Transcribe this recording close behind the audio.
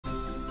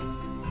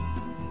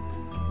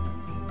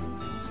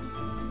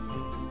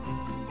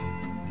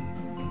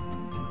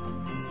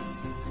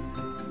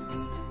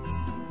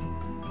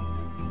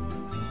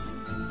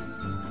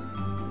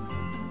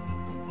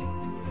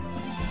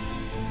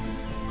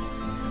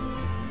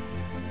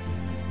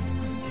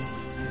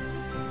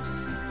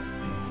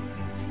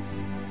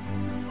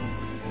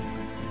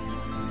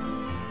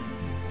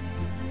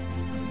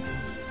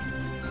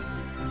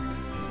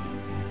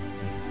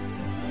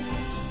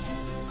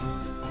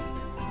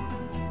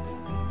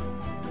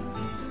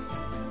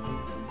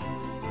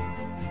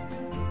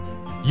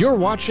You're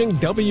watching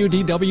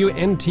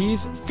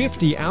WDWNT's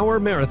 50-hour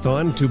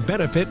marathon to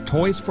benefit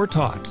Toys for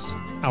Tots.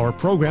 Our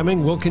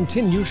programming will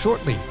continue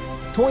shortly.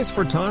 Toys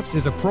for Tots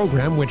is a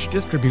program which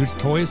distributes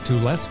toys to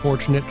less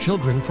fortunate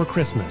children for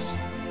Christmas.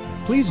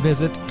 Please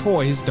visit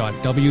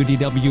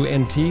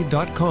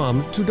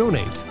toys.wdwnt.com to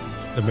donate.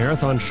 The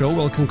marathon show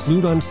will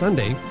conclude on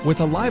Sunday with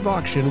a live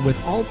auction with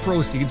all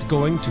proceeds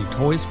going to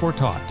Toys for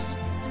Tots.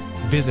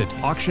 Visit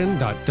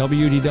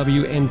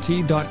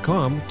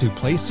auction.wdwnt.com to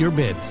place your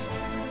bids.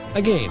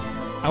 Again,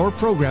 our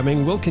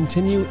programming will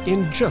continue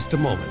in just a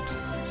moment.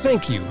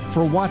 Thank you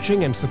for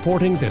watching and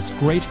supporting this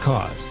great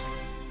cause.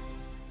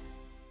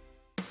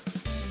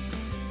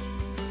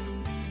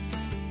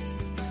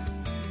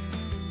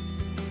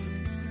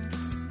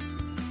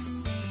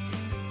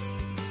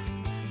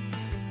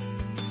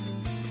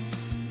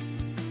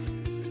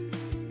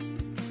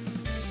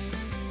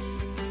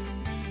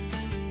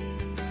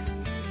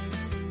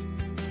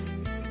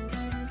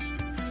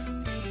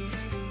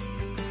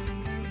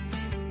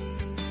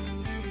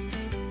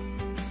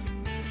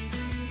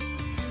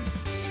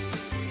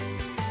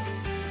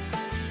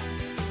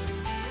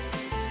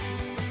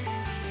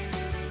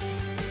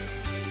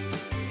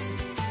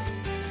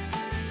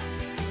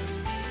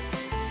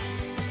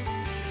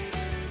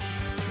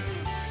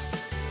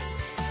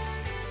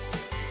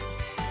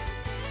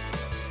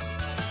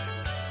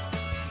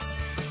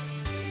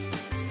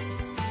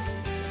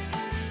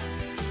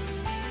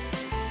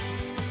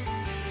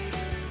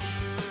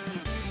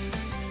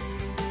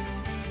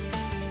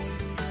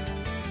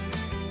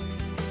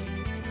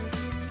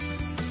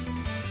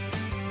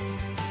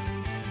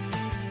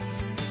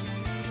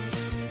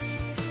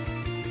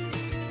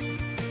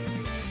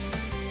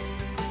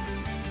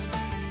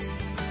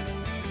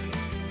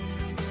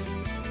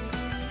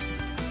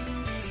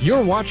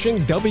 You're watching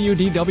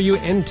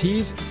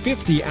WDWNT's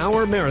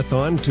 50-hour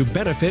marathon to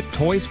benefit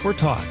Toys for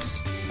Tots.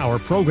 Our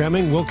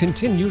programming will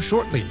continue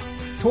shortly.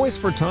 Toys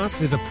for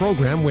Tots is a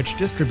program which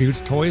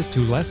distributes toys to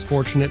less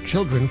fortunate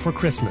children for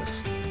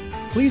Christmas.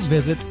 Please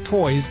visit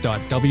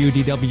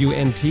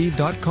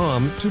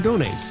toys.wdwnt.com to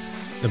donate.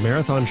 The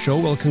marathon show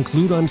will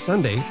conclude on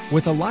Sunday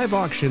with a live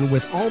auction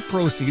with all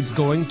proceeds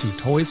going to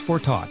Toys for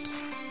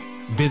Tots.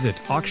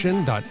 Visit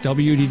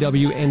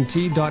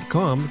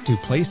auction.wdwnt.com to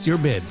place your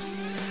bids.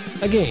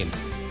 Again,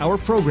 our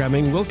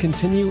programming will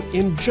continue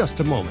in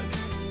just a moment.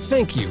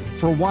 Thank you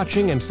for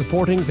watching and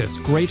supporting this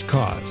great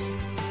cause.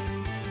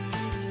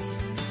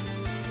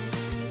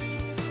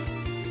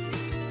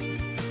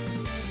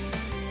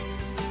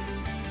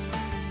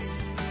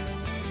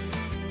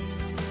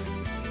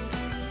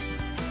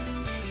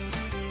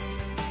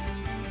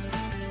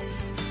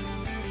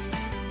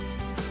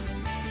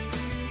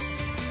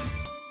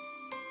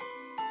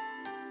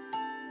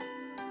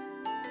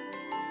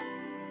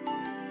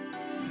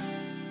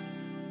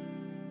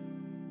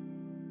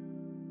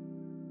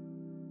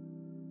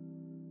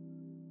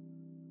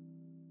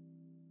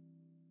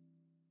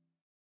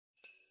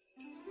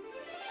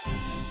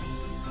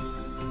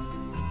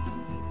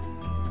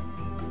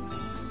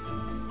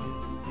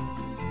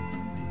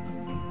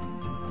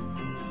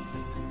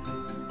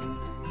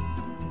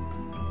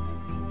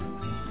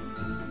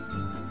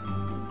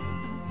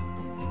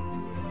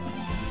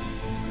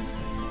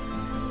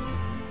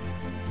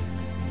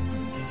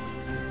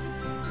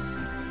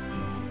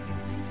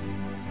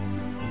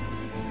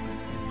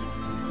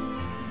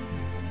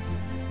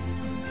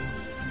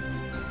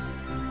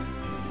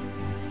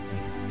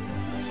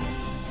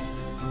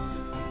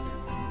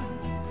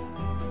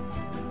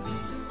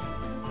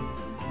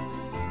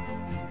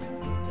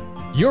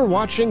 You're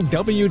watching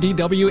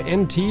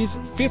WDWNT's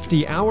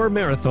 50-hour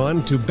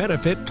marathon to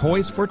benefit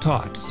Toys for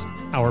Tots.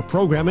 Our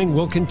programming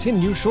will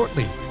continue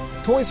shortly.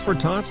 Toys for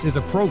Tots is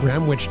a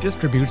program which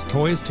distributes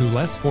toys to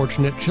less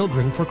fortunate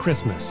children for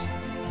Christmas.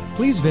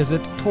 Please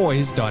visit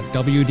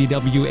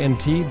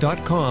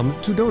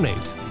toys.wdwnt.com to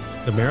donate.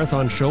 The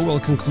marathon show will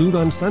conclude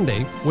on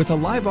Sunday with a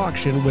live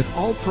auction with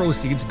all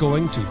proceeds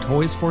going to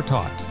Toys for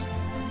Tots.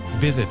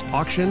 Visit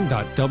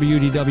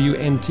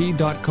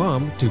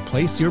auction.wdwnt.com to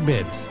place your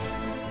bids.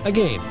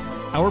 Again,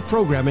 our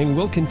programming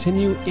will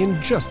continue in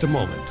just a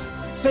moment.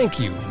 Thank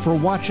you for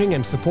watching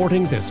and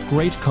supporting this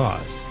great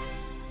cause.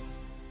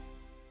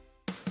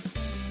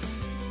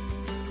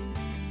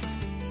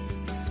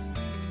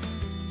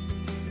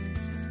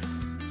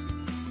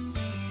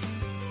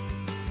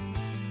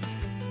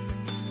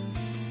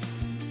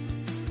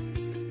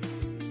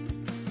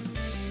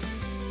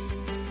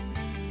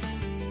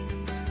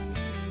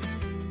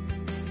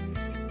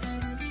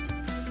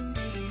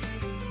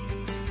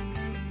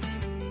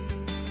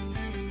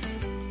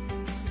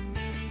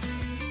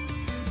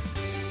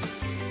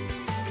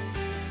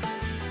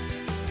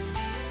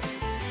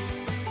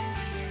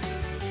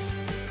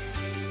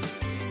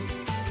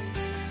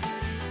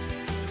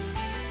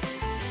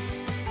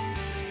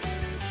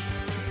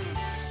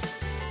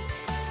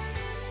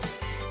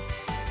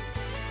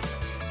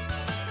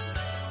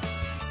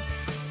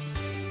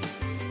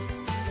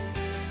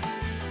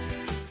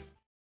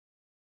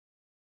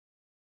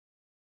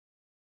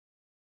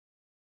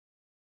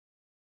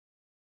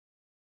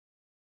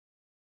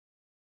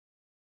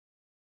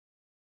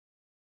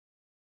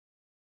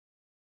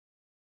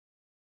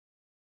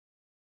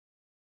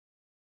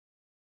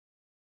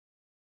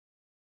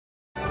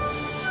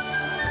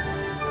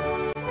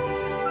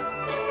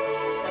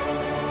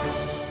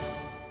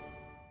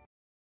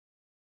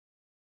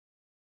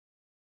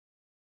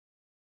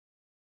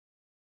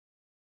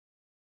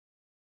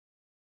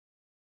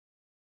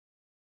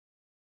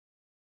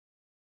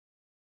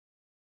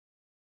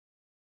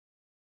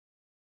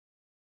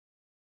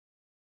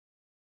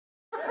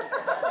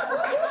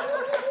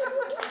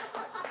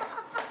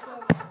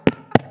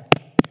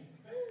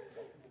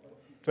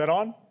 Is that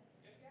on?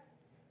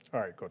 All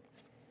right, good.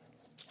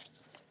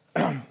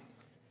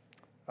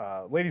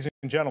 Ladies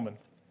and gentlemen,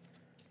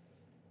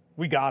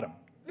 we got him.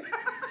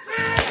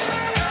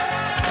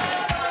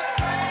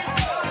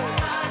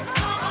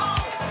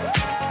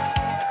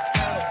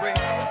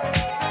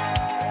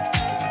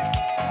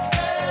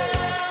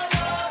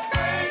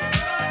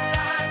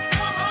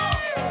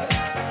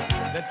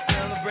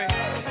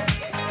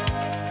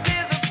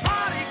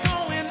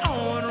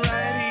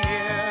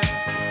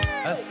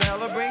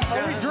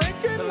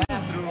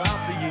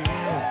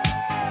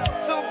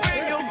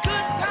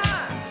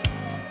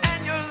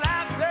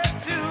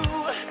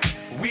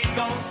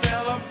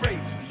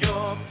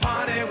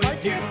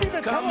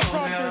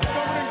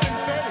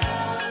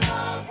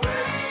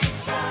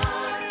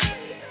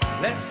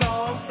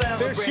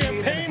 There's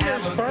champagne,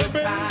 there's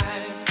bourbon.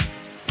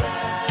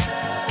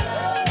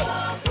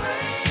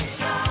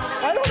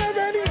 I don't have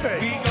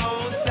anything. We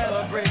gon'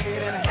 celebrate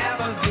and have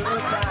a good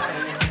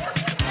time.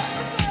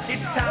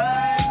 It's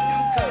time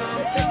to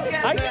come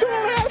together. I still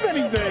don't have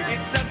anything.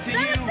 It's up to you.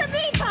 That's for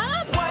me,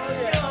 Bob. What's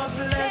your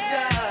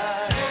pleasure?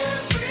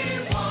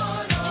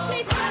 Everyone on the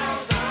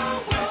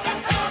world.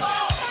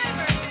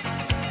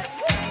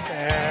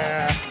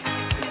 Yeah.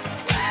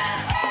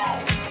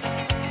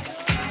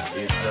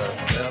 It's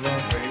a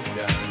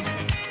celebration.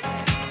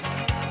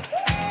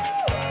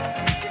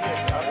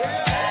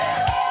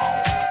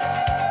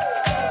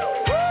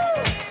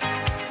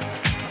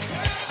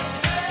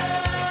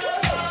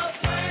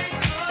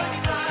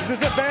 This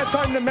is a bad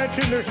time to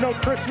mention there's no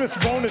Christmas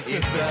bonuses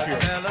It's this a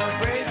year.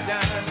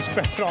 celebration.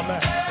 Spend it on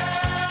that.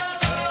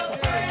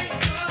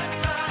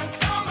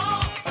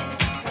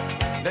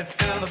 Let's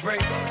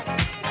celebrate.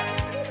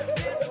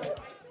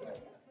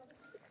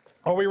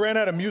 Oh, we ran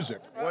out of music.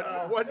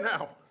 What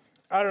now?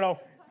 I don't know.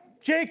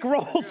 Jake,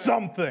 roll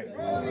something.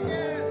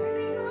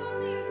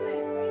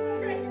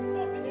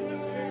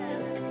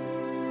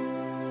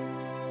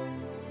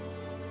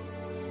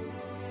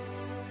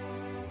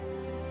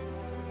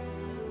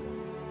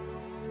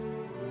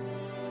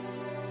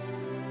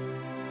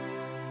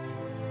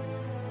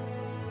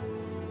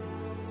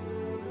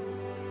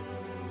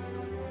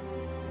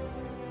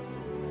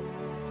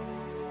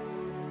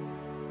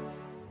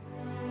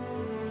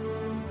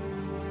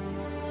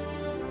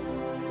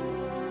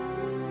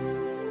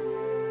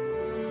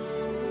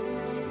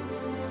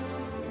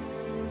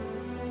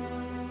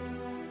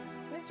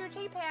 Mr.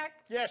 T-Pack,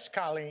 Yes,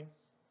 Colleen.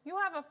 you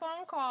have a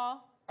phone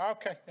call.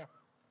 Okay, yeah.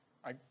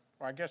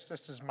 I guess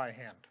this is my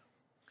hand.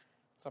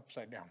 It's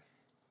upside down.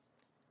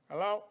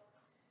 Hello?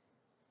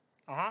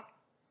 Uh-huh.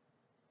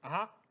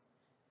 Uh-huh.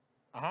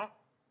 Uh-huh.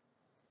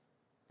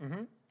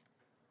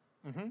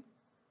 Mm-hmm.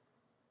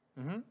 Mm-hmm.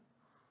 Mm-hmm.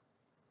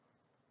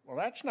 Well,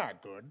 that's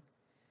not good.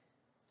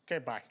 Okay,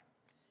 bye.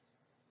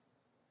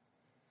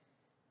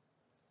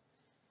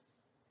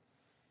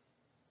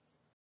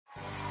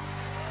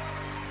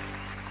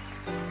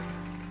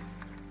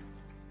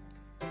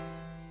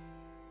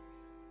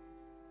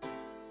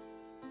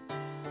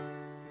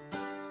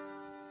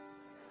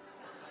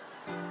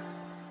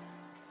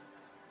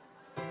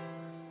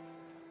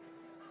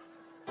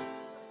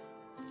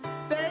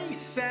 They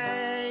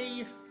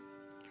say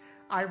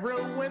I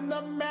ruined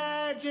the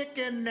magic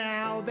and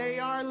now they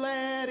are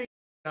letting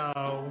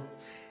go.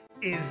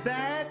 Is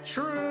that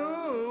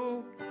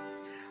true?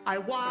 I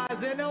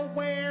wasn't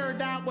aware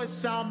that was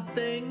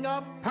something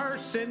a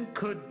person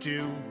could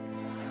do.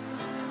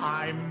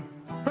 I'm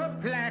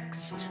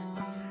perplexed.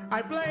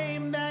 I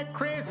blame that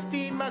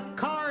Christine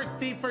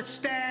McCarthy for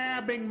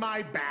stabbing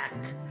my back.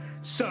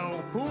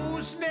 So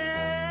who's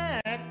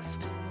next?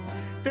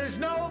 There's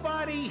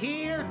nobody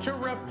here to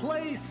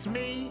replace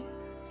me.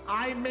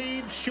 I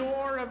made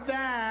sure of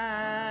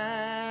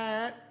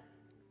that.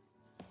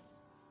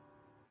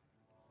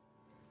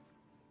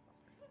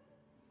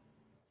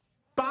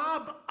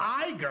 Bob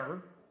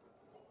Iger?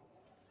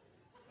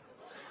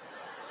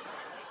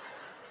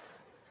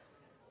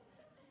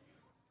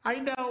 I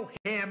know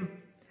him.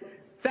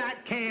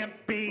 That can't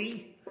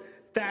be.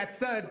 That's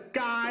the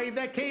guy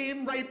that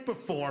came right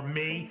before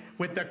me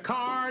with the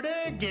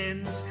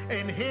cardigans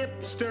and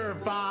hipster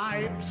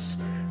vibes.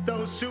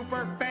 Those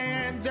super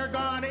fans are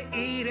gonna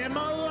eat him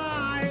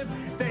alive.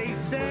 They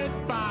said,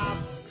 Bob,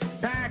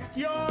 pack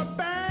your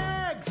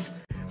bags.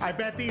 I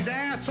bet these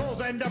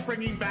assholes end up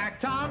bringing back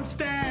Tom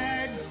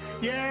Staggs.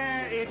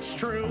 Yeah, it's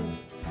true.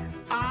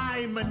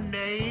 I'm a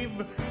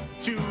knave.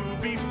 To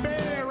be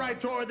fair, I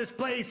tore this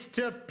place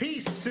to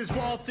pieces.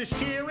 Walter's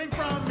cheering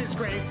from his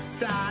grave.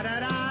 Da da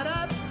da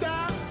da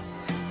da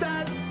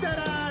da da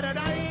da da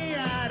da da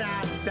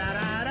da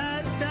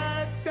da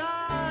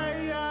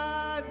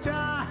da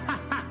da.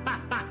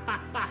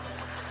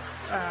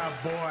 Oh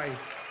boy.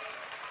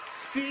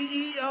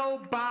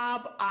 CEO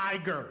Bob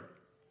Iger.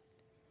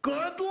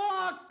 Good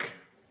luck.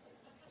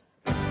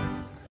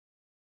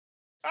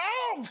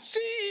 Oh,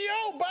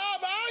 CEO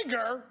Bob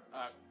Iger.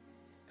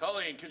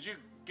 Colleen, could you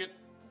get...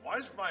 Why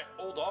does my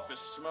old office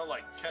smell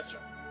like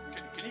ketchup?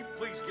 Can you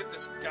please get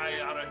this guy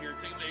out of here?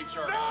 Take him to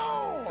HR.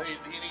 No!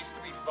 He needs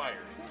to be fired.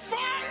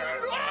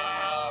 Fired!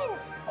 Oh!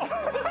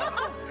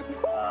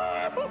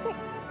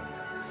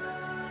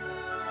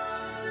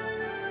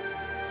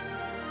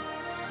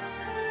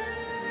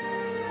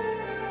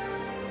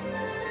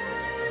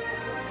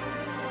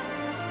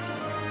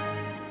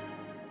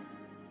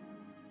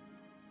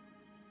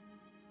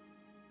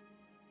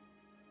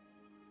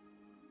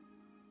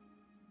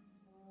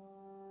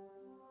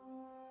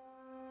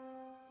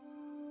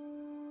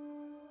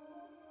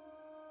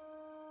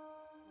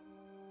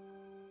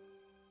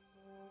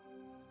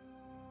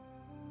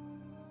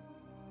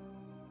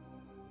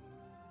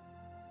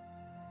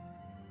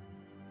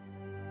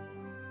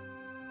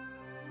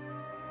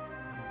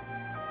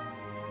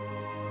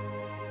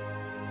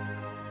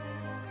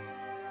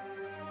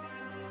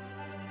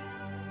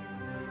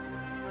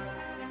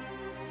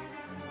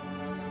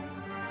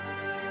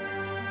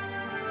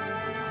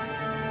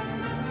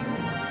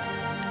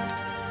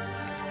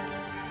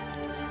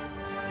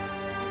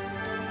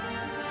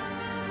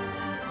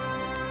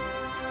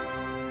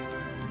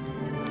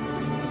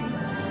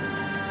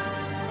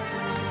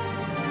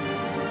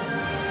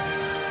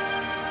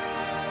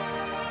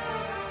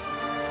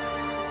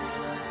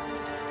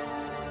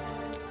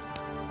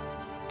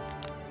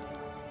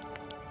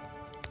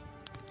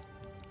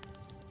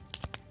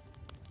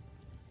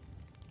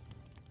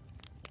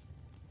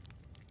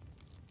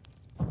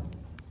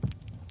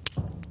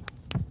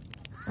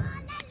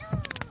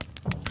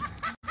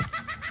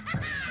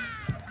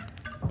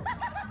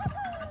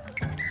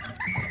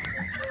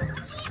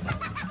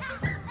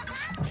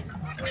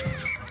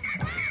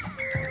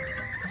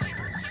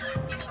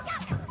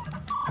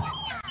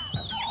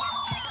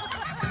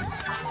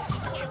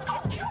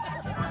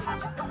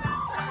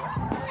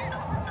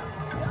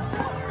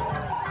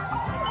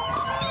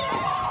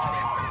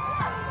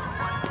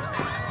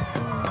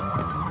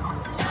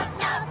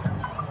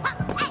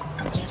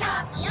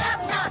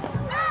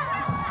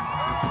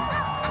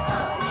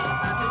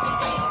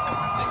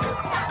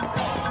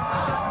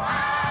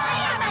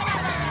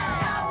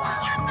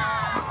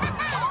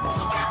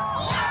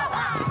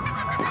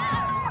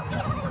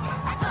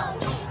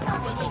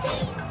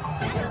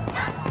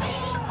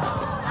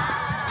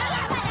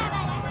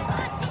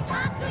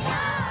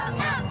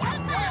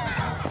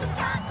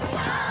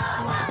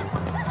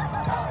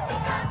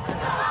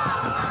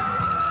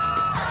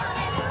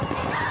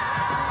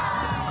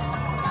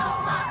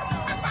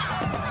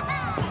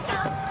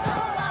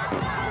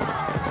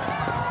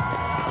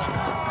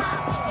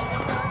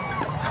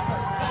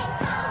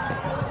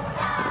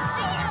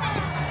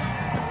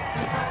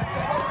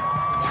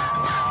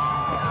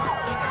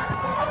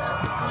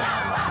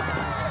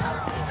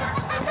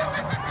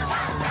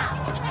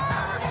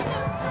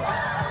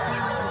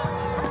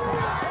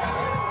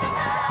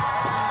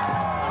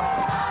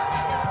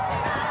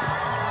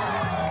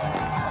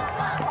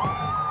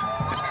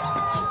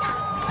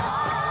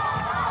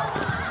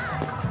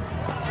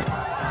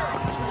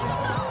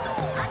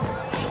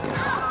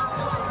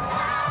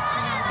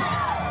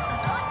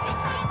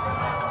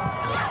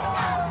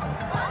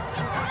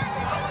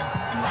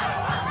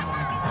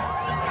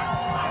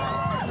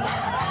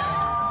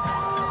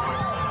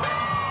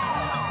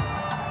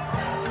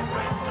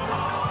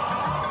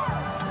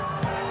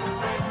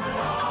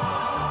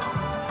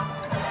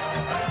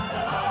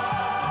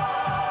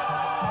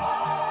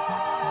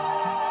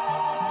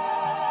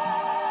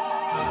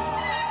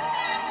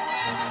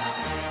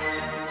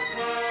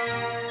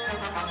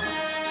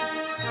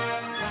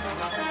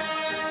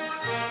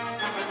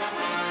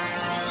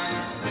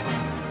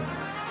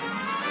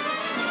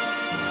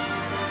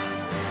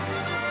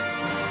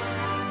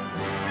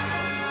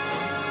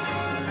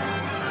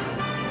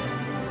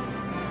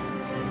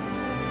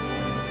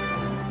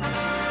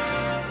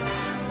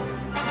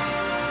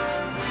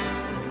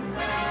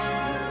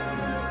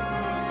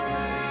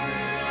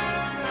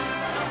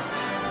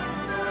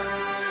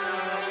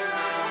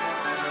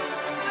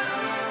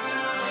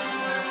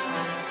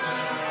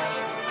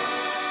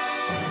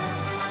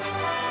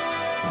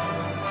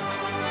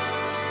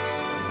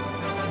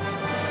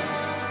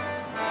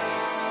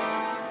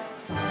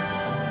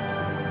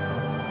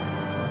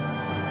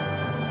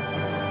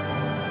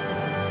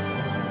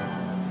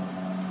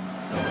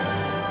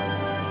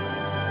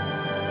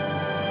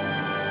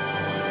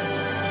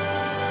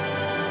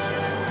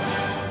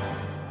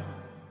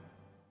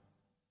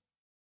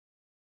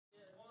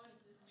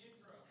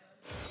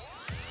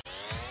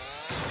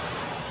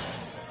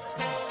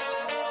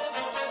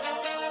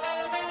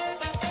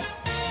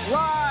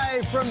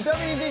 Live from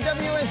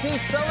WDWNT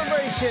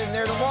Celebration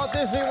near the Walt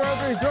Disney World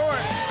Resort,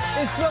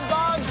 it's the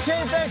Bob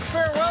Chapek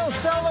Farewell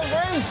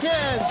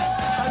Celebration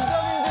on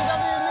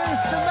WDW News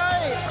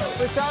Tonight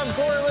with Tom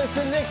Corliss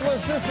and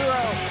Nicholas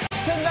Cicero.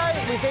 Tonight,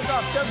 we kick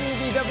off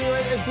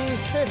WDWNT's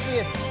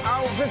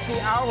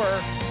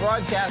 50-hour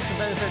broadcast to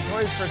benefit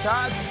Toys for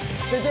Tots,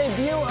 the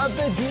debut of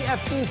the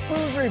DFD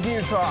Food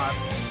Review Toss,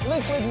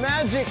 Liquid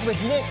Magic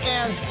with Nick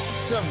and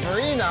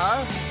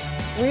Sabrina.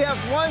 We have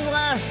one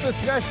last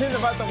discussion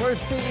about the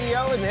worst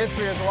CEO in the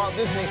history of the Walt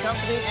Disney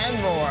Company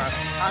and more.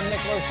 I'm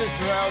Nicholas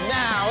Cicero.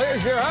 Now,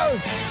 here's your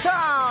host,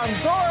 Tom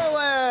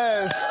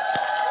Corliss.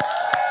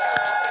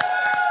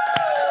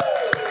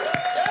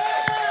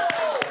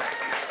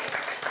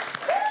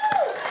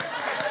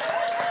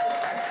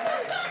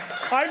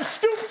 I've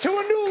stooped to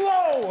a new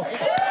low.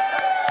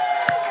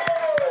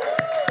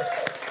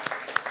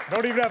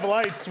 Don't even have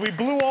lights. We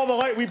blew all the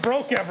light. We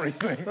broke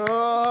everything.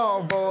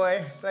 Oh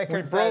boy, that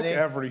We confetti. broke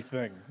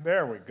everything.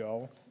 There we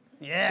go.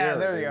 Yeah,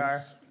 there it you is.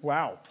 are.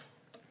 Wow.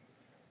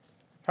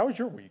 How was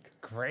your week?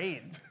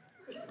 Great.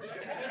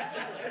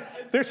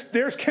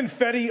 There's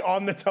confetti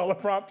on the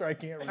teleprompter. I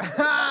can't read.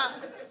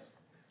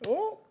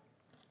 Oh.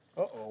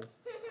 Uh-oh.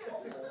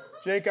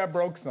 Jake, I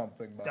broke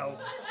something. Bud. Dope.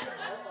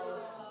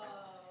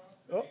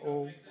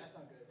 Uh-oh.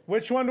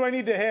 Which one do I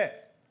need to hit?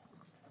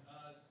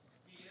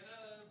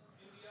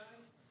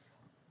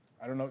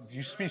 I don't know. Do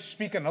you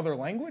speak another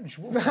language?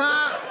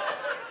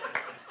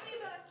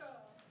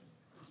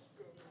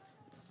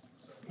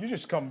 You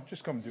just come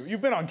do it.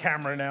 You've been on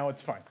camera now.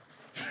 It's fine.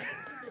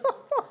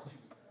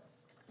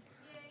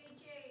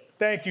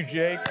 Thank you,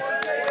 Jake.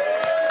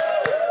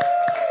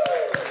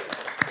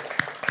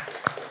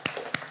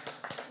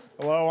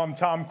 Hello, I'm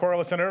Tom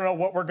Corliss, and I don't know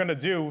what we're going to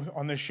do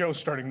on this show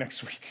starting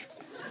next week.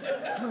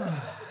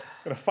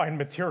 Gonna find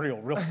material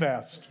real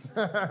fast.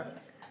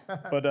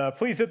 But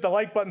please hit the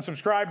like button,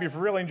 subscribe if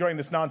you're really enjoying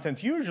this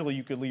nonsense. Usually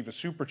you could leave a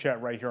super chat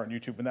right here on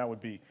YouTube, and that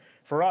would be,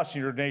 for us,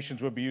 your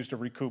donations would be used to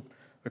recoup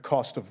the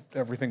cost of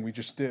everything we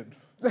just did.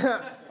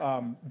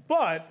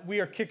 But we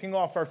are kicking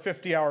off our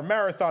 50-hour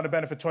marathon to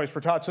benefit Toys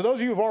for Tots. So those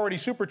of you who've already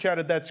super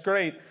chatted, that's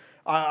great.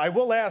 I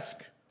will ask,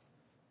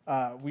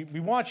 we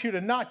want you to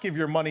not give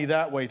your money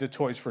that way to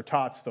Toys for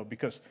Tots, though,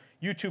 because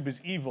YouTube is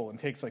evil and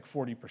takes like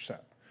 40%.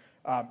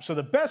 So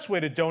the best way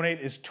to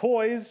donate is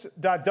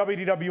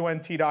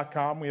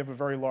toys.wdwnt.com. We have a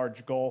very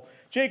large goal.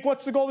 Jake,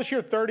 what's the goal this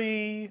year?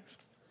 30?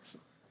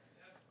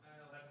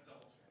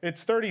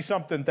 It's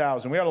 30-something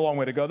thousand. We had a long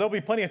way to go. There'll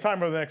be plenty of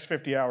time over the next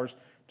 50 hours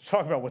to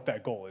talk about what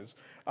that goal is.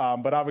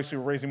 But obviously,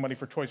 we're raising money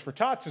for Toys for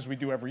Tots, as we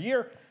do every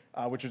year,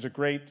 which is a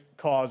great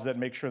cause that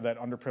makes sure that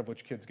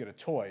underprivileged kids get a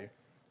toy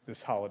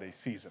this holiday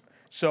season.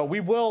 So we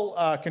will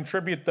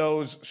contribute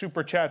those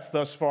super chats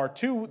thus far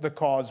to the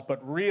cause, but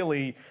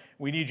really,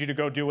 we need you to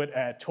go do it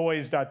at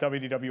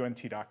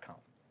toys.wdwnt.com.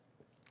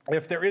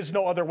 If there is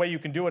no other way you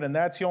can do it, and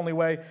that's the only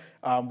way,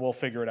 we'll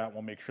figure it out.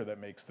 We'll make sure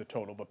that makes the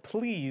total. But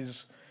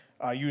please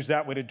use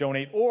that way to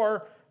donate,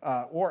 or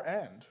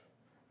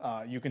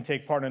you can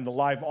take part in the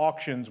live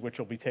auctions, which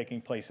will be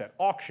taking place at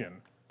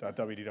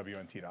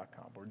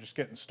auction.wdwnt.com. We're just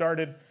getting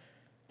started.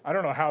 I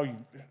don't know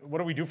what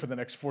do we do for the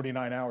next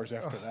 49 hours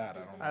after that?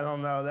 I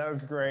don't know. That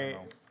was great.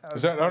 I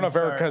don't know if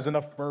Eric has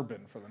enough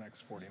bourbon for the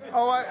next 49 hours.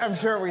 Oh, I'm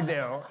sure we do.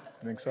 You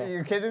think so? Are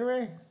you kidding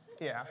me?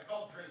 Yeah.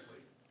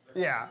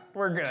 Yeah,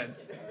 we're good.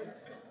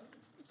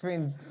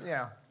 We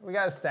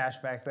got a stash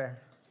back there.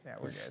 Yeah,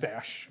 we're good.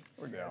 Stash.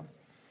 We're good.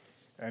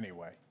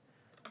 Anyway,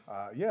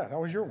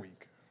 how was your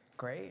week?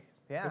 Great.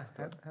 Yeah,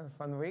 had a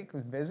fun week. It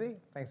was busy.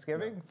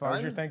 Thanksgiving, fun. How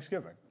was your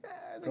Thanksgiving?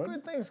 Had a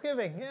good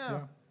Thanksgiving,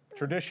 yeah.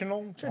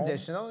 Traditional?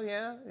 Traditional,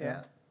 yeah.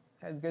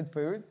 Had good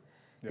food.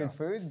 Yeah. Good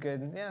food,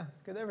 good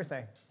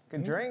everything.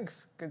 Good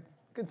drinks, good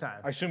time.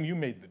 I assume you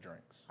made the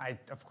drinks.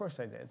 Of course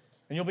I did.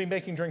 And you'll be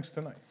making drinks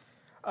tonight.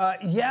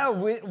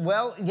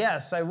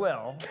 Yes, I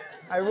will.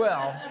 I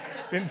will.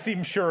 Didn't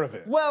seem sure of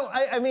it. Well,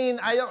 I mean,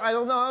 I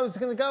don't know how it's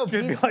gonna go.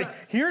 You'd be like,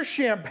 here's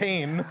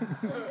champagne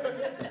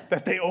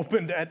that they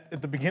opened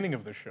at the beginning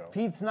of the show.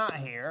 Pete's not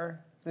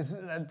here. This is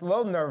a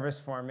little nervous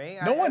for me.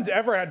 No one's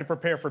ever had to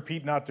prepare for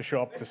Pete not to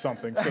show up to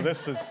something, so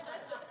this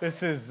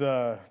has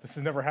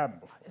never happened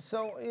before.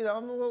 So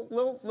I'm a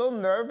little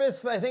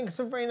nervous, but I think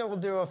Sabrina will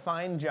do a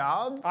fine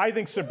job. I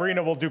think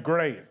Sabrina will do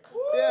great.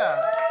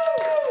 Yeah.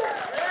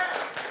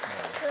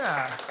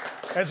 Yeah.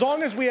 As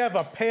long as we have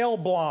a pale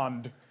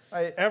blonde,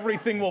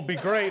 everything will be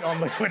great on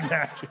Liquid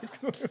Magic.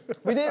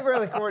 We didn't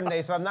really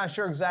coordinate, so I'm not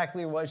sure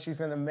exactly what she's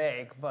gonna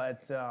make,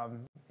 but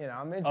I'm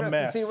interested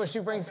to see what she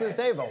brings to the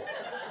table.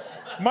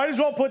 Might as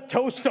well put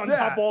toast on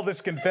top of all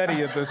this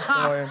confetti at this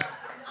point.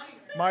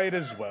 Might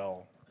as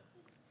well.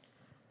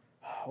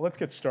 Let's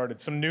get started.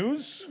 Some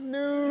news?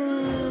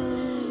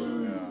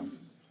 News. Yeah.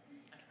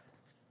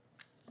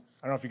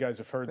 I don't know if you guys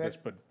have heard this,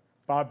 but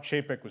Bob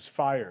Chapek was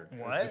fired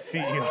as the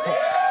CEO.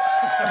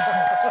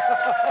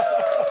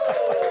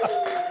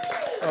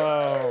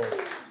 Oh,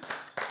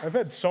 I've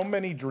had so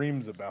many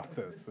dreams about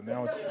this, and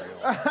now it's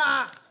real.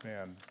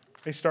 Man,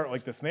 they start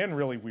like this, and they end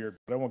really weird,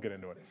 but I won't get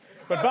into it.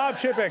 But Bob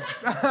Chapek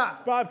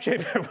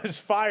was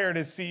fired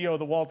as CEO of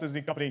the Walt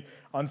Disney Company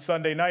on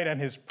Sunday night, and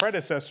his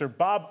predecessor,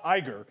 Bob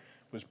Iger,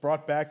 was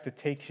brought back to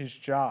take his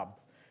job.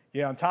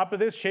 Yeah, on top of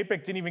this,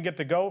 Chapek didn't even get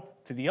to go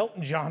to the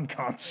Elton John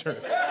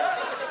concert.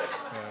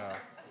 Yeah.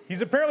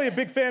 He's apparently a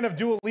big fan of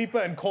Dua Lipa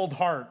and Cold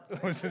Heart.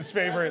 That was his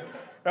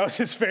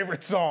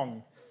favorite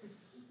song.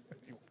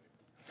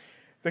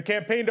 The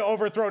campaign to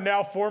overthrow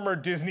now former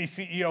Disney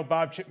CEO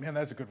Bob Chapek, man,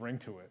 that's a good ring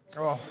to it.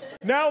 Oh.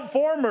 Now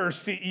former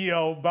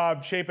CEO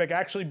Bob Chapek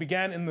actually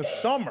began in the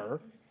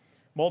summer.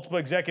 Multiple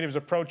executives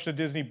approached the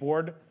Disney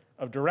board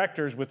of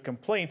directors with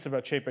complaints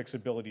about Chapek's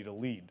ability to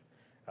lead.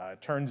 It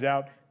turns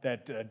out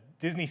that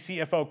Disney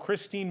CFO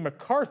Christine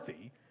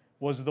McCarthy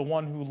was the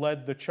one who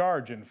led the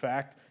charge, in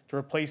fact, to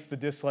replace the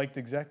disliked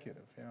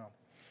executive. Yeah.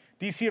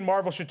 DC and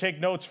Marvel should take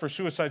notes for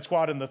Suicide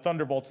Squad and the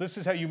Thunderbolts. This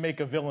is how you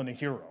make a villain a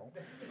hero.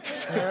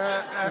 This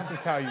is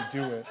how you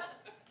do it.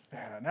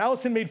 Yeah, and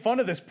Allison made fun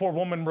of this poor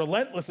woman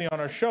relentlessly on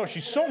our show.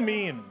 She's so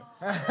mean.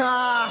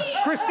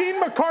 Christine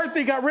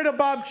McCarthy got rid of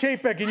Bob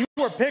Chapek, and you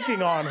were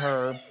picking on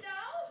her.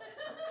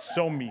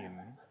 So mean.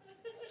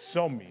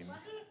 So mean.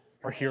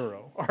 Our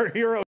hero,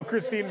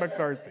 Christine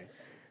McCarthy.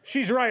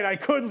 She's right. I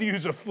could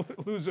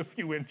lose a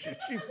few inches.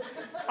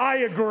 I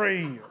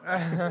agree.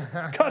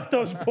 Cut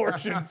those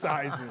portion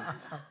sizes.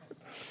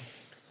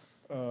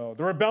 The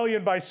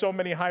rebellion by so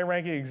many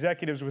high-ranking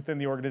executives within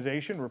the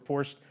organization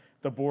forced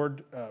the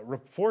board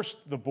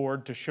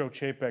to show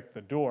Chapek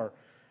the door.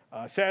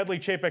 Sadly,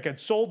 Chapek had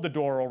sold the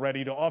door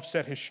already to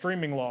offset his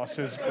streaming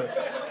losses, but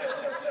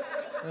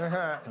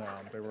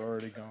they were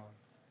already gone.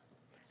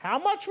 How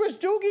much was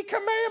Doogie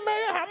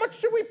Kamehameha? How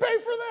much did we pay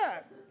for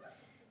that?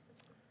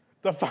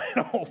 The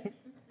final,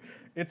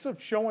 it's a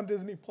show on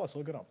Disney Plus,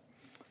 look it up.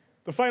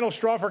 The final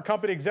straw for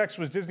company execs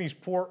was Disney's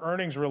poor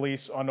earnings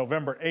release on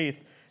November 8th,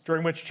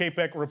 during which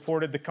Chapek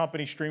reported the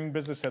company's streaming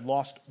business had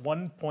lost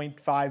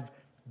 $1.5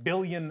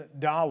 billion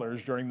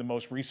during the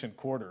most recent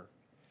quarter.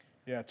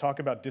 Yeah, talk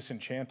about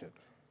disenchanted.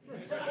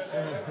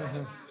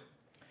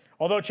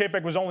 Although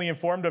Chapek was only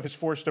informed of his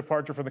forced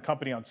departure from the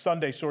company on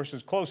Sunday,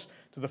 sources close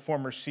to the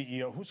former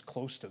CEO, who's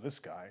close to this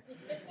guy,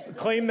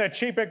 claimed that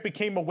Chapek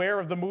became aware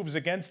of the moves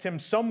against him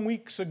some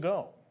weeks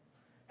ago.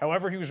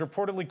 However, he was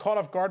reportedly caught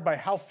off guard by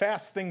how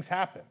fast things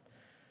happen.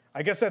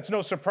 I guess that's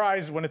no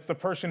surprise when it's the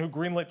person who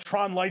greenlit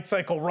Tron Light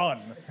Cycle Run.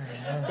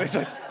 They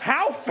said,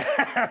 how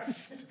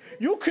fast?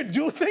 You could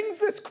do things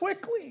this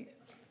quickly?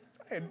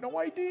 I had no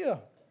idea.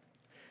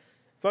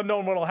 It's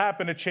unknown what will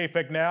happen to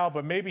Chapek now,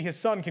 but maybe his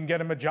son can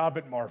get him a job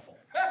at Marvel.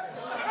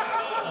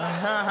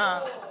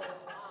 Have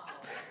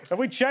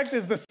we checked?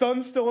 Is the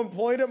son still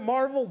employed at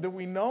Marvel? Do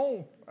we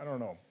know? I don't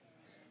know.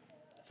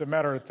 It's a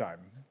matter of time.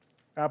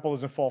 Apple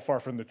doesn't fall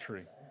far from the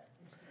tree.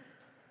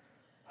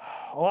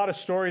 A lot of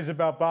stories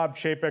about Bob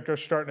Chapek are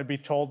starting to be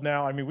told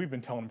now. I mean, we've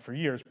been telling them for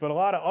years, but a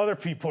lot of other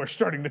people are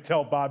starting to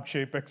tell Bob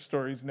Chapek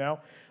stories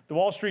now. The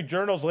Wall Street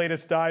Journal's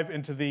latest dive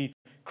into the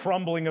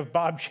crumbling of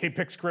Bob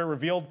Chapek's career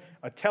revealed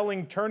a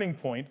telling turning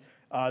point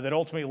that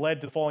ultimately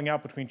led to the falling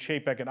out between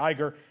Chapek and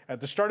Iger. At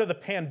the start of the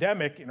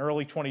pandemic in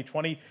early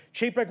 2020,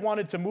 Chapek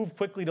wanted to move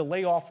quickly to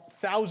lay off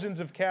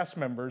thousands of cast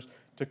members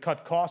to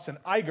cut costs, and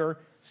Iger,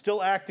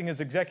 still acting as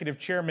executive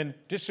chairman,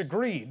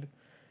 disagreed.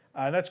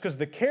 That's because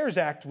the CARES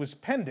Act was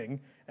pending,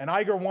 and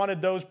Iger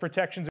wanted those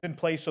protections in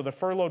place so the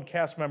furloughed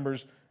cast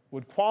members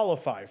would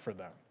qualify for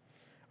them.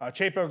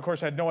 Chapek, of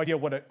course, had no idea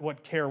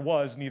what CARE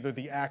was, neither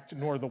the act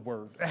nor the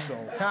word. So,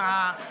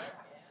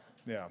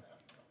 yeah.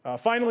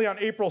 Finally, on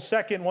April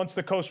 2nd, once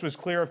the coast was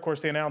clear, of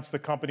course, they announced the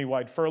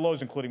company-wide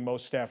furloughs, including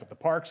most staff at the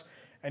parks,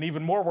 and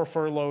even more were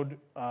furloughed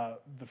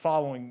the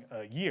following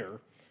year.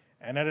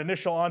 And at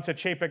initial onset,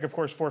 Chapek, of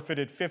course,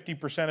 forfeited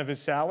 50% of his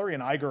salary,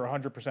 and Iger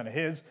 100% of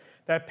his.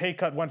 That pay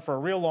cut went for a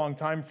real long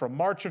time, from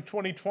March of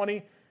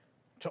 2020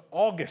 to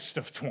August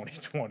of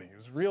 2020. It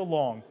was real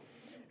long.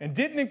 And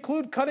didn't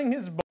include cutting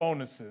his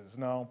bonuses,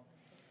 no.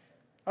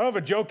 I don't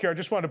have a joke here. I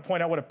just wanted to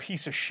point out what a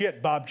piece of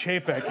shit Bob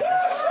Chapek is.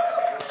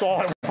 That's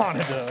all I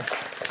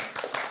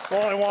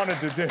wanted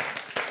to do.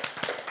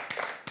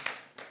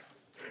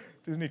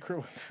 Disney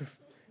crew.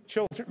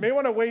 Children may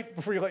want to wait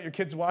before you let your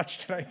kids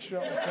watch tonight's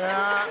show.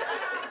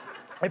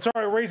 It's all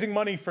right, raising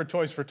money for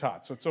Toys for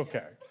Tots, so it's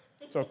okay.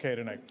 It's okay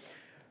tonight.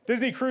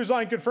 Disney Cruise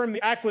Line confirmed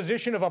the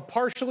acquisition of a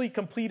partially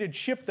completed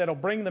ship that'll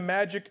bring the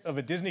magic of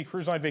a Disney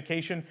Cruise Line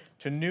vacation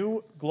to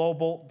new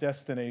global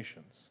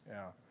destinations.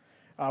 Yeah.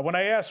 When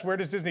I asked where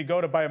does Disney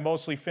go to buy a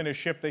mostly finished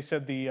ship, they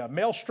said the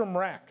Maelstrom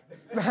Rack.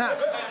 That's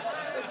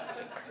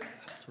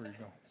where you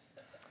go.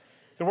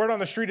 The word on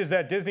the street is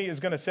that Disney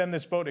is going to send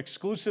this boat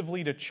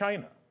exclusively to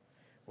China,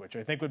 which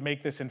I think would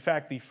make this, in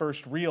fact, the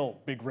first real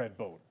big red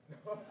boat.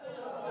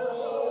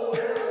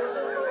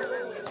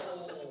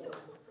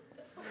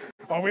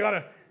 Oh, we got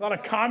a lot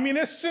of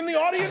communists in the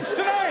audience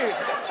tonight.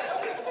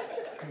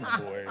 Oh,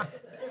 boy.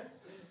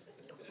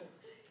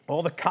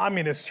 All the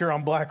communists here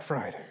on Black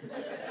Friday.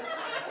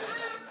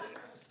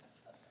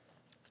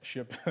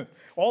 Ship.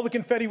 All the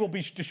confetti will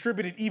be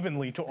distributed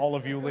evenly to all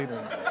of you later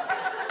in the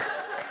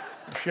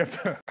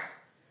day.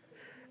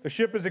 The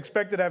ship is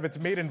expected to have its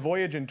maiden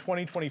voyage in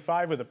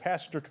 2025 with a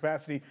passenger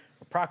capacity of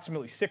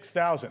approximately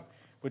 6,000,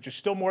 which is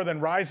still more than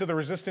Rise of the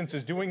Resistance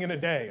is doing in a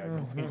day, I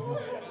believe. You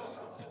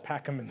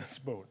pack them in this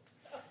boat.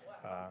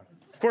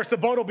 Of course, the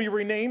boat will be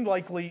renamed,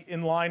 likely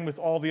in line with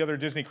all the other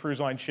Disney Cruise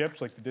Line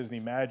ships, like the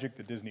Disney Magic,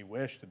 the Disney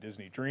Wish, the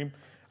Disney Dream.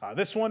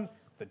 This one,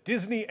 the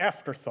Disney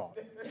Afterthought.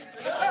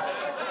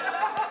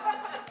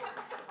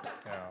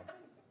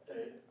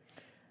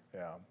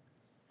 Yeah,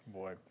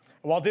 boy.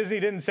 While Disney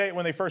didn't say it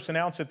when they first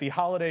announced it, the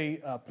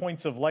holiday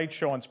Points of Light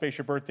show on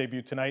Spaceship Earth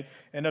debut tonight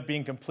ended up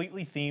being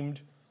completely themed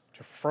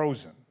to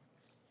Frozen.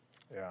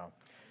 Yeah.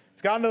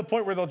 It's gotten to the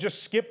point where they'll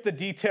just skip the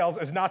details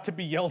as not to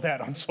be yelled at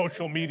on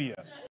social media.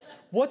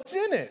 What's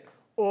in it?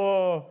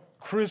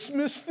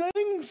 Christmas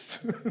things?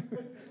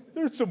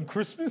 There's some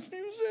Christmas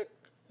music?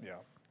 Yeah,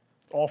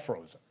 all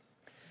Frozen.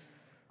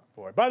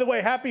 boy. By the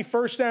way, happy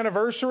first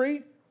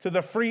anniversary to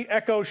the free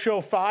Echo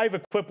Show 5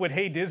 equipped with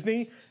Hey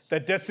Disney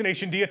that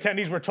Destination D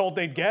attendees were told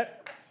they'd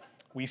get.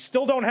 We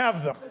still don't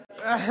have them.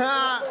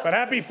 But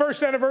happy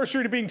first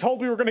anniversary to being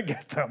told we were going to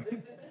get them.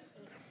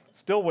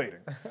 Still waiting.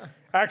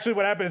 Actually,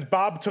 what happened is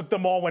Bob took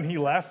them all when he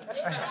left.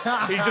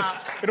 He just,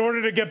 in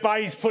order to get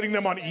by, he's putting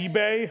them on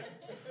eBay.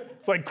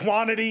 It's like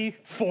quantity,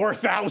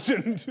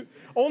 4,000.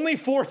 Only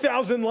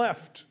 4,000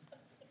 left.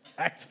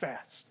 Act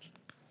fast.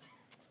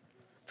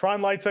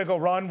 Tron Light Cycle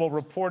Run will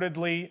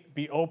reportedly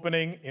be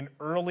opening in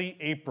early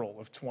April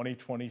of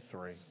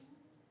 2023.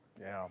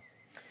 Yeah.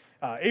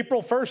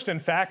 April 1st, in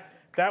fact.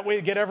 That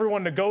way, get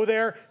everyone to go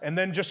there and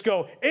then just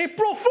go,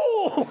 April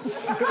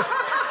Fools!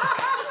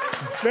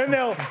 Then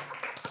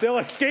they'll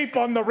escape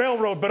on the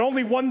railroad, but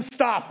only one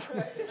stop.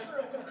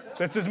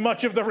 That's as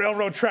much of the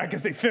railroad track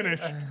as they finish.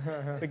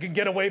 They can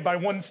get away by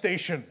one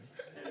station.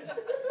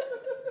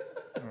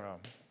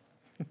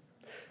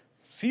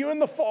 See you in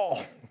the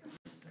fall.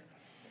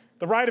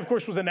 The ride, of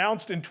course, was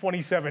announced in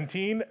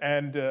 2017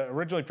 and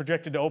originally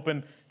projected to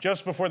open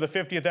just before the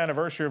 50th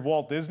anniversary of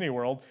Walt Disney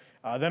World.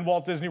 Then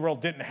Walt Disney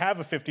World didn't have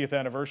a 50th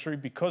anniversary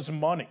because of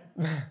money.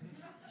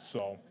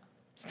 So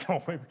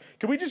can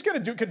we just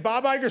can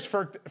Bob Iger's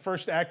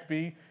first act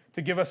be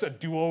to give us a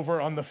do-over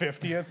on the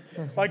 50th?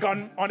 Like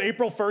on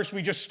April 1st,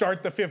 we just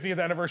start the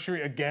 50th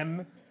anniversary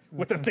again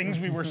with the things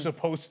we were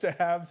supposed to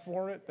have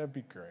for it? That'd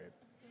be great.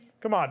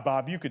 Come on,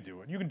 Bob, you could do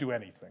it. You can do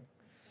anything.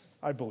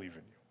 I believe in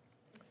you.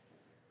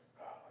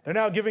 They're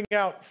now giving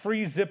out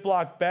free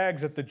Ziploc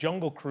bags at the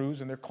Jungle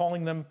Cruise, and they're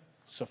calling them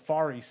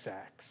safari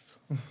sacks.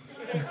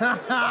 It's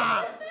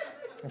not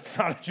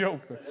a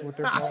joke. That's what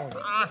they're calling it.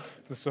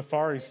 The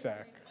safari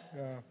sack.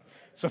 Yeah.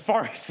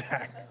 Safari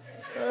sack.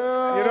 You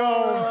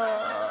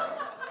know.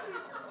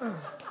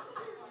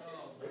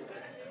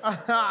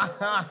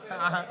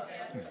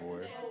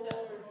 Boy.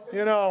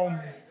 You know.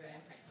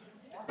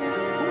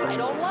 I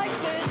don't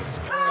like this.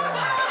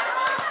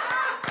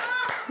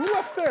 Who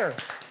left there?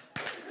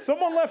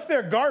 Someone left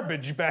their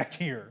garbage back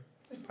here.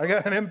 I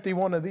got an empty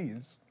one of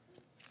these.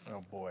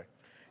 Oh, boy.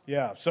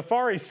 Yeah,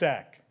 safari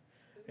sack.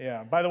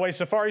 Yeah, by the way,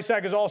 safari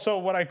sack is also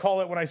what I call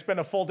it when I spend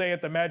a full day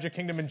at the Magic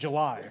Kingdom in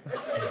July.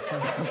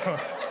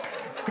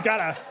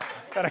 got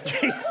a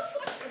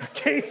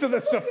case of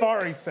the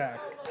safari sack.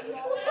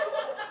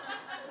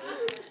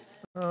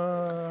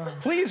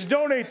 Please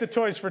donate to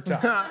Toys for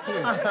Tots.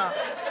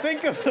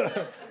 Think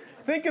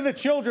of the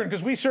children,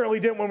 because we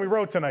certainly didn't when we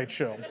wrote tonight's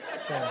show.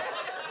 So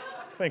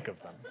think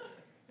of them.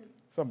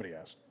 Somebody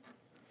asked.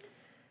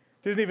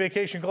 Disney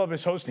Vacation Club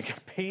is hosting a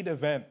paid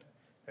event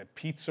at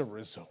Pizza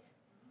Rizzo.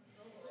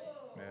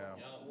 Yeah.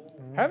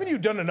 Haven't you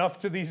done enough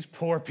to these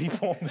poor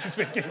people, these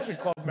Vacation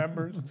Club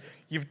members?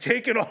 You've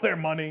taken all their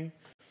money.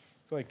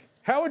 It's like,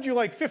 how would you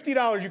like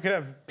 $50? You could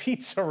have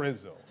Pizza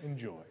Rizzo.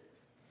 Enjoy.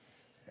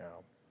 Yeah.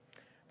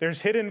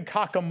 There's hidden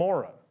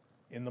Kakamora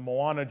in the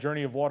Moana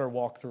Journey of Water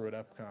walkthrough at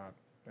Epcot.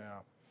 Yeah.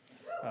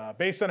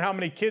 Based on how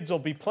many kids will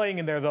be playing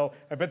in there, though,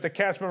 I bet the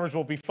cast members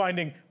will be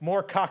finding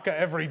more caca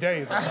every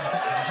day.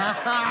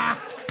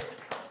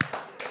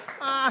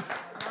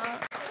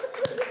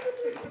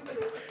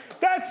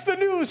 That's the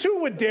news.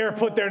 Who would dare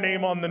put their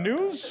name on the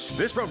news?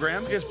 This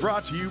program is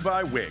brought to you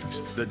by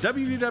WIGS, the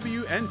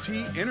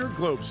WDWNT Inner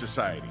Globe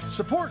Society.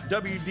 Support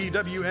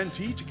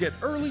WDWNT to get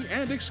early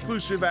and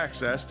exclusive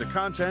access to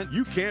content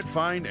you can't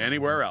find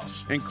anywhere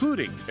else,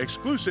 including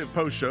exclusive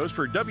post shows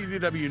for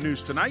WDW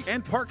News Tonight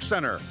and Park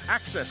Center,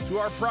 access to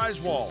our prize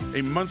wall,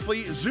 a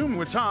monthly Zoom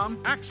with Tom,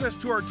 access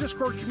to our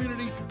Discord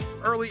community,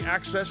 early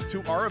access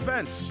to our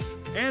events,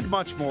 and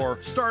much more,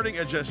 starting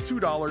at just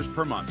 $2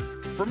 per month.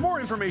 For more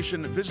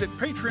information, visit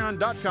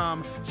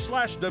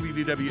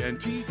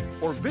patreon.com/WDWNT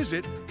or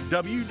visit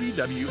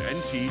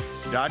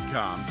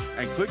WDWNT.com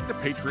and click the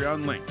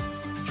Patreon link.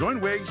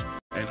 Join WIGS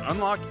and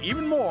unlock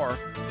even more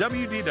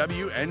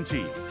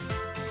WDWNT.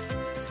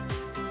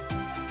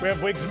 We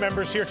have WIGS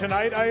members here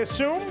tonight, I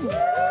assume.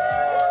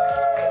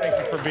 Thank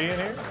you for being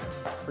here.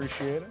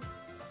 Appreciate it.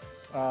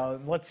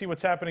 Let's see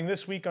what's happening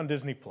this week on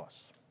Disney+. People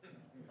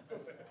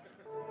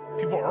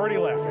are already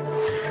laughing.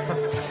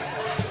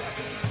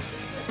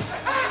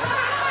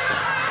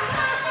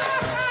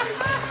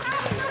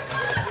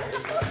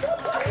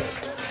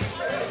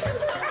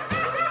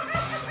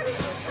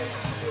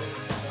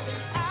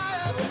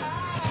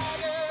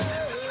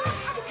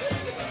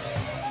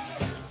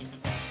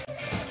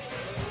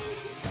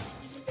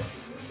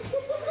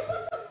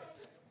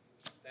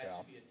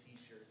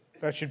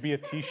 That should be a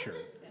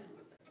t-shirt.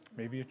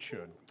 Maybe it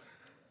should.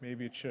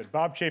 Maybe it should.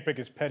 Bob Chapek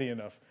is petty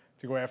enough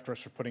to go after us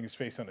for putting his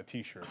face on a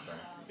t-shirt.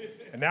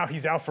 And now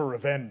he's out for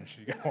revenge.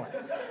 I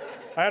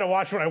had to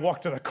watch when I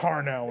walk to the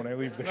car now when I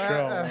leave the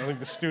show, when I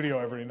leave the studio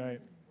every night.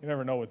 You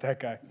never know with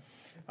that guy.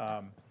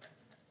 I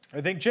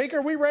think, Jake,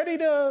 are we ready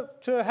to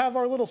have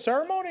our little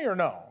ceremony or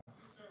no?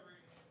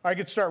 I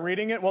could start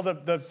reading it? Well,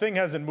 the thing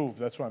hasn't moved.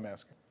 That's why I'm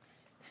asking.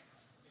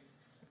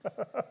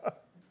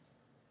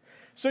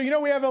 So,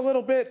 we have a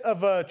little bit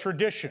of a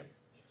tradition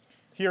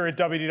here at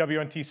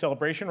WDWNT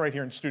Celebration, right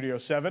here in Studio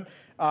 7,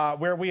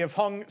 where we have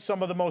hung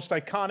some of the most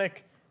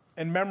iconic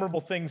and memorable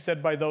things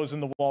said by those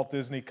in the Walt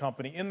Disney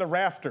Company in the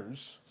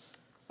rafters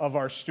of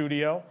our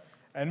studio.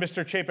 And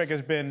Mr. Chapek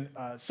has been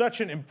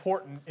such an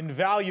important,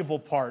 invaluable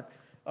part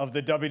of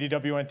the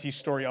WDWNT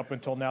story up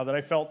until now that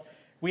I felt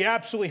we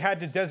absolutely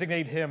had to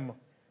designate him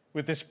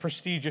with this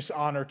prestigious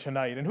honor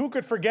tonight. And who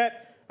could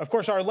forget, of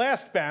course, our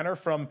last banner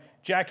from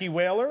Jackie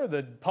Whaler,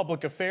 the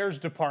Public Affairs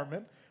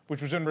Department,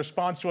 which was in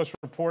response to us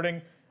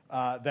reporting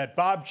that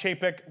Bob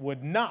Chapek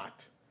would not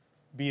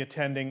be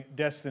attending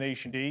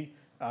Destination D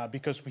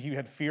because he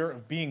had fear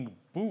of being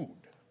booed.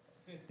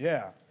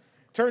 Yeah.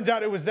 Turns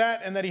out it was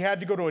that, and that he had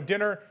to go to a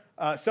dinner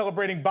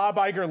celebrating Bob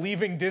Iger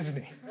leaving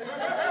Disney.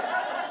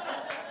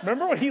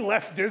 Remember when he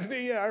left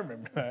Disney? Yeah, I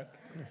remember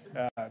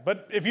that.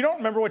 But if you don't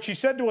remember, what she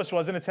said to us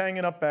was, and it's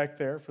hanging up back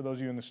there for those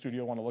of you in the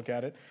studio who want to look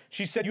at it,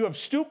 she said, "You have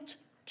stooped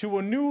to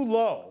a new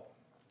low."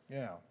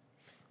 Yeah.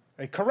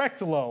 A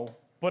correct low,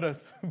 but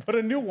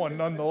a new one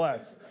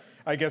nonetheless,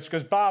 I guess,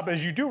 because Bob,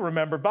 as you do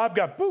remember, Bob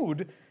got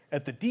booed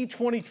at the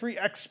D23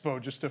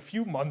 Expo just a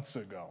few months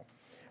ago.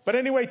 But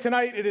anyway,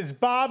 tonight it is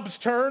Bob's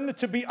turn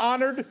to be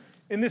honored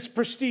in this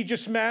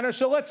prestigious manner.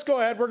 So let's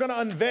go ahead. We're going to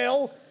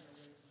unveil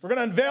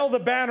the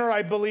banner,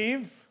 I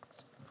believe.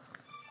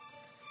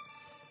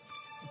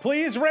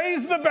 Please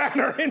raise the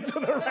banner into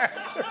the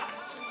rafters.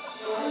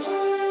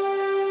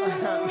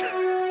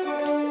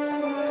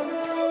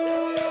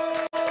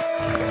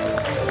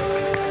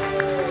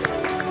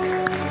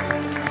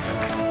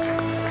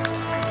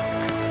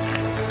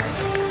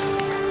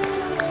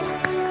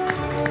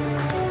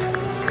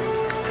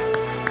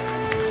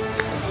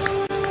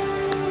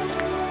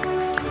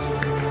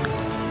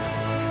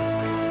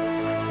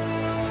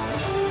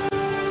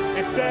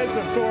 It says,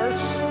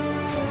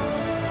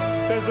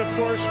 of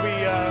course,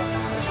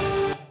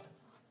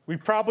 we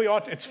probably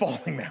ought to, it's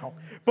falling now,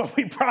 but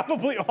we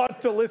probably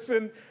ought to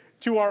listen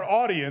to our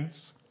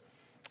audience.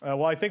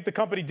 Well, I think the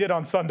company did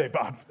on Sunday,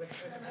 Bob.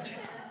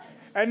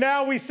 And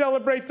now we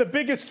celebrate the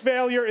biggest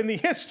failure in the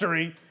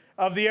history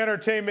of the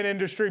entertainment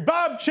industry.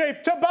 Bob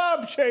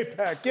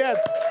Chapek, yes.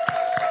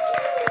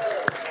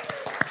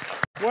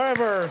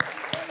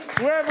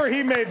 Wherever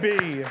he may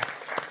be,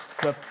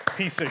 the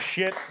piece of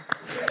shit.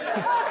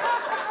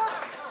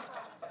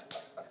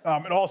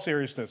 In all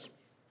seriousness,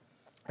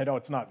 I know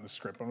it's not in the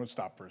script. I'm going to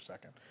stop for a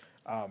second.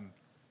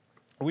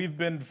 We've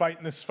been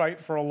fighting this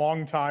fight for a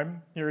long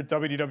time here at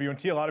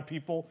WDWNT. A lot of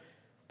people,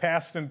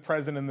 past and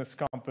present in this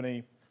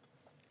company,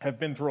 have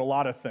been through a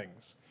lot of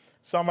things.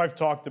 Some I've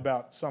talked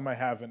about, some I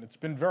haven't. It's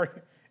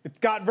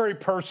got very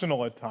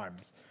personal at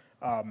times.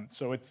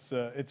 So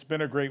it's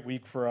been a great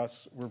week for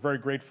us. We're very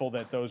grateful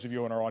that those of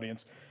you in our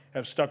audience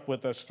have stuck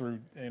with us through,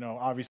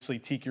 obviously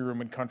Tiki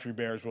Room and Country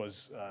Bears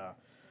was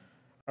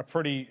a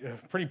pretty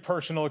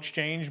personal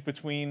exchange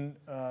between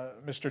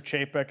Mr.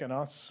 Chapek and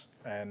us,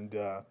 and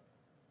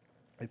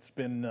it's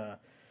been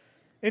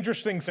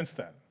interesting since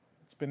then.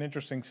 It's been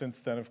interesting since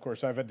then. Of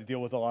course, I've had to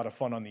deal with a lot of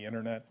fun on the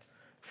internet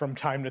from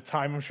time to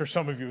time. I'm sure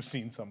some of you have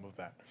seen some of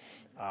that.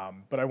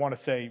 But I want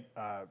to say,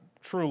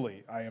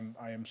 truly, I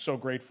am so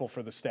grateful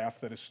for the staff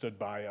that has stood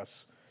by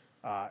us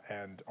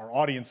and our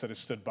audience that has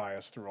stood by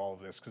us through all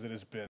of this, because it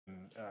has been,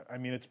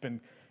 it's been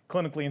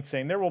clinically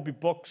insane. There will be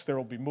books, there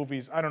will be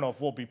movies. I don't know if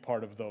we'll be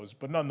part of those,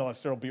 but nonetheless,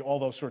 there will be all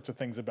those sorts of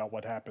things about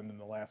what happened in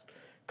the last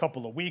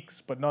couple of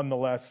weeks. But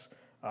nonetheless,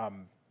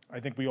 I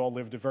think we all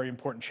lived a very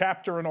important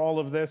chapter in all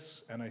of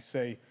this, and I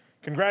say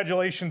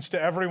congratulations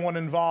to everyone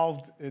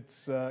involved.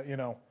 It's,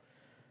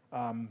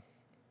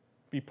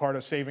 be part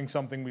of saving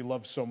something we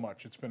love so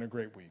much. It's been a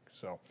great week.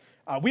 So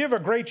we have a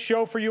great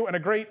show for you and a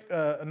great,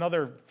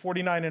 another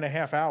 49 and a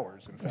half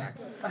hours, in fact,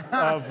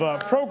 of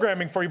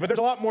programming for you. But there's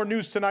a lot more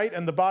news tonight,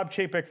 and the Bob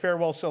Chapek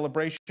Farewell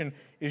Celebration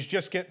is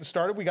just getting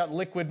started. We got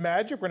Liquid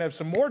Magic. We're going to have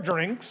some more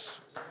drinks.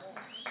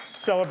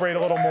 Celebrate a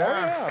little more.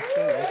 Yeah,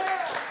 absolutely.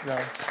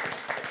 Yeah.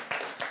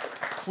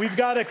 We've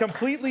got a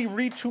completely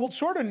retooled,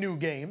 sort of new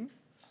game,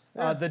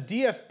 the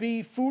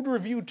DFB Food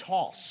Review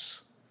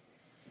Toss.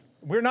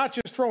 We're not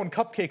just throwing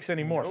cupcakes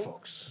anymore,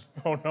 folks.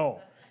 Oh,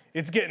 no.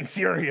 It's getting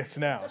serious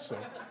now, so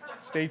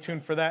stay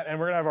tuned for that. And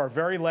we're going to have our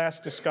very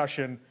last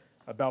discussion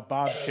about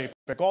Bob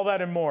Chapek. All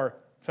that and more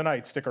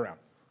tonight. Stick around.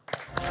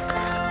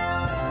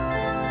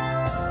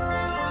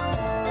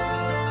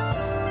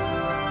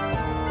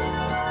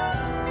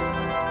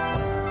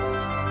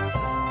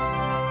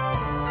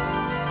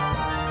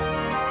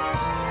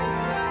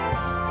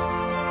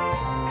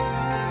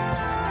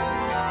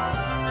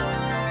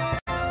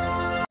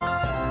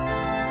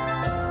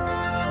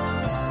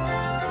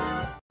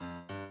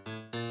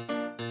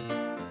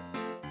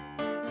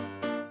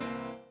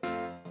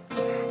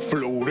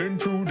 Floating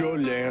through the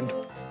land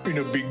in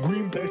a big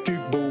green plastic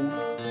boat.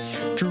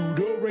 Through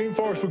the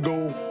rainforest we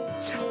go.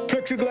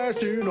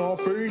 Plexiglass in our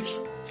face.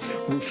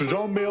 Roosters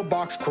on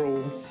mailbox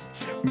crow.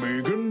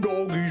 Making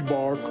doggies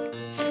bark.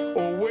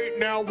 Oh wait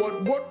now,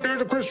 what?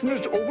 There's a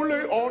Christmas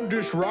overlay on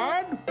this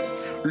ride.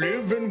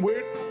 Living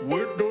with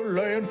the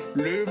land.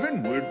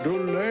 Living with the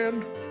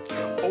land.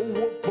 Oh,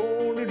 what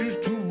fun it is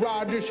to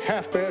ride this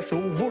half-ass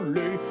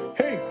overlay.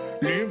 Hey,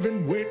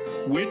 living with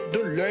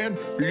the land.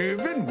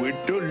 Living with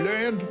the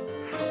land.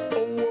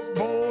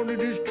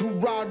 it is to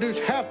ride this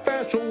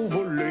half-ass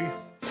overlay.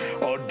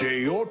 A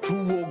day or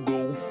two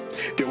ago,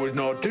 there was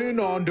nothing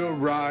on the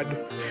ride,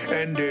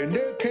 and then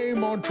they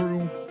came on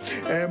through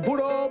and put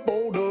up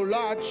all the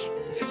lights.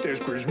 There's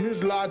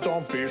Christmas lights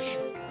on fish,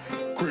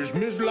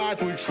 Christmas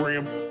lights with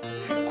shrimp,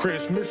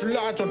 Christmas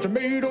lights on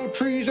tomato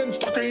trees and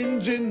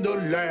stockings in the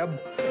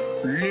lab.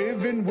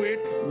 Living with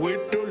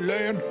the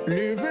land,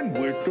 living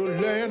with the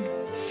land.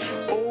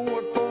 Oh,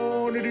 what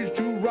fun it is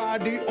to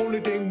ride the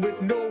only thing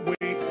with no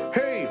weight.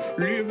 Hey,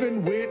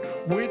 living with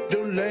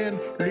the land,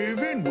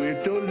 living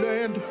with the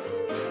land.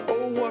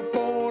 Oh, what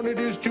fun it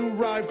is to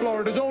ride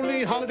Florida's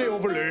only holiday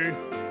overlay.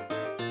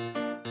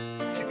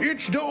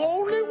 It's the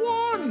only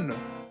one.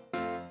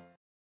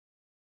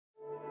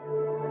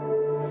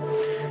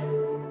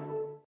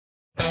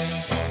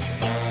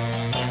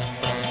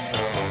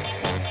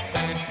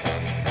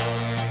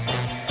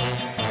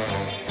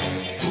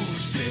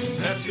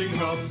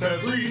 Up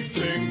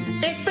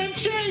everything. It's been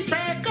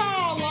J-Pack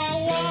all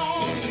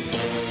along.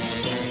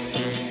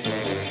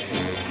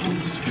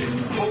 Who's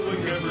been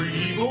pulling every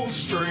evil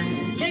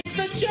string? It's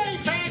been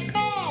J-Pack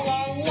all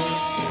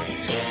along.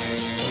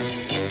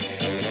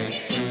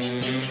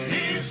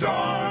 He's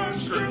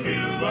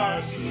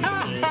unscrupulous,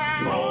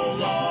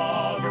 full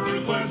of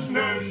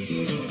ruthlessness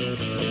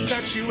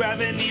that you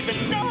haven't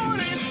even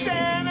noticed,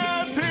 and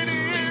a pity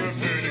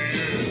is.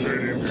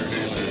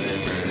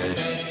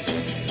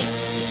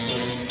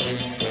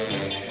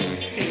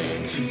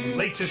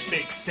 Late to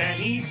fix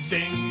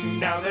anything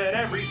now that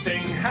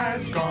everything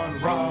has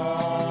gone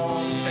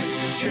wrong. Thanks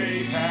to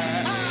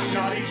J-Pack,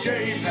 naughty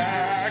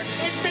J-Pack.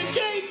 It's been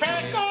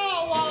J-Pack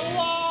all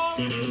along,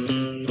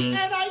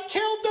 and I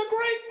killed the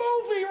great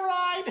movie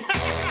ride.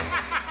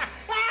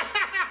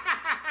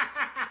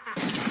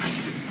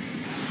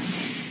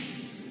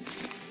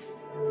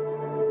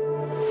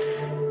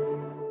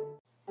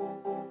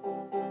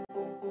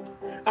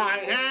 I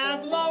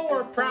have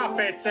lower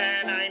profits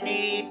and I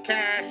need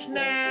cash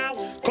now.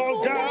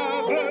 Call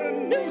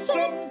Gavin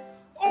Newsom.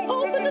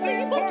 Open the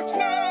theme parks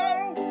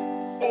now.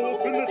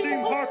 Open the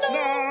theme parks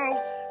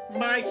now.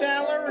 My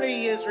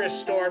salary is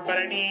restored, but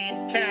I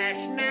need cash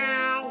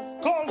now.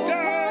 Call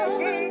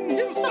Gavin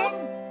Newsom.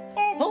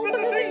 Open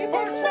the theme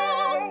parks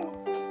now.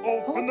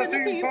 Open the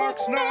theme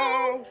parks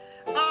now.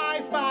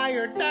 I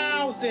fired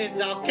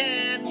thousands, I'll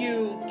can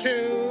you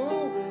too.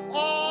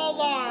 All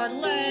our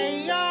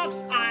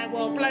layoffs, I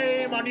will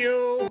blame on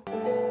you.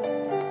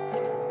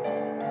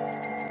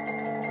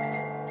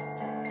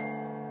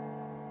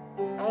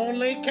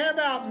 Only care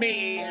about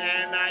me,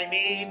 and I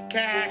need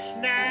cash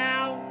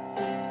now.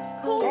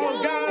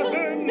 Call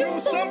Gavin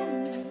Newsom.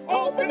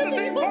 Open the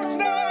theme parks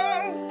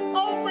now.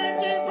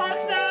 Open theme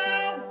parks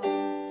now.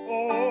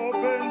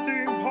 Open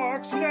theme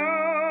parks now.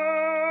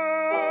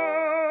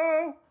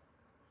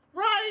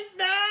 Right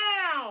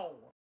now.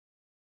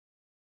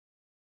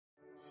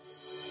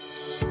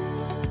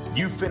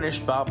 You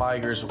finished Bob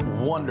Iger's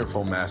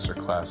wonderful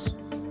masterclass,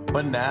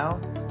 but now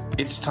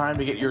it's time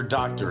to get your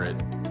doctorate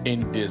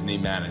in Disney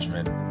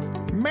management.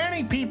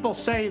 Many people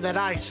say that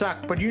I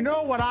suck, but you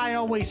know what I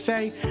always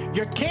say?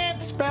 You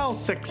can't spell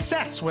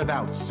success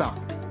without suck.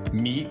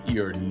 Meet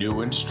your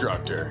new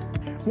instructor.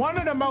 One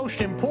of the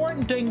most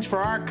important things for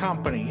our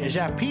company is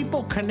that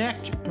people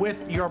connect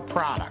with your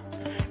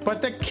product.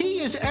 But the key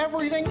is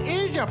everything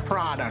is a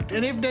product,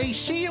 and if they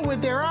see it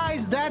with their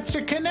eyes, that's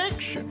a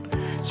connection.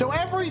 So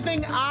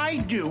everything I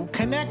do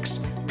connects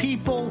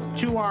people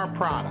to our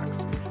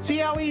products. See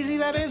how easy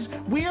that is?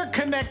 We are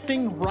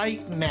connecting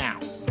right now.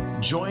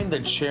 Join the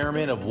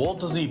chairman of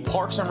Walt Disney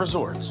Parks and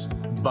Resorts,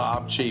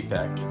 Bob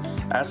Chapek,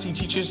 as he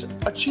teaches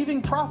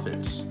achieving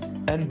profits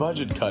and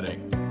budget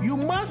cutting. You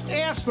must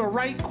ask the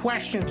right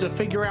questions to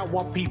figure out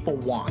what people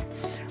want.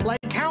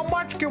 Like, how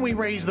much can we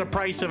raise the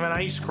price of an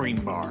ice cream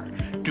bar?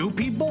 Do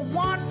people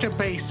want to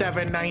pay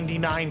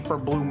 $7.99 for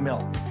blue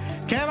milk?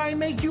 Can I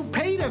make you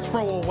pay to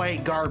throw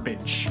away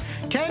garbage?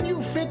 Can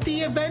you fit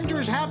the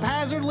Avengers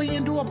haphazardly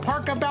into a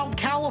park about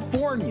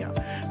California?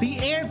 The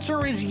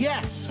answer is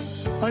yes.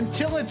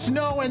 Until it's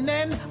no, and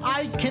then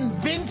I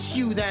convince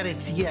you that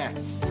it's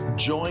yes.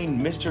 Join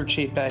Mr.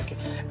 Chapek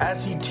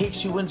as he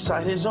takes you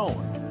inside his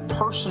own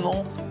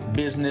personal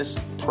business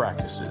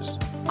practices.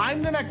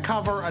 I'm going to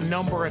cover a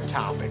number of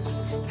topics.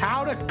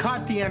 How to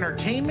cut the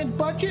entertainment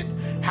budget,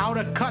 how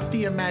to cut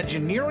the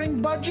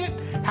Imagineering budget,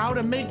 how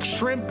to make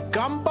shrimp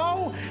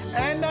gumbo,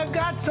 and I've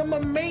got some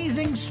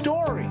amazing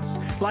stories,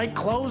 like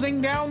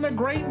closing down the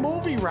great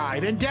movie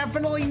ride and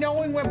definitely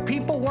knowing when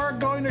people weren't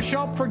going to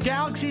show up for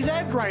Galaxy's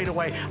Edge right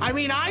away. I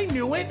mean, I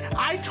knew it.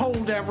 I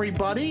told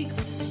everybody.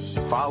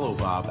 Follow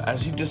Bob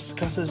as he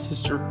discusses his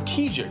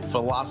strategic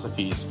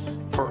philosophies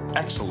for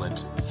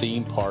excellent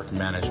theme park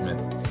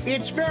management.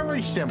 It's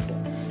very simple.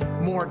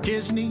 More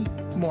Disney,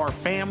 more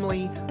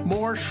family,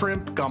 more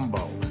shrimp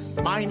gumbo.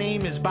 My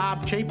name is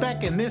Bob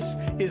Chapek, and this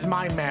is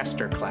my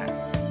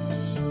masterclass.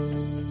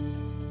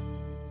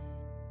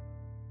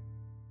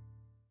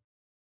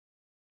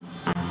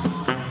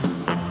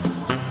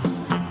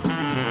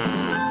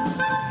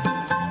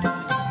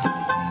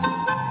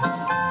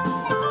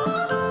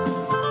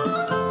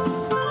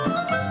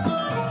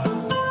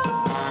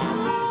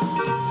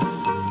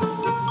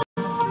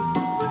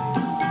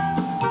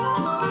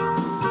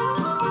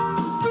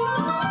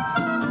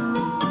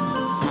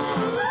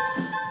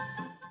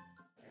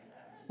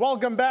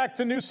 welcome back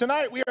to News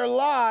Tonight. We are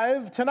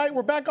live. Tonight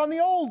we're back on the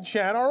old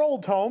channel, our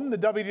old home, the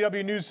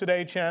WDW News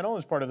Today channel,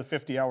 as part of the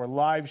 50-hour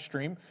live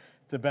stream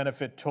to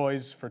benefit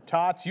Toys for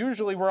Tots.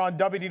 Usually we're on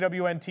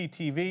WDWNT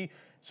TV,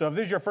 so if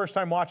this is your first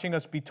time watching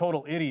us be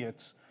total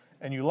idiots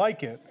and you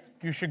like it,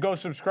 you should go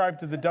subscribe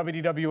to the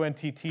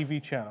WDWNT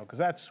TV channel, because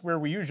that's where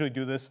we usually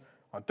do this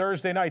on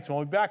Thursday nights. And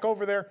we'll be back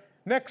over there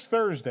next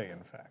Thursday,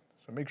 in fact.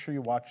 So make sure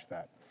you watch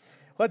that.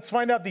 Let's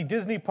find out the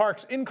Disney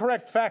Parks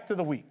Incorrect Fact of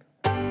the Week.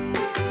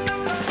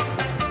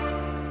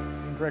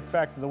 Incorrect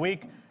Fact of the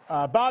Week.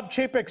 Bob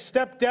Chapek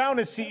stepped down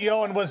as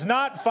CEO and was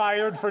not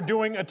fired for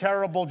doing a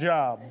terrible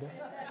job.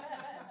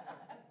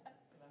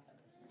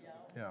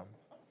 Yeah.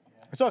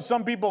 I saw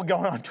some people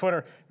going on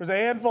Twitter. There's a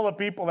handful of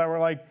people that were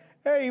like,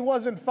 hey, he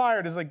wasn't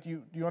fired. It's like,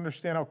 do you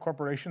understand how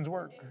corporations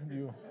work?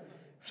 If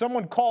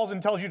someone calls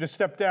and tells you to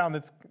step down,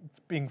 it's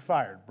being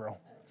fired, bro.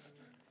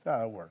 That's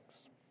how it works.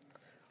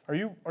 Are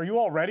you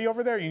all ready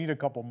over there? You need a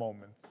couple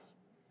moments.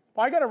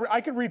 Well,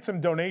 I could read some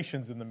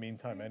donations in the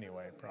meantime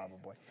anyway,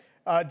 probably.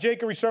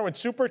 Jake, are we starting with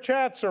super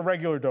chats or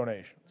regular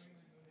donations?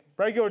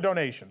 Regular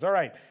donations. All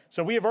right.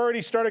 So we have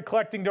already started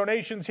collecting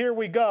donations. Here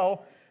we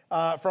go.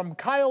 From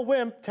Kyle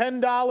Wimp,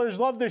 $10.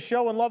 Love this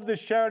show and love this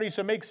charity,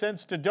 so it makes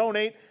sense to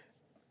donate.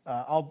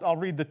 I'll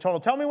read the total.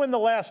 Tell me when the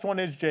last one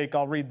is, Jake.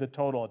 I'll read the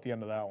total at the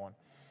end of that one.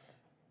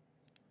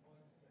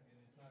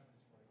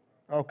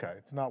 Okay,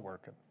 it's not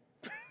working.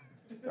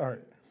 All right.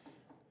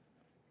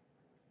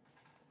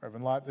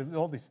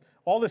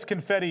 All this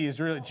confetti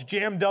is really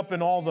jammed up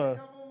in all the.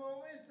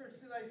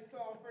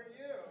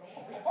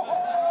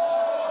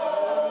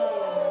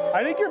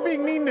 I think you're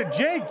being mean to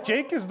Jake.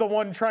 Jake is the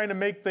one trying to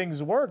make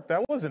things work.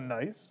 That wasn't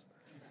nice.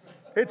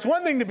 It's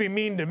one thing to be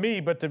mean to me,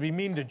 but to be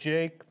mean to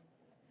Jake.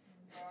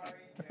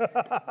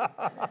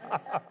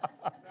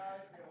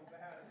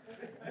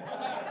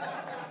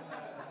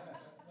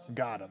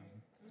 Got him.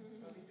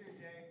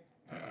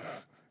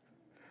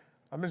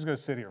 I'm just going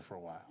to sit here for a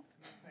while.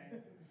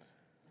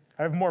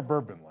 I have more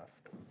bourbon left.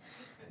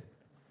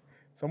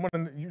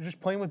 You're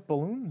just playing with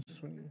balloons.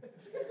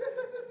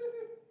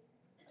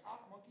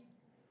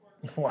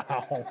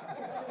 Wow. All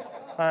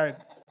right,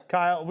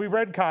 Kyle. We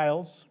read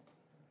Kyle's.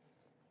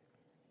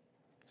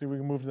 See if we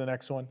can move to the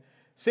next one.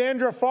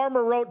 Sandra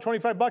Farmer wrote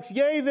 $25.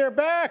 Yay, they're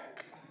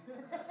back.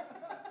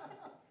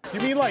 You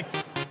mean like?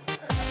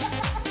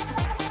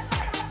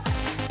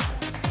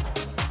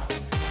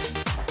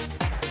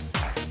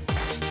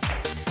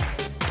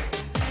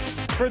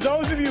 For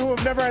those of you who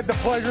have never had the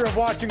pleasure of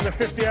watching the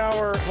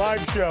 50-hour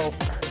live show,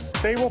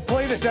 they will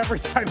play this every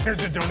time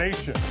there's a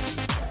donation.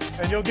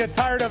 And you'll get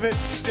tired of it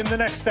in the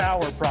next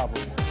hour,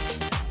 probably.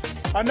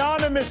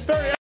 Anonymous,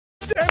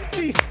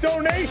 empty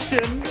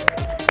donation.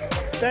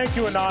 Thank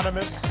you,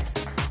 Anonymous.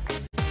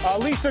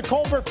 Lisa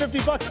Colbert,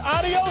 $50.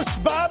 Adios,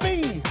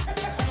 Bobby.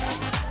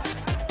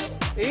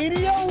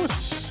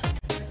 Adios.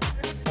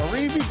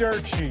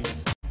 Arrivederci.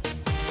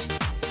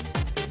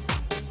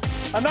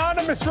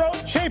 Anonymous wrote,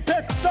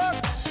 Chapek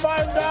sucks,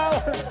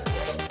 $5.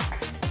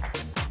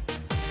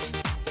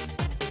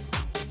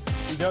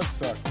 He does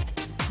suck.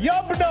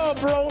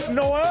 Yubnub wrote,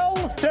 Noel,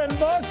 $10.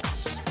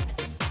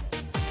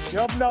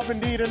 Yubnub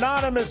indeed.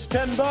 Anonymous,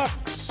 $10.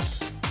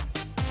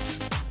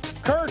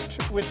 Kurt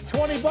with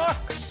 $20.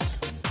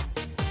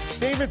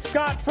 David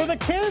Scott for the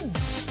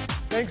kids.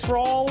 Thanks for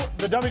all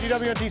the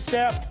WDWNT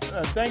staff.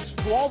 Thanks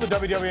to all the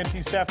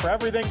WDWNT staff for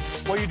everything.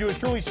 What you do is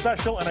truly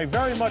special, and I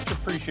very much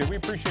appreciate it. We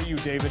appreciate you,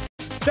 David.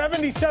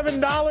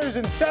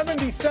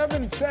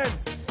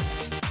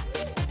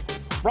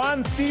 $77.77.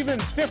 Ron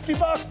Stevens,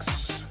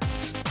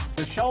 $50.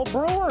 Michelle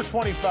Brewer,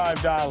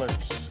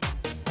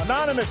 $25.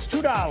 Anonymous,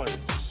 $2.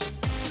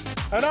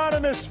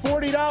 Anonymous,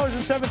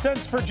 $40.07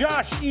 for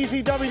Josh.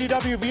 Easy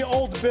WDW via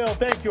Old Bill.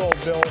 Thank you,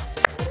 Old Bill.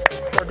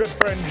 Our good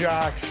friend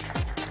Josh.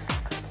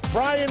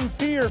 Brian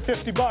Fear,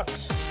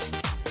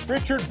 $50.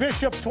 Richard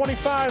Bishop,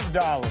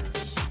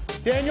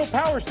 $25. Daniel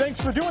Powers,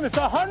 thanks for doing this,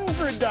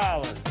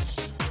 $100.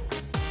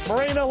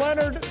 Morena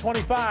Leonard,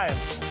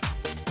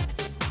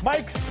 $25.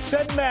 Mike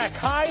Sedmak,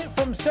 hi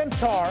from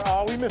Centaur.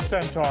 Oh, we miss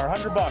Centaur,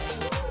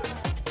 $100.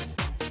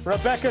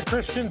 Rebecca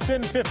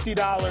Christensen, $50.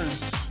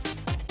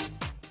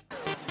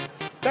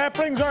 That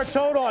brings our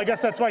total, I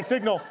guess that's my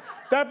signal.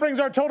 That brings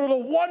our total to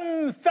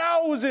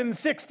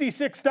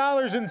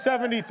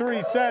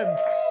 $1,066.73.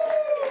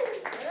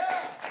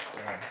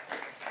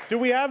 Do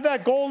we have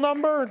that goal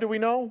number? Do we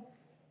know?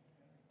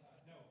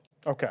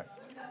 Okay.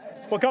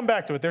 We'll come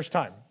back to it. There's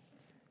time.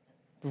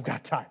 We've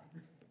got time.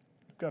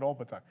 We've got all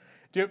the time.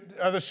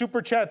 Are the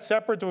super chats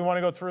separate? Do we want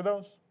to go through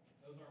those?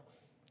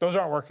 Those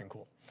aren't working.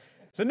 Cool.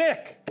 So,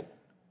 Nick, you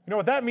know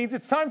what that means?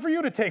 It's time for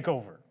you to take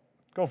over.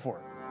 Go for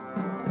it.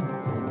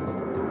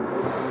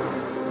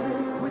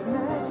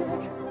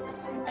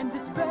 And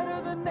it's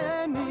better than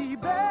any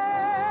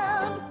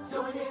band.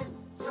 Join in,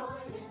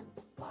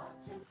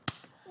 watch it.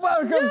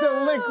 Welcome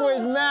to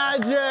Liquid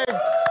Magic.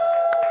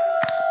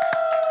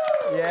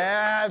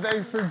 Yeah,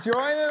 thanks for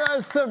joining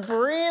us,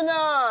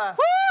 Sabrina.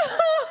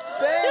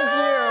 Thank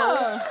you.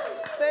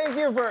 Thank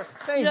you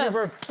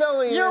for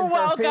filling in for You're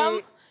welcome.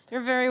 Pete.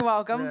 You're very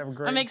welcome. Yeah,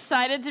 great. I'm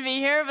excited to be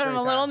here, but I'm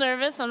a little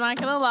nervous. I'm not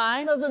gonna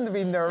lie. Nothing to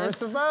be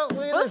nervous about.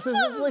 Look at this.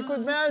 This is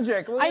liquid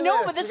magic. Look I at know,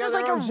 this. but this We is got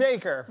like our a own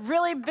shaker.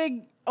 really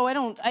big.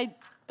 Oh,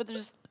 but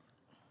there's.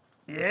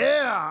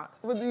 Yeah.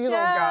 But you don't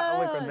got a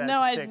liquid magic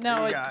No, shaker.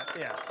 no. You got,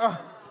 yeah.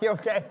 Oh, you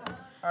okay?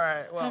 All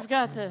right. Well. I've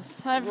got this.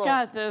 I've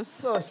got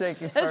this. Little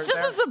shaky start It's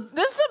just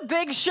this is a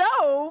big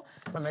show.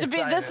 I'm There's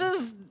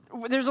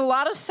excited. a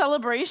lot of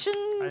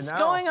celebrations know.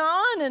 going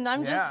on, and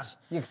I'm just.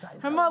 You excited?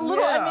 I'm a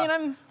little. Yeah. I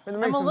mean,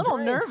 I'm a little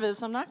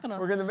nervous. I'm not gonna.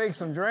 We're gonna make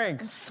some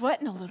drinks. I'm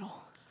sweating a little.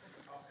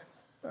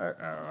 All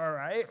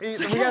right. We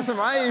got some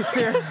ice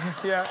here.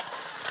 Yeah.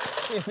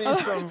 You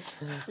need some.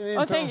 You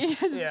need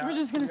thank you. Yeah. We're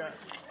just gonna.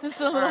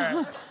 Just a little.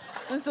 right.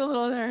 Just a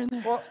little there and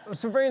there. Well,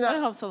 Sabrina. That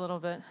helps a little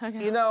bit.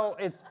 Okay. You know,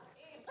 it's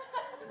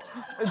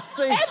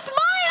my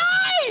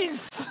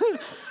eyes!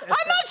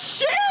 I'm not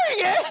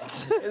sharing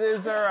it! It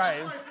is our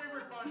eyes.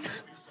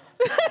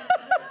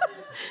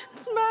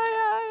 It's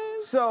my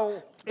eyes.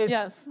 So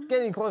it's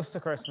getting close to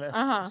Christmas.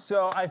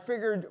 So I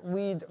figured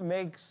we'd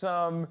make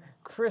some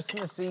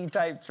Christmassy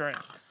type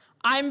drinks.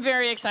 I'm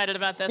very excited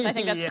about this. I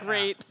think that's Yeah.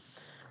 great.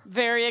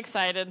 Very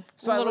excited.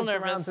 So a little I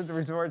looked around nervous. to the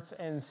resorts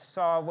and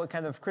saw what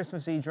kind of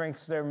Christmassy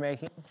drinks they're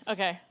making.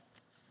 Okay.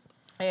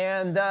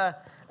 And I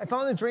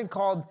found a drink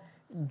called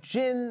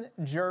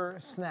Ginger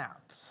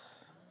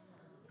Snaps.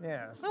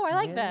 Yes. Oh, I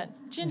like that.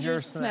 Ginger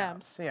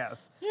snaps.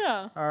 Yes.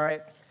 Yeah. All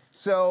right.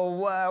 So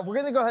we're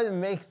gonna go ahead and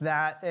make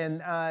that,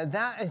 and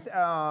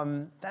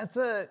that's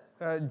a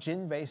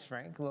gin-based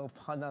drink. A little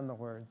pun on the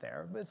word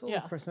there, but it's a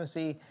little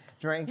Christmassy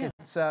drink. Yeah.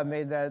 It's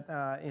made that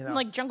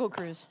Like Jungle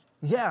Cruise.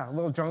 Yeah, a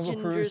little Jungle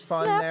Ginger Cruise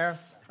fun snaps.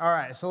 there. All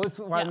right, so let's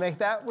want to make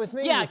that with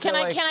me. Yeah, You feel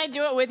can like- I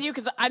do it with you?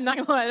 Because I'm not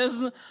gonna lie, this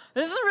is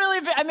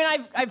really big. I mean,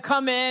 I've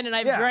come in and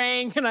I've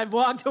drank and I've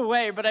walked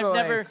away, but So, I've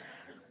like- never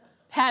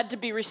had to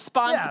be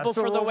responsible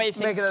so for the we'll way make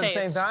things it at taste.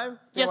 the same time? You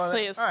Yes, wanna-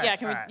 please. all right, Yeah,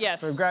 can we? all right.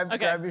 Yes. So grab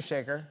okay. your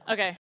shaker.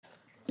 Okay.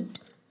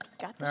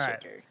 Got the All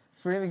right. shaker.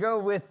 So we're gonna go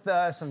with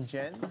some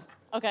gin.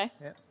 Okay.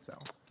 Yeah. So.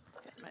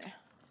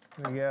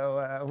 We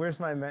go. Where's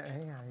my?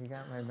 Hang on, you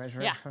got my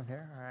measuring Yeah. from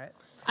here. All right.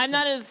 I'm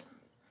not as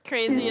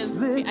crazy as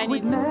I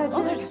need.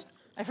 Oh, there's.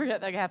 I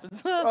forget that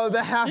happens. Oh,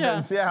 that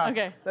happens. Yeah.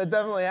 Okay. That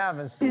definitely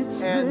happens.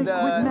 It's and liquid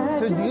so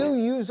magic. do you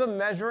use a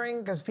measuring?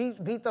 Because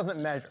Pete doesn't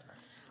measure.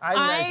 I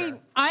measure.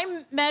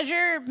 I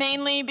measure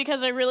mainly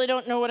because I really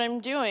don't know what I'm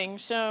doing.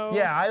 So.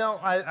 Yeah, I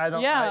don't. I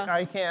don't. Yeah.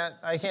 I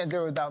can't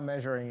do it without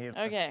measuring either.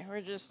 Okay,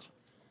 we're just.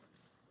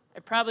 I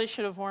probably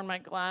should have worn my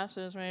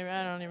glasses. Maybe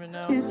I don't even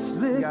know. It's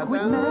got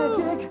liquid that?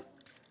 magic.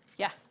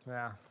 Yeah.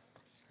 Yeah.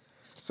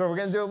 So we're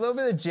gonna do a little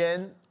bit of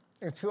gin.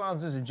 2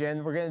 ounces of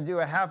gin. We're gonna do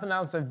a half an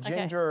ounce of Okay.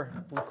 ginger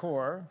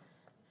liqueur.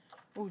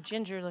 Ooh,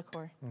 ginger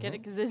liqueur. Get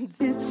it? Because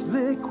It's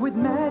liquid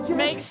magic.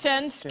 makes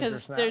sense Ginger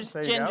because snap. there's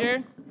There you go.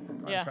 ginger.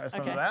 Wanna Yeah. try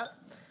some Okay. of that.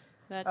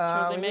 That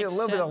totally we need a makes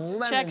little bit of sense.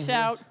 lemon Checks juice.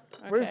 out.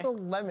 Where's Okay. the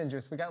lemon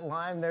juice? We got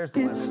lime. There's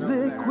the It's lemon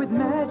over there. liquid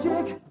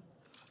magic.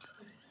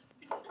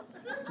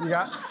 You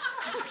got.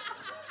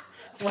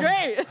 It's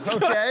great. It's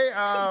Okay.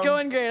 it's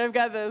going great. I've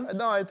got this.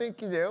 No, I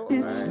think you do.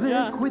 It's All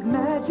right. liquid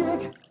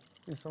magic.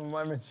 Do some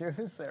lemon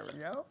juice. There we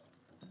go.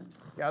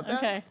 Got that?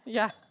 Okay.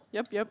 Yeah.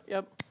 Yep.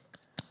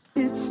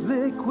 It's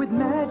liquid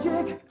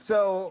magic.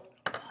 So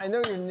I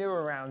know you're new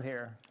around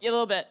here, A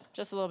little bit.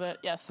 Just a little bit.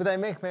 Yes. but I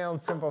make my own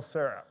simple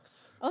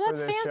syrups. Oh, for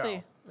that's this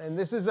fancy. show. And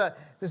this is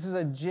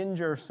a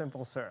ginger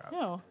simple syrup.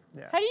 No.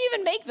 Yeah. How do you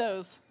even make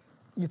those?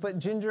 You put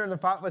ginger in a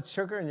pot with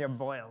sugar and you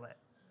boil it.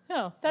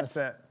 No. That's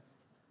it.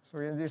 So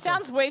we're gonna do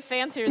Sounds way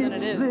fancier than it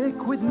It's is.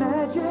 liquid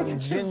magic. some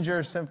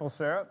ginger simple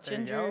syrup. There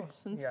Ginger. you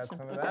go. You got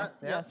some of okay. that.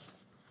 Yeah. Yes.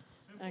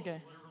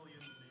 Okay.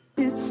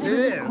 It's It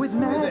is. liquid It is.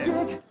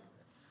 magic.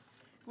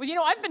 Well, you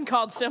know, I've been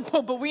called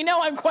simple, but we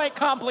know I'm quite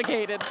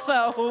complicated,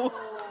 so.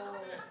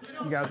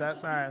 You got that?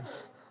 All right.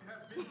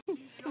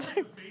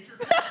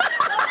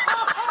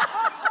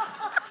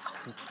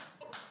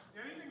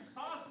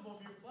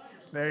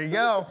 There you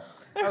go.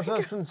 I also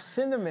have some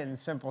cinnamon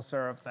simple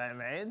syrup that I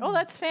made. Oh,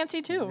 that's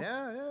fancy too.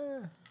 Yeah.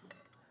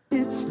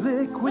 It's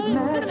liquid Well,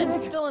 there's cinnamon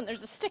magic. still in.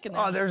 There's a stick in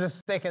there. Oh, there's a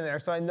stick in there,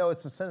 so I know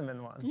it's a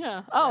cinnamon one.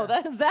 Yeah. Oh,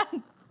 that's that.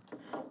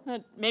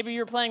 Maybe you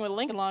were playing with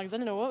Lincoln Logs. I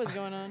didn't know what was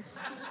going on.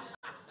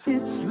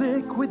 It's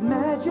liquid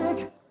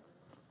magic.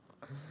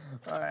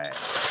 All right.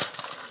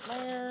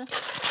 There.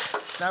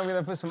 Now I'm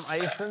gonna put some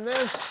ice in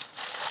this.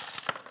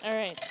 All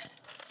right.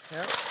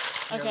 Yep.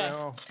 Okay.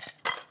 Go.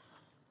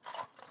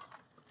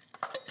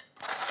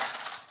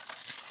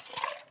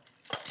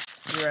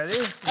 You ready?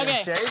 You gonna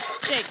Okay.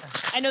 Shake. Shake.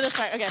 I know this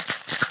part. Okay.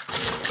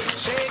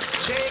 Shake,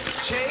 shake,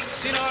 shake,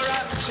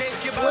 Sinora,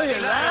 shake your Look body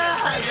at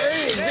that. There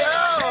you Shake, go.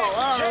 shake,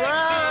 All shake,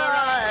 Sinora,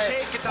 right.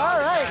 shake it All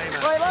the right.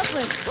 time. Right,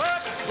 Leslie.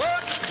 Work,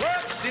 work,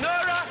 work,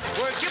 Sinora,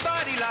 work your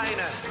body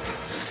liner.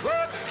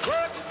 Work,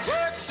 work,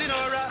 work,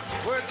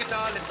 Sinora, work it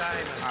all the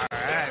time. All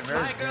right. Very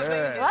My girl's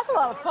good. Well, that's a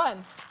lot of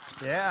fun.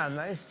 Yeah.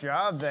 Nice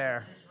job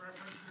there.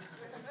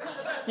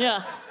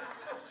 Yeah.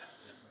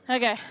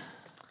 Okay.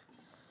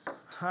 All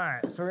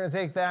right. So we're gonna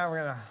take that. We're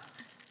gonna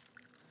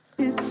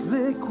It's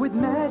liquid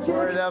pour it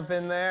magic. up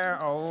in there.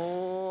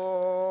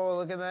 Oh,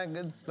 look at that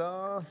good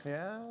stuff.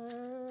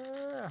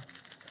 Yeah.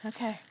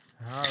 Okay.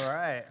 All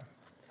right.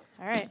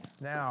 All right.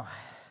 Now,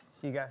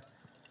 you got.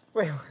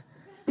 Wait.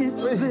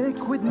 It's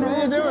liquid What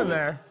are you magic. doing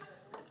there?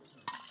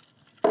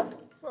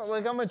 Well,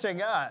 look how much I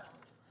got.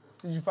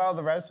 Did you follow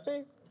the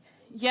recipe?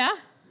 Yeah.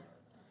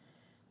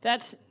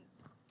 That's.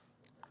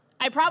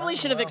 I probably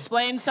should have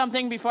explained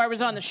something before I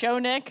was on the show,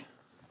 Nick.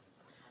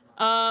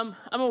 I'm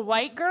a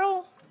white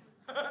girl,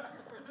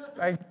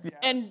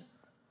 and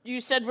you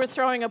said we're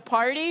throwing a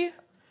party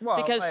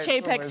because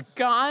Chapek's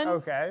gone.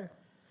 Okay.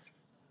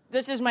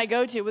 This is my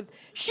go-to with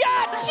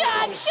shot.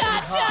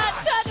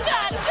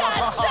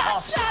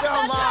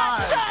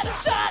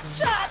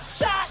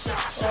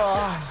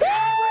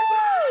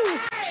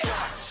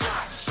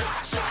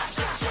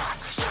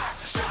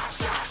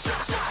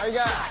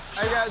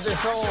 I got this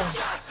whole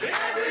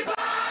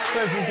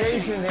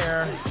presentation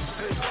here.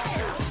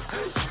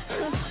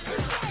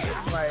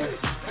 My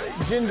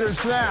ginger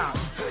snap.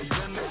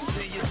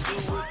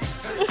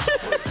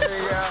 There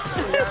you go.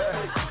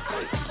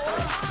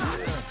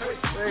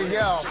 There you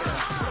go.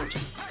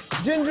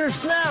 Ginger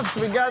snaps.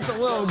 We got the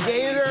little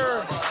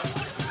gator.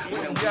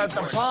 We got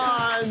the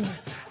pond.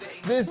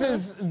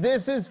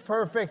 This is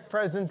perfect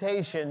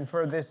presentation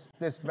for this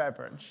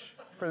beverage,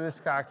 for this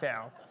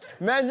cocktail.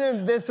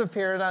 Imagine if this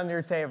appeared on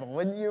your table.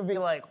 Wouldn't you be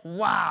like,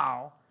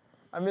 wow,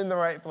 I'm in the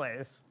right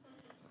place?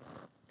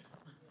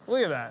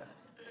 Look at that.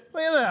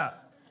 Look at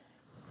that.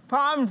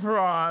 Palm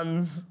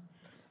prawns.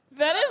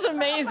 That is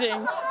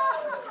amazing.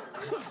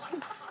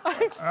 All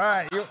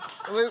right,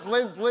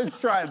 let's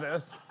try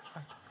this.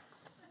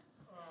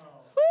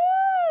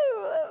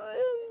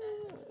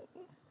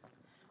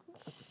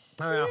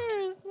 Cheers.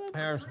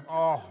 Here's,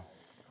 oh,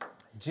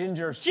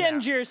 ginger snaps.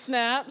 Ginger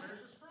snaps.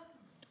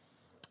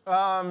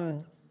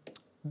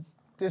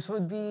 This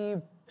would be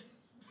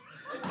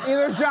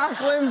either Jock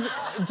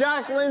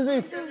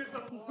Lindsay's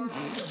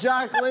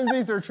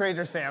or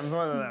Trader Sam's,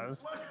 one of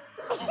those.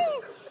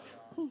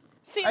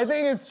 See, I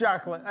think it's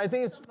Jock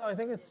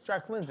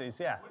Lindsay's,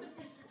 yeah.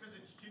 Because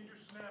it's Ginger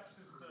Snaps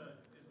is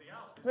the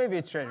outlet. Maybe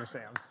it's Trader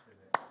Sam's.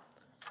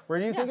 Where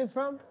do you think it's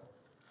from?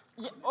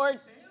 Yeah, or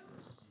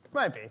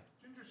Might be.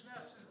 Ginger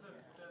Snaps is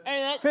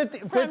the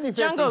 50-50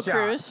 Jungle shot.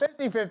 Cruise.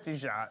 50-50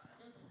 shot.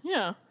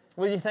 Yeah.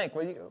 What do you think?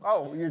 You're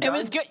done? It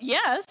was good.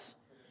 Yes.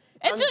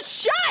 It's a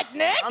shot,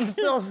 Nick. I'm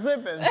still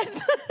sipping.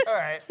 All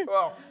right.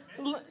 Well.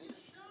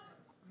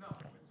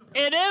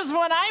 It is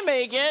when I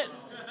make it.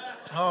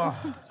 Oh.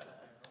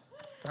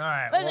 All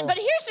right. Listen, but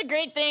here's the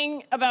great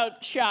thing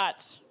about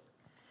shots.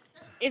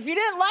 If you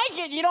didn't like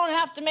it, you don't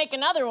have to make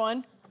another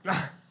one.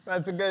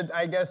 That's a good.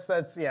 I guess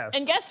that's yes.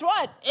 And guess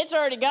what? It's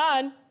already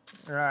gone.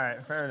 All right.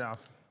 Fair enough.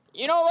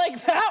 You don't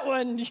like that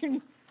one.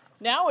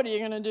 Now what are you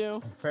gonna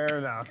do? Fair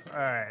enough. All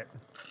right.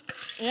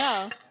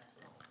 Yeah.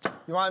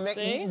 You want to make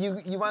See?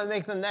 you want to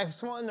make the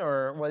next one,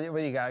 or what do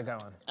you got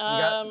going?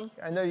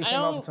 I know you I came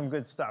up with don't- some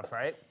good stuff,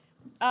 right?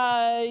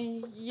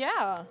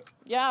 Yeah.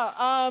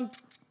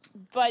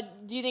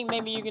 But do you think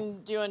maybe you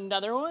can do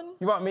another one?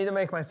 You want me to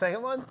make my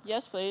second one?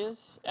 Yes,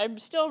 please. I'm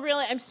still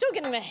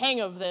getting the hang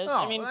of this.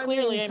 I mean,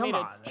 clearly I come made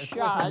on. a It's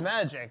shot. liquid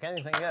magic.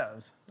 Anything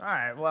goes. All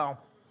right. Well,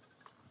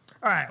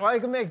 I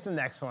can make the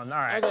next one. All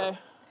right. Okay.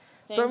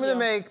 So I'm Thank gonna you.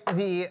 make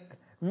the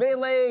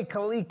Melee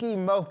Kaliki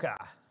Mocha.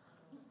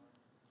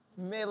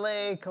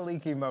 Melee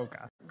Kaliki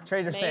Mocha.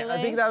 Trader Sam.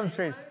 I think that was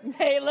Trader.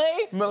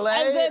 Melee? Melee.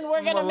 As in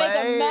we're gonna make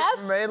a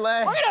mess?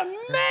 Melee. We're gonna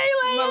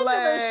melee into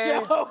the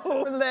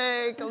show.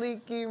 Melee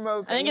Kaliki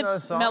Mocha. I think You know the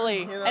it's song? Melly.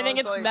 You know, I think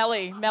it's like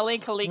Melly. Melly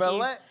Kaliki.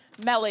 Melee?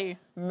 Melly.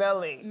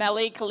 Melly.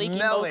 Melly Kaliki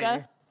Melly.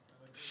 Mocha.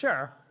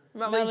 Sure.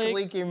 Melee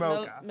Kaliki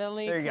Mocha.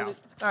 Melly There you go. Kali-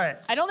 All right.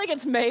 I don't think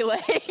it's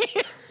melee.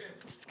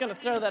 Just gonna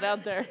throw that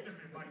out there.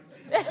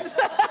 All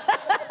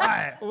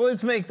right. Well,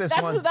 let's make this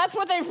one. That's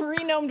what they've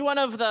renomed one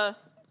of the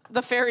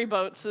ferry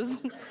boats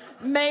is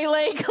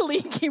Melee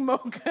Kaliki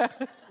Mocha.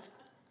 All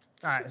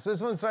right. So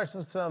this one starts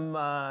with some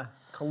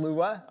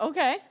Kahlua.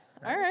 Okay.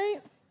 All right.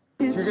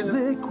 So you're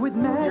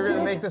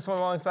gonna make this one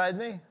alongside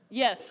me?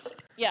 Yes.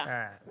 Yeah. All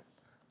right.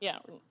 Yeah.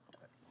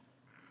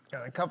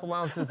 Got a couple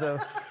ounces of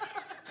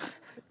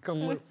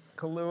Kahlua.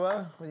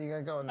 What do you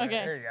got going there?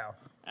 Okay. There you go.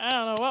 I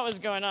don't know what was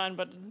going on,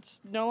 but it's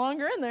no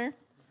longer in there.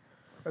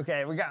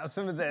 Okay, we got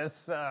some of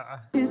this.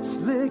 It's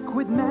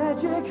liquid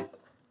magic.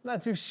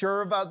 Not too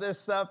sure about this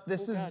stuff.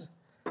 This is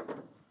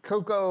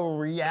Coco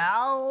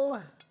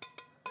Real.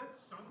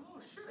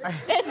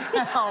 It's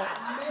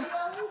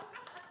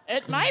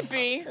It might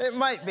be. It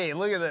might be.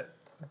 Look at it.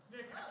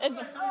 It's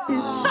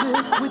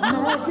liquid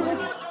magic.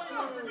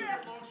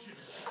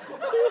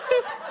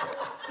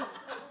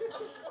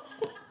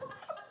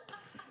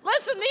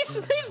 Listen,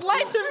 these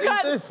lights have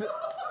got. Is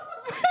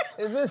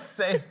this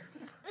safe?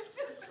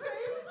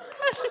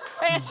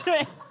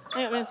 Actually,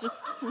 it's just.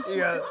 You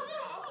got it.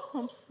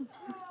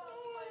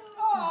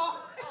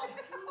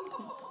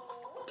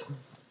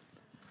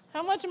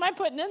 How much am I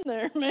putting in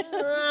there, man?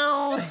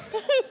 What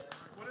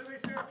do they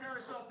say at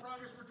Carousel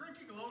Progress? We're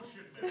drinking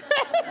lotion.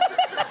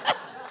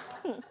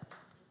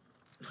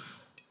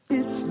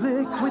 It's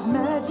liquid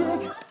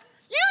magic.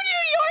 You do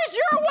yours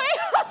your way,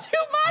 I'll do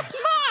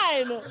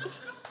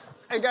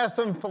got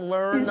some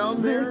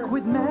falernum there.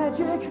 Liquid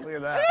magic. Look at I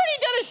that. already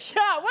done a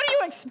shot. What are you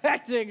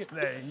expecting?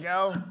 There you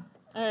go.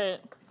 All right.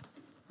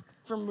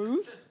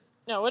 Vermouth?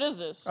 No, what is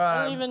this?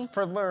 I don't even.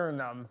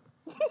 Falernum.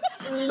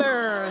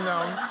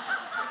 Falernum.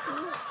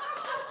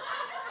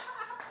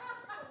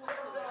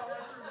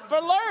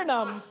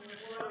 Falernum.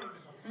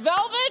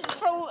 Velvet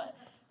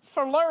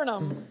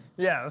falernum.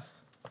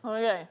 Yes.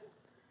 Okay.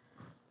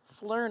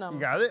 Falernum. You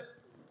got it?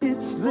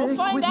 It's We'll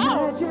find liquid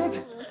out.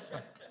 magic.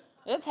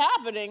 It's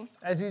happening.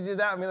 As you do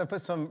that, I'm gonna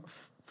put some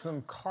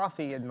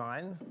coffee in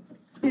mine.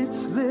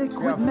 It's We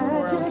got liquid 4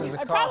 ounces magic. of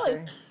I coffee.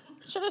 probably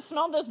should have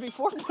smelled this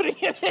before putting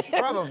it in.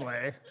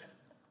 Probably.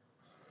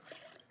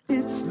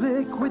 It's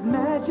liquid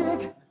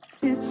magic.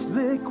 It's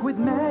liquid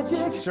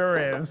magic. Sure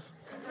is.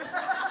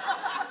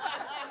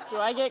 Do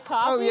I get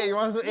coffee? Oh yeah, you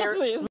want some? Yes,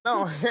 please.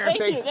 No, here, Thank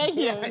take, you, thank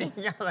you.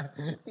 Yeah,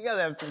 you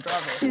gotta have some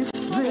coffee.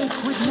 It's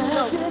liquid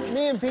magic.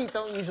 Me and Pete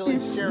don't usually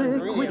It's share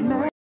liquid ingredients.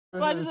 magic.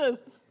 Watch this.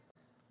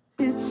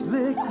 It's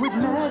liquid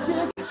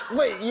magic.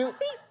 Wait, you.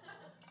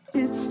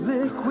 It's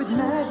liquid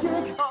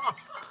magic.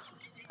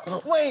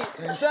 Wait,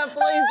 that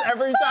plays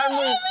every time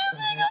we.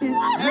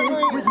 It's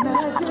liquid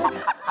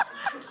magic.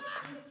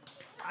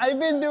 I've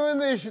been doing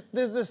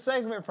this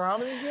segment for how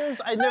many years?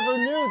 I never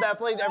knew that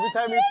played every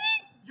time we.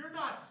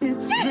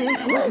 It's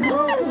liquid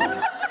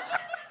magic.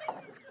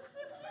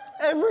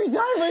 Every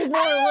time we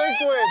pour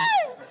liquid.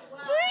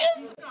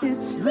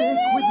 It's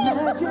liquid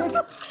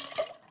magic.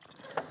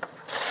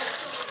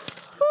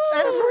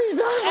 Every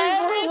time we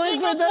Every pour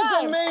single liquid, that's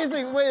time.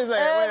 amazing. Wait a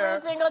second. Every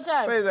single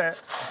time. Wait a second.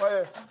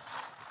 Wait.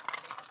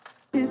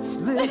 It's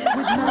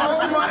liquid Oh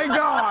magic. my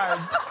God!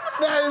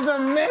 That is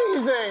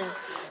amazing.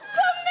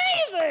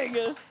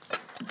 Amazing.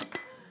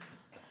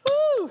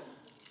 Woo.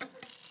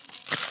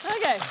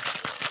 Okay.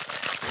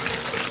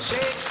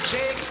 Shake,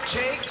 shake,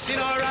 shake,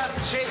 Sinora,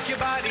 shake your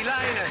body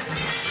liner.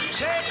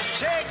 Shake,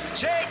 shake,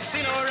 shake,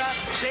 Sinora,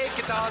 shake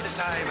it all the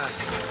time.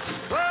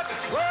 Work,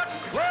 work,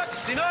 work,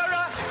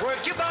 Sinora,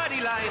 work your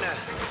body liner.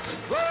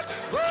 Work,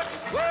 work,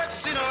 work,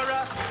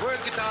 Sinora,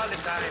 work it all the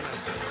time.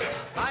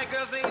 My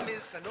girl's name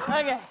is Sinora.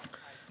 Okay.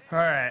 All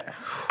right.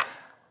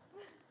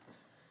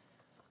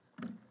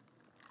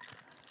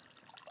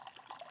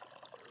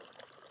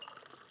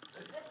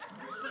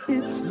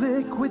 It's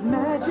liquid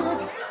magic.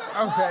 Okay,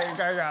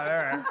 I got it.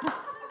 All right.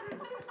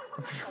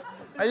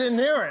 I didn't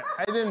hear it.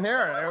 I didn't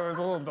hear it. It was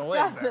a little delayed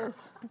Got there.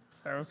 this.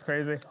 That was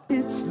crazy.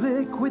 It's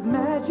liquid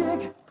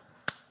magic.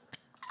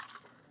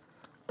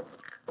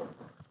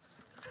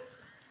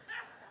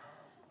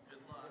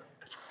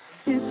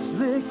 It's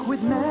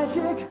liquid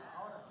magic.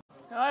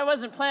 Oh, I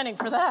wasn't planning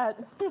for that.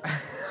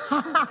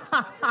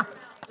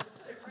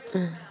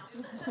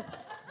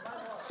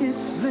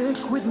 It's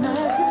liquid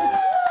magic.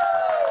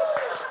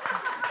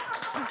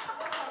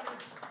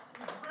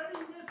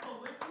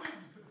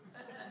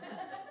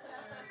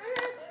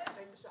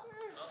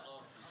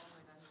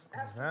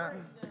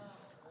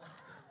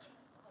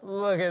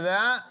 Look at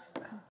that.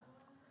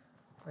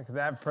 Look at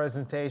that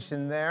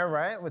presentation there,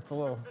 right? With the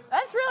little,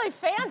 That's really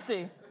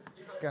fancy.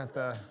 got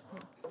the,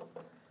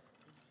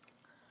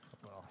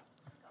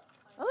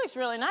 That looks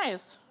really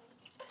nice.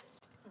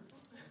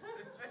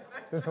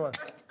 this one,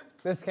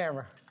 this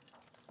camera.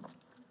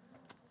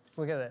 Let's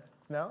look at it.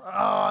 No?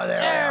 Oh,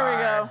 there There we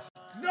go.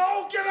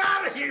 No, get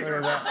out of Look here.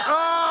 at that.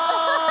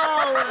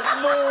 Oh,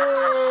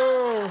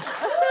 boo!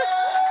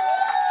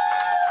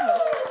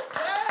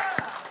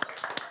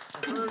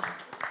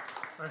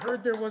 I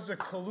heard there was a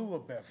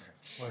Kahlua beverage.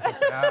 Look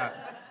at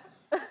that.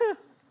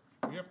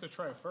 You have to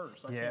try it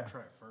first. I Yeah. can't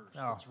try it first.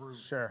 Oh, It's rude.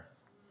 sure.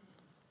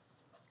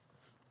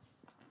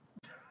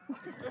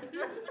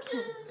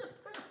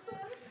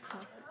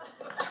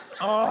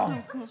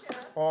 Oh,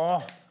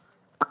 oh,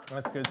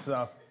 that's good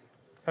stuff.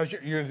 You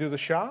gonna do the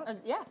shot?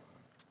 Yeah.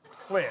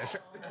 Wait,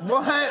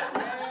 what?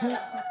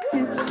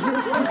 It's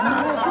liquid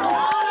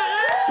magic.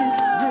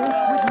 It's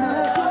liquid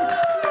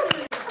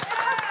magic.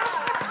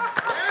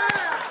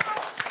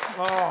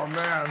 Oh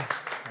man,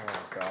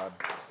 Oh God.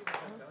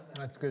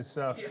 that's good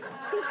stuff.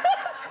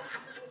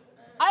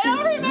 I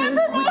don't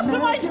remember most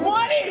of my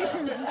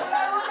 20s.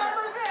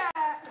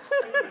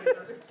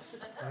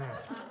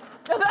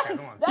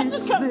 That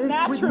just comes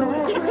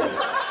naturally.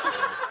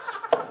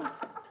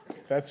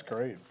 That's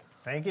great.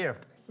 Thank you.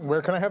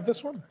 Where can I have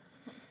this one?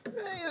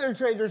 Either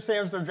Trader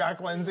Sam's or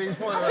Jack Lindsay's,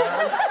 one of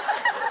those.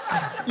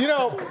 You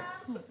know,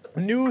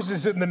 news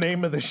is in the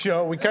name of the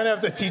show. We kind of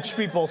have to teach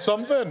people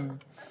something.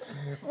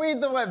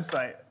 Read the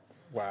website.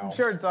 Wow. I'm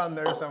sure it's on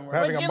there somewhere.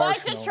 Having Would a you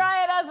like to marshmallow.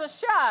 try it as a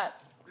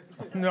shot?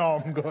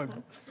 No, I'm good.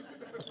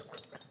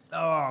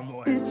 Oh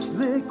boy. It's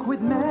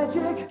liquid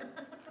magic.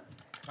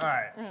 All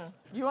right.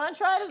 You want to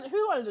try it as?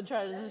 Who wanted to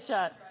try it as a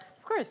shot?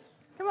 Of course.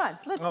 Come on.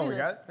 Let's Oh, do we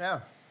this. got it? Yeah.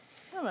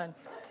 Come on.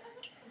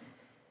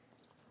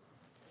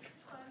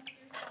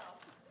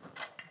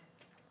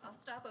 I'll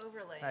stop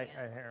overlaying. I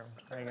hear him.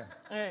 There you go.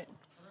 All right.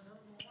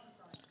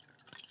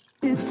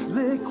 It's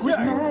liquid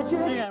magic.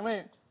 Hang on,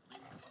 wait.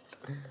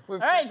 All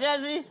right,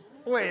 Desi.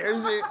 Wait,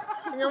 is it?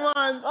 Come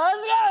on.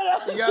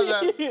 Let's go. You got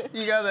that.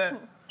 You got that.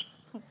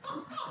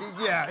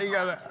 Yeah, you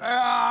got it. There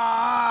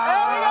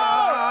we go.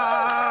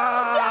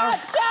 Shot,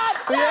 shot,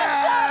 shot,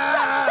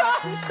 shot,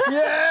 shot, shot.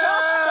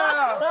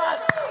 Yeah.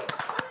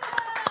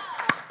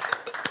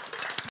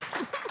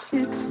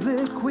 It's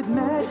liquid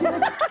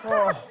magic.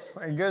 Oh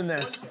my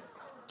goodness.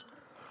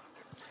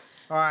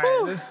 All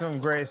right, this is some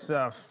great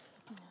stuff.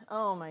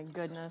 Oh my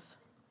goodness.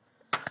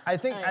 I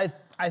think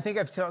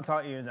I've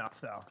taught you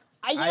enough though.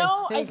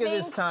 I think it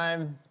is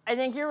time I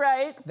think you're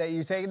right. that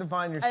you take it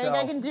upon I yourself think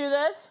I can do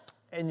this.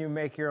 and you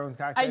make your own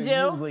cocktail. I do.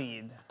 You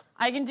lead.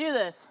 I can do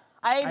this.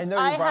 I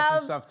know you brought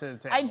some stuff to the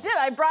table. I did.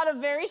 I brought a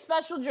very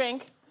special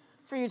drink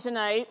for you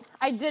tonight.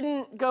 I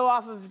didn't go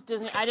off of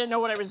Disney. I didn't know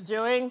what I was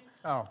doing.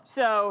 Oh.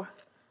 So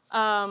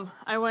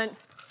I went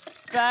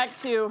back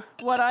to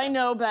what I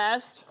know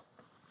best.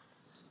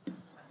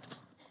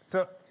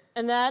 So.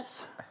 And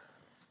that's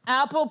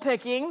apple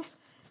picking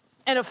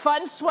and a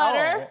fun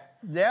sweater. Oh,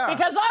 yeah.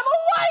 Because I'm a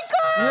white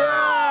girl!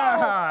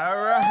 Yeah,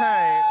 all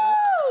right.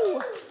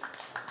 Woo!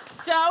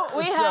 So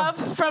we have,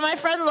 from my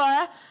friend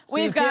Laura, So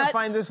we've you got... can't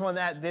find this one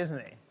at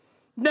Disney.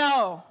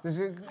 No. I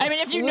mean,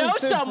 if you know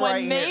Exclusive someone,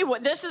 right may here.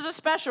 this is a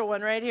special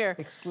one right here.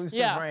 Exclusive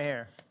Yeah. right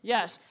here.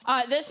 Yes.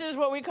 This is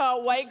what we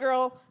call white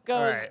girl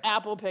goes Right.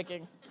 apple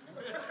picking.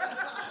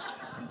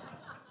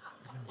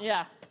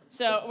 Yeah.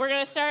 So we're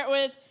gonna start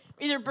with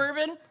either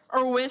bourbon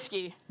or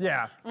whiskey.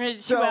 Yeah. We're gonna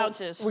do 2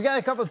 ounces. We got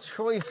a couple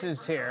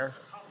choices here.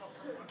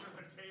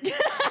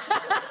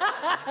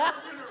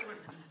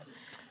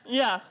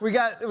 Yeah. We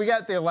got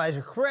the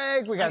Elijah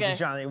Craig, we got Okay. the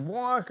Johnny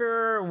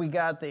Walker, we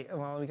got the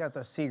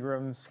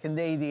Seagram's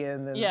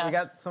Canadian, and Yeah. we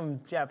got some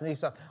Japanese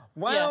stuff.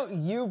 Why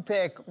don't you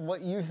pick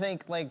what you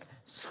think like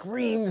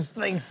screams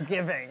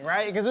Thanksgiving,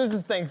 right? Because this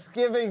is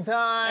Thanksgiving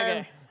time.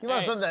 Okay. You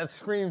want something that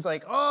screams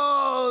like,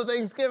 oh,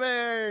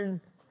 Thanksgiving.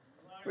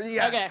 What do you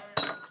got? Okay.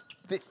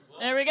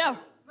 There we go.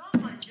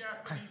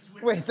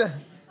 Wait, But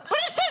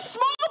it says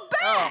small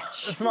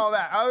batch. a small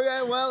batch.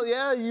 Okay, well,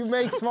 yeah, you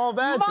make small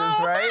batches,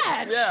 Small right?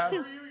 batch.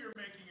 Yeah.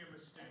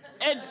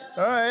 It's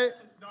All right.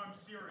 No, I'm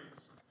serious.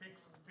 Pick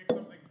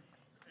something.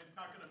 It's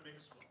not gonna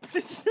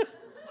mix well.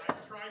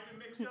 I've tried to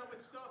mix that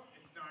with stuff.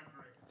 It's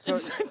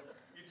not great.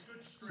 It's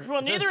good straight.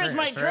 well, neither is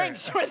my drink,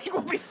 so I think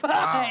we'll be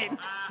fine.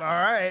 All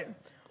right.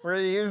 We're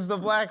gonna use the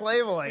black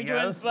label, I We're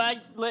doing guess.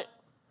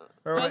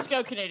 Let's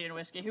go Canadian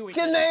whiskey. Who we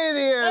got?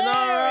 Canadian, There all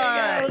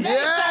right. we go. They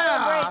Yeah.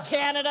 celebrate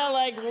Canada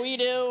like we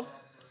do.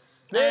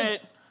 There's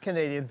Alright.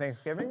 Canadian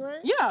Thanksgiving, right?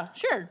 Yeah,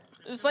 sure.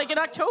 It's like in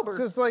October. It's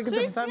just like a See?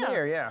 different time of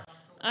year, yeah.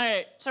 All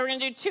right, so we're gonna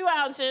do 2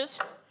 ounces.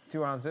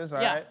 2 ounces,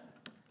 all Yeah. right.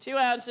 2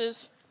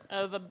 ounces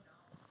of a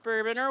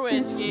bourbon or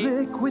whiskey.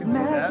 Liquid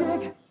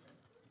magic.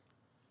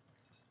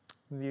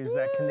 Use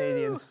that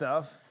Canadian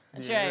stuff.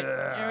 That's right.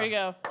 There we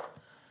go.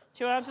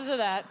 2 ounces of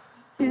that.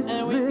 It's And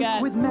then we've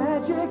got liquid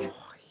magic.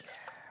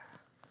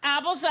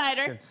 apple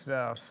cider. Good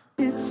stuff.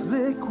 It's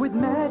liquid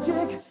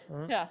magic.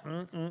 Yeah.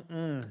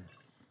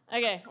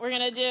 Okay, we're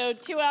gonna do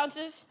 2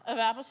 ounces of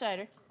apple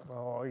cider.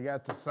 Oh, you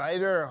got the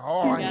cider.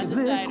 Oh, You I got can, the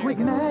cider. Liquid I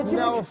can magic.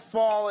 smell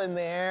fall in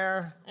the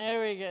air.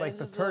 There we go. It's like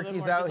the Just a little bit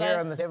turkeys more, out 'cause here I-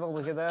 on the table.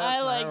 Look at that.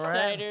 I like All right.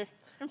 cider.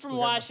 I'm from We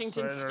got the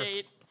Washington cider.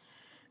 State.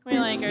 We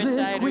like our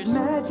Liquid ciders.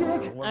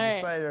 magic. What's All right.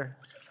 the cider?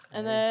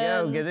 And Go,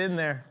 then get in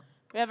there.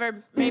 we have our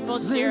maple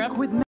syrup.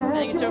 Liquid I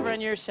think it's magic. over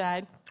on your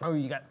side. Oh,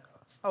 you got.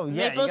 Oh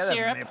yeah, Maple you got that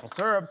syrup. maple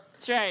syrup.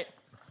 That's right.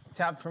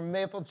 Tapped from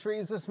maple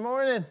trees this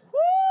morning.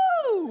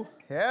 Woo!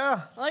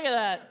 Yeah. Look at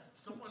that.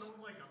 Someone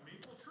owned like a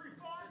maple tree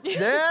farm?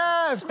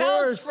 Yeah, of Smells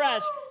course.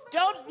 fresh.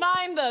 Don't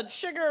mind the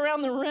sugar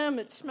around the rim.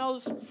 It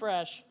smells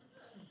fresh.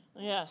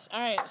 Yes. All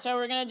right. So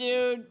we're gonna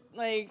do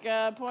like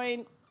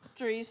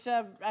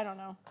 0.37. I don't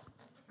know.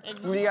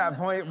 We got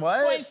point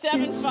what?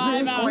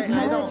 0.75 Point, ounces.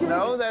 I don't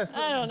know. That's.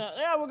 I don't know.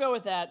 Yeah, we'll go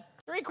with that.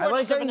 I 3/4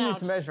 like how of an you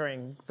ounce. use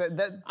measuring. That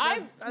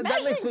makes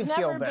Measuring's me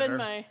never feel better. been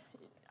my.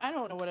 I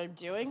don't know what I'm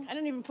doing. I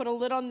didn't even put a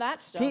lid on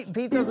that stuff.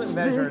 Pete doesn't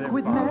measure it.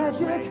 liquid It bothers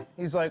me. magic.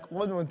 He's like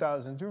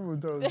 1,000,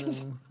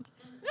 2,000.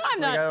 No, I'm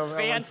not Like, I don't know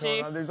what's fancy.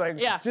 going on. There's like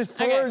Yeah, just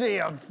okay.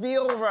 40. I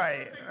feel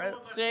right.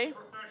 See?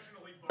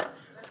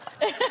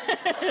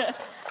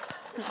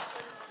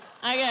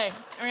 Okay,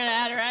 we're gonna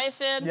add our ice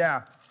in.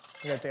 Yeah.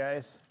 You got the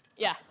ice.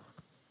 Yeah.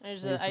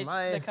 There's Need the some ice,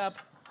 ice. the cup.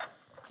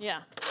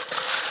 Yeah.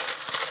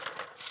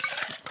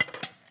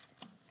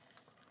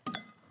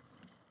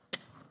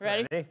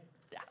 Ready? Shake,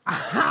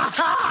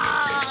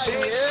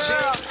 shake,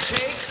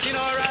 shake,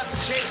 Sinora,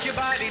 shake your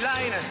body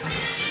line.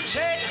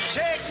 Shake,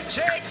 shake,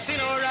 shake,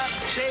 Sinora,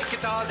 shake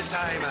it all the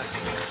time.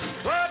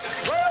 Work,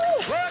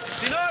 work, work,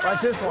 Sinora,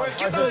 Watch this one. work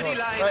your Watch this body one.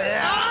 line. Right,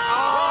 yeah.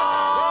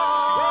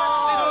 Work,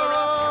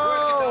 Sinora,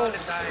 work it all the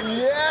time.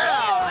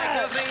 Yeah. My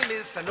girl's name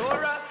is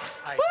Sonora.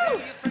 I tell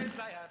you, friends,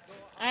 I have no.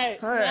 All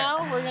right, so All right.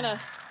 now we're gonna.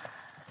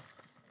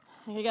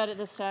 You got it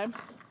this time.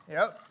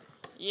 Yep.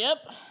 Yep.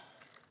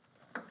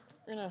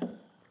 We're gonna.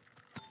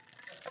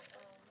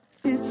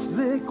 It's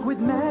liquid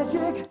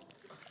magic.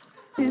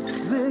 It's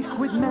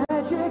liquid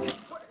magic.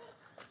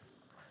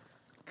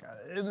 Got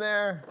it in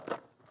there.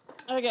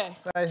 Okay.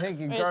 I think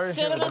you Wait, garnish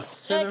it with cinnamon a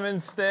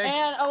cinnamon stick.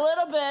 and a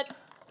little bit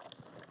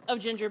of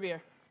ginger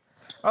beer.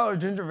 Oh,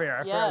 ginger beer. I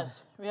forgot.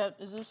 Yes.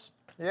 Is this?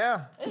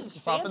 Yeah. This is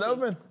Pop it fancy.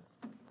 open.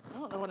 I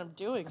don't know what I'm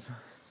doing.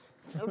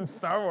 Some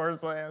Star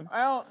Wars land.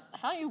 I don't.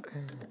 How you?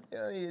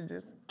 Yeah, you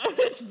just.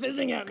 It's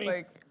fizzing at me.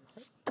 Like.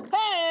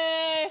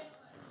 Hey!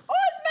 Oh,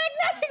 it's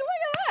magnetic.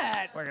 Look at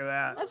that. Look at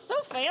that. That's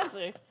so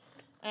fancy.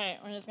 All right,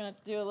 we're just gonna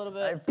do a little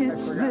bit.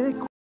 It's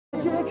liquid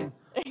magic.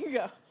 There you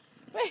go.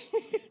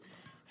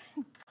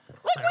 Look,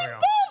 we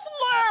both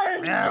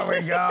learned. There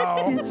we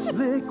go. It's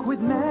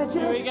liquid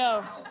magic. There we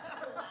go.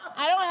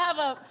 I don't have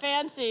a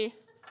fancy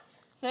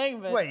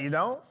thing, but Wait, you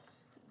don't?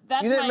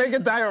 that's You didn't my, make a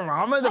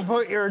diorama to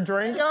put your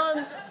drink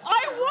on?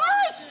 I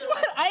was.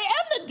 I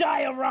am the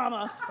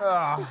diorama.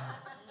 Oh.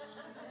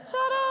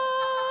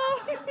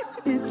 Ta-da!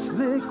 It's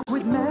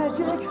liquid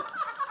magic.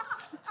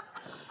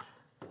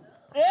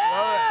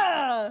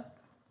 Yeah.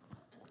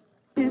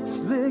 It's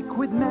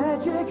liquid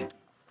magic.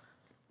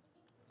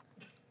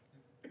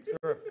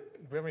 Sure. Do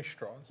we have any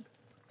straws?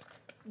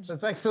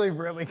 That's actually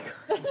really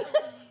good.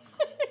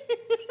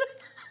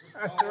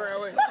 That's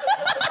really.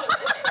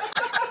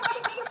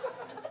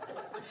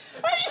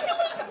 Are you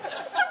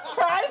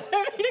surprised I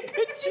made a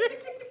good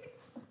drink?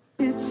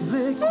 It's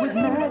liquid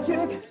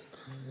magic.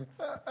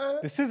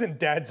 This isn't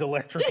Dad's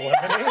electric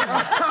lemonade.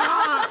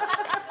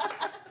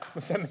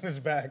 I'm sending this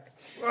back.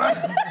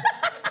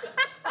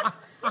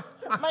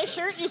 My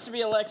shirt used to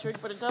be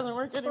electric, but it doesn't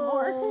work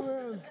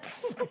anymore.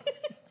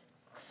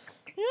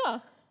 Yeah,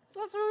 so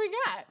that's what we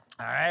got.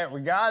 All right,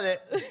 we got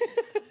it.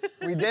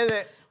 We did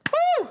it.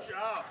 Woo! Good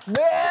job.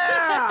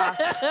 Yeah!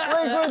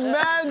 Liquid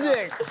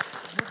magic.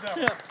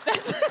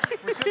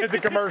 We're sitting at the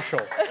commercial.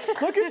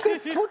 Look at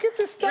this. Look at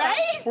this stuff.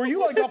 Right? Were you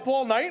like up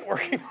all night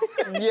working?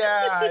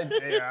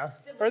 Yeah.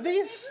 Are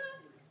these?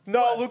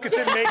 No, Lucas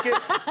didn't make it.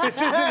 This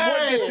isn't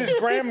what this is.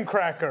 Graham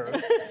cracker.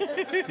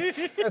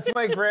 That's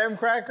my graham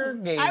cracker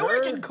gator. I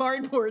work in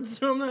cardboard,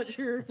 so I'm not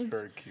sure. It's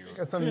very cute.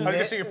 Got some I was gonna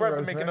knit say you probably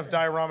have to make rosemary.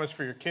 enough dioramas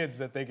for your kids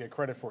that they get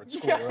credit for at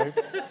school, right?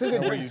 It's a good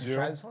What drink. you Did do? you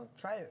try this one?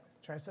 Try it.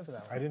 Try a sip of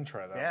that one. I didn't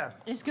try that. Yeah. One.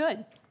 It's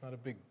good. Not a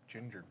big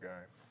ginger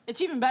guy.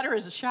 It's even better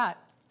as a shot.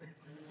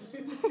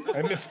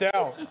 I missed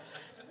out.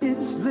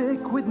 It's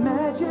liquid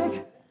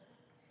magic.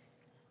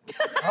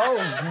 Oh,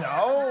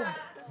 no.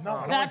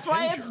 No, That's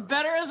why it's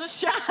better as a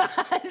shot.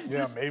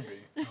 Yeah, maybe.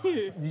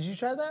 Did you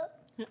try that?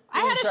 I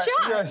had a shot.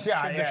 You had a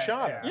shot. Did the Yeah,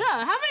 shot. yeah.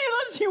 Yeah, how many of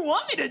those do you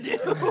want me to do?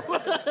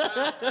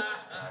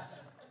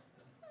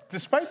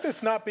 Despite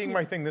this not being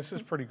my thing, this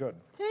is pretty good.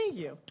 Thank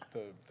you.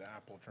 The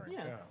apple drink.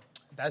 Yeah. Yeah.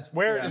 That's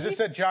Where yeah. is this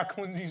at Jock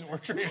Lindsay's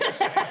orchard?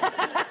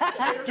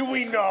 Do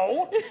we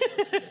know?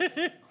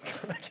 I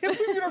can't believe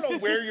you don't know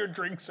where your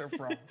drinks are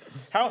from.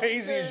 How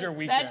hazy is your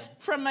weekend? That's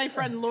from my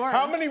friend Laura.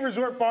 How many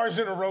resort bars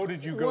in a row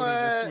did you go to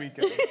this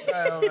weekend?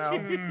 I don't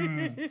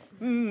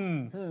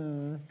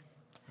know.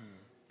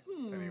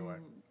 Anyway,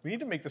 we need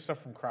to make the stuff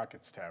from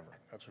Crockett's Tavern.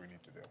 That's what we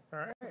need to do. All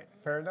right,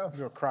 fair enough.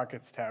 Do a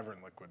Crockett's Tavern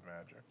liquid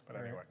magic. But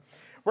anyway,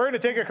 we're going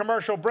to take a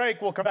commercial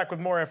break. We'll come back with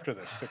more after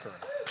this. Stick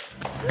around.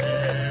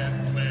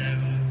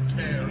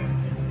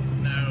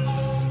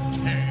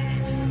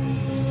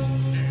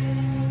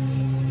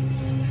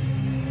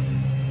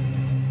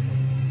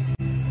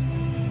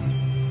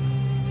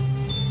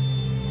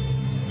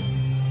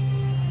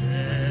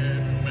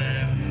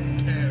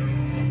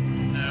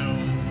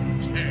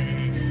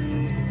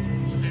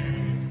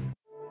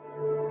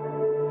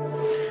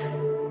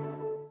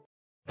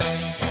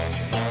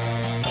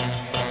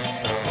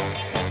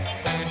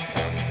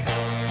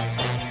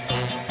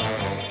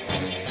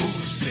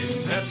 Who's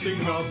been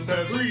messing up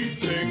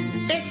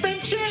everything? It's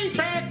been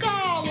J-Pack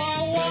all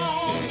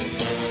along.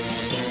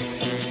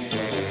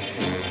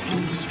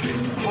 Who's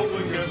been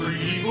pulling every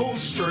evil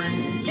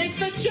string? It's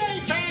been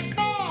J-Pack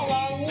all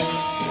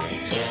along.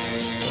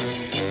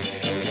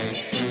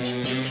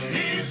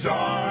 He's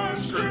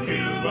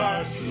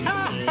unscrupulous,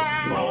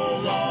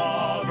 full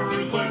of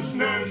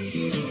ruthlessness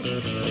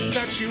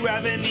that you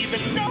haven't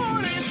even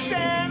noticed,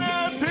 and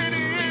a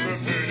pity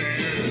is.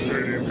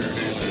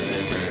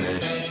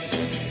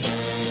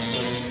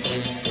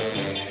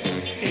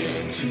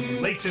 It's too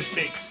late to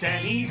fix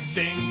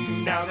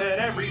anything now that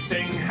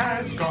everything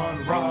has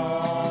gone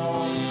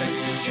wrong.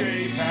 Thanks to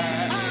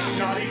J-Pack,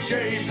 naughty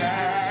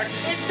J-Pack.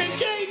 It's been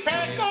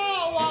J-Pack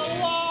all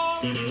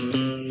along.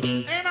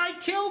 And I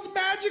killed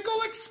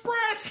Magical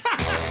Express.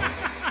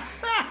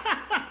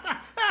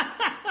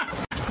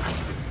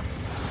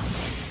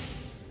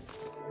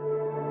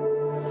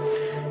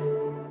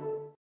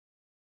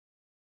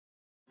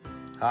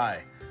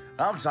 Hi,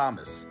 I'm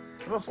Thomas.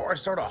 And before I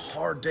start a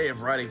hard day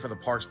of writing for the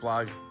Parks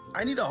blog,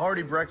 I need a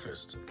hearty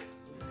breakfast.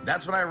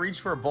 That's when I reach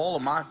for a bowl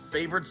of my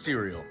favorite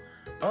cereal,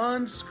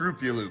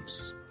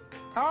 Unscrupuloops.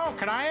 Oh,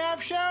 can I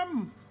have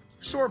some?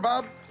 Sure,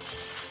 Bob.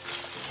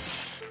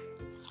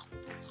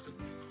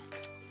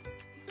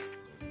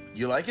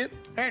 You like it?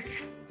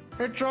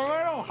 It's a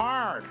little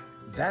hard.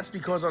 That's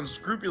because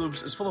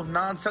Unscrupuloops is full of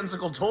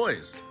nonsensical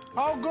toys.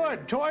 Oh,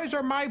 good. Toys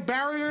are my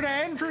barrier to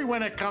entry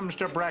when it comes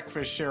to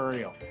breakfast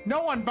cereal.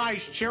 No one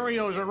buys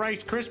Cheerios or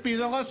Rice Krispies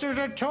unless there's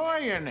a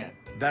toy in it.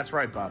 That's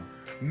right, Bob.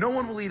 No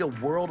one will eat a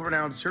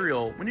world-renowned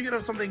cereal when you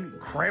get something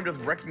crammed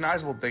with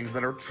recognizable things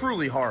that are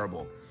truly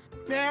horrible.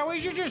 Yeah, we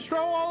should just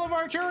throw all of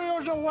our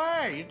Cheerios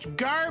away. It's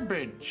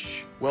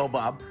garbage. Well,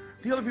 Bob,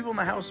 the other people in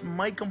the house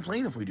might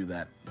complain if we do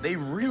that. They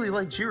really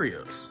like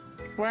Cheerios.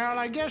 Well,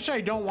 I guess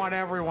I don't want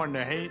everyone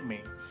to hate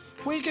me.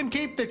 We can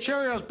keep the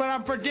Cheerios, but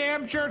I'm for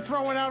damn sure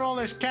throwing out all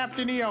this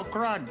Captain EO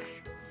Crunch.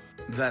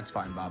 That's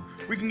fine, Bob.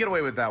 We can get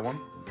away with that one.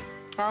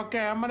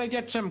 Okay, I'm gonna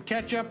get some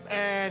ketchup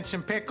and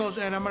some pickles,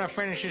 and I'm gonna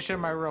finish this in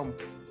my room.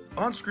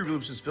 Unscrewed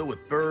Loops is filled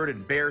with bird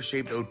and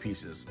bear-shaped oat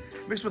pieces,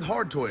 mixed with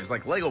hard toys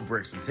like Lego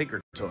bricks and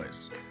Tinker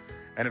toys.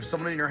 And if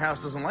someone in your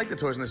house doesn't like the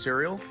toys in the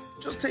cereal,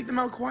 just take them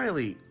out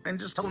quietly and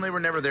just tell them they were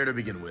never there to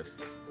begin with.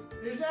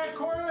 Is that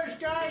Corliss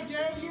guy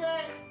dead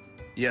yet?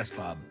 Yes,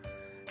 Bob.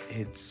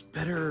 It's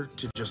better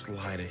to just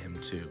lie to him,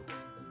 too.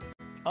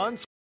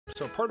 Unscrewed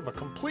are part of a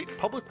complete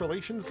public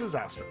relations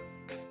disaster.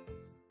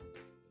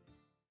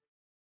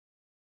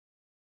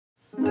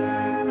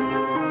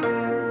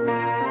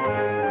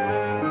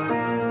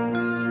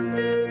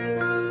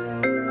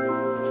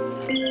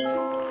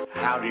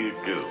 How do you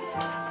do?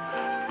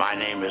 My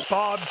name is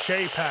Bob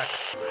Chapek,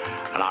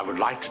 and I would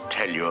like to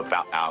tell you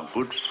about our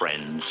good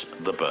friends,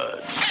 the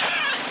birds.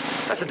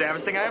 That's the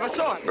damnedest thing I ever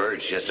saw.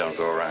 Birds just don't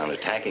go around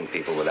attacking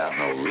people without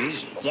no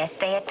reason. Yes,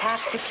 they attack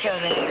the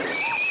children.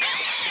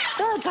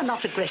 Birds are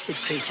not aggressive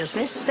creatures,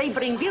 miss. They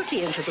bring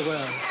beauty into the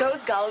world.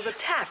 Those gulls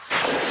attack.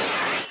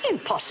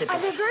 Impossible. Are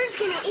the birds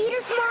gonna eat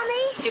us,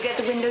 Mommy? Did you get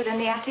the windows in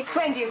the attic?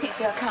 When do you think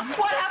they'll come?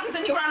 What happens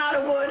when you run out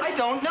of wood? I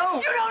don't know.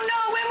 You don't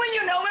know? When will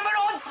you know? When we're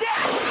all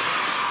dead!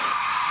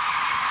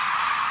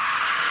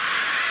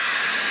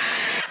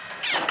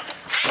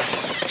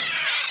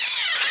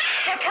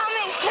 They're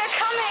coming! They're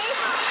coming!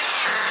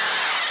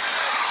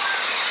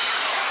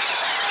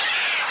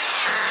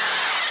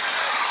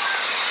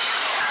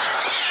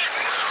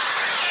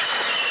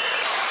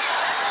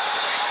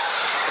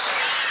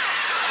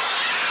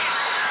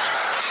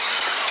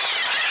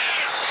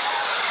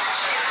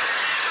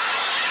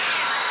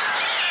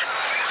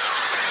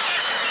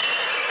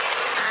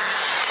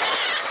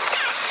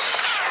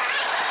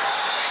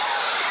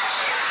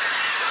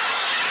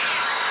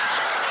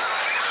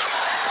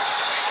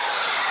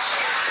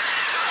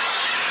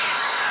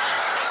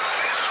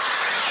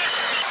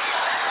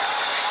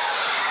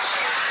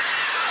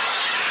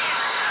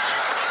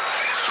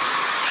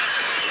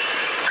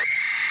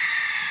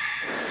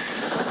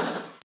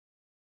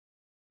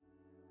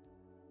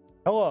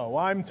 Hello,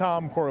 I'm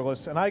Tom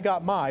Corliss, and I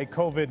got my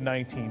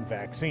COVID-19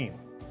 vaccine.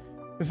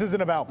 This isn't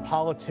about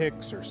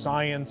politics or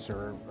science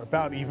or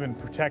about even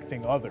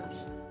protecting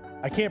others.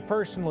 I can't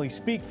personally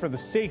speak for the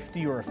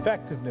safety or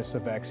effectiveness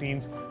of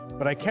vaccines,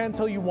 but I can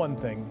tell you one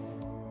thing,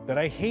 that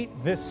I hate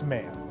this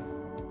man.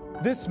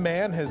 This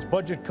man has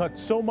budget cut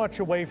so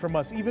much away from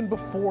us even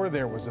before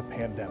there was a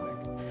pandemic.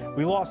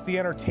 We lost the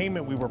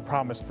entertainment we were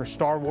promised for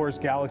Star Wars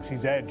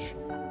Galaxy's Edge.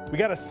 We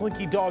got a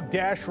Slinky Dog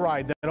Dash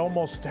ride that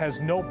almost has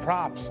no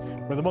props,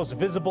 where the most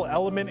visible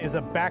element is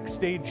a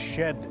backstage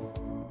shed.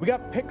 We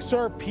got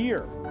Pixar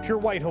Pier, pure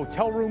white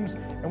hotel rooms,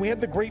 and we had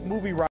the great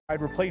movie ride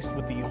replaced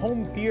with the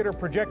home theater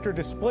projector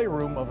display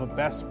room of a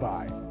Best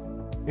Buy.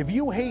 If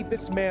you hate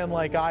this man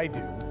like I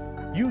do,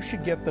 you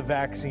should get the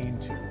vaccine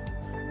too.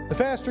 The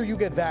faster you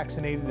get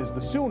vaccinated is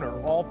the sooner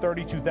all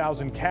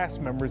 32,000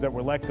 cast members that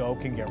were let go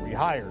can get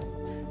rehired.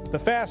 The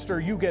faster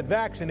you get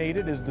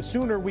vaccinated is the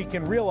sooner we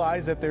can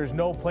realize that there's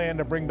no plan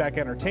to bring back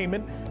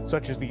entertainment,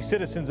 such as the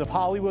citizens of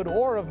Hollywood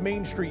or of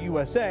Main Street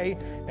USA,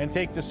 and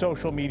take to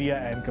social media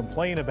and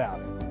complain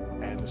about it.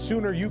 And the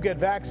sooner you get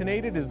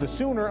vaccinated is the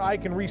sooner I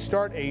can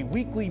restart a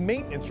weekly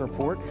maintenance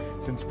report,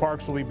 since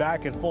parks will be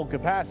back at full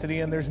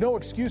capacity and there's no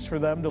excuse for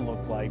them to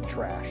look like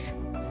trash.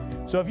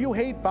 So if you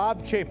hate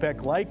Bob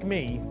Chapek like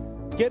me,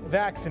 get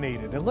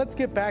vaccinated, and let's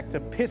get back to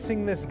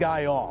pissing this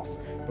guy off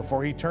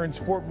before he turns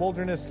Fort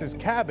Wilderness's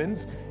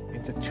cabins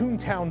into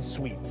Toontown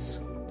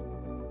suites.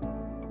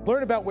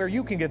 Learn about where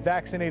you can get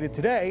vaccinated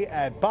today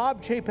at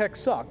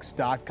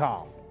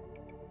bobchapeksucks.com.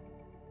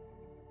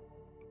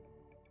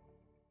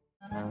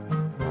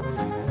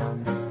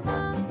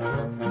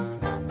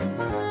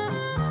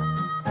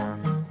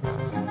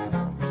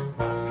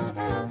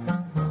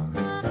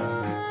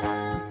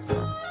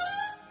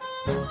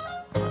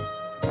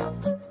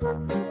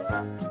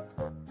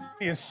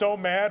 He is so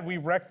mad we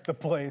wrecked the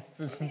place.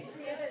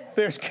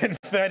 There's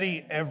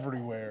confetti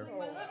everywhere.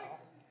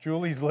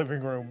 Julie's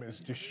living room is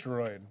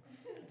destroyed.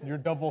 You're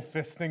double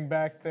fisting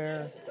back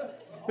there.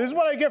 This is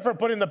what I get for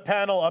putting the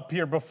panel up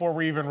here before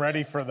we're even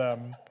ready for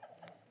them.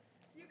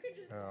 You could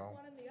just put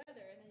one in the other,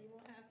 and then you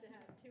won't have to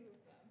have two of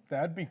them.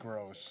 That'd be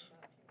gross.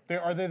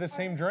 Are they the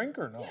same drink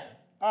or no? Yeah.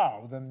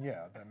 Oh, then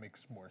yeah, that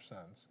makes more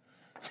sense.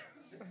 Not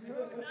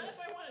if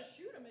I want to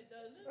shoot him, it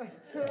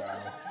doesn't.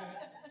 Wow.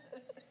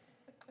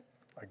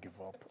 I give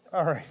up.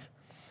 All right.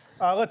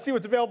 Let's see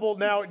what's available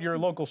now at your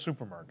local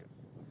supermarket.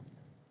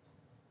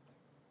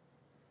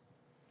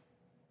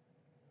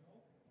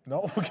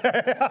 No?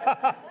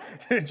 Okay.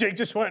 Jake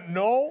just went,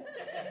 no?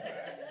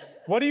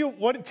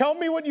 Tell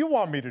me what you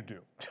want me to do.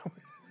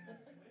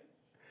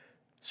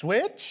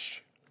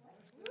 Switch?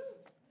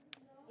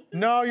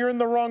 No, you're in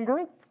the wrong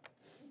group.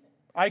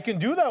 I can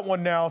do that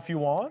one now if you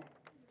want.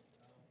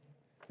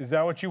 Is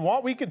that what you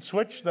want? We could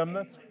switch them.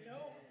 Do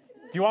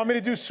you want me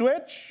to do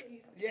switch?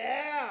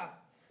 Yeah.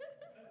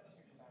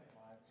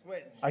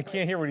 Switch. I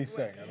can't hear what he's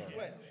saying. I don't know.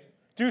 Switch.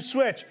 Do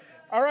switch.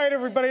 All right,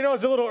 everybody. I know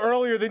it's a little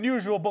earlier than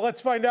usual, but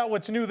let's find out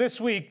what's new this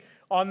week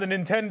on the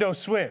Nintendo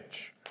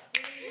Switch.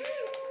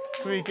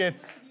 This week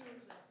it's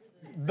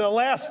The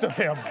Last of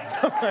Him.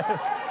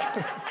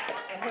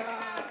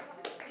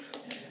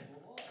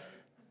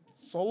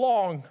 So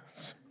long.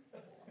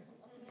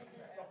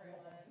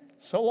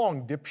 So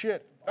long, dipshit.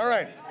 All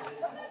right.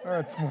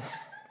 Let's move.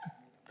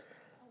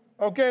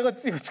 Okay,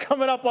 let's see what's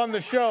coming up on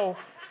the show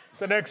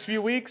the next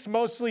few weeks.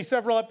 Mostly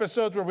several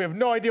episodes where we have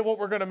no idea what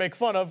we're going to make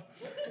fun of.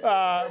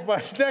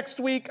 But next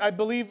week, I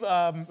believe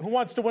Who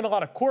Wants to Win a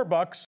Lot of Core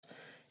Bucks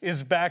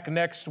is back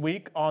next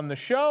week on the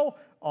show.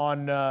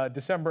 On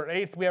December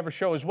 8th, we have a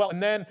show as well.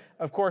 And then,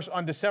 of course,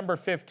 on December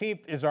 15th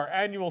is our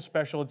annual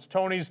special. It's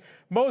Tony's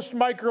Most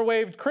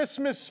Microwaved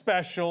Christmas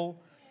Special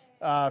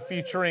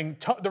featuring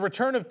the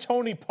return of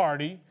Tony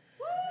Party.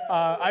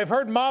 I've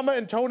heard Mama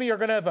and Tony are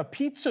going to have a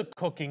pizza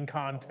cooking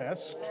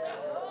contest.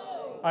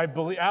 I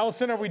believe.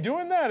 Allison, are we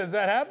doing that? Is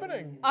that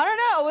happening? I don't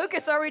know.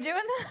 Lucas, are we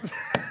doing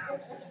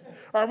that?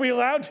 Are we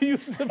allowed to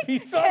use the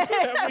pizza?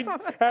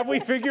 Have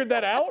we figured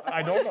that out?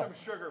 I don't know. Some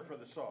sugar for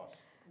the sauce.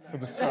 For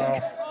the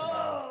sauce.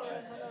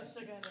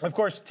 Of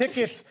course,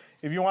 tickets,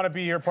 if you want to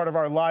be here, part of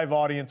our live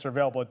audience, are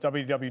available at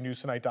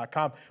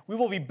www.newstonight.com. We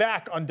will be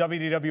back on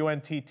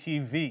WDWNT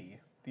TV,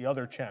 the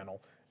other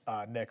channel,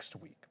 next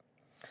week.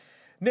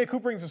 Nick,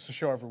 who brings us the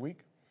show every week?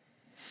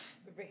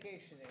 The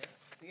Vacationaire.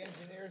 The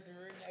engineers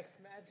are in next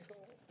magical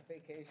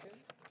vacation.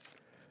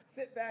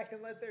 Sit back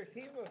and let their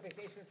team of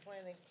vacation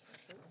planning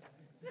experts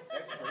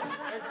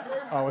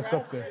Oh, it's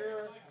up craft there.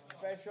 your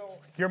special.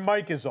 Your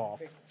mic is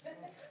off.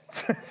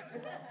 Do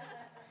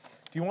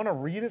you want to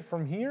read it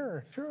from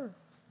here? Sure.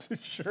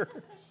 Sure.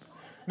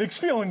 Nick's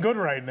feeling good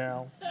right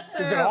now.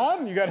 Is it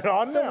on? You got it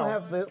on now? Don't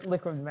have the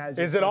liquid magic.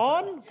 Is it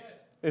on?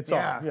 It's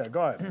Yeah. on. Yeah,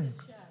 go ahead.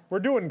 We're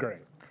doing great.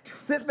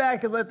 Sit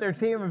back and let their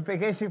team of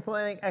vacation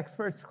planning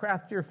experts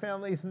craft your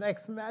family's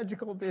next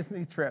magical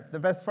Disney trip. The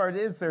best part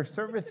is their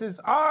services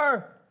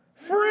are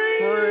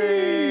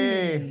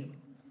free.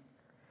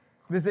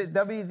 Visit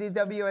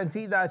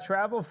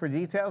www.nt.travel for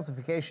details. The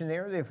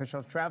Vacationaire, the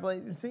official travel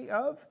agency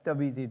of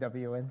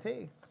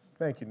WDWNT.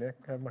 Thank you, Nick.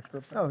 Have my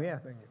script. Oh, yeah.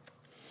 Thank you.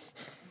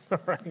 All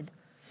right. Do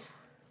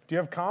you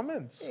have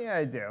comments? Yeah,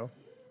 I do.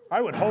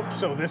 I would hope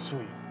so this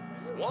week.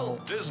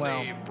 Walt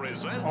Disney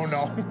presents. Oh,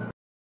 no.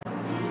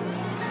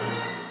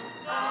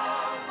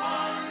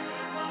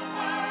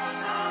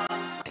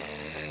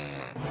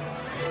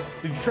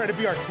 Did you try to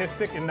be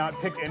artistic and not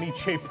pick any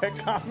Chapek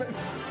comment?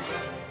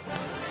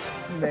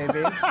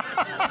 Maybe.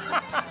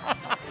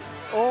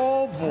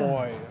 Oh,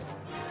 boy.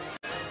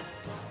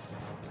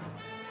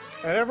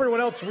 And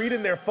everyone else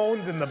reading their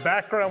phones in the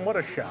background. What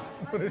a shot.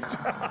 What a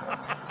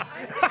shot.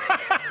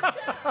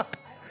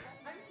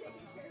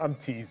 I'm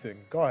teasing.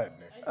 Go ahead,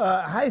 Nick.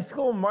 High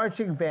school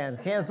marching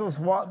band cancels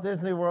Walt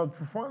Disney World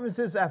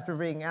performances after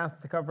being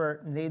asked to cover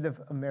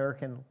Native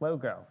American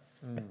logo.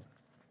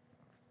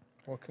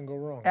 What can go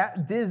wrong?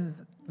 At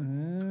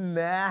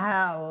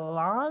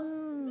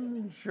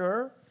Dismalon?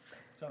 Sure.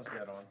 Sounds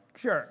dead on.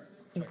 Sure.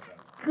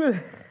 Good.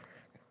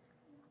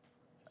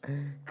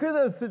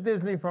 Kudos to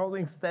Disney for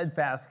holding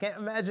steadfast. Can't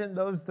imagine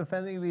those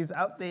defending these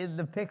outdated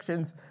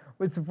depictions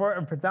would support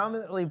a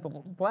predominantly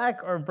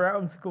black or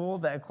brown school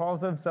that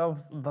calls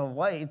themselves the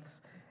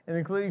Whites, and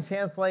including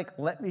chants like,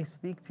 "Let me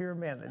speak to your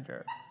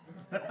manager."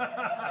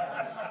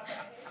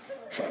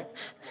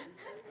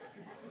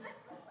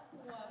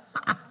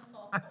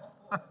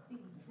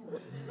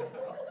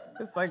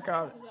 It's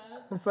psychotic.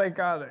 It's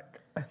psychotic.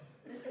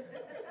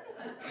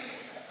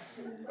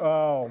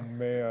 Oh,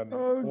 man.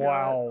 Oh, God.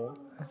 Wow.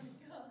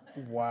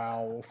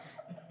 Wow.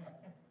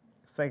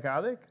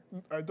 Psychotic?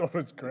 I thought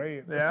it was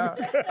great. Yeah.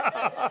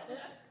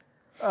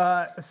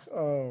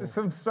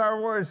 Some Star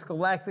Wars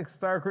Galactic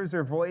Star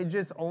Cruiser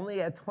voyages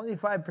only at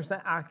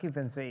 25%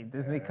 occupancy.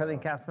 Disney cutting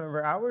cast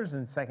member hours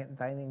and second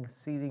dining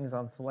seatings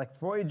on select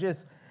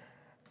voyages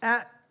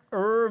at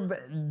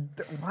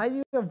why do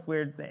you have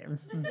weird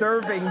names?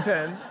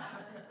 Durbington.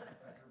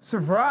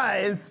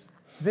 Surprise!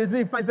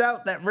 Disney finds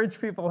out that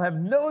rich people have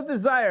no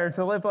desire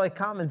to live like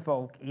common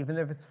folk, even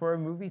if it's for a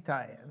movie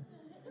tie-in.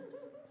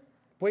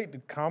 Wait,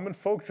 do common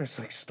folk dress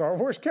like Star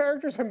Wars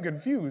characters? I'm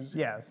confused.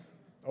 Yes.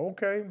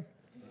 Okay.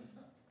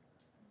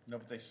 No,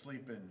 but they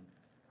sleep in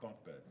bunk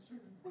beds.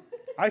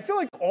 I feel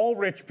like all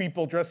rich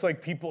people dress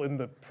like people in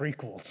the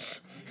prequels.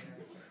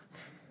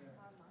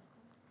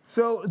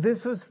 So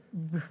this was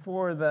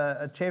before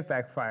the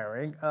Chapek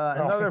firing.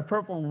 Another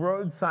purple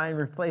road sign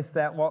replaced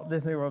that Walt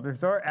Disney World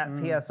Resort at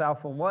PS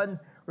Alpha 1.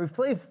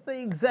 Replaced the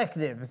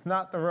executive. It's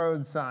not the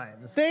road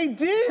signs. They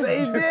did.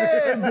 They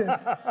did.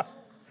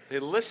 They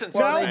listened to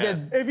Well,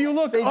 that. if you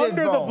look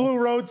under the blue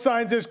road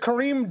signs, there's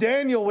Kareem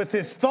Daniel with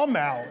his thumb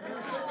out.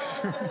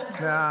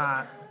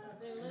 Nah.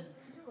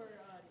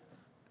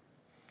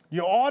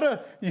 You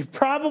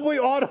probably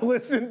ought to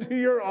listen to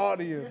your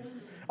audience.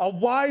 A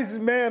wise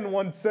man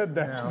once said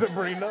that,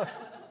 Sabrina.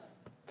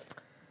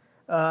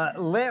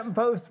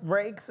 Lamppost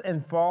breaks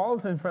and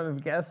falls in front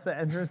of guests at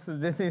entrance to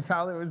Disney's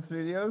Hollywood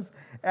Studios.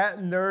 At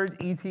Nerd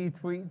ET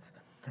tweets,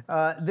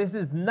 this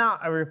is not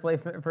a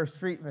replacement for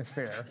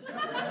Streetmosphere.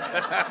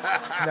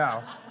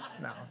 No.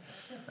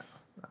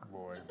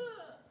 Boy.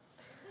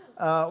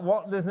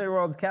 Walt Disney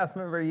World cast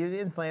member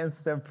union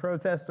plans to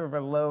protest over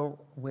low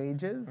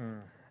wages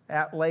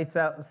at Lights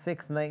Out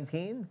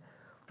 619.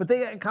 But they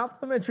get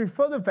complimentary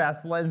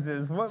PhotoPass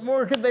lenses. What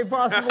more could they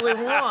possibly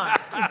want?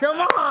 Come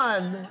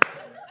on!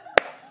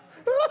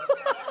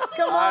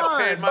 Come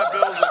on! I paid my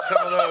bills with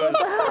some of those.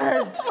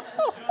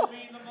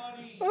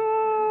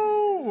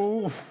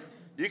 Oh.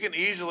 You can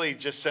easily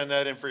just send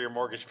that in for your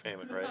mortgage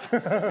payment, right?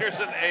 Here's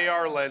an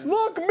AR lens.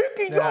 Look,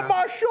 Mickey's on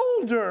my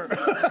shoulder.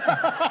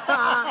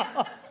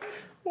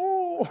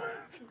 Oh.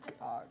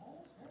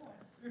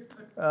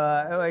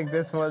 I like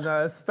this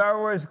one. Star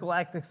Wars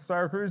Galactic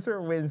Star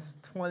Cruiser wins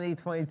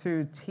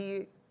 2022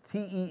 TEA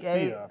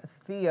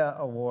Thea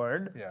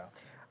Award.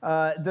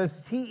 Yeah.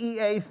 Does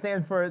TEA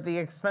stand for the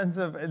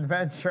expensive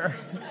adventure?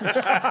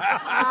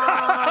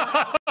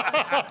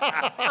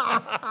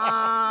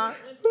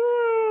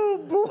 Oh,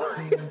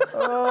 boy.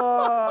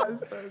 Oh,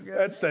 so good.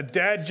 That's the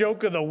dad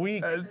joke of the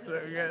week. That's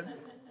so good.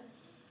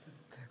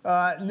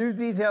 New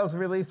details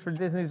released for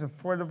Disney's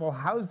affordable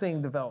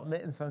housing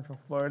development in Central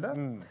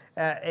Florida.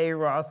 At A.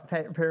 Ross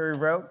Perry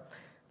wrote,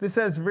 this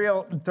has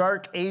real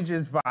Dark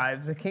Ages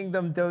vibes, a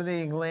kingdom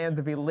donating land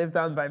to be lived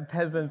on by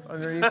peasants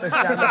underneath the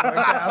shadow of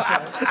a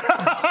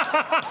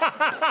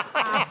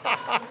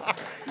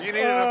castle. You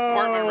need an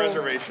apartment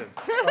reservation.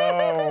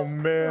 Oh,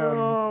 man.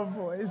 Oh,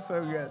 boy,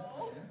 so good.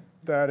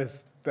 That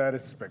is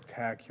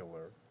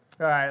spectacular.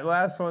 All right,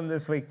 last one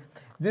this week.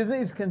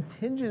 Disney's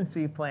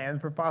contingency plan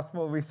for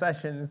possible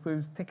recession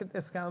includes ticket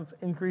discounts,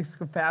 increased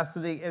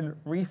capacity, and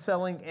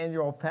reselling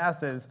annual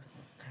passes.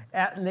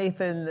 At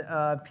Nathan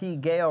P.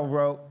 Gale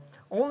wrote,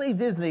 only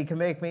Disney can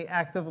make me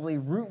actively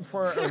root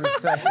for a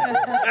recession.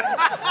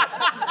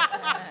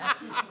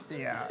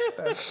 Yeah,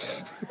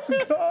 that's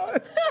good.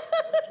 God.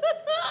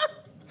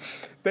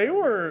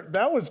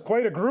 That was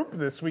quite a group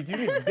this week. You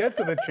didn't even get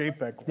to the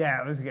Chapek one.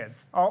 Yeah, it was good.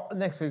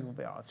 Next week will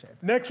be all Chapek.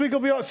 Next week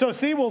will be all, so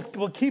see, we'll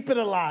keep it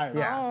alive.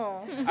 Yeah.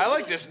 Oh. I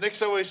like this.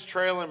 Nick's always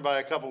trailing by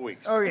a couple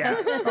weeks. Oh, yeah.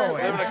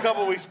 Always. Living a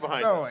couple weeks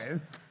behind us.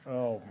 Always.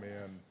 Oh,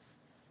 man.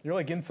 You're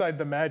like inside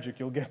the magic.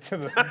 You'll get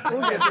to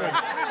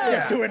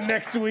get to it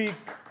next week.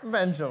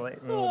 Eventually.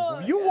 Oh,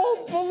 you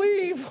won't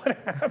believe what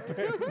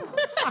happened.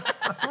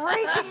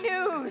 Breaking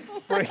news.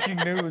 Breaking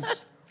news.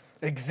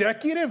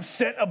 Executive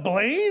set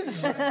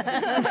ablaze?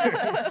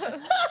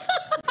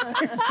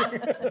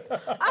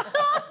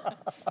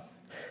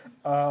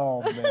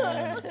 Oh,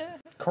 man.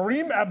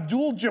 Kareem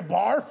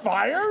Abdul-Jabbar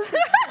fired?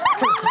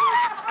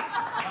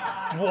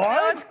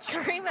 What? It's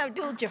Kareem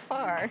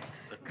Abdul-Jabbar.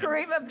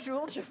 Kareem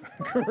Abdul-Jabbar.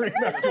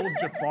 Kareem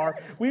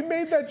Abdul-Jabbar. We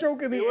made that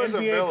joke in the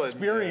NBA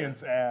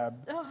Experience ad.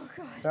 Oh,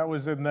 God. That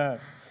was in that.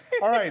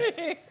 All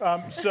right.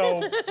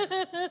 So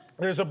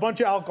there's a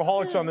bunch of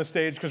alcoholics on the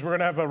stage because we're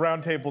going to have a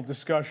roundtable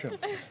discussion.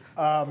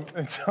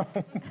 And so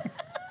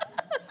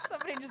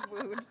Somebody just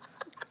wooed.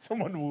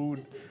 Someone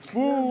wooed.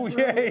 Woo,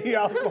 yay,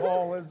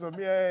 alcoholism,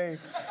 yay.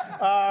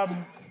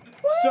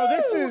 So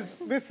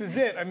this is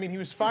it. I mean, he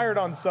was fired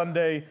on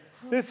Sunday.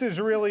 This is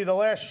really the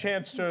last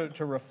chance to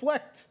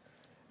reflect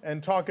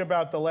and talk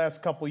about the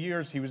last couple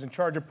years. He was in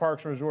charge of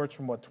Parks and Resorts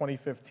from,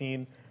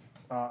 2015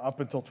 up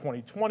until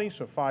 2020,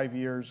 so 5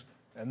 years.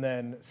 And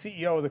then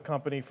CEO of the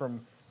company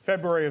from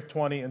February of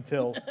 20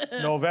 until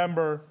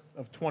November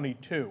of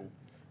 22.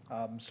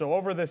 So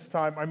over this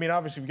time, I mean,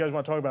 obviously, if you guys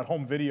want to talk about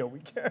home video, we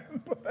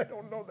can, but I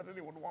don't know that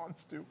anyone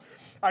wants to.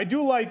 I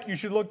do like, you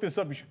should look this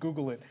up, you should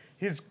Google it.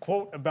 His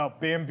quote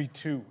about Bambi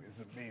 2 is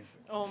amazing.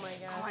 Oh my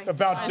gosh.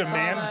 About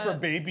demand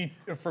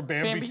for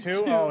Bambi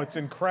 2. Oh, it's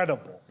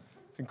incredible.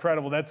 It's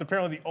incredible. That's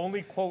apparently the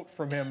only quote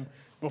from him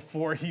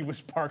before he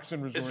was Parks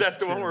and Resorts. Is that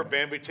the one where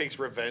Bambi takes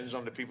revenge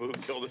on the people who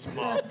killed his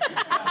mom?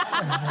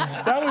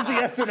 That was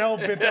the SNL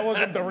bit. That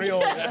wasn't the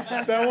real.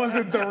 That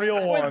wasn't the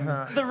real one.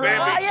 The Rock.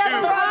 Bambi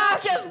 2. The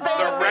Rock is The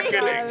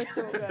Reckoning.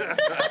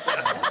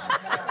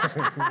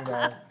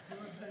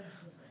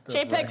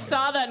 JPEG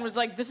saw that and was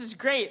like, this is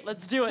great.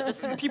 Let's do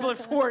it. People are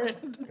for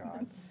it.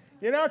 God.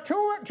 You know,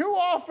 too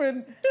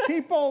often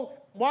people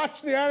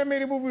watch the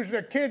animated movies with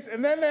their kids,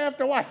 and then they have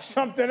to watch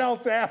something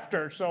else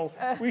after. So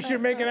we should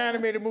make an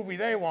animated movie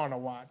they want to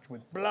watch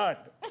with blood.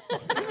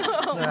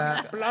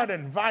 Blood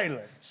and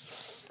violence.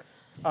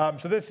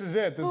 So this is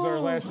it. This is our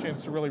last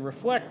chance to really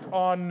reflect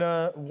on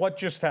what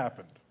just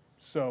happened.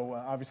 So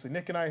obviously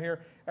Nick and I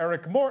here,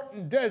 Eric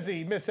Morton,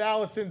 Desi, Miss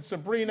Allison,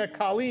 Sabrina,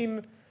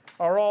 Colleen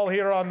are all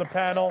here on the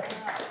panel.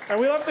 And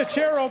we left the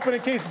chair open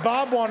in case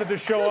Bob wanted to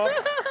show up.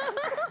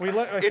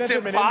 It's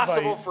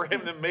impossible for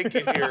him to make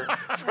it here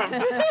from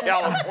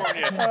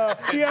California.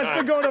 He has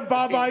to go to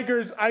Bob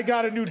Iger's I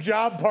Got a New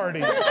Job party.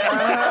 Sit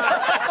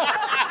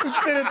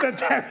at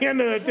the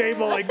end of the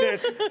table like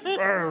this.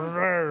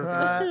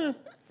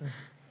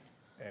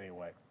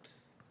 Anyway.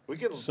 We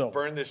can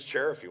burn this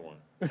chair if you want.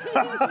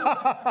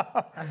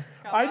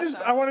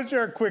 I want to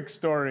share a quick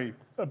story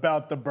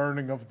about the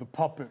burning of the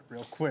puppet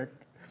real quick.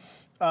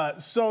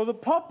 So the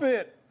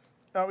puppet,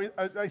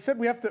 I said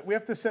we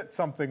have to set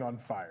something on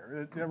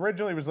fire.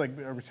 Originally it was like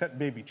we set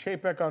Baby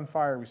Chapek on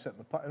fire. We set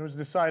and it was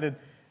decided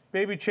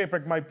Baby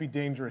Chapek might be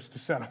dangerous to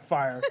set on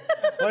fire.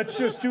 Let's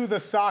just do the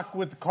sock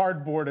with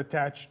cardboard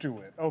attached to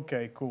it.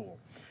 Okay, cool.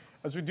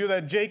 As we do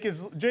that, Jake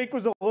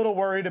was a little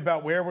worried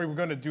about where we were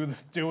going to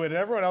do it. And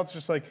everyone else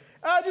just like,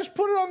 just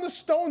put it on the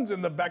stones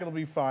in the back, it'll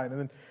be fine.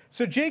 And then,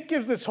 so Jake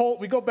gives this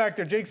we go back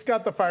there. Jake's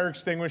got the fire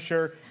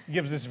extinguisher. He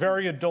gives this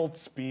very adult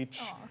speech.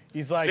 Aww.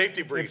 He's like,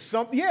 safety brief.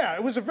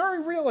 It was a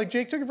very real, like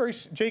Jake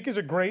is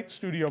a great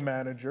studio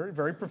manager,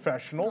 very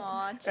professional.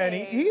 Aww, and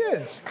he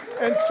is.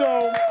 And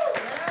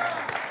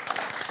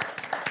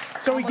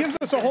so he gives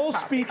us a whole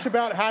speech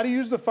about how to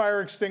use the fire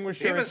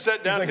extinguisher. He even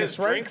set down his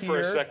drink for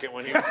a second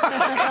when he was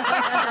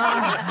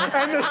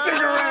and the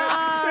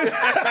cigarette.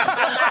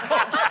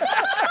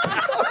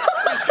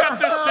 He's got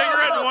the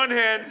cigarette in one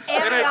hand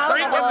and a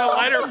drink and the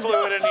lighter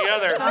fluid in the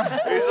other.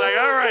 He's like,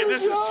 all right,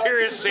 this is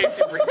serious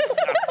safety brief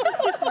stuff.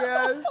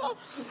 Yes.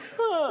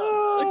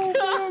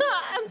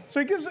 So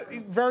he gives a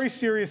very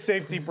serious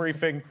safety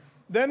briefing.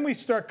 Then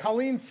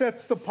Colleen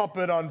sets the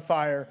puppet on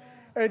fire.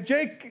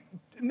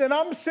 And then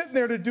I'm sitting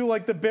there to do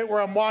like the bit where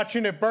I'm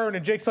watching it burn,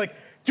 and Jake's like,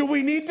 do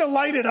we need to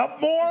light it up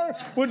more?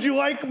 Would you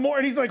like more?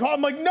 And he's like, I'm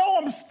like,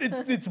 no,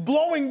 it's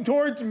blowing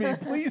towards me.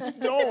 Please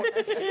don't.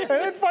 And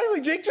then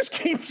finally, Jake just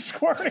keeps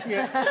squirting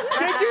it.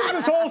 Jake gives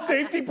this whole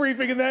safety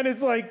briefing, and then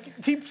it's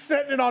like, keeps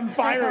setting it on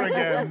fire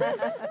again.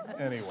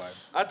 Anyway.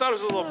 I thought it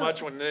was a little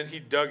much when then he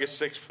dug a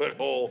 6-foot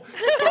hole,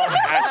 throwing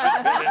ashes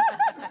in it,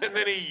 and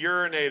then he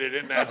urinated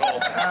in that hole.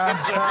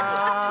 It's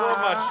a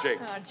little much, Jake.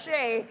 Oh,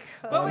 Jake.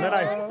 But we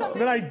learned something.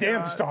 Then I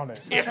danced on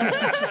it.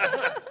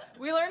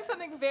 We learned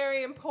something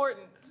very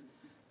important.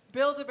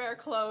 Build-A-Bear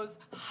clothes,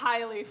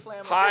 highly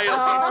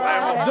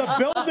flammable. The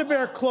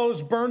Build-A-Bear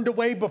clothes burned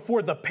away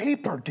before the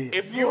paper did.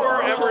 If you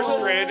are ever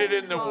stranded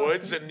in the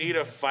woods and need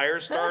a fire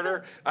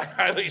starter, I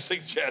highly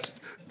suggest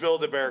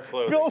Build-A-Bear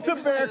clothing.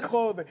 Build-A-Bear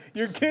clothing.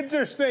 Your kids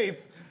are safe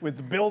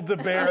with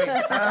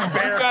Build-A-Bear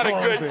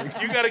clothing.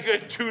 You got a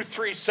good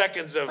 2-3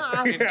 seconds of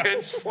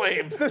intense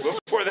flame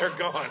before they're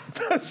gone.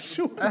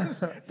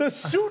 The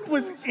suit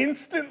was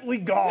instantly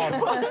gone.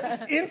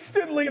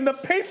 Instantly, and the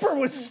paper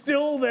was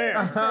still there.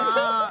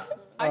 I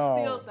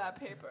sealed that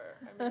paper.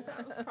 I mean,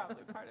 that was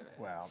probably part of it.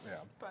 Wow,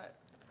 yeah. But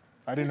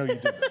I didn't know you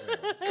did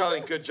that.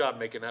 Colleen, good job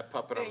making that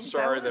puppet. I'm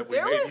sorry that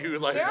we made you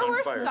light it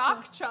on fire. There were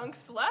sock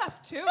chunks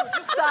left, too.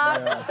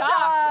 Socks.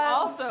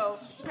 Also,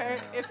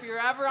 if you're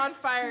ever on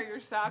fire, your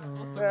socks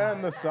will survive.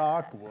 And the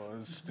sock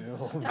was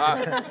still you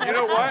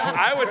know what?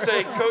 I would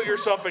say coat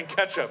yourself in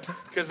ketchup,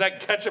 because that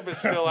ketchup is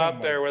still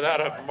out there without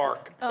a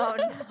mark. Oh,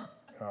 no.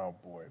 Oh,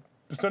 boy.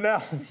 So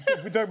now,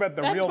 we talk about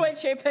the That's real... why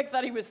Chapek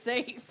thought he was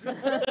safe.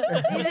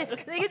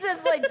 He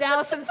just like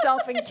douse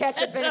himself in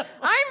ketchup and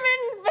I'm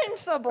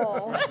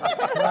invincible.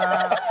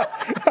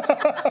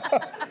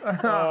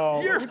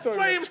 Your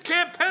flames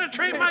can't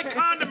penetrate my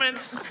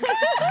condiments.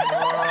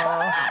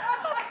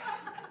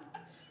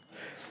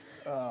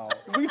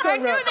 I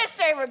knew this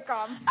day would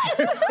come.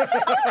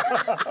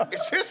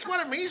 Is this what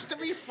it means to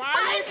be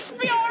fired?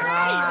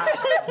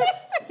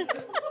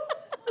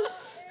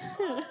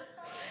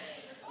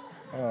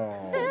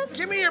 Oh.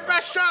 Give me your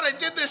best shot. I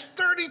did this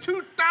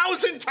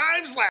 32,000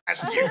 times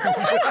last year.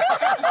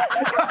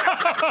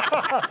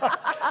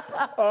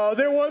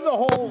 There was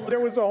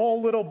a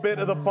whole little bit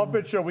of the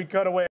puppet show we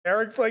cut away.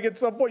 Eric's like, at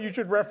some point you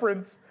should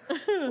reference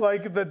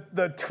like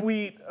the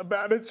tweet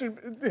about it.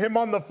 Him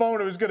on the phone.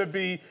 It was going to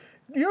be,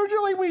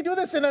 usually we do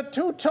this in a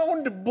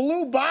two-toned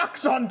blue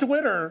box on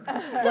Twitter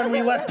when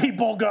we let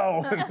people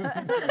go.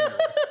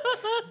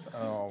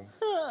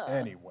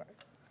 Anyway.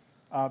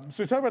 So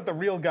we're talking about the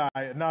real guy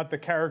and not the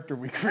character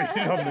we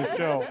created on the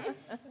show.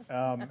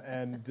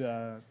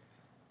 And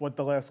what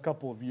the last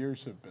couple of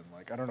years have been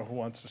like. I don't know who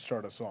wants to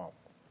start us off.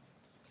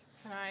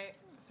 Can I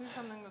say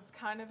something that's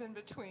kind of in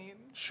between?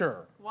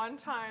 Sure. One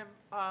time,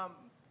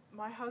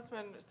 my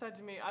husband said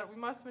to me, we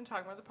must have been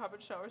talking about the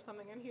puppet show or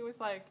something, and he was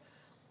like,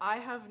 I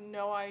have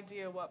no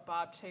idea what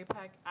Bob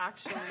Chapek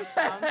actually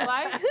sounds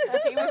like.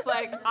 He was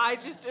like, I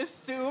just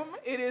assume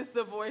it is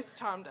the voice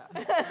Tom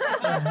does.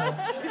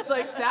 He's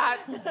like,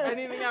 that's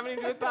anything having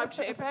to do with Bob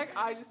Chapek,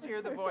 I just hear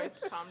the voice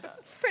Tom does.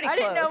 It's pretty close. I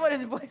didn't know what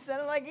his voice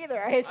sounded like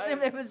either. I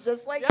assumed it was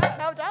just like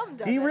Tom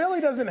does. He really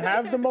doesn't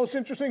have the most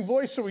interesting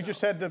voice, so we just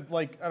had to,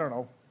 like, I don't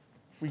know,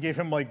 we gave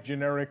him like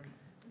generic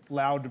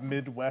loud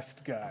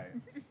Midwest guy.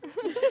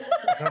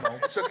 I don't know.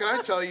 So can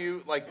I tell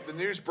you, like, the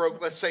news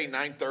broke, let's say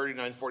 9:30,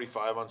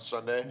 9:45 on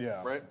Sunday,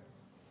 right?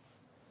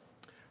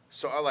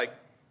 So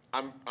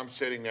I'm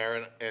sitting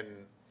there and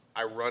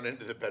I run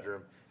into the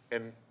bedroom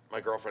and my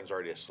girlfriend's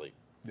already asleep.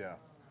 Yeah.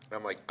 And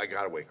I'm like, I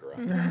gotta wake her up.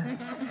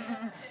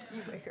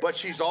 But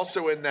she's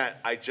also in that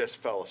I just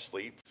fell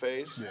asleep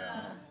phase.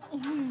 Yeah.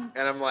 And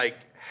I'm like,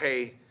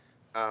 hey,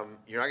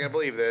 you're not gonna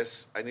believe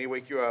this. I need to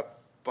wake you up.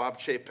 Bob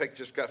Chapek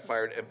just got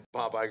fired and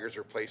Bob Iger's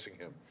replacing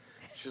him.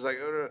 She's like,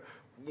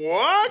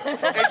 what? And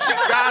she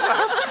got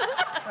up.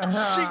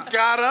 She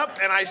got up,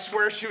 and I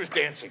swear she was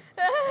dancing.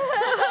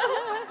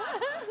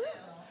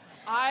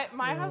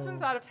 My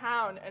husband's out of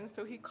town, and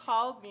so he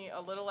called me a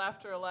little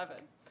after 11,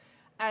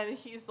 and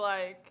he's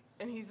like,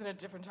 and he's in a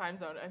different time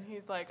zone, and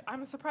he's like,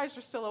 I'm surprised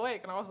you're still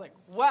awake. And I was like,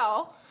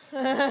 well,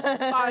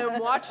 I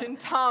am watching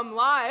Tom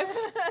live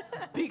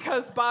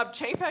because Bob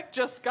Chapek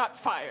just got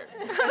fired.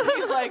 And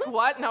he's like,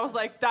 what? And I was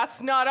like,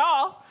 that's not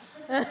all.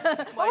 Wait,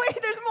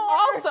 there's more.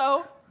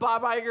 Also,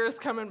 Bob Iger is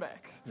coming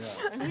back. Yeah.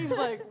 And he's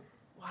like,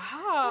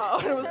 wow.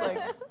 And I was like,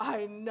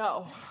 I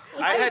know.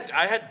 I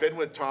had been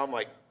with Tom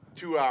like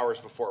 2 hours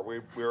before.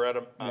 We were at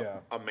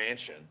a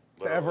mansion.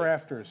 Literally. Ever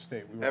After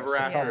Estate. Ever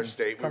After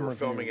Estate. We were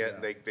filming it,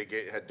 and they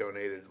had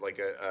donated like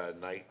a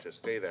night to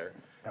stay there.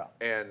 Yeah.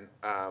 And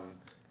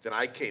then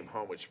I came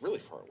home, which is really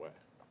far away.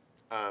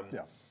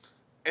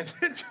 And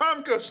then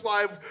Tom goes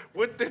live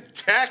with the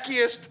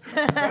tackiest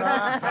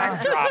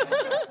backdrop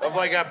of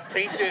like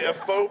a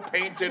faux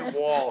painted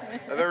wall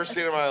I've ever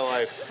seen in my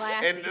life.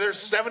 Classy. And there's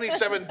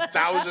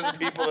 77,000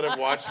 people that have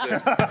watched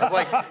this. They're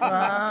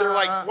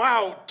like,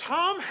 wow,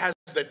 Tom has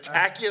the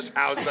tackiest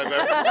house I've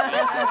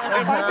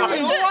ever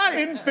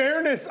seen. In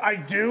fairness, I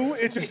do.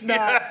 It's just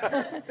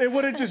not. It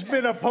would have just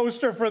been a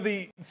poster for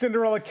the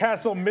Cinderella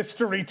Castle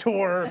mystery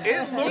tour.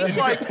 It looks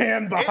like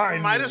Japan behind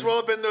it might as well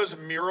have been those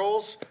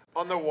murals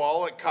on the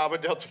wall at Cava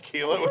del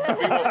Tequila with the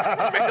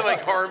people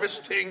like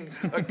harvesting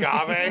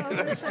agave.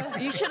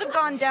 You should have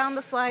gone down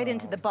the slide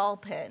into the ball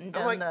pit and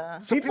done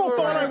the... People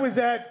thought I was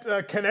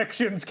at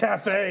Connections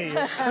Cafe with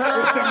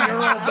the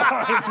mural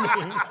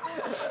behind me.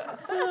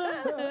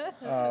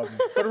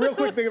 But a real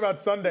quick thing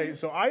about Sunday.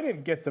 So I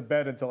didn't get to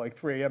bed until like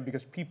 3 a.m.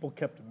 because people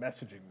kept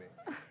messaging me.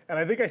 And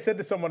I think I said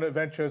to someone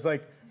eventually, I was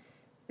like,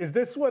 is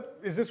this what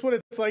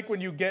it's like when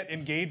you get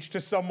engaged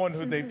to someone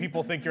who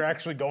people think you're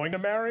actually going to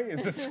marry?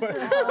 Is this what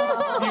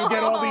you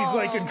get all these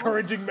like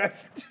encouraging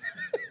messages?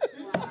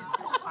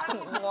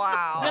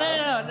 Wow.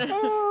 No.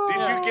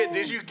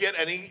 Did you get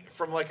any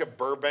from like a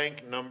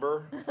Burbank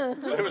number?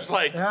 It was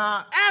like,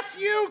 F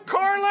you,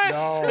 Corliss!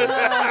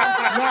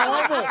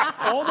 No,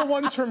 all the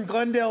ones from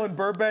Glendale and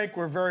Burbank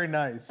were very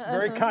nice.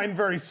 Very kind,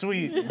 very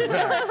sweet.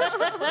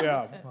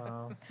 Yeah.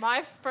 Wow.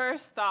 My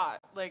first thought,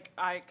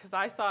 because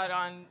I saw it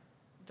on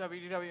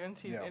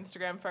WDWNT's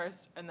Instagram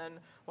first, and then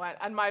went.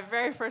 And my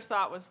very first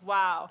thought was,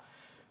 wow,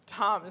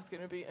 Tom is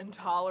going to be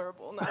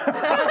intolerable now.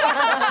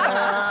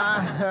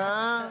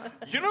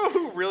 You know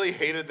who really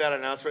hated that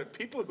announcement?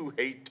 People who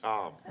hate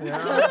Tom.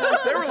 Yeah.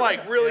 They were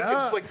like really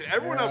conflicted.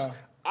 Everyone else,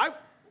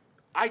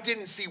 I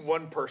didn't see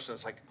one person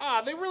that's like,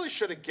 they really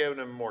should have given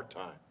him more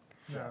time.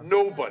 Yeah.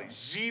 Nobody.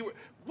 Zero.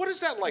 What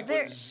is that like?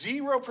 When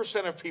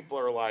 0% of people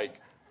are like,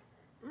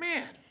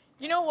 man.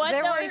 You know what,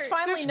 though? He's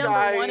finally number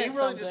one at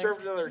something. He really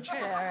deserved another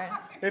chance. Yeah, right.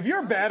 If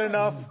you're bad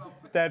enough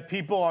that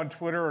people on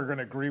Twitter are going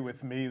to agree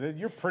with me, that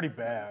you're pretty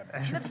bad.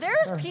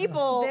 There's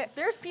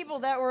people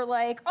that were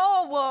like,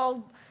 oh,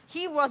 well,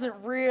 he wasn't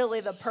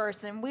really the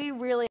person. We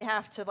really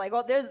have to, like,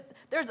 well,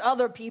 there's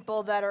other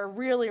people that are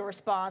really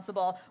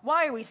responsible.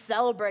 Why are we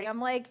celebrating?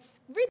 I'm like,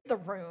 read the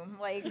room.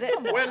 Like,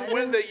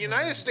 when the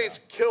United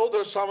States killed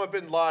Osama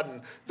bin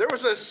Laden, there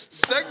was a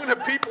segment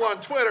of people on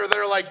Twitter that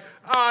are like,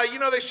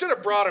 they should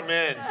have brought him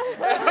in.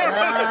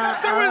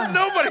 There was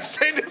nobody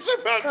saying this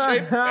about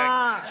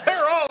Chapek.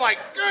 They're all like,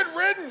 good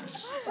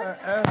riddance.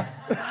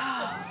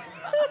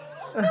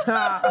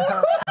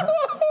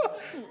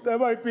 That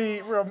might be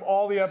from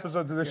all the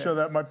episodes of this show.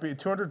 That might be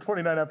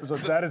 229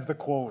 episodes. That is the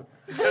quote.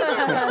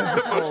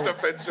 The most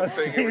offensive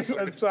thing.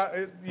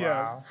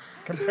 Wow.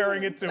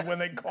 Comparing it to when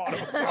they caught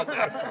him.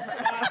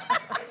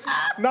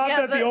 Not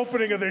that the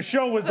opening of this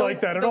show was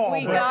like that at all.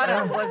 We got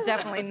him was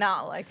definitely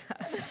not like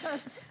that.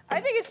 I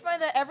think it's fun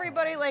that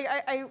everybody, like,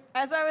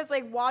 as I was,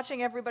 like,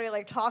 watching everybody,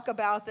 like, talk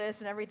about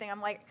this and everything,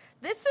 I'm like,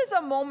 this is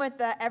a moment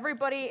that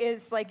everybody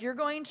is, like, you're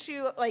going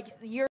to, like,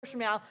 years from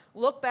now,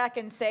 look back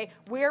and say,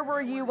 where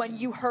were you when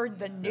you heard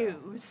the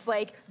news?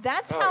 Like,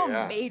 that's how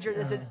major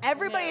this is.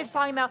 Everybody is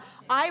talking about,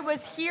 I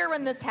was here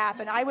when this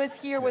happened. I was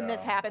here when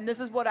this happened. This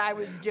is what I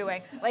was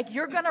doing. Like,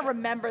 you're going to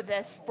remember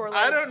this for, like...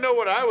 I don't know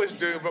what I was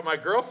doing, but my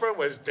girlfriend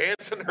was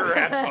dancing her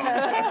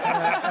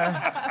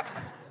ass off.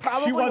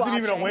 She wasn't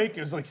even awake.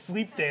 It was like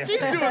sleep dancing.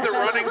 She's doing the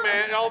Running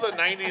Man, all the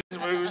 90s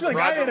moves. She's like,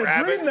 I had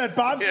a dream that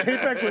Bob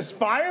Chapek was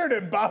fired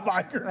and Bob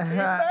Iger came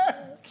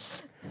back.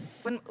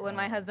 When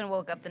my husband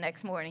woke up the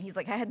next morning, he's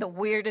like, I had the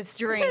weirdest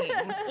dream.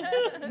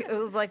 It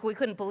was like we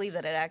couldn't believe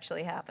that it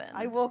actually happened.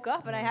 I woke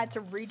up and I had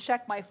to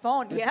recheck my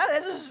phone. Yeah,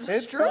 this is true.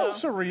 It true. felt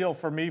surreal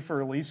for me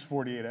for at least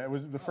 48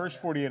 hours. The first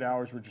 48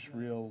 hours were just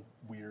real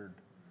weird.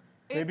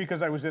 Maybe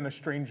because I was in a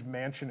strange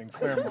mansion in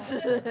Claremont.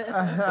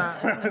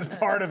 That was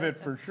part of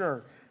it for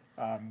sure.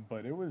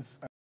 But it was,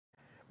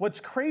 what's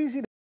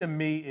crazy to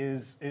me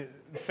is,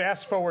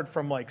 fast forward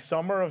from like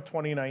summer of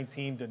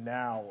 2019 to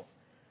now,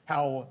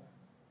 how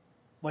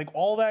like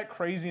all that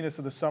craziness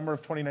of the summer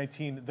of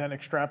 2019 then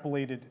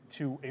extrapolated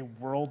to a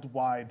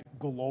worldwide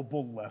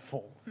global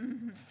level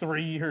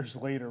 3 years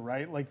later,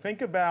 right? Like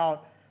think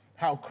about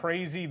how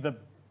crazy the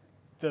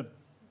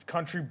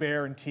Country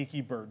Bear and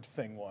Tiki Bird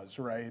thing was,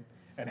 right?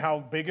 And how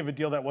big of a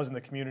deal that was in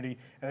the community.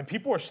 And then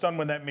people were stunned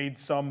when that made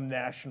some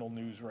national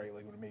news, right?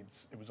 Like when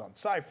it was on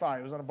Sci-Fi,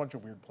 it was on a bunch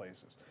of weird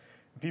places.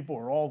 And people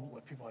were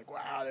like,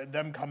 wow,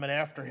 them coming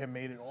after him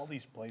made it all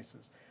these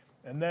places.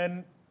 And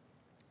then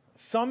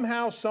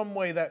somehow, some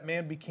way, that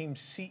man became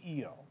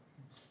CEO.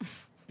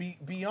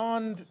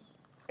 Beyond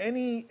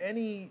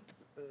any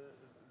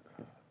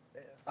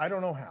I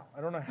don't know how.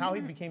 I don't know how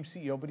he became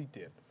CEO, but he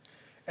did.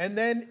 And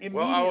then immediately...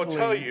 Well, I will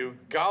tell you,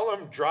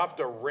 Gollum dropped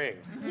a ring.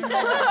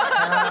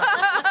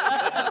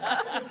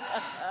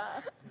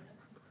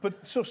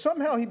 But so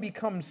somehow he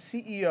becomes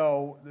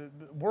CEO.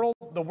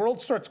 The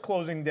world starts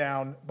closing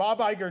down. Bob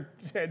Iger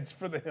heads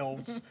for the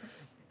hills,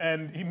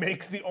 and he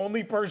makes the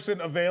only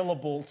person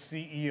available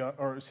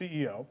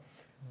CEO.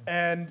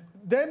 And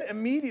then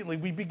immediately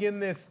we begin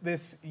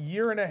this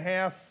year and a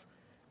half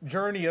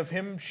journey of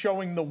him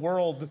showing the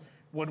world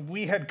what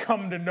we had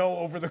come to know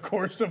over the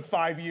course of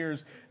 5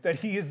 years, that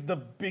he is the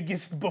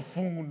biggest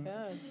buffoon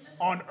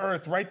on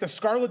earth, right? The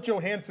Scarlett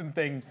Johansson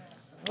thing,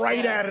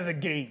 right out of the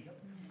gate.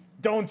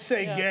 Don't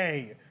say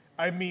gay.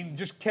 I mean,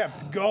 just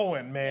kept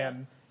going,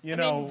 man. You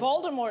know. I mean,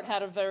 Voldemort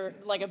had a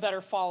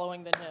better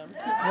following than him.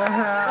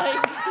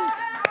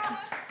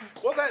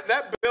 Well,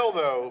 that bill,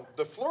 though,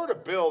 the Florida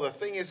bill, the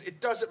thing is, it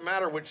doesn't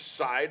matter which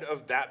side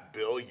of that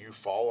bill you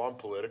fall on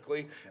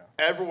politically.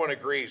 Everyone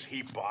agrees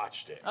he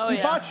botched it. He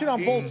botched it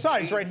on both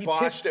sides, right? He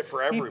botched it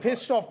for everybody. He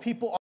pissed off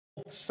people on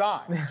both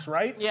sides,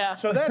 right? Yeah.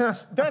 So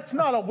that's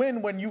not a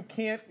win when you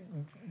can't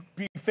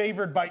be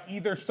favored by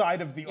either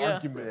side of the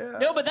argument. Yeah.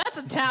 No, but that's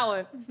a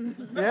talent.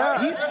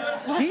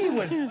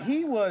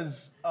 He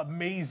was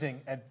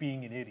amazing at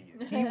being an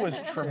idiot. He was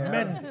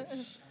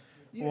tremendous.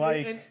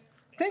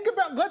 Think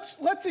about,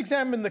 let's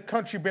examine the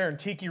Country Bear and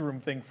Tiki Room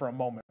thing for a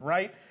moment,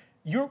 right?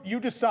 You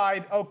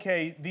decide,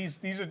 okay,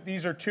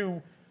 these are two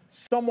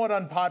somewhat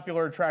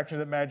unpopular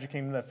attractions at Magic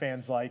Kingdom that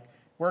fans like.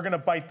 We're gonna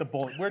bite the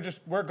bullet.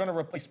 We're gonna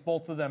replace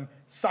both of them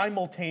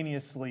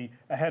simultaneously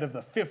ahead of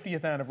the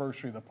 50th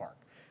anniversary of the park.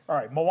 All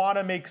right,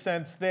 Moana makes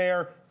sense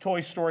there. Toy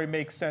Story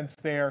makes sense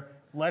there.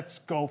 Let's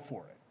go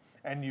for it.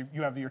 And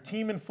you have your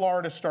team in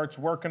Florida starts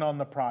working on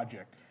the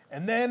project.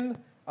 And then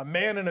a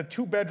man in a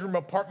 2-bedroom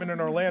apartment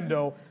in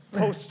Orlando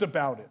posts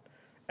about it.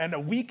 And a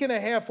week and a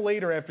half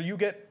later, after you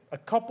get a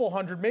couple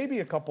hundred,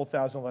 maybe a couple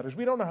thousand letters,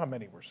 we don't know how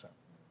many were sent.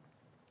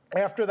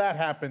 After that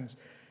happens,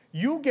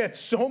 you get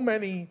so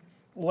many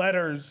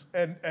letters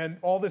and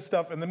all this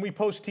stuff, and then we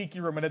post Tiki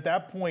Room, and at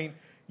that point,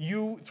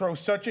 you throw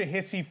such a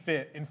hissy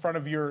fit in front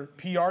of your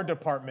PR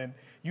department,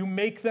 you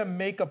make them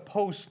make a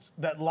post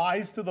that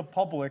lies to the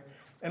public,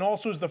 and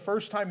also is the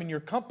first time in your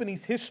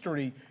company's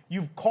history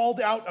you've called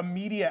out a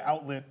media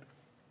outlet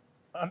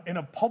in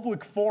a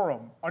public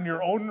forum on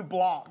your own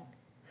blog.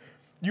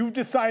 You've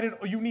decided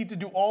you need to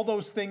do all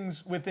those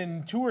things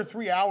within 2 or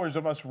 3 hours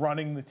of us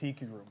running the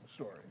Tiki Room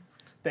story.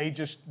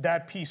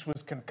 That piece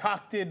was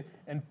concocted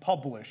and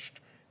published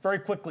very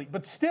quickly.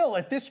 But still,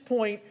 at this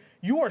point,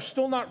 you are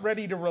still not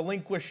ready to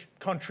relinquish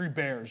Country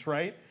Bears,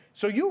 right?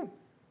 So you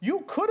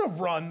could have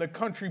run the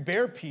Country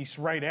Bear piece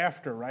right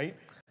after, right?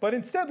 But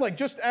instead,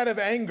 just out of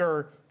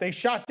anger, they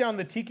shot down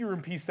the Tiki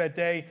Room piece that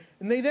day,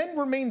 and they then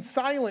remained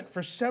silent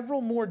for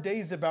several more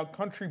days about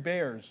Country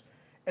Bears,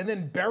 and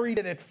then buried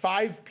it at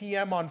 5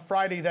 p.m. on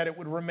Friday that it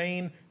would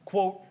remain,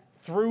 quote,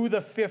 through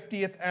the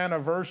 50th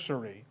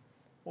anniversary.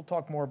 We'll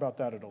talk more about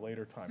that at a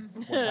later time,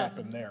 what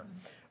happened there.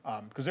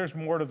 Because there's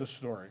more to the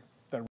story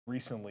that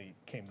recently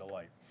came to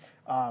light.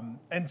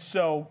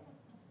 So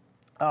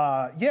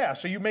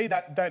you made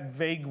that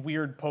vague,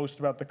 weird post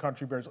about the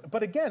Country Bears.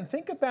 But again,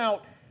 think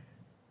about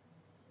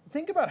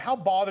how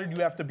bothered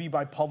you have to be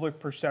by public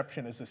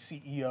perception as a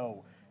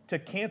CEO to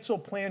cancel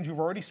plans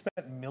you've already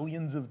spent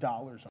millions of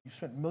dollars on. You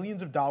spent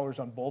millions of dollars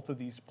on both of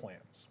these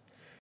plans.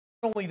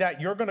 Not only that,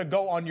 you're going to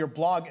go on your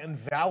blog and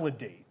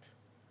validate.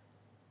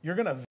 You're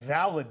going to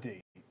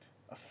validate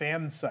a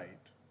fan site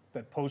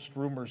that posts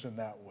rumors in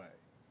that way.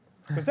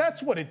 Because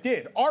that's what it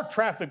did. Our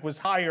traffic was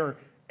higher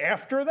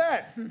after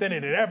that than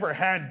it had ever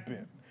had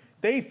been.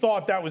 They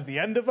thought that was the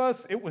end of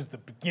us. It was the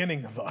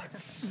beginning of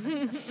us.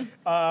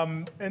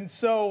 And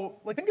so,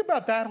 think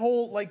about that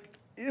whole,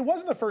 it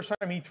wasn't the first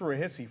time he threw a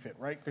hissy fit,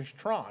 right? Because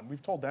Tron,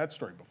 we've told that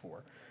story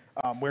before,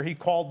 where he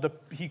called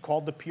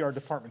the PR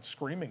department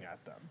screaming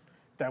at them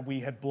that we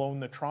had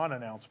blown the Tron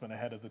announcement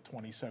ahead of the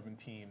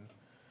 2017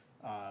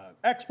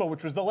 Expo,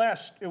 which was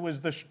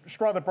the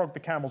straw that broke the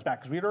camel's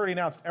back, because we had already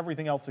announced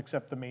everything else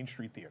except the Main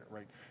Street Theater,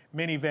 right?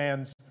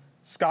 Minivans,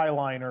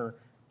 Skyliner,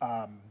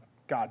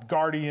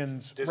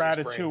 Guardians, Disney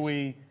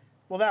Ratatouille. Springs.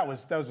 Well, that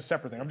was a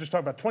separate thing. We're just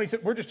talking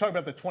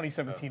about the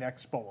 2017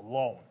 Expo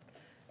alone.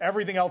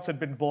 Everything else had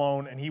been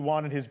blown, and he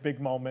wanted his big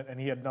moment, and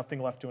he had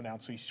nothing left to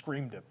announce, so he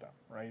screamed at them,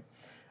 right?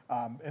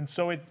 And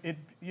so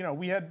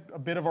we had a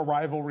bit of a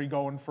rivalry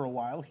going for a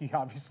while. He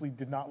obviously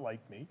did not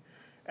like me.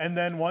 And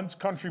then once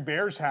Country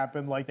Bears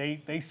happened,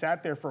 they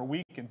sat there for a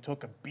week and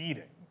took a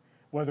beating,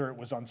 whether it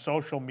was on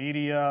social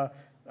media,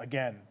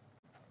 again,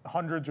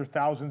 hundreds or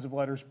thousands of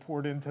letters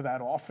poured into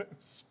that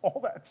office, all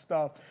that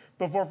stuff,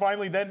 before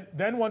finally,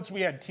 then once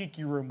we had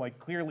Tiki Room, like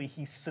clearly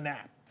he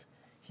snapped.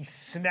 He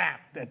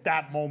snapped at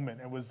that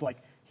moment and was like,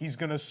 he's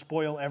gonna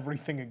spoil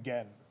everything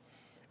again.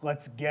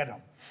 Let's get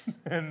him.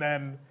 And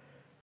then,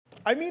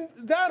 I mean,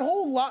 that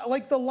whole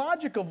like the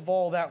logic of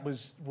all that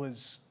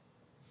was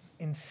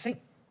insane.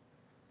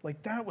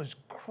 Like that was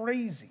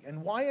crazy.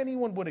 And why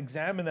anyone would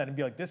examine that and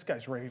be like, this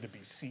guy's ready to be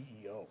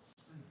CEO.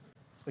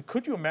 Like,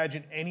 could you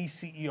imagine any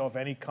CEO of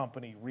any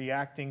company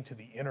reacting to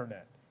the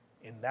internet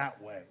in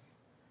that way?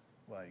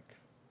 Like,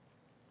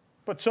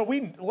 but so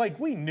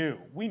we knew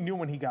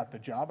when he got the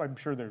job. I'm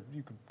sure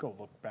you could go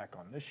look back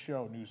on this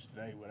show, News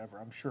Today, whatever.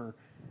 I'm sure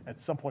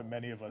at some point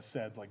many of us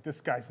said, like,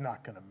 this guy's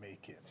not going to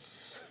make it.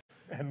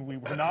 And we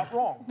were not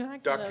wrong.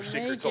 Dr.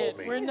 Secret told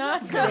me. We're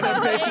not going to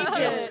make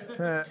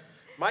it.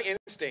 My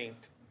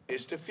instinct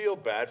is to feel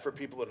bad for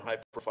people in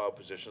high-profile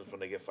positions when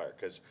they get fired,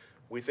 because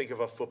we think of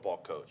a football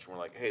coach. And we're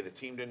like, hey, the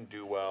team didn't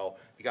do well.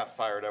 He got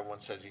fired. Everyone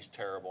says he's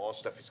terrible. All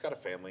stuff. He's got a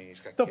family.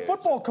 He's got the kids.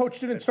 Football coach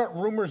didn't start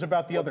rumors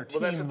about the other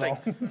team. Well, that's the thing.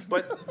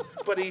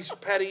 But he's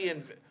petty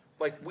and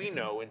like we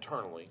know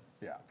internally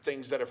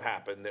things that have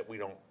happened that we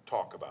don't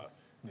talk about.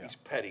 Yeah. He's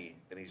petty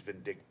and he's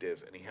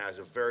vindictive and he has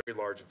a very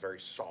large and very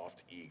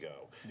soft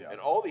ego. Yeah. And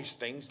all these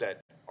things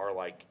that are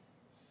like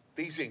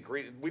these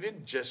ingredients. We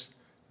didn't just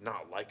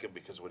not like him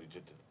because of what he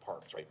did to the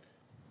parks, right?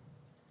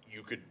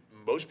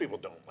 Most people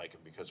don't like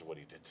him because of what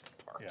he did to the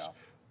parks. Yeah.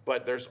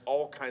 But there's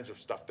all kinds of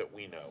stuff that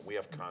we know. We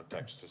have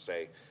context to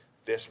say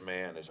this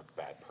man is a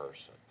bad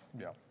person.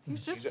 Yeah.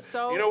 He's just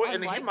so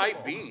and he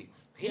might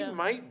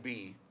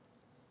be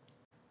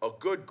a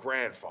good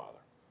grandfather.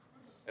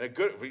 And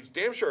he's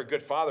damn sure a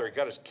good father. He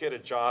got his kid a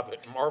job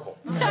at Marvel.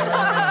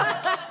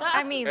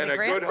 I mean, and the a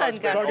good grandson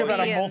husband. got to Talk be about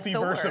a in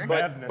multiverse Thor. of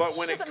madness. But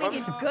when it doesn't mean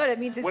he's good. It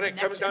means he's when it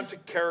comes down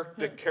connected. to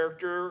the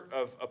character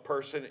of a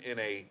person in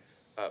a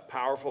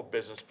powerful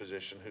business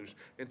position who's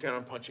intent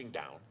on punching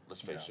down.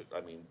 Let's face it.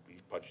 I mean, he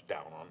punched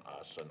down on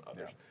us and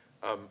others.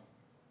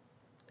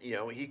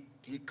 Yeah.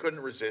 He couldn't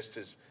resist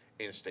his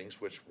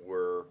instincts, which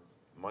were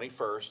money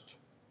first.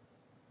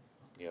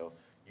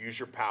 Use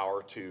your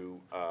power to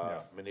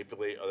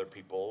manipulate other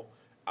people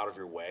out of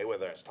your way,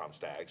 whether that's Tom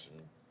Staggs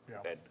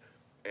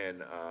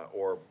and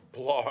or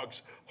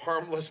blogs,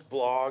 harmless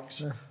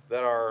blogs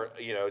that are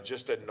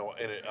just a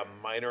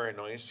minor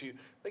annoyance to you.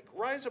 Like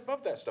rise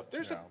above that stuff.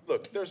 There's a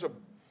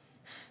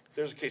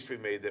case to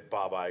be made that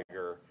Bob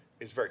Iger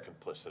is very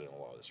complicit in a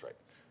lot of this, right?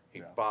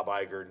 Bob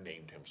Iger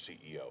named him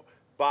CEO.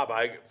 Bob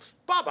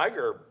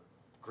Iger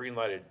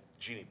greenlighted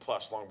Genie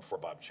Plus long before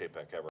Bob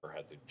Chapek ever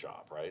had the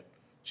job, right?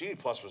 Genie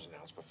Plus was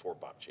announced before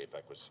Bob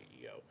Chapek was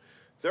CEO.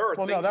 There are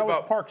things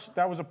about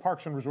that was a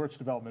Parks and Resorts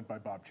development by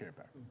Bob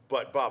Chapek.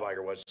 But Bob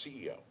Iger was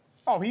CEO.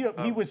 Oh, he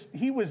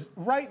was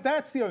right.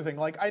 That's the other thing.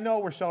 Like I know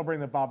we're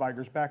celebrating that Bob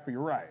Iger's back, but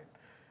you're right.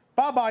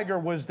 Bob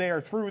Iger was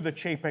there through the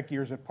Chapek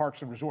years at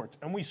Parks and Resorts,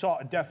 and we saw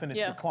a definite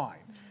decline.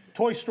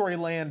 Toy Story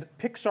Land,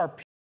 Pixar,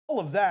 all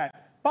of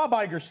that. Bob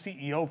Iger's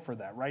CEO for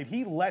that, right?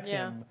 He let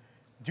him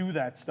do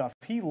that stuff.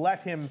 He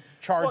let him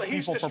charge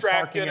people for parking at resorts. He's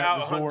distracted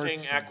out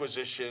hunting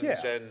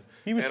acquisitions, and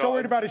he was so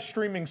worried about his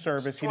streaming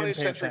service. 20th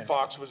Century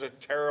Fox was a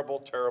terrible,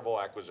 terrible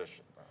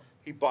acquisition.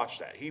 He botched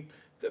that.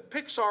 The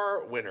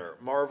Pixar winner,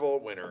 Marvel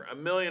winner,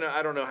 $1 million.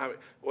 I don't know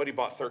what he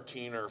bought,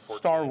 13 or 14.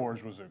 Star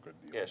Wars was a good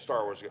deal. Yeah,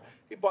 Star Wars.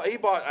 He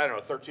bought I don't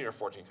know 13 or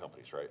 14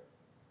 companies, right?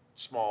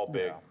 Small,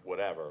 big,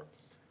 whatever.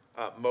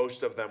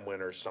 Most of them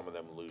winners, some of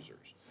them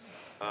losers.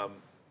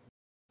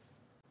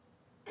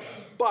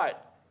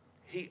 But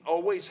he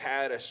always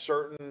had a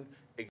certain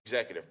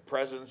executive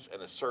presence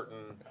and a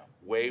certain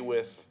way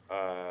with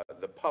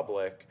the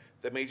public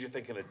that made you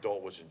think an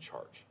adult was in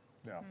charge.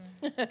 Yeah.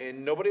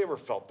 And nobody ever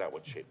felt that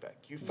with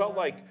Chapek. You felt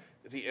like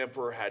the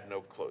emperor had no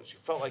clothes. You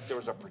felt like there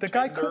was a pretender the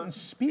guy couldn't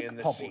speak in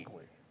the publicly.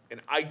 seat.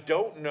 And I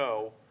don't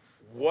know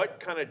what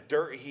kind of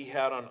dirt he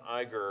had on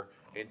Iger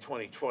in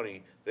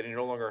 2020 that he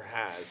no longer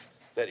has,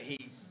 that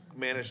he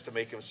managed to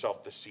make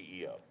himself the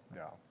CEO.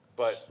 Yeah.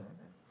 But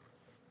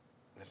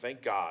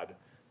thank God,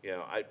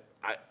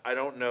 I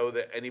don't know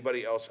that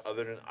anybody else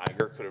other than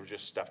Iger could have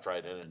just stepped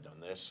right in and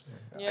done this.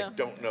 Yeah. I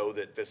don't know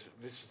that this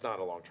is not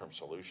a long-term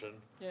solution.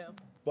 Yeah.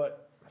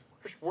 But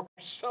we're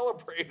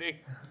celebrating.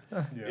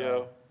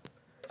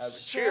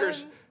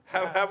 Cheers.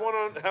 Have one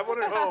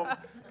at home.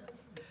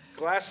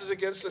 Glasses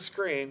against the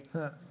screen.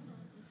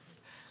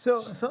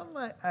 So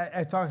something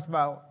I talked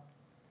about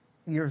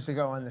years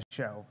ago on the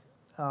show.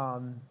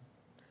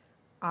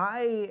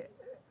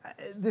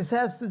 This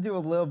has to do a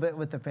little bit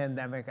with the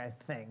pandemic, I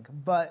think,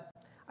 but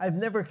I've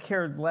never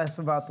cared less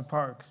about the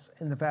parks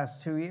in the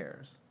past 2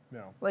 years.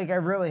 No. Like I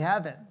really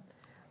haven't.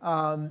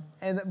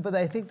 But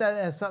I think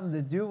that has something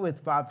to do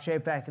with Bob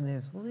Chapek and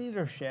his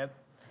leadership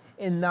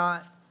in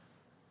not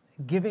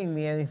giving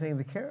me anything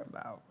to care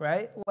about,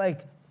 right?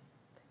 Like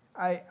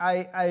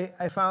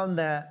I found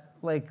that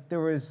like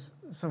there was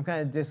some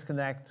kind of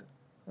disconnect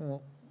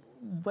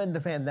when the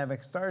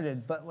pandemic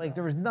started, but like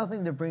there was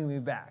nothing to bring me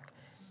back.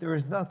 There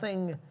was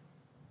nothing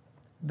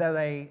that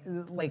I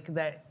like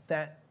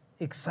that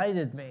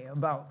excited me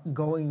about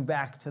going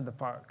back to the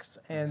parks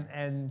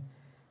and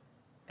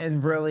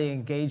really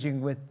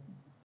engaging with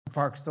the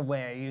parks the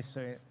way I used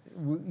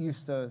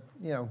to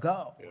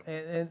go.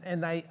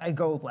 And I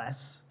go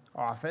less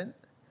often,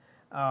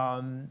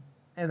 and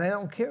I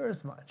don't care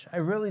as much. I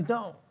really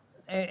don't.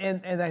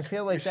 And I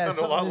feel like you that's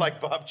sound a lot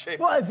like Bob Chapek.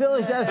 Well, I feel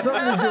like that's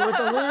something to do with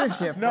the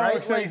leadership, No, right?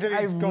 except he said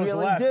I he goes really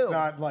less, do.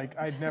 not like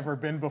I'd never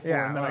been before,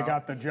 Yeah, and then I well.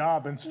 got the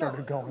job and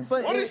started going.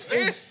 But What is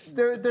this?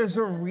 There's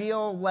a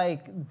real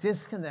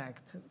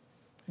disconnect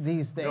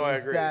these days No, I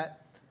agree.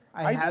 that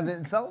I I think-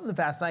 haven't felt in the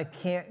past. I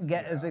can't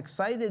get as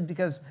excited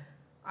because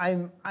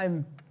I'm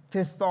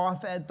pissed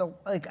off at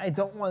I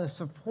don't want to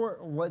support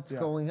what's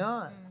going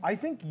on. I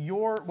think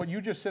what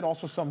you just said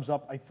also sums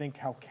up, I think,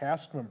 how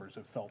cast members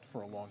have felt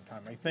for a long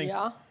time. I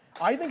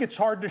think it's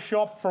hard to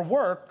show up for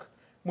work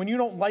when you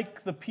don't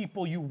like the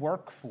people you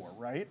work for,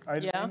 right?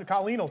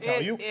 Colleen will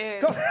tell you. It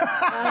is. It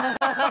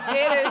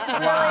is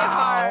really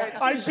hard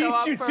to I show beat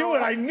up you for to it.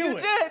 work. I knew You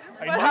it. did,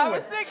 I but knew I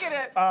was it. thinking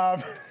it.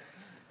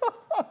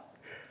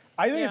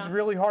 I think it's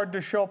really hard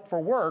to show up for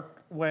work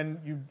when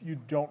you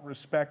don't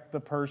respect the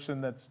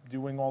person that's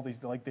doing all these,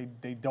 like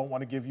they don't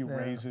want to give you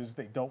raises,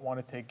 they don't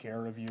want to take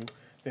care of you,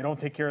 they don't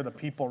take care of the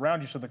people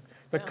around you. So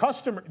the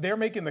customer, they're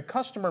making the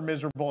customer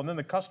miserable, and then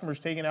the customer's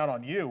taking out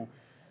on you.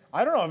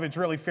 I don't know if it's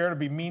really fair to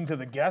be mean to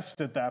the guest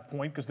at that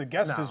point, because the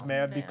guest is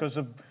mad because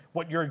of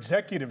what your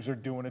executives are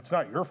doing. It's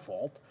not your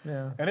fault.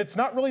 Yeah. And it's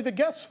not really the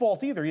guest's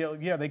fault either.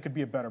 Yeah, they could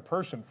be a better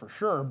person for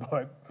sure,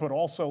 but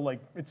also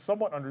it's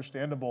somewhat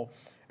understandable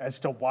as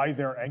to why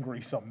they're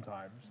angry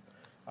sometimes.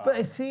 But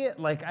I see it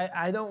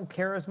I don't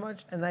care as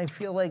much, and I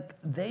feel like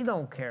they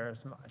don't care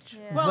as much.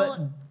 Yeah.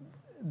 Well,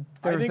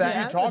 I think that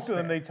if you talk to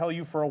them, atmosphere. they tell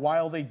you for a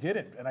while they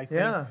didn't. And I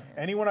think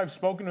anyone I've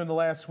spoken to in the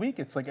last week,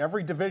 it's like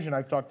every division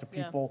I've talked to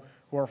people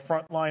who are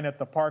frontline at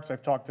the parks.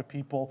 I've talked to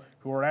people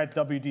who are at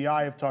WDI.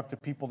 I've talked to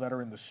people that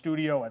are in the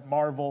studio at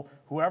Marvel.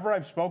 Whoever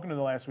I've spoken to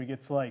the last week,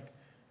 it's like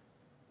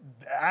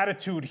the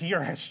attitude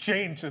here has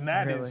changed, and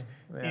that is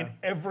in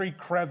every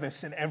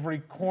crevice, in every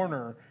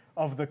corner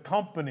of the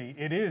company.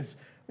 It is,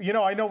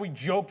 I know we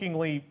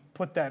jokingly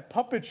put that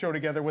puppet show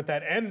together with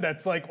that end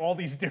that's like all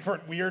these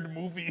different weird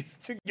movies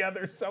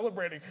together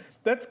celebrating.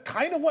 That's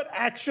kind of what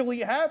actually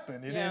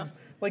happened. It is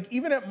like,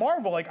 even at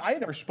Marvel, I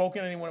had never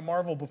spoken to anyone at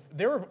Marvel before.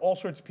 There were all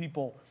sorts of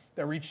people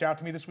that reached out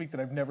to me this week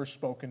that I've never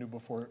spoken to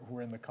before who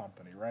were in the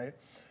company, right?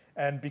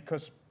 And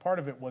because part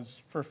of it was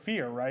for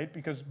fear, right?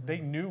 Because they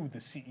knew the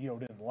CEO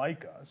didn't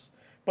like us.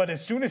 But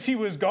as soon as he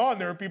was gone,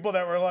 there were people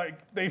that were like,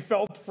 they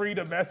felt free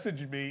to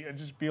message me and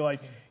just be like,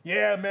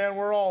 yeah, man,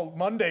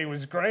 Monday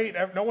was great.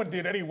 No one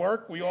did any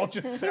work. We all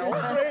just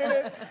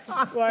celebrated.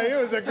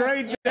 It was a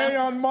great day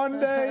on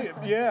Monday.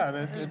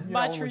 Yeah.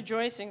 Much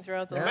rejoicing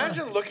throughout the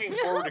Imagine looking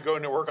forward to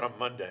going to work on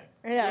Monday.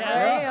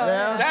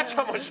 Yeah. That's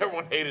how much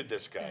everyone hated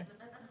this guy.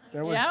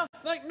 There was,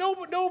 Like,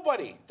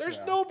 nobody. There's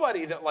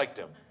nobody that liked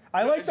him.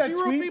 I like that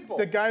Zero tweet, people.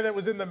 the guy that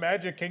was in the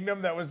Magic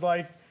Kingdom that was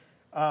like,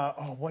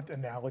 what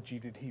analogy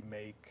did he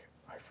make?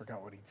 I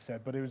forgot what he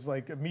said, but it was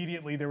like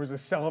immediately there was a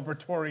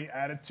celebratory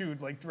attitude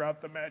throughout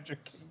the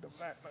Magic Kingdom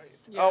that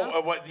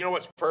night.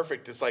 What's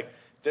perfect is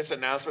this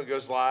announcement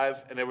goes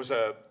live, and it was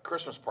a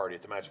Christmas party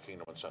at the Magic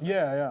Kingdom on Sunday.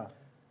 Yeah.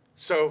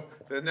 So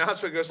the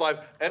announcement goes live,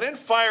 and then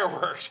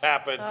fireworks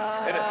happen. And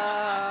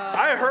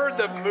I heard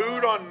the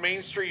mood on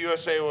Main Street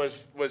USA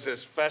was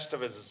as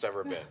festive as it's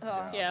ever been.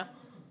 Yeah.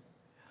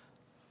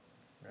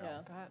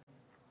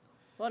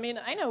 Well, I mean,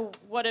 I know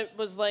what it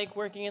was like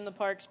working in the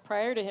parks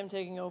prior to him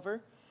taking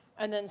over,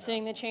 and then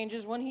seeing the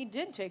changes when he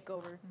did take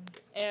over.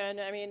 And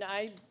I mean,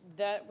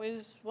 that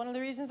was one of the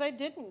reasons I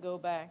didn't go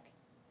back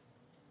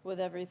with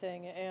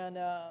everything. And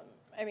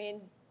I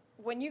mean,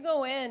 when you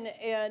go in,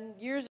 and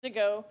years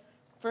ago,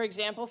 for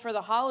example, for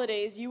the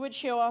holidays, you would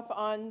show up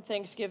on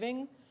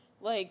Thanksgiving,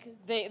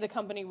 the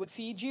company would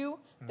feed you.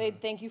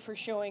 They'd thank you for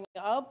showing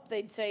up.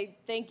 They'd say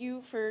thank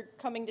you for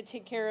coming to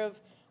take care of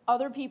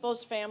other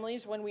people's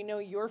families when we know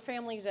your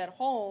family's at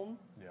home.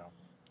 Yeah.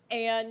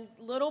 And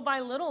little by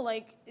little,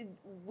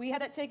 we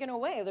had that taken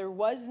away. There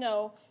was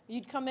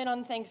you'd come in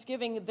on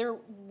Thanksgiving,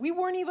 we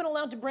weren't even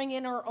allowed to bring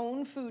in our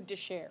own food to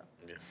share.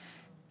 Yeah.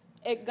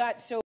 It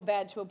got so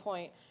bad to a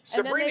point.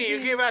 Sabrina,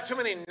 you gave out too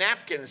many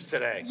napkins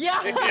today.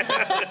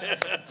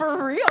 Yeah.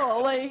 For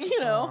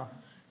real,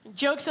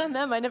 Joke's on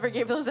them. I never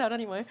gave those out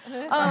anyway.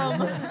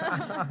 And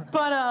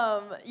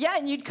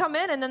you'd come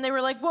in, and then they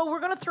were like, well, we're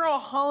going to throw a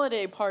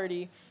holiday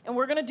party, and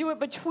we're going to do it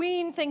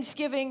between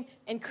Thanksgiving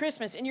and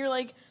Christmas. And you're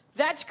like,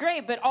 that's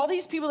great, but all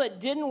these people that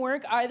didn't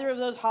work either of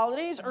those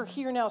holidays are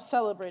here now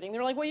celebrating.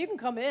 They're like, well, you can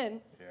come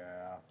in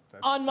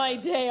on my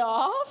day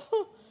off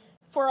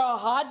for a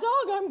hot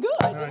dog. I'm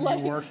good. And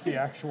you worked the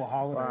actual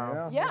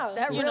holiday. Yeah.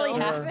 That really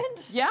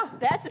happened? Yeah.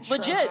 That's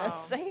legit.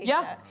 Atrocious.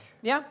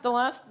 Yeah. The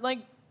last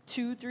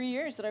 2-3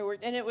 years that I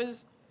worked, and it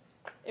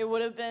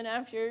would have been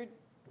after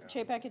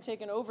Chapek had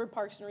taken over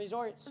Parks and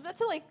Resorts. Was that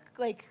to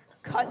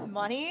cut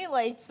money,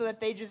 so that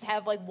they just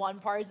have one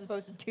party as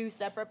opposed to two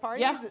separate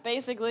parties? Yeah,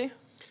 basically.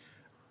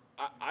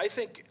 I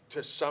think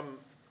to sum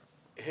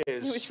his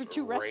It was for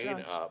 2 reign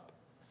restaurants. up,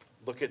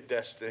 Look at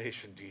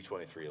Destination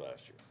D23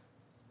 last year,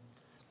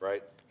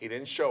 right? He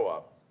didn't show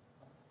up,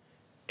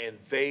 and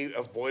they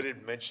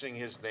avoided mentioning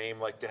his name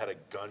like they had a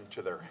gun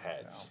to their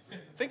heads.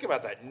 Think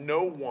about that.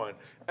 No one,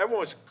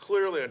 everyone was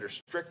clearly under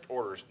strict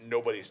orders.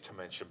 Nobody's to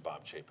mention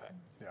Bob Chapek.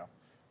 Yeah.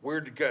 We're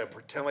going to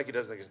pretend like he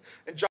doesn't exist.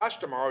 And Josh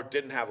D'Amaro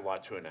didn't have a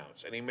lot to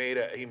announce, and he made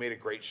a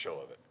great show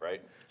of it,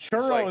 right?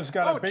 Churro's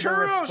got a bigger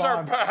Churros response.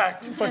 are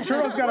back. But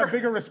Churro's got a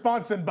bigger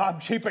response than Bob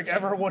Chapek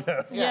ever would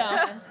have.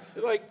 Yeah.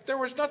 Like, there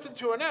was nothing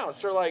to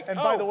announce. They're like, And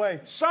by the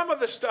way, some of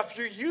the stuff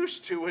you're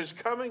used to is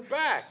coming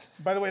back.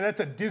 By the way,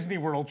 that's a Disney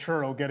World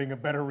churro getting a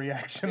better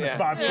reaction than Yeah.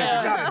 Bob Chapek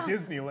Yeah. got a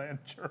Disneyland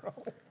churro.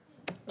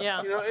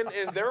 Yeah. You know,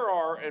 and there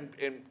are,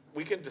 and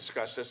we can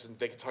discuss this, and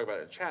they can talk about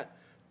it in chat.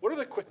 What are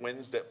the quick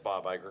wins that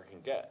Bob Iger can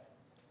get?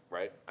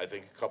 Right? I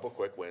think a couple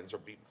quick wins,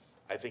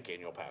 I think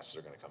annual passes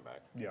are going to come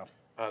back. Yeah.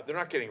 They're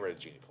not getting rid of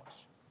Genie Plus.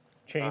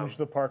 Change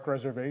the park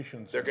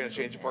reservations. They're going to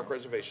change the park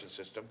reservation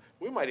system.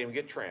 We might even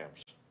get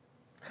trams.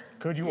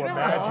 Could you You know,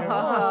 imagine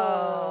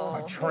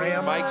a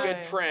tram? We might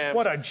get trams.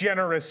 What a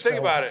generous. Think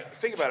about it.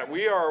 Think about it.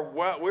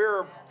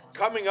 We're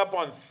coming up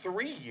on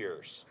 3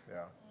 years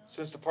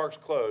since the park's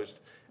closed,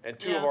 and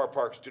two of our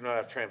parks do not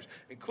have trams,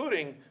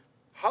 including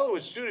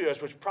Hollywood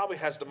Studios, which probably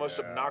has the most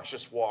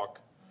obnoxious walk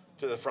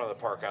to the front of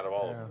the park out of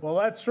all of them. Well,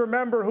 let's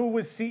remember who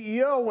was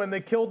CEO when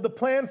they killed the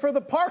plan for the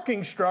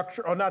parking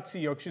structure. Oh, not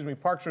CEO, excuse me,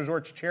 Parks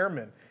Resorts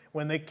chairman.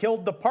 When they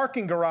killed the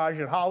parking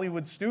garage at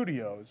Hollywood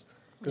Studios,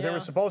 because there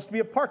was supposed to be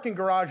a parking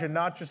garage and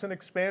not just an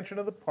expansion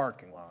of the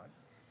parking lot.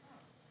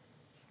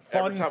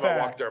 Every Fun time I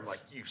walk fact. there, I'm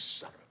like, you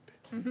son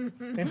of a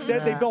bitch.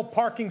 Instead, they built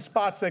parking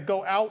spots that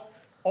go out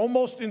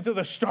almost into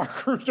the Star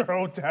Cruiser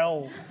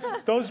Hotel.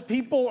 Those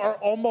people are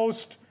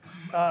almost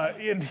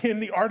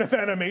in the art of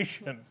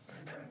animation.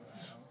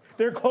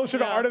 They're closer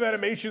to art of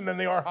animation than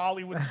they are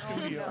Hollywood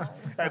Studios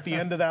at the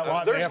end of that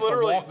lot. They There's have to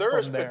literally, walk there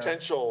is from there.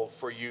 potential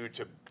for you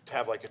to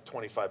have like a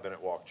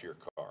 25-minute walk to your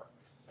car.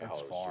 at That's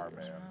Hollywood far,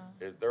 Studios.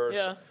 man.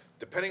 There's,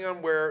 depending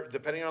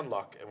on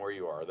luck and where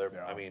you are,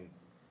 I mean,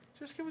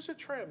 just give us a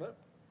tram.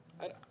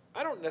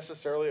 I don't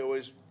necessarily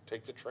always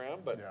take the tram,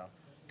 but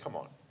come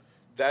on.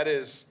 That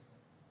is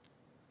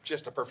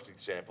just a perfect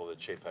example of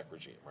the Chapek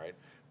regime, right?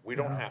 We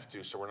don't have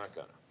to, so we're not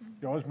gonna.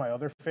 You know, what's my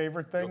other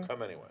favorite thing? You'll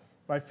come anyway.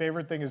 My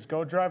favorite thing is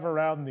go drive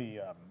around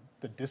the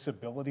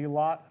disability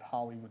lot at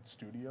Hollywood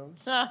Studios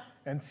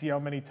and see how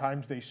many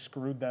times they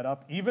screwed that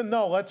up. Even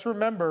though, let's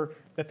remember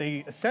that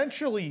they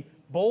essentially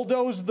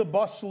bulldozed the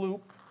bus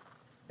loop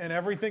and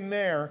everything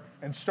there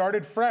and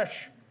started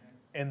fresh,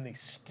 and they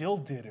still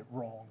did it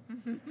wrong.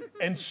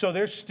 And so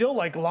there's still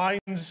like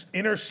lines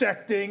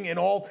intersecting and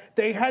all.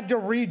 They had to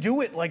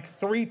redo it like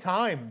 3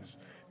 times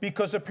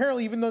because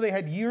apparently even though they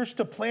had years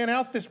to plan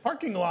out this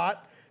parking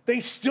lot, they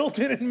still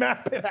didn't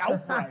map it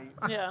out right.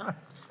 Yeah.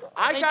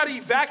 I got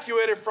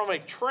evacuated from a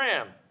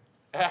tram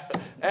at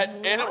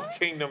Animal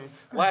Kingdom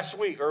last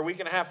week or a week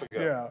and a half ago.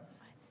 Yeah.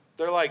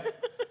 They're like,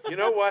 you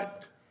know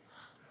what?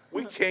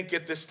 We can't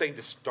get this thing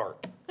to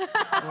start.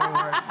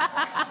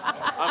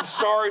 I'm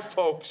sorry,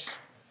 folks.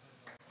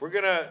 We're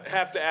going to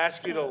have to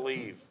ask you to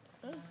leave.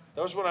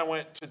 That was when I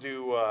went to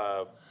do,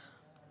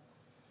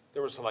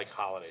 there was some like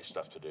holiday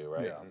stuff to do,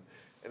 right? Yeah.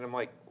 And I'm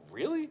like,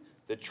 really?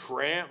 The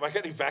tram? I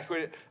got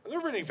evacuated. I've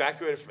never been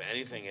evacuated from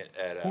anything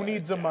at Who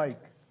needs a mic?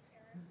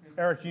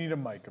 Eric, you need a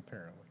mic,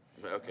 apparently.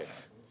 Okay.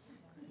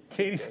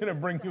 Katie's going to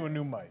bring you a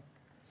new mic.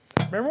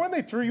 Remember when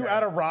they threw you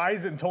out of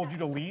Rise and told you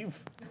to leave?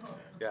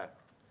 Yeah.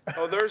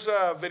 Oh, there's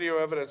video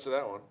evidence of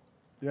that one.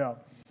 Yeah.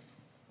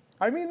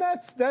 I mean,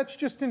 that's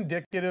just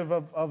indicative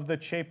of the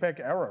Chapek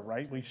era,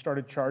 right? We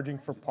started charging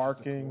for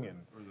parking and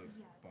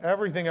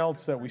everything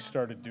else that we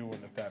started doing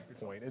at that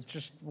point. It's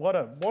just what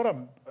a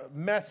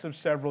mess of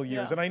several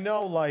years. Yeah. And I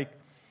know, like,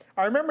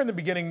 I remember in the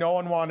beginning, no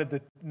one wanted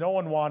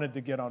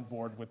to get on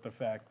board with the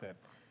fact that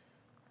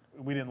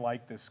we didn't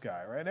like this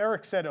guy, right? And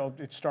Eric said, "Oh,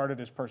 it started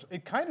as personal."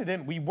 It kind of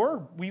didn't. We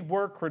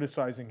were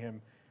criticizing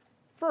him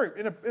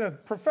in a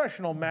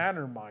professional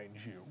manner, mind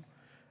you.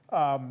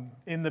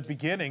 In the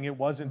beginning, it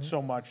wasn't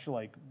so much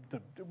like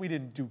we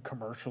didn't do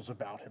commercials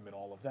about him and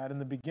all of that. In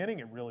the beginning,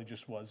 it really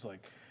just was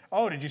like,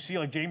 oh, did you see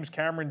like James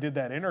Cameron did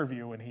that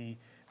interview and he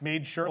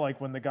made sure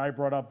like when the guy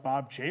brought up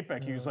Bob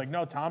Chapek, he was like,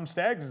 no, Tom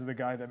Staggs is the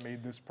guy that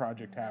made this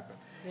project happen.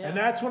 Yeah. And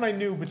that's when I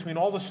knew between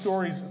all the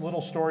stories, little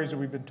stories that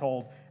we've been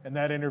told in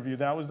that interview,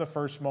 that was the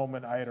first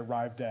moment I had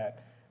arrived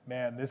at,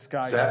 man, this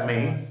guy Is that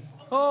me?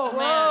 Oh,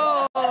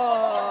 man.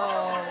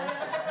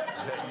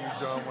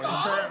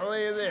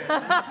 Apparently it is.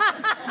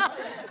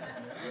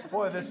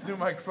 Boy, this new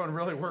microphone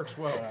really works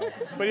well.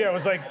 But yeah, it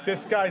was like,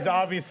 this guy's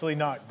obviously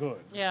not good.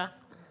 Yeah.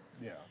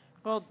 Yeah.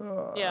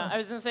 Well, yeah, I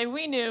was going to say,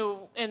 we knew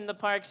in the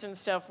parks and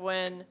stuff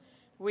when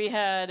we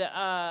had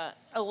a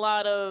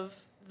lot of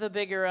the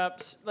bigger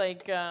ups,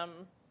 like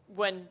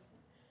when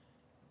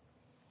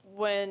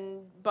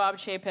Bob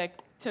Chapek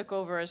took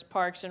over as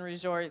parks and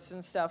resorts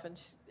and stuff,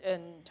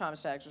 and Tom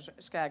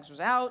Skaggs was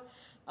out.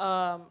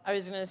 I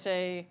was going to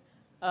say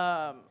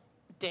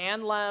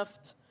Dan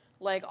left.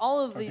 Like all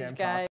of these Dan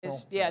guys.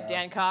 Cockrell? Yeah, Yeah.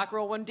 Dan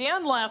Cockrell. When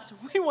Dan left,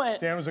 we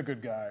went, Dan was a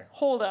good guy.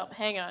 hold up,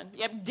 hang on.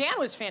 Yep, Dan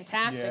was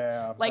fantastic.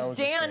 Yeah, that like was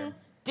a shame.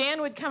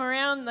 Dan would come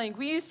around. Like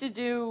we used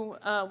to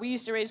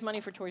raise money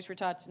for Toys for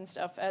Tots and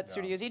stuff at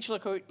studios. Each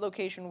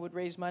location would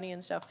raise money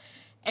and stuff,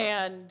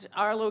 and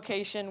our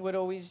location would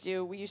always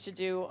we used to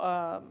do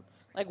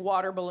like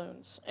water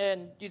balloons,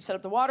 and you'd set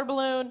up the water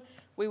balloon.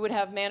 We would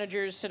have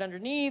managers sit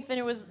underneath, and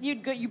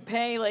you'd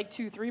pay like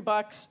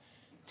 $2-3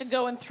 to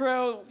go and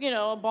throw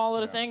a ball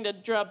at a thing to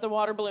drop the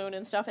water balloon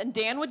and stuff. And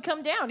Dan would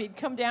come down. He'd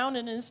come down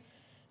in his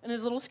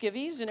little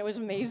skivvies, and it was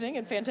amazing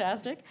and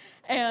fantastic.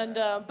 And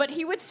but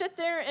he would sit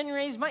there and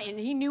raise money, and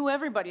he knew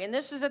everybody. And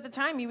this is at the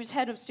time he was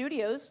head of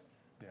studios.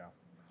 Yeah.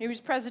 He was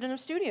president of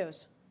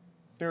studios.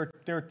 There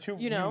are two.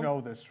 You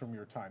know this from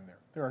your time there.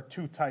 There are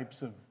two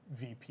types of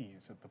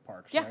VPs at the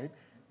parks, right?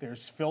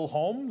 There's Phil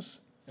Holmes.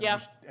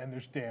 And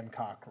there's Dan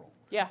Cockrell.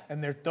 Yeah.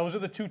 And those are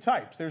the two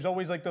types. There's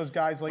always like those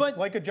guys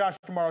like a Josh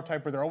Tomorrow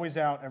type where they're always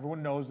out,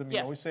 everyone knows them, you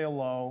always say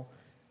hello.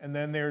 And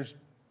then there's,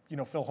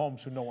 Phil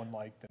Holmes who no one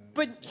liked.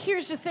 But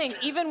here's the thing,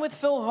 even with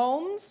Phil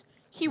Holmes,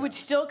 he would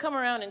still come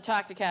around and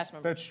talk to cast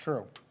members. That's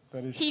true.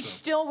 That is He true.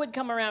 still would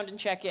come around and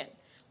check in.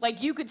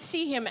 Like you could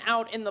see him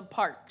out in the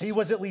parks. He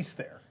was at least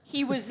there.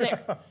 He was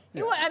there.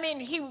 He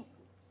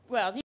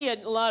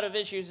had a lot of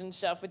issues and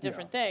stuff with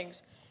different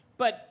things.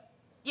 But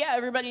yeah,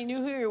 everybody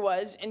knew who he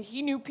was, and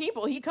he knew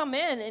people. He'd come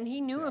in, and he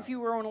knew if you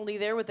were only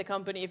there with the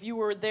company, if you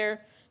were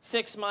there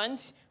 6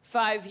 months,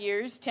 5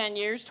 years, 10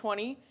 years,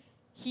 20,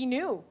 he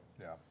knew.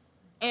 Yeah.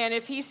 And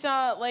if he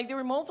saw, like, there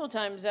were multiple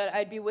times that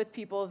I'd be with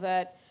people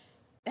that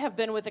have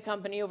been with the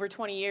company over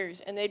 20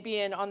 years, and they'd be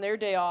in on their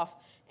day off,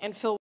 and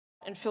Phil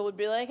would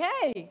be like,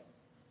 hey,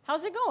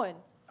 how's it going?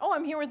 Oh,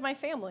 I'm here with my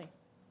family.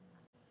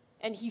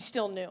 And he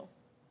still knew.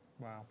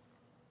 Wow.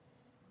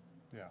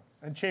 Yeah.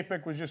 And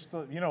Chapek was just,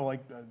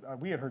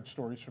 we had heard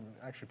stories from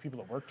actually people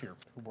that worked here,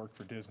 who worked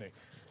for Disney,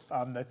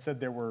 that said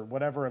there were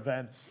whatever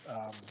events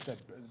that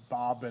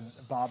Bob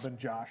and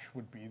Josh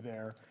would be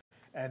there.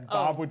 And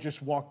Bob would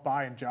just walk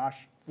by, and Josh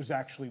was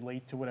actually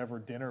late to whatever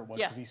dinner it was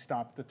because he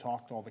stopped to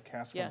talk to all the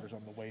cast members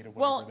on the way to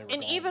whatever they were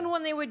going. And even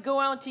when they would go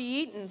out to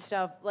eat and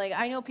stuff, like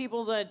I know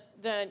people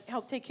that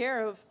help take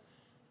care of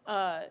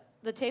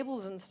the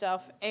tables and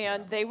stuff,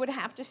 and they would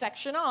have to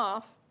section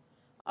off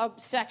a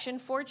section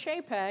for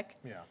Chapek,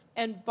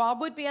 and Bob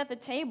would be at the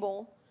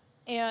table,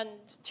 and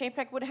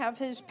Chapek would have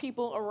his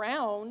people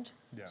around,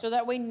 so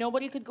that way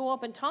nobody could go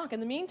up and talk. In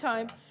the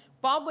meantime,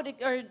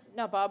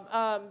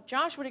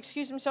 Josh would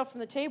excuse himself from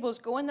the tables,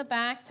 go in the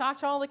back, talk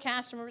to all the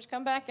cast members,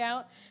 come back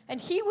out,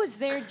 and he was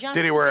there just.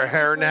 Did he wear a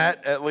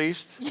hairnet at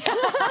least?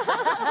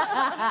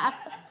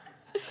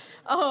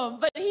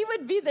 But he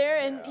would be there,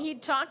 and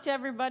he'd talk to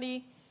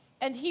everybody,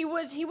 and he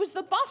was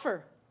the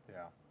buffer.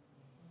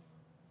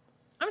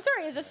 I'm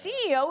sorry, as a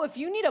CEO, if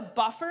you need a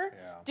buffer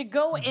to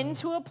go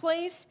into a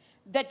place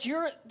that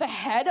you're the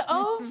head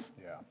of,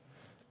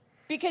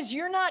 because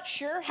you're not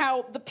sure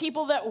how the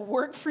people that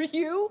work for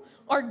you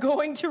are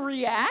going to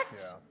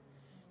react,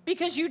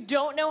 because you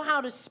don't know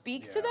how to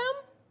speak to them.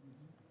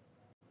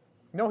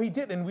 No, he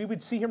did, and we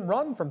would see him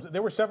run from.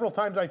 There were several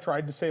times I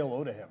tried to say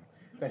hello to him,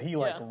 that he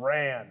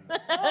ran.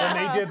 When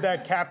they did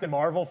that Captain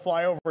Marvel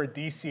flyover at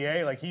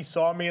DCA, like he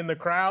saw me in the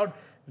crowd.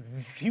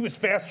 He was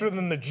faster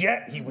than the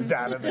jet he was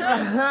out of there.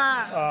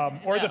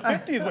 Or the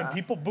 50th when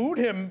people booed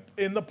him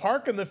in the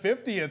park in the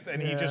 50th,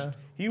 and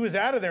he was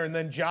out of there. And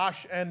then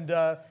Josh and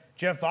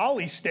Jeff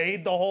Volley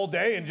stayed the whole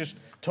day and just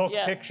took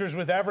pictures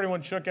with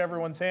everyone, shook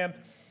everyone's hand.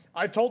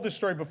 I've told this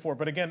story before,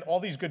 but again, all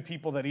these good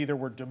people that either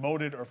were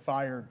demoted or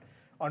fired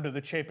under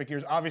the Chapek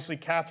years. Obviously,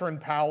 Catherine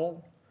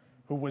Powell,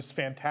 who was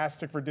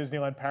fantastic for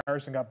Disneyland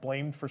Paris and got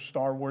blamed for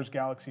Star Wars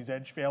Galaxy's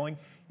Edge failing,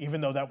 even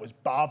though that was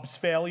Bob's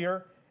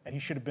failure. And he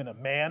should have been a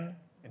man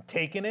and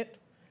taken it,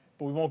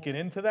 but we won't get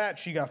into that.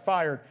 She got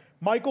fired.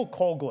 Michael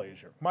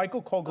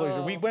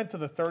Colglazier, we went to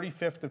the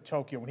 35th of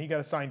Tokyo when he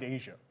got assigned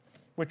Asia,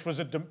 which was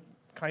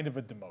kind of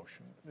a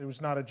demotion. It was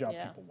not a job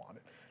people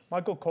wanted.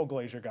 Michael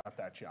Colglazier got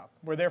that job.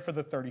 We're there for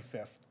the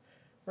 35th.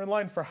 We're in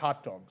line for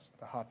hot dogs,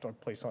 the hot dog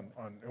place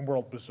in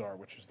World Bazaar,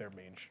 which is their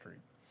main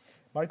street.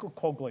 Michael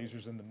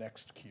Colglazer's in the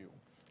next queue.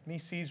 And he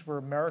sees we're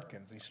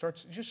Americans. He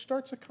just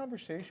starts a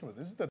conversation with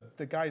us. This is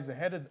the guy's the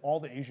head of all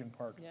the Asian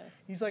parks.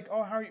 He's like,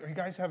 oh, how are you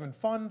guys having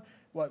fun?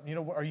 What,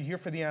 are you here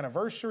for the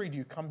anniversary? Do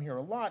you come here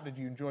a lot? Did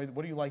you enjoy,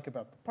 what do you like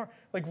about the park?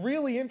 Like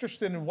really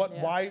interested in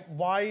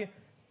why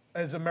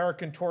as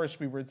American tourists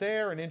we were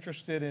there and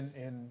interested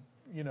in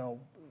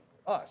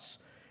us.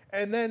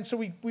 And then, so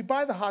we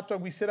buy the hot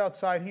dog, we sit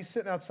outside, he's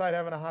sitting outside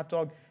having a hot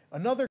dog.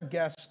 Another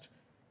guest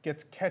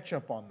gets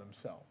ketchup on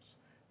themselves.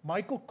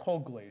 Michael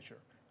Colglazier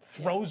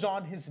throws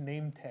on his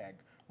name tag,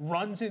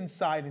 runs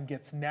inside and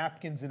gets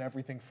napkins and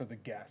everything for the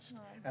guest.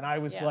 And I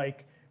was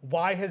like,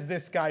 why has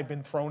this guy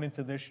been thrown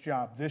into this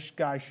job? This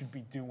guy should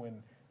be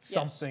doing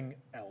something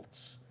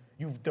else.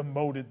 You've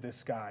demoted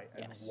this guy,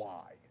 and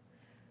why?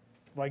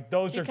 Like,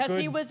 those are because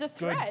he was a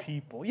threat. Good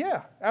people.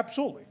 Yeah,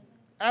 absolutely.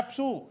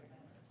 Absolutely.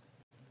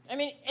 I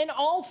mean, in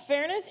all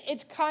fairness,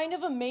 it's kind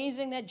of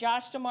amazing that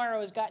Josh D'Amaro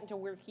has gotten to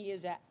where he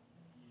is at.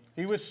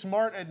 He was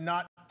smart at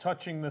not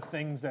touching the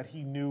things that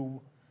he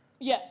knew.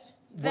 Yes.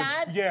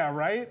 That. Yeah,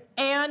 right?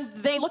 And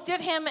they looked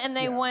at him and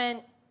they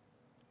went,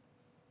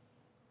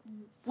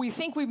 we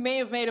think we may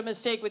have made a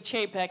mistake with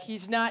Chapek.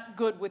 He's not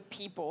good with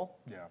people.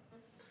 Yeah.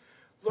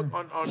 Look,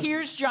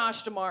 Here's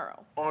Josh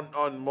tomorrow.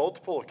 On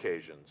multiple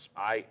occasions,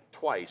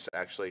 twice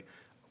actually,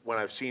 when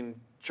I've seen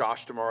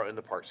Josh tomorrow in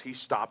the parks, he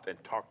stopped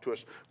and talked to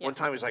us. One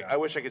time he's like, I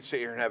wish I could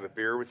sit here and have a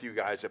beer with you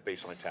guys at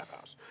Baseline Tap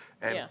House.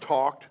 And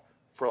talked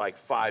for like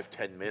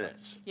 5-10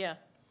 minutes. Yeah.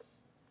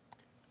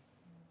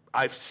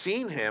 I've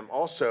seen him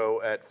also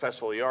at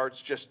Festival of the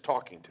Arts just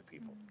talking to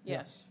people.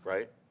 Yes.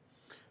 Right?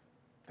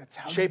 That's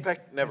how Chapek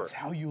never. That's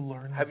how you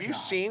learn. Have you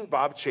seen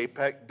Bob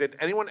Chapek? Did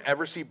anyone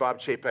ever see Bob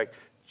Chapek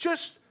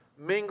just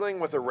mingling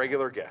with a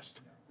regular guest?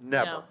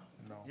 Never.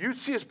 No. You'd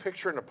see his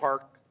picture in the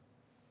park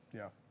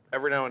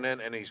every now and then,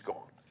 and he's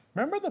gone.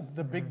 Remember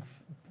the big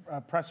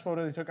press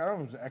photo they took? I don't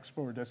know if it was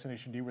Expo or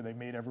Destination D where they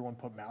made everyone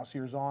put mouse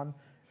ears on,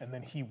 and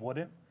then he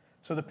wouldn't.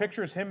 So the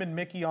picture is him and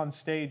Mickey on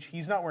stage.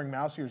 He's not wearing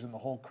mouse ears, and the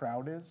whole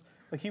crowd is.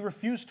 Like, he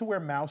refused to wear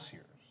mouse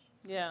ears.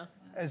 Yeah.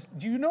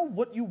 Do you know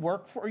what you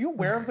work for? Are you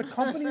aware of the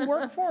company you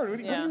work for? What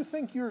do you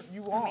think you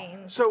are?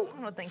 So,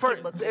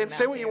 and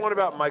say what you want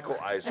about Michael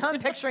Eisner. I'm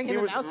picturing him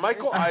in mouse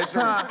Michael ears.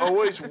 Eisner was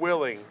always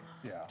willing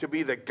to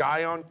be the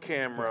guy on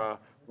camera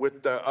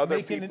with the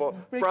other people,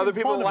 for other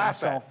people to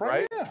laugh at,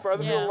 right? Yeah. For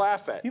other people to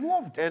laugh at. He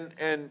loved it.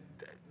 And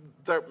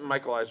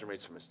Michael Eisner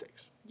made some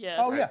mistakes. Yes.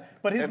 Oh, yeah.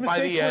 But his And by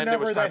the mistakes were end, it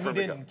was never time that for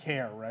he him to go. didn't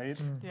care, right?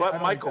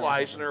 But Michael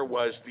Eisner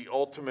was the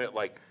ultimate,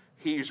 like,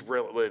 he's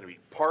willing to be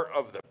part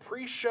of the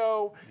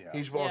pre-show.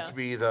 He's willing to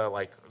be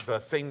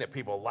the thing that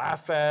people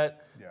laugh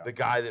at, the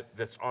guy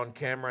that's on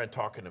camera and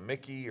talking to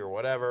Mickey or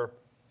whatever.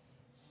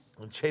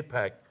 And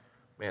Chapek,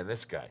 man,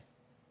 this guy,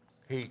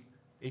 he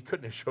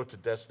couldn't have showed to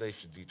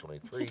Destination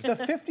D23. The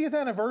 50th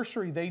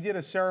anniversary, they did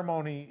a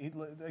ceremony,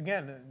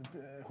 again,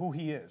 who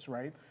he is,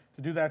 right?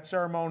 To do that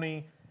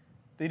ceremony,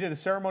 they did a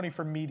ceremony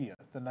for media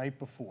the night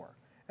before.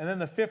 And then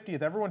the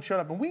 50th, everyone showed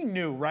up, and we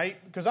knew,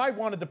 right? Because I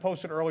wanted to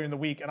post it earlier in the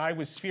week, and I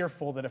was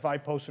fearful that if I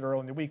posted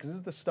early in the week, because this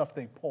is the stuff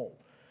they pull.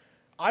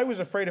 I was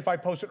afraid if I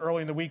posted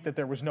early in the week that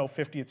there was no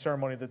 50th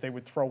ceremony, that they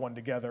would throw one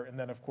together, and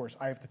then, of course,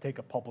 I have to take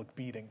a public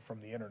beating from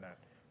the internet.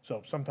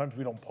 So sometimes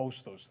we don't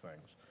post those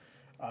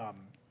things.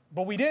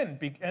 But we didn't,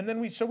 and then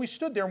we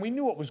stood there and we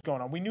knew what was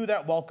going on. We knew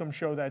that welcome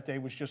show that day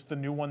was just the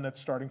new one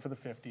that's starting for the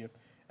 50th,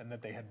 and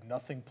that they had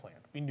nothing planned.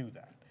 We knew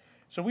that.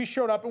 So we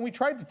showed up and we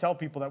tried to tell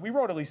people that. We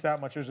wrote at least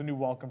that much. There's a new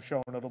welcome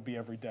show and it'll be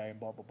every day and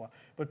blah, blah, blah.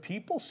 But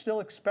people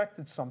still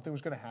expected something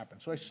was going to happen.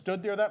 So I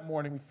stood there that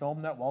morning, we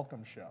filmed that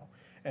welcome show,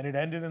 and it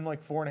ended in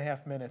like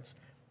 4.5 minutes,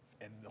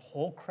 and the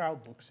whole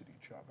crowd looks at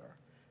each other,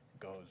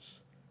 goes,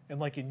 and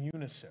like in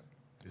unison,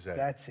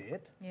 that's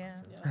it? Yeah.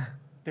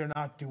 They're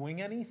not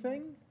doing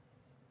anything?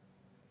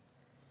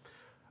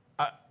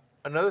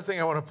 Another thing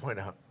I want to point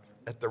out,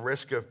 at the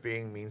risk of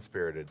being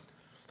mean-spirited,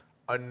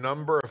 a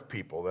number of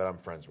people that I'm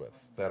friends with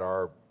that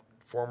are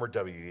former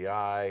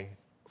WDI,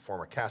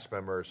 former cast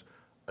members,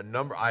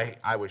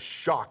 I was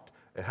shocked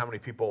at how many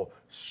people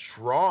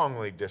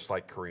strongly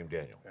dislike Kareem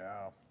Daniel.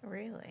 Yeah.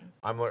 Really?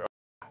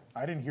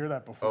 I didn't hear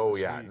that before. Oh,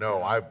 yeah.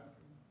 No,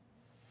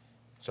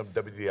 some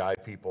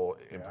WDI people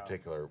in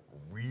particular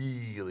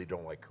really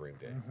don't like Kareem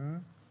Daniel. Mm-hmm.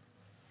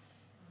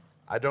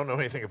 I don't know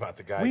anything about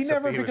the guy. We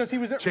except never, because he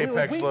was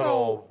Chapek's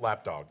little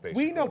lapdog,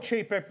 basically. We know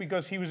Chapek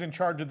because he was in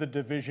charge of the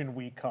division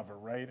we cover,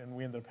 right? And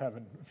we ended up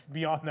having,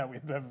 beyond that, we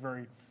have a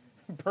very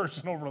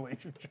personal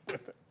relationship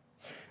with it.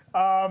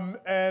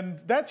 And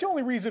that's the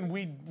only reason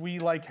we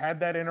like had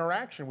that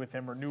interaction with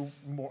him or knew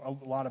a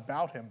lot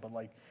about him. But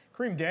like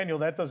Kareem Daniel,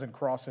 that doesn't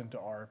cross into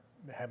our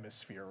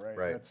hemisphere, right?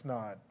 Right. That's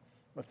not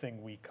a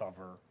thing we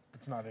cover.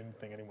 It's not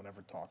anything anyone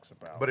ever talks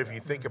about. But if you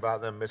think about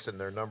them missing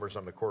their numbers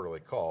on the quarterly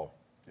call,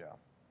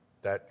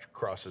 that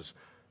crosses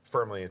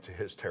firmly into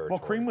his territory.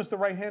 Well, Kareem was the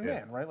right-hand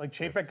man, right? Like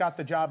Chapek got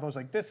the job and was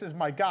like, this is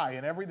my guy,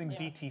 and everything's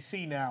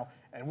DTC now,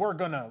 and we're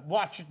gonna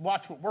watch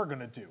what we're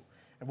gonna do.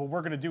 And what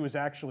we're gonna do is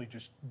actually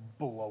just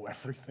blow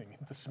everything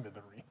into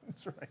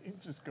smithereens,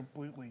 right? Just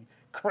completely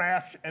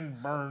crash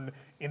and burn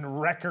in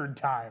record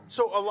time.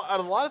 So a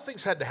lot of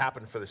things had to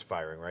happen for this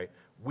firing, right?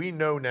 We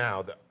know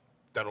now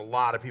that a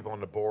lot of people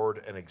on the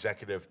board and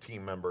executive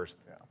team members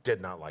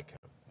did not like him.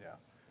 Yeah.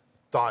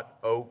 Thought,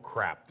 oh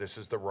crap, this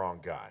is the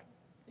wrong guy,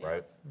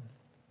 right?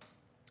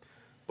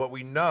 But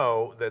we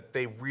know that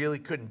they really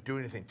couldn't do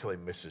anything until he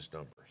missed his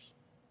numbers.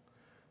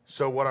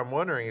 So what I'm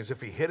wondering is if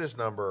he hit his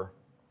number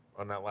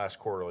on that last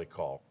quarterly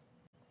call,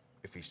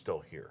 if he's still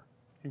here.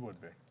 He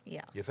would be.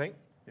 Yeah. You think?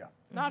 Yeah.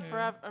 Not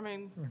forever. I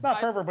mean, Not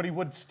forever, but he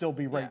would still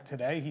be right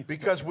today.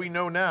 Because we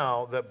know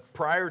now that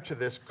prior to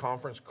this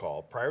conference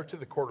call, prior to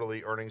the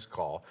quarterly earnings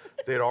call,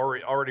 they had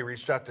already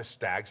reached out to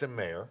Staggs and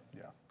Mayer,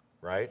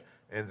 right?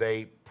 And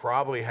they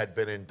probably had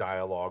been in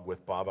dialogue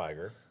with Bob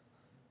Iger.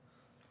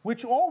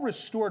 Which all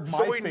restored my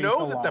faith So we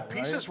know a that lot, the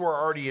pieces were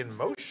already in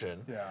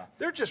motion. Yeah.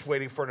 They're just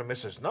waiting for him to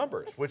miss his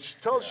numbers, which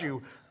tells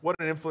you what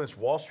an influence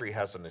Wall Street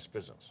has on this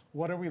business.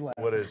 What are we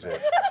laughing What is at?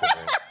 it?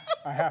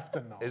 I have to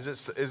know.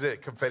 Is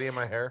it confetti in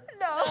my hair?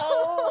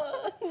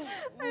 No.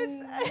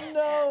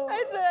 No.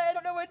 I said, I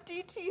don't know what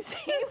DTC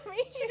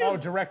means. Oh,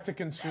 direct to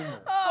consumer.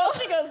 Oh,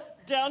 she goes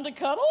down to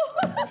cuddle?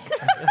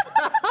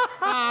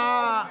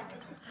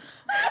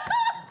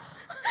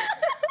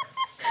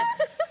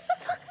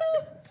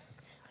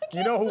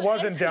 You know who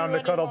wasn't down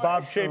to cuddle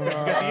Bob Chapek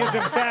because he is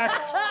in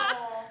fact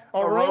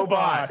a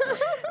robot.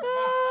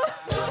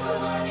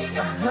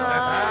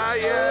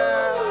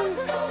 Yeah.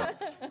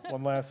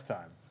 One last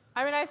time.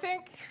 I mean, I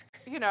think,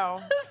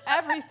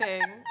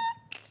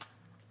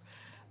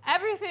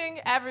 everything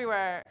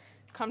everywhere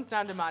comes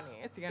down to money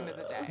at the end of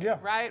the day, Yeah.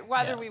 right?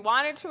 Whether we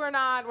want it to or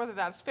not, whether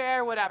that's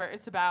fair, whatever,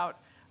 it's about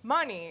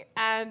money.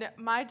 And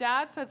my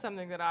dad said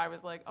something that I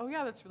was like, oh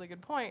yeah, that's a really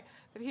good point.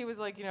 That he was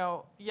like,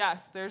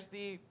 yes,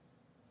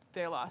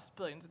 they lost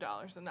billions of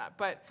dollars in that,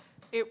 but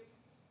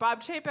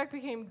Bob Chapek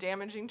became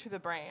damaging to the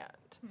brand.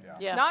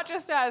 Yeah. Not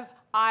just as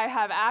I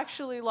have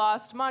actually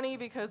lost money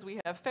because we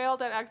have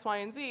failed at X, Y,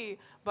 and Z,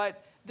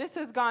 but this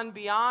has gone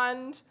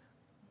beyond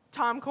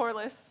Tom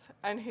Corliss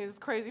and his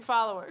crazy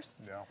followers,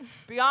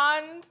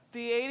 beyond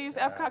the 80s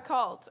Epcot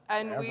cult,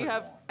 and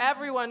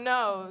everyone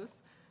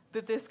knows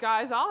that this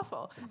guy's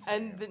awful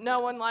and that no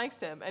one likes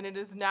him, and it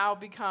has now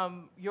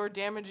become you're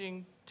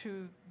damaging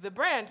to the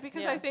brand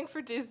because I think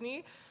for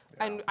Disney.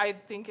 And I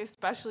think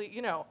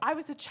especially, I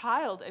was a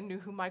child and knew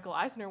who Michael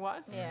Eisner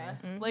was. Yeah.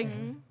 Like,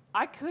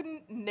 I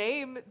couldn't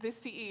name the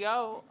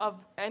CEO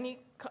of any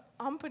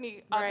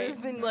company other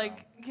than,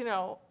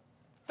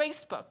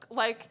 Facebook.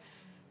 Like,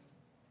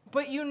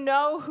 but you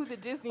know who the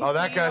Disney CEO is. Oh,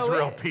 that guy's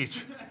real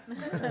peach.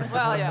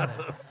 Well, yeah.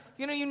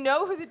 You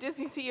know who the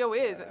Disney CEO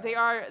is. They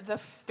are the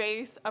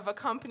face of a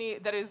company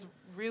that is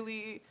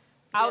really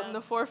out in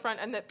the forefront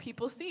and that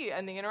people see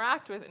and they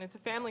interact with, and it's a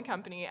family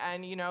company,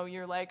 and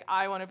you're like,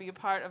 I want to be a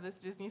part of this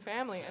Disney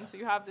family. And so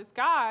you have this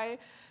guy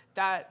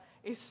that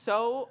is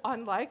so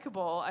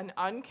unlikable and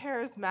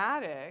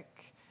uncharismatic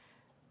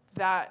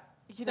that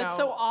That's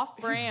so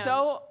off-brand.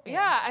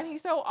 And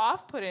he's so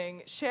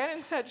off-putting.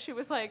 Shannon said, she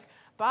was like,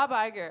 Bob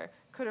Iger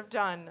could have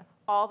done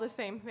all the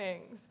same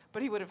things,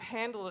 but he would have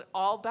handled it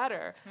all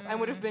better and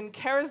would have been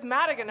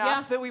charismatic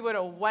enough that we would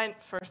have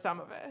went for some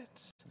of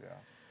it. Yeah.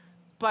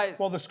 But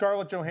the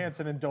Scarlett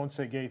Johansson and Don't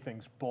Say Gay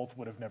things both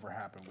would have never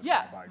happened with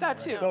Bob Iger, that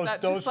too.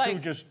 Right? Those two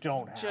just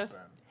don't happen. Just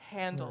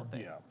handle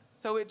things. Yeah.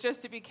 So it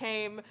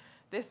became,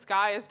 this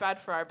guy is bad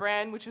for our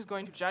brand, which is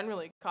going to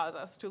generally cause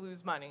us to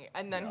lose money.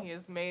 And then he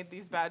has made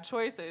these bad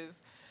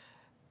choices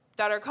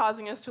that are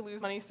causing us to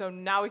lose money, so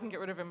now we can get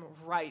rid of him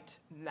right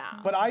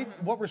now. But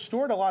what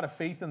restored a lot of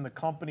faith in the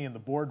company and the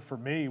board for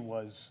me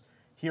was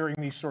hearing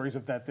these stories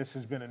of that this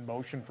has been in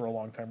motion for a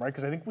long time, right?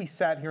 Because I think we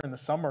sat here in the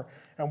summer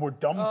and were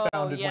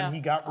dumbfounded when he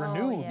got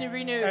renewed.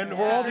 Renewed. And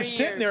we're all just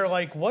sitting there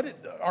like, what,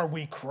 are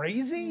we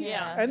crazy?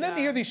 Yeah. And then to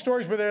hear these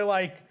stories where they're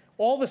like,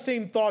 all the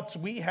same thoughts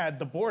we had,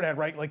 the board had,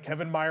 right? Like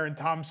Kevin Meyer and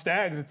Tom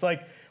Staggs. It's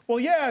like, well,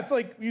 yeah, it's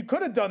like you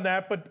could have done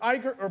that, but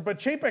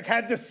Chapek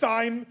had to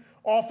sign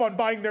off on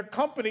buying their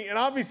company, and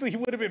obviously he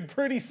would have been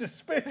pretty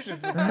suspicious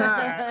about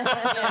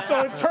that.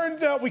 So it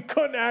turns out we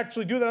couldn't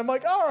actually do that. I'm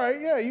like, all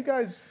right, yeah, you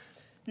guys.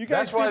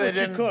 That's why they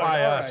didn't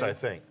buy us, right. I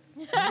think.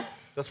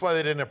 That's why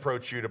they didn't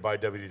approach you to buy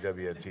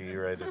WWNT,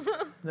 right? Just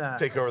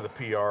take over the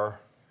PR.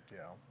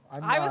 Yeah.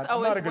 I was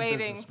always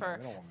waiting for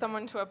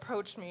someone to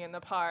approach me in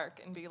the park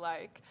and be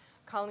like,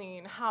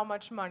 Colleen, how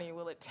much money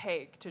will it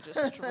take to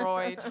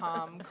destroy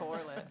Tom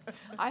Corliss?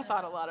 I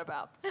thought a lot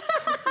about that.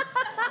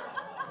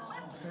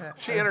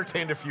 She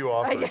entertained a few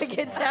offers.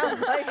 It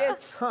sounds like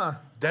it.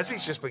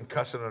 Desi's just been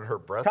cussing on her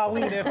breath.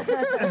 Colleen, if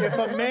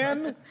a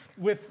man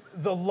with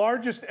the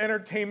largest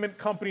entertainment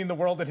company in the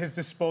world at his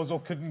disposal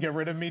couldn't get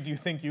rid of me, do you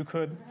think you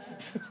could?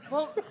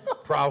 Well,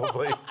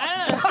 probably.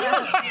 I don't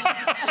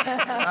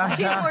know.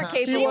 She's more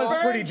capable. She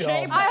was pretty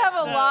dumb. I have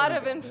a lot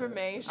of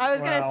information. I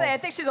was going to say, I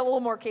think she's a little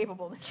more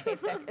capable than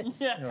Chapek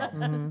is.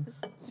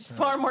 She's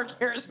far more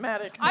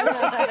charismatic. I was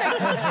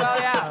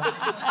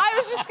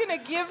just gonna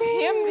give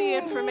him the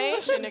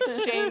information in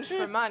exchange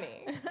for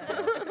money.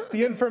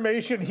 The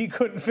information he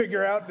couldn't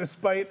figure out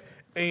despite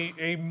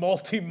a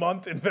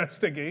multi-month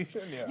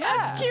investigation. Yeah.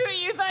 That's cute.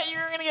 You thought you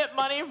were going to get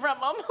money from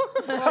him.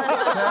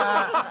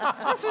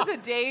 This was a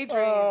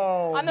daydream.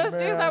 On those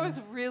days, I was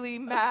really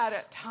mad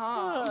at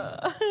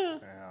Tom.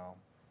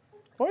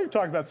 Well, you're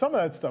talking about some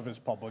of that stuff is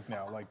public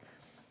now. Like,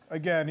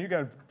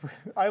 again,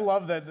 I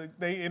love that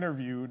they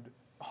interviewed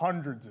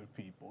hundreds of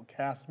people,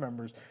 cast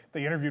members.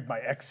 They interviewed my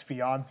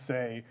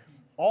ex-fiance.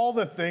 All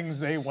the things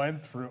they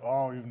went through.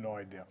 Oh, you have no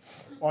idea.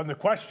 On the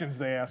questions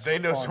they asked. They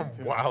know some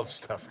wild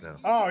stuff now.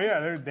 Oh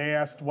yeah, they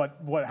asked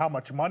how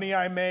much money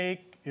I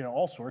make.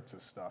 All sorts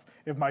of stuff.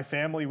 If my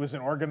family was in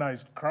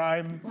organized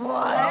crime.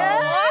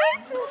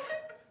 What?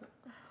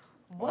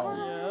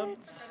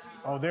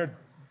 Oh, they're.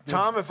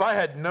 Tom, if I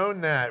had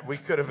known that, we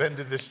could have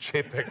ended this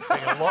Chapek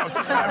thing a long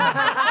time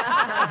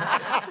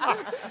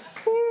ago.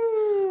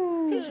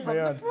 He's from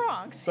the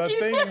Bronx. The He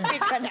things, must be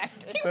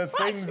connected. The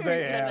things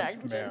they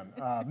asked, man.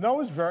 No,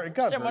 it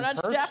got Someone very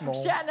on staff from personal.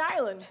 Staten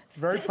Island.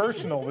 Very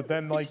personal, but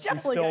then He's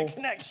definitely got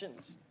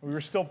connections. we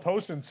were still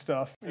posting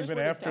stuff Here's even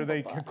where the after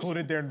they temple box.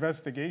 concluded their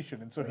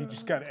investigation, and so he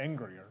just got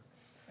angrier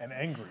and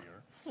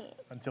angrier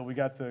until we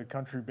got to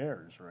Country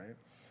Bears, right?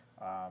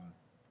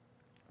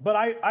 But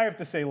I have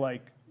to say,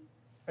 like,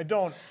 I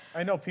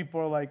know people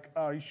are like,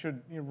 oh, you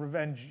should,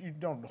 revenge. You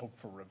don't hope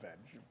for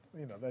revenge.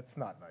 That's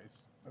not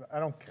nice. I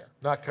don't care.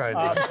 Not kind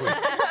of sweet.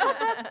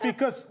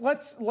 Because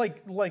let's,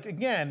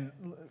 again,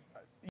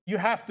 you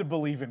have to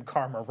believe in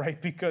karma,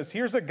 right? Because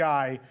here's a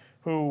guy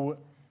who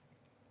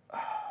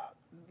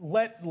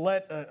let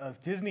a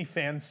Disney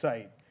fan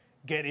site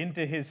get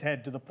into his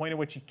head to the point at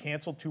which he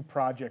canceled 2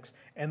 projects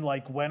and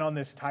went on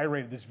this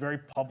tirade, this very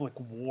public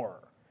war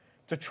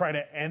to try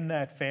to end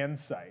that fan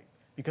site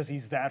because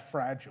he's that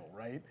fragile,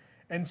 right?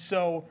 And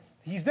so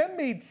he's then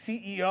made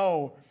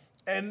CEO,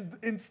 and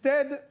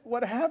instead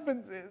what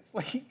happens is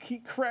he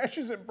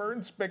crashes and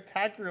burns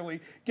spectacularly,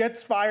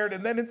 gets fired,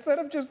 and then instead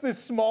of just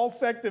this small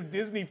sect of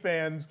Disney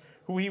fans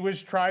who he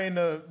was trying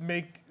to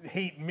make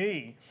hate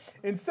me,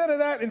 instead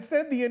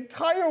the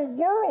entire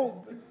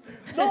world,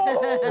 the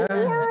whole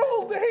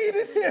world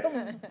hated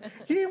him.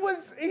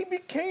 He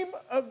became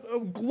a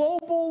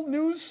global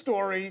news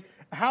story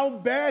how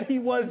bad he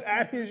was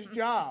at his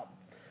job.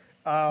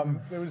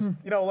 It was,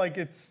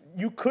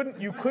 you couldn't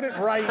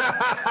write,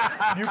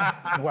 you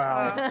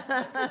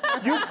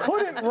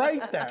couldn't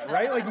write that,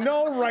 right?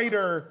 No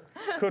writer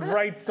could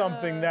write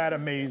something that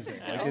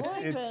amazing.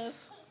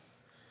 It's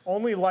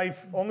only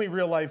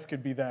real life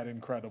could be that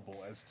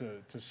incredible as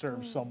to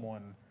serve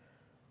someone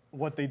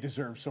what they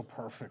deserve so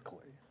perfectly.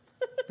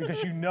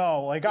 Because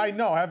I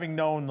know, having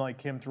known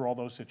him through all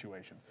those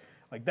situations,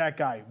 that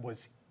guy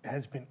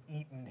has been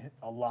eaten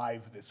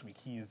alive this week.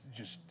 He is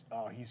just,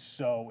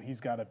 he's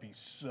got to be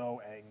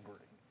so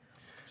angry.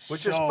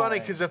 Which is funny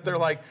because if they're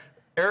like,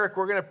 Eric,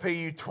 we're going to pay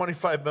you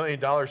 $25 million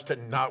to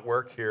not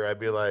work here, I'd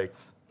be like,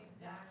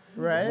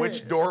 right?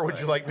 Which door would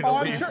you like me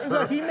to leave? Sure,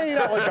 look, he made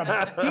out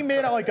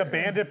like a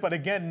bandit, but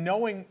again,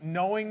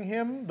 knowing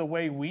him the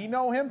way we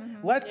know him,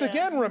 let's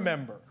again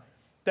remember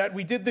that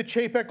we did the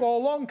Chapek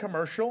All Along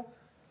commercial,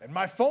 and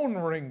my phone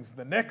rings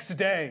the next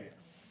day.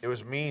 It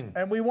was mean.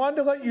 And we wanted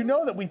to let you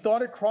know that we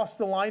thought it crossed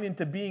the line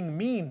into being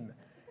mean.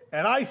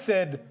 And I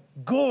said,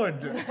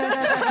 good.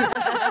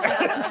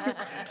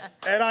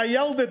 And I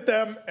yelled at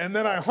them, and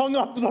then I hung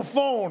up the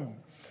phone.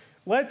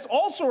 Let's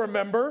also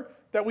remember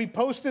that we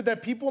posted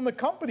that people in the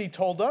company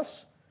told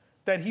us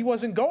that he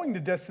wasn't going to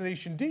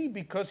Destination D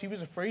because he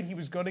was afraid he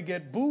was going to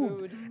get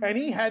booed. And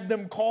he had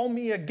them call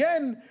me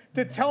again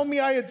to tell me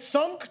I had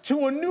sunk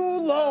to a new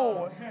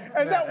low.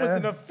 And that was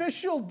an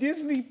official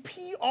Disney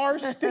PR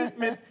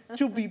statement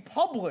to be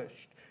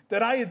published,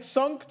 that I had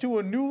sunk to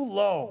a new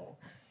low.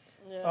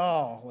 Yeah.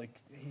 Oh,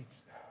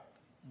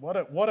 what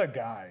a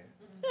guy.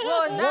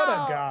 Well, what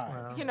now, a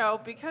guy.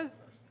 Because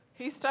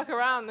he stuck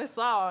around this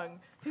long,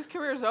 his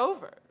career's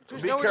over.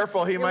 Be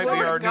careful, he might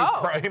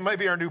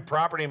be our new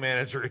property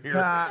manager here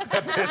at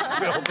this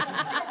building.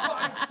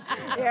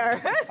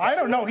 I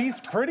don't know. He's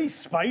pretty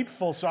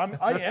spiteful, so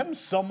I am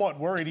somewhat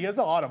worried. He has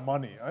a lot of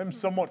money. I'm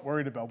somewhat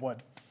worried about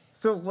what.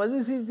 So what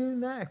does he do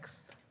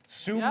next?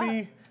 Sue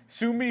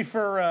me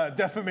for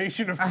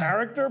defamation of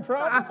character,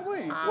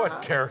 probably.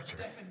 What character?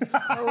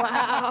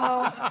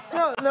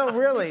 Wow. No,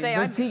 really.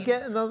 Does he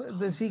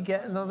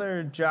get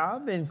another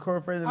job in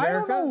corporate America? I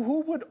don't know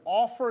who would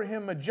offer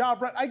him a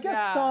job. Right? I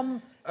guess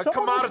a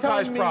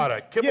commoditized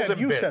product. Kibbles and Bits.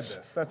 You said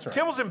this. That's right.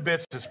 Kibbles and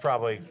Bits is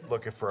probably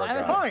looking for a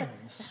guy.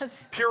 Heinz.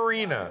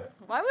 Purina.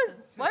 Why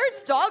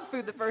is dog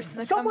food the first thing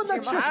that comes to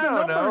your mind? I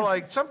don't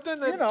know, something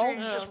that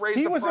just raised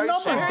the price. He was a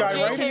numbers guy,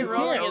 right? J.K.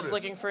 Rowling is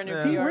looking for a new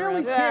PR. He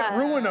really can't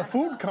ruin a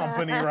food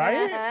company,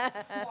 right?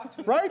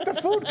 Right? The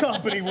food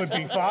company would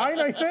be fine,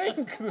 I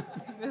think.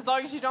 As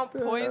long as you don't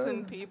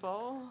poison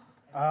people.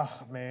 Oh,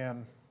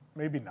 man.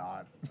 Maybe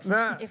not.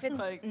 If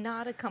it's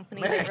not a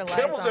company Man, that relies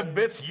Kibbles on... and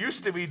Bits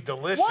used to be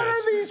delicious. What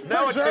are these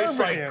Now it tastes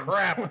like preservatives?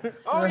 crap.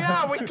 Oh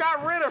yeah, we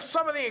got rid of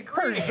some of the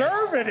ingredients.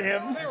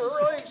 Preservatives? They were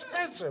really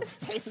expensive. This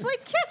tastes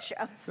like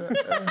ketchup.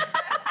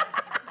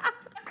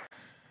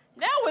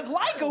 Now with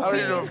Lycopene. I don't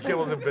even know if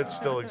Kibbles and Bits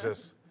still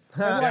exists.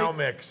 Now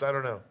mix, I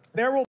don't know.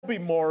 There will be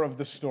more of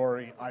the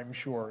story, I'm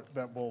sure,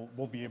 that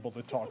we'll be able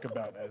to talk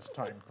about as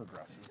time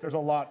progresses. There's a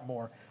lot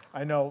more.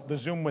 I know the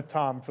Zoom with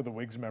Tom for the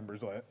WIGS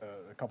members a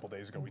couple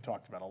days ago, we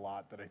talked about a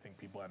lot that I think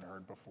people hadn't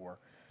heard before.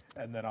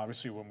 And then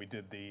obviously when we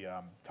did the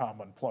Tom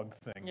Unplugged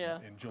thing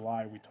in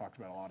July, we talked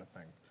about a lot of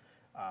things.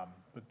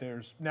 But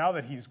now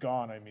that he's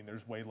gone, I mean,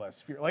 there's way less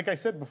fear. Like I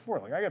said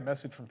before, I got a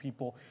message from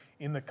people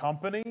in the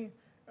company,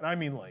 and I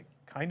mean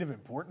kind of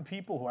important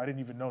people who I didn't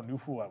even know knew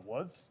who I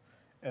was.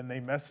 And they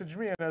messaged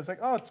me, and I was like,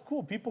 oh, it's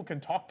cool. People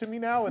can talk to me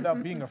now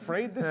without being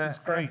afraid. This is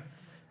great.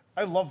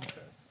 I love this.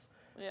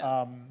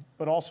 Yeah.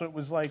 But also it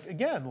was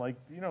again,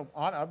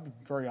 I'll be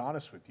very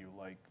honest with you,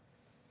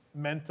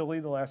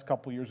 mentally the last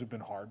couple of years have been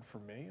hard for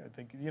me. I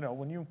think,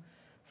 when you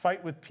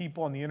fight with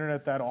people on the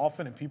internet that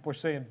often and people are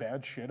saying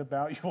bad shit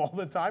about you all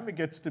the time, it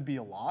gets to be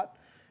a lot.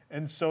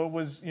 And so it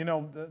was,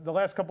 the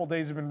last couple of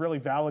days have been really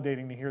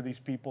validating to hear these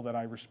people that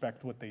I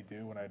respect what they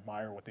do and I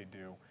admire what they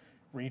do,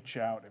 reach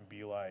out and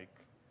be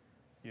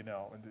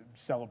and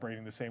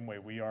celebrating the same way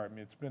we are. I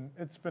mean,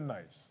 it's been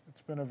nice.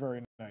 It's been a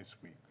very nice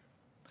week.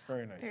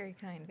 Very nice. Very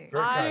kind, very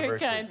Very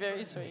kind,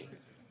 very sweet.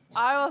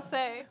 I will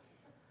say,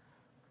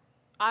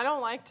 I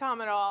don't like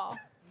Tom at all.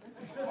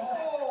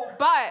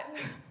 But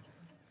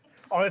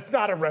Oh, it's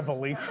not a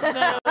revelation.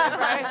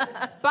 right?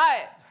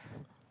 But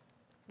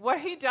what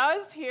he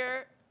does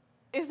here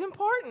is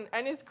important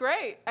and is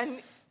great.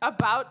 And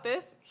about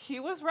this, he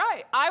was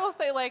right. I will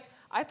say, like,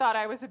 I thought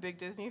I was a big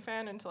Disney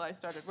fan until I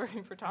started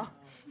working for Tom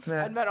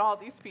Yeah. and met all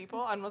these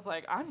people and was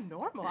like, I'm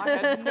normal. I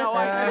had no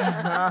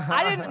idea.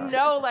 I didn't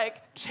know,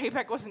 like,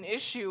 JPEG was an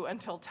issue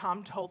until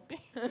Tom told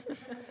me.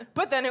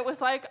 But then it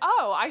was like,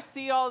 oh, I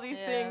see all these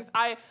things.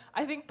 I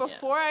think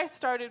before I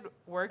started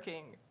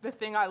working, the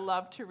thing I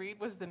loved to read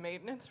was the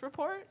maintenance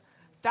report.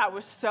 That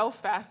was so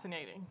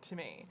fascinating to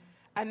me.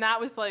 And that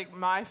was, like,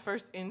 my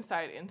first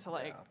insight into,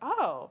 like,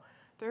 oh,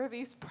 there are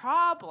these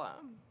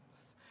problems,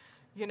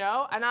 you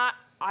know? And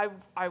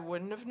I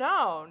wouldn't have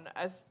known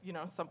as, you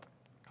know, some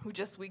who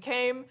just, we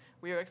came,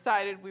 we were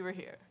excited, we were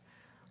here.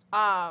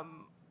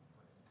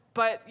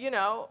 But, you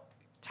know,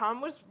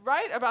 Tom was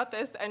right about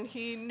this, and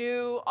he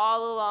knew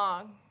all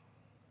along.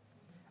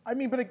 I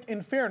mean, but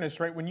in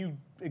fairness, right, when you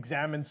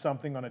examine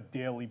something on a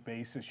daily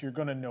basis, you're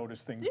going to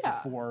notice things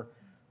before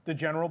the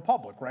general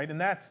public, right?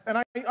 And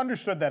I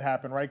understood that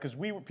happened, right? Because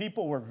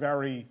people were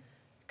very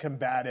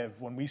combative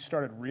when we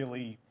started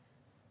really.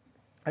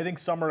 I think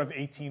summer of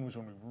 18 was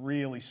when we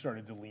really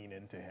started to lean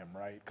into him,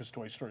 right? Because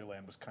Toy Story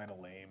Land was kind of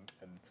lame,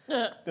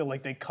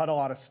 and they cut a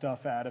lot of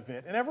stuff out of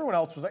it, and everyone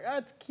else was like,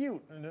 it's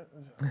cute, and it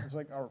was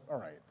like, all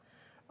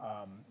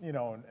right, you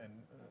know,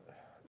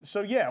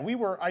 so yeah, we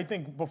were. I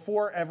think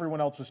before everyone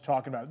else was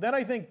talking about it. Then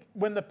I think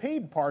when the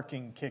paid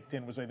parking kicked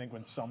in was I think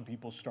when some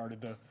people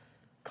started to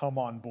come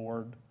on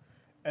board,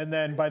 and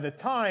then by the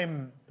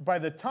time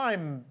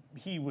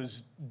he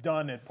was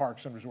done at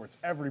Parks and Resorts,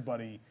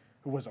 everybody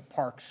who was a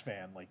Parks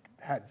fan like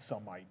had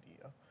some idea.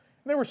 And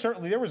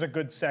there was a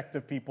good sect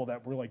of people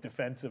that were like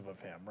defensive of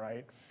him,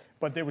 right?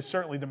 But there was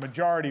certainly the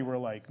majority were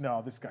like,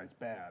 no, this guy's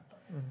bad.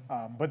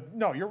 But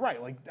no, you're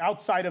right. Like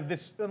outside of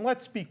this, and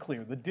let's be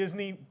clear, the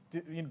Disney,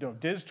 you know,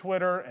 Diz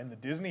Twitter and the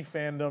Disney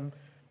fandom,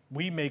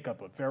 we make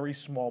up a very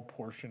small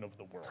portion of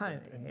the world. Tiny,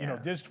 and you know,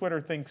 Diz Twitter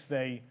thinks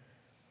they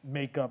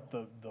make up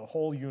the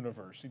whole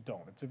universe. You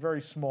don't. It's a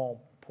very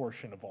small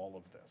portion of all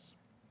of this.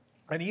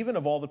 And even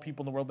of all the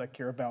people in the world that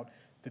care about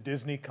the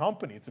Disney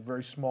company, it's a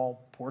very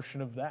small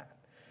portion of that.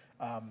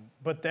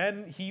 But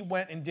then he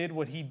went and did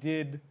what he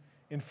did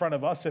in front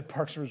of us at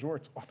Parks and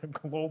Resorts on a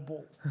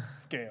global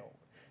scale.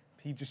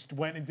 He just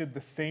went and did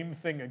the same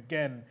thing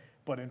again,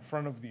 but in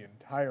front of the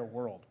entire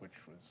world, which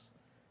was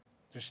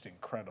just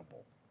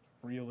incredible,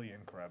 really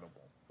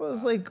incredible. Well,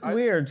 it's like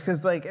weird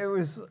because like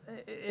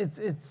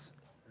it's.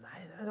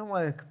 I don't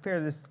want to compare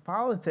this to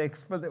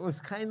politics, but it was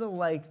kind of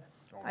like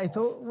I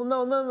told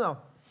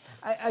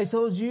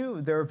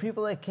you there were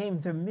people that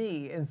came to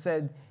me and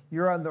said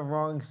you're on the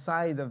wrong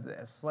side of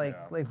this, like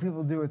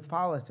people do with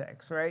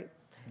politics, right?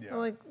 Yeah. I'm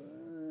like,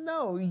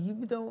 no,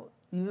 you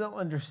don't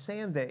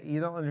understand it. You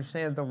don't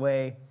understand the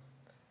way,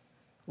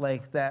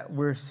 like that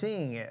we're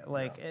seeing it,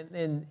 like,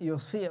 and you'll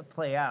see it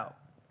play out,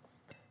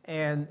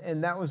 and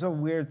that was a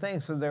weird thing.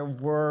 So there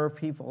were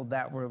people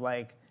that were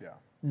like,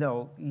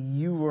 no,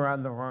 you were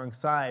on the wrong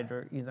side,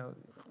 or you know,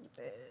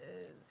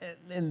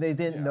 and they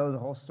didn't know the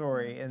whole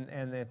story,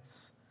 and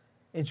it's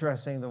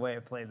interesting the way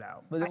it played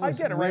out. But it was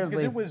I get it, right? Because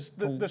weirdly it was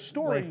the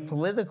story like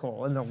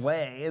political in a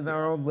way, in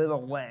their own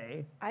little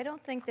way. I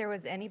don't think there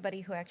was anybody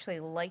who actually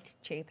liked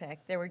JPEG.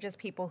 There were just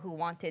people who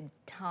wanted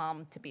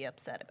Tom to be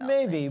upset about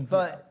Maybe, things.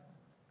 but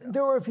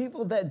there were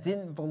people that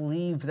didn't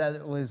believe that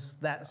it was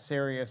that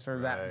serious or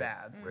that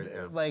bad.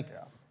 Like,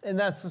 and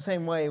that's the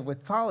same way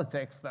with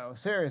politics, though.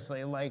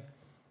 Seriously, like,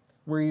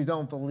 where you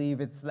don't believe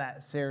it's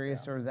that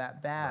serious or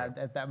that bad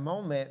at that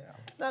moment.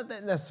 Not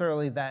that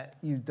necessarily that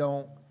you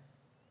don't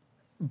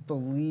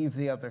believe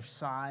the other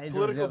side.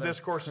 Political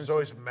discourse is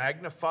always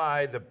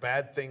magnify the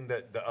bad thing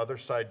that the other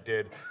side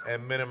did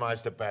and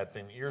minimize the bad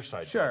thing that your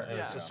side did. And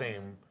it's the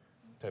same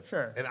type.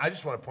 Sure. And I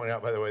just want to point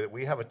out, by the way, that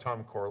we have a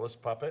Tom Corliss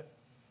puppet.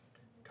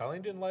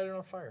 Colleen didn't light it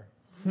on fire.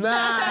 Nah.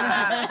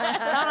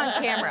 Not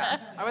on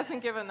camera. I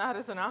wasn't given that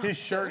as an option. His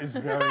shirt is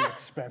very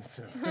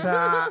expensive.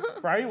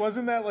 Right?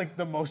 Wasn't that like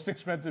the most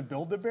expensive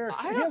Build-A-Bear?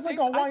 I He don't has like think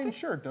a so. I Hawaiian think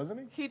shirt, doesn't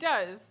he? He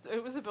does.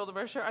 It was a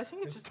Build-A-Bear shirt. I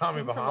think it's just Tommy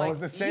came from, Bahama. like,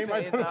 Was the same?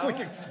 I eBay, thought it was though. like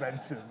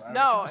expensive. I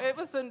No, it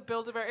was a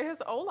Build-A-Bear. It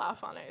has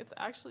Olaf on it. It's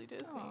actually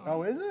Disney.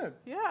 Oh, is it?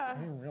 Yeah. I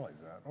didn't realize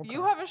that. Okay.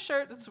 You have a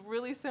shirt that's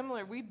really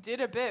similar. We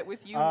did a bit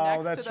with you Oh,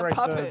 next that's to the right.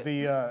 puppet.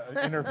 The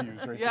interviews,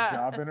 right? Yeah. The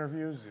job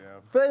interviews. Yeah.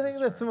 But I think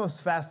that's the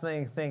most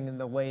fascinating thing in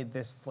the way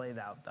this played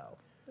out, though.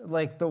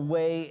 Like the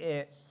way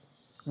it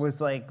was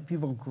like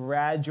people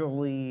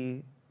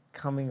gradually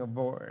coming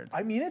aboard.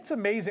 I mean, it's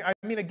amazing. I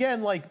mean,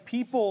 again, like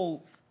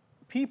someone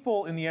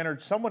in the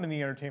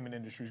entertainment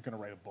industry is going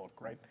to write a book,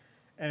 right?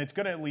 And it's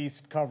going to at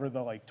least cover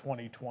the like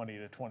 2020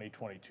 to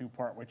 2022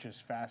 part, which is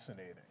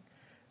fascinating.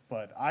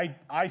 But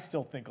I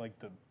still think like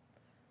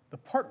the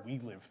part we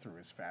lived through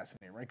is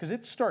fascinating, right? Because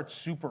it starts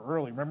super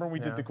early. Remember when we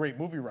did the Great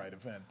Movie Ride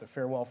event, the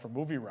Farewell for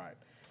Movie Ride?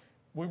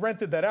 we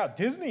rented that out.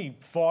 Disney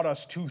fought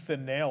us tooth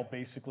and nail,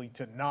 basically,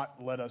 to not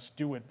let us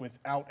do it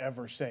without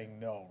ever saying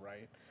no,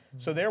 right?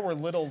 So there were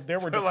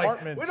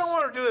departments. We don't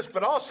want to do this,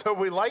 but also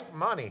we like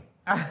money.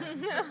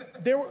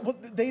 They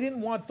didn't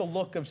want the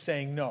look of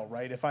saying no,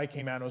 right? If I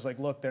came out and was like,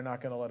 look, they're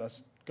not going to let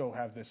us go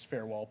have this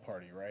farewell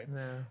party, right?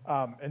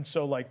 And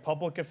so like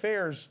public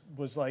affairs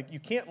was like, you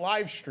can't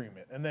live stream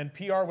it. And then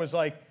PR was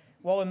like,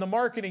 well, in the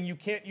marketing, you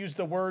can't use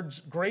the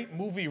words great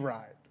movie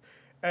ride.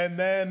 And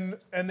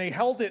they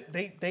held it,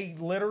 they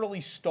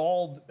literally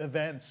stalled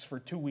events for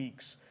 2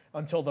 weeks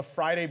until the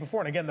Friday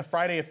before. And again, the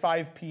Friday at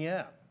 5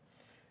 p.m.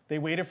 They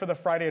waited for the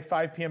Friday at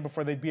 5 p.m.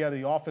 before they'd be out of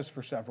the office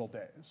for several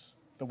days,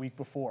 the week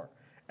before.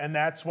 And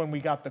that's when we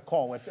got the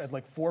call at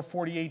like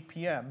 4:48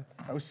 p.m.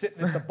 I was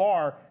sitting at the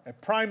bar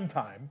at prime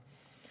time,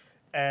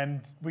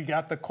 and we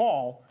got the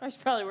call. I was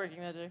probably working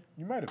that day.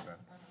 You might have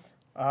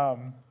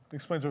been.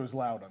 Explains why it was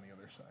loud on the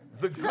other side.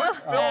 The good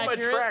film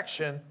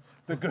attraction.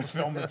 The good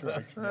film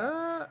attraction.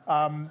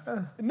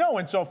 Yeah. No,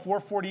 and so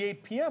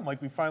 4:48 p.m.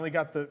 Like we finally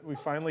got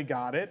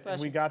it.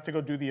 And we got to go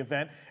do the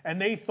event,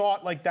 and they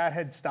thought like that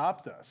had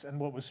stopped us. And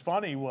what was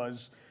funny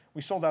was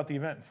we sold out the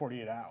event in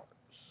 48 hours.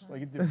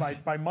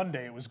 Like by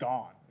Monday, it was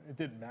gone. It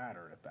didn't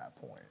matter at that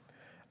point.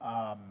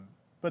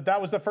 But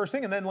that was the first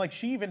thing. And then like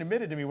she even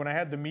admitted to me when I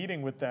had the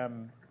meeting with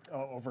them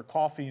over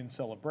coffee and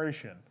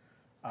celebration,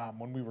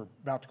 when we were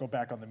about to go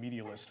back on the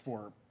media list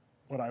for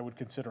what I would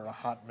consider a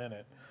hot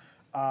minute.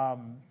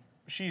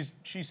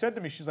 She said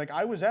to me, she's like,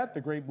 I was at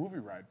the Great Movie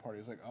Ride party.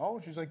 I was like, oh?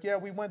 She's like, yeah,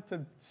 we went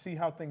to see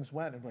how things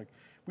went. And like,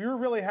 we were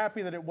really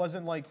happy that it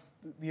wasn't like,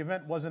 the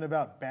event wasn't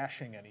about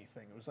bashing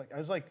anything. It was like, I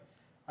was like,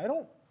 I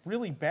don't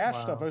really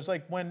bash stuff. I was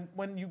like, when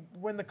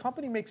the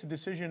company makes a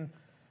decision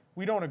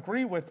we don't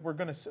agree with, we're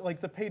gonna,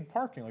 like the paid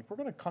parking, like we're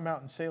gonna come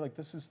out and say like,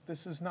 this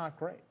is not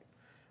great,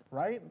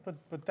 right?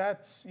 But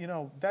that's, you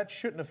know, that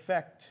shouldn't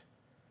affect,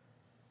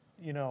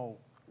 you know,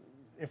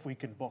 if we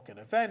can book an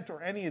event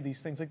or any of these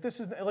things. Like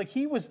this is, like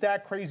he was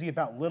that crazy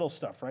about little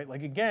stuff, right?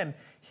 Like again,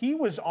 he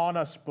was on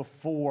us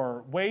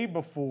before, way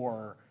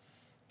before,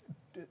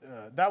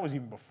 that was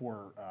even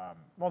before,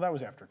 well that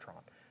was after Tron.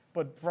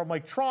 But from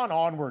like Tron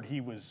onward,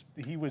 he was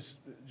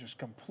just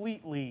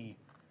completely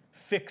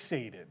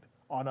fixated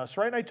on us,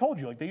 right? And I told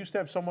you, like they used to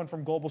have someone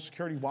from Global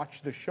Security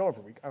watch this show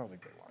every week. I don't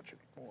think they watch it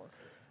anymore.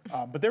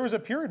 But there was a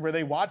period where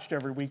they watched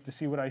every week to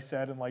see what I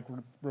said and like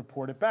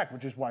report it back,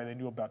 which is why they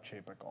knew about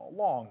Chapek all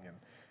along. And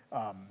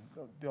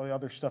the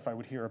other stuff I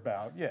would hear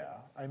about, yeah.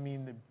 I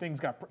mean,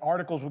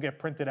 articles would get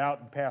printed out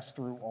and passed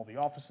through all the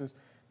offices.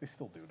 They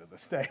still do to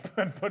this day,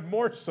 but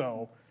more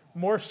so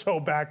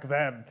back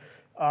then.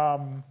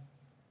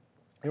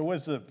 It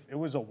was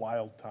a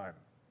wild time.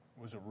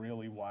 It was a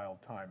really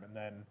wild time. And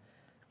then,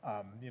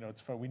 you know,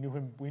 it's funny.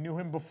 We knew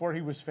him before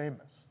he was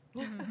famous.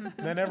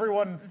 Then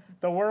everyone,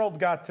 the world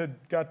got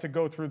to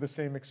go through the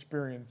same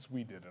experience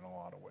we did in a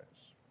lot of ways.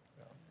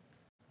 Yeah.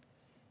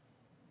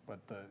 But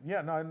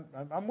yeah, no,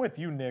 I'm with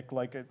you, Nick.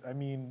 Like, I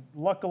mean,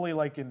 luckily,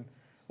 like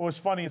what was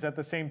funny is at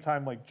the same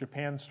time, like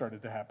Japan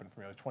started to happen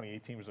for me. Like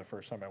 2018 was the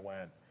first time I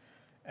went.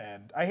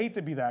 And I hate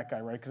to be that guy,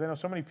 right? Because I know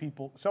so many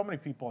people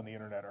on the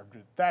internet are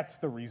just, that's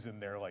the reason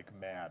they're like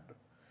mad,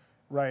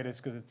 right? It's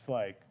because it's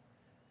like,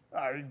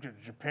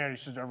 Japan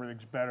says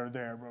everything's better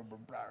there, blah, blah,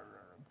 blah,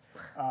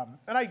 blah.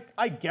 And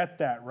I get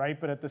that, right?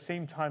 But at the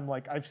same time,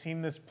 like I've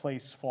seen this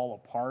place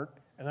fall apart,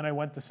 and then I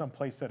went to some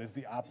place that is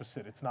the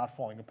opposite. It's not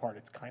falling apart.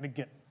 It's kind of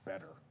getting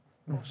better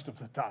most of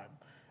the time.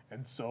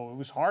 And so it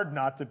was hard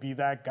not to be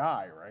that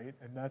guy, right?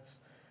 And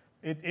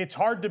it's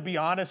hard to be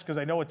honest because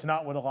I know it's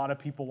not what a lot of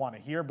people want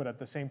to hear, but at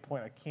the same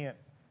point,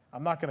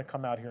 I'm not going to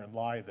come out here and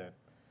lie that,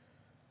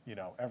 you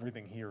know,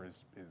 everything here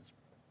is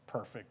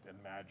perfect and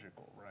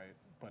magical, right?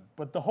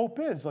 But the hope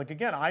is, like,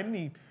 again,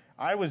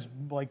 I was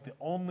like the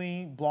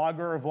only blogger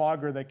or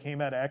vlogger that came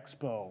out of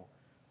Expo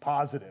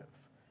positive.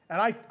 And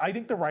I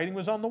think the writing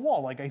was on the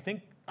wall. Like, I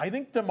think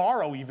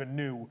DeMauro even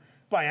knew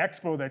by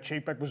Expo that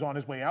Chapek was on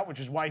his way out, which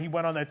is why he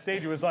went on that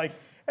stage. It was like,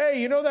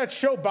 hey, you know that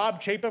show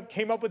Bob Chapek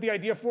came up with the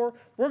idea for?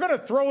 We're going to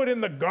throw it in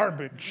the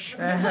garbage.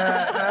 And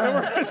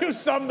we're going to do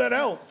something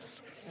else.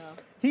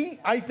 Yeah.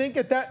 I think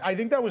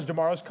that was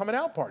DeMauro's coming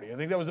out party. I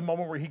think that was the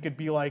moment where he could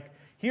be like,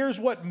 here's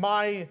a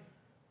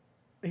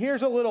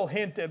little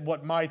hint at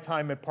what my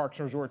time at Parks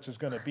and Resorts is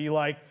going to be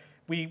like.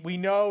 We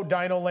know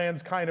Dino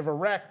Land's kind of a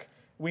wreck.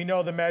 We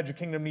know the Magic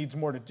Kingdom needs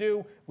more to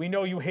do. We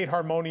know you hate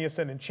Harmonious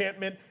and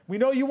Enchantment. We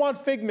know you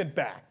want Figment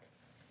back.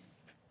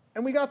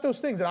 And we got those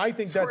things, and I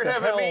think that's we're going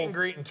to have a meet and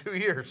greet in 2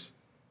 years.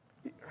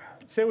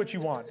 Say what you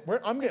want.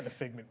 I'm getting a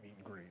Figment meet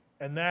and greet,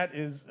 and that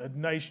is a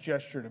nice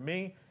gesture to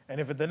me. And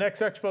if at the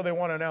next Expo they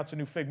want to announce a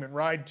new Figment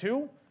ride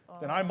too,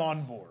 then I'm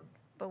on board.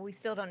 But we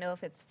still don't know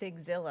if it's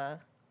Figzilla.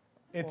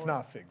 It's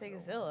not Figzilla.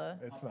 Figzilla.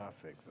 It's not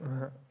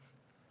Figzilla.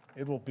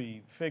 It will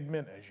be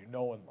Figment as you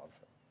know and love him.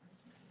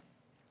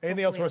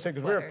 Anything else you want to say?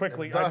 Because we're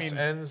quickly. I mean,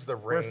 ends the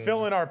we're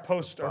filling our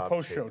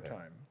post-show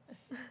time.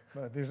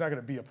 But there's not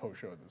going to be a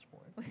post-show at this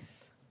point. We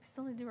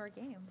still need to do our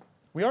game.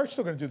 We are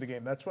still going to do the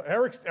game. That's what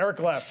Eric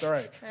left. All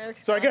right.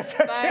 Eric's So I guess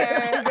that's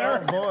it. Oh,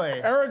 boy.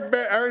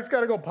 Eric's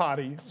got to go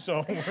potty.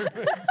 So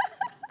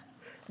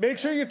make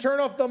sure you turn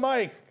off the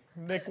mic.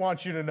 Nick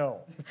wants you to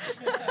know.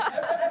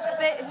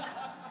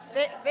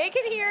 They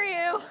can hear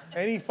you.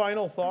 Any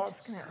final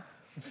thoughts?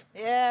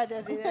 Yeah,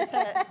 Desi, that's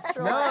it.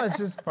 No, it's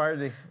just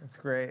party. It's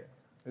great.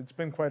 It's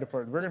been quite a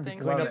party. We're going to be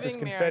cleaning up this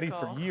confetti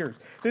for years.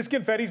 This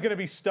confetti is going to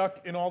be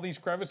stuck in all these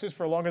crevices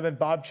for longer than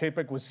Bob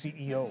Chapek was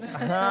CEO.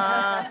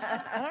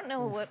 I don't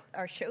know what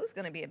our show's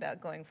going to be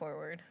about going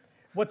forward.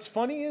 What's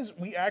funny is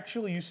we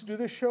actually used to do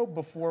this show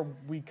before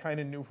we kind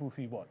of knew who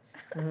he was.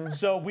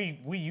 So we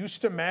used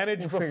to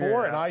manage figure it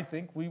before, and out. I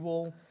think we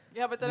will.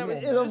 Yeah, but then it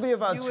was It'll just be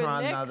about you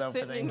Tron and not Nick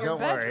sitting opening. in your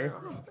Don't worry.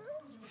 bedroom.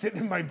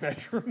 Sitting in my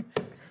bedroom.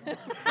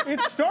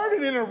 It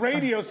started in a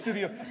radio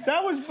studio.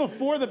 That was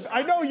before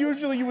I know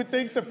usually you would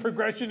think the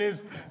progression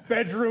is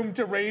bedroom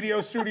to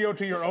radio studio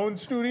to your own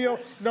studio.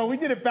 No, we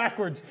did it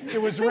backwards. It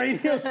was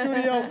radio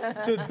studio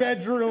to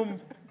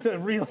bedroom to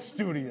real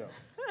studio.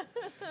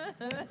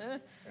 Anyway,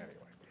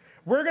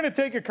 we're going to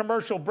take a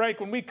commercial break.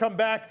 When we come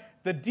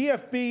back, the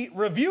DFB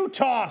review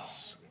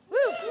toss. Woo!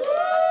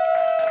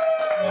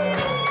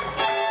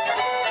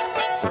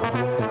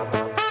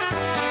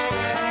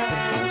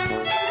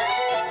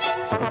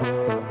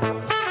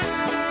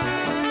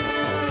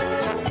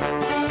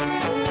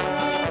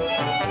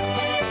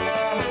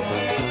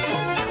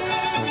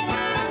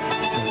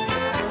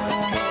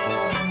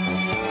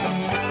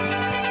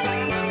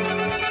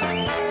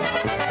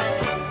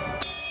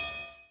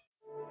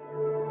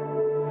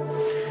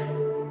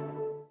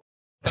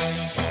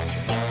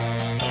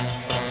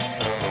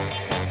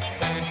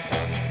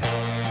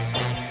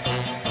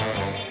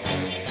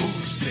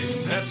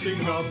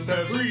 Messing up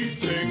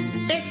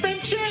everything. It's been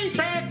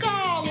Chapek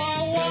all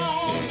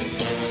along.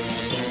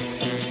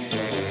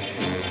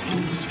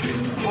 Who's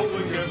been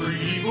pulling every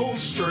evil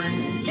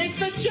string? It's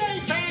been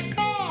Chapek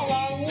all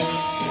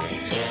along.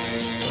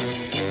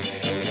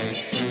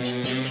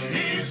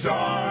 He's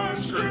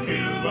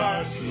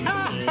unscrupulous,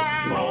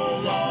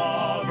 full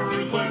of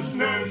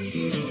ruthlessness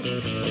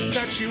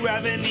that you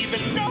haven't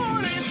even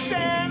noticed,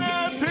 and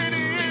a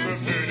pity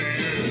is.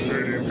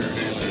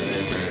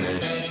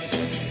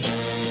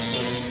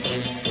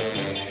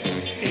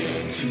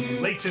 It's too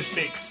late to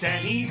fix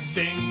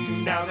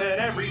anything now that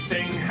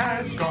everything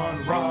has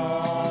gone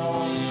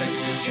wrong.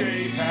 Thanks to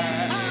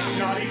J-Pack,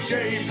 naughty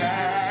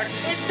J-Pack.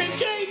 It's been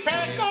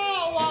Chapek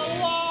all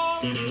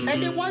along.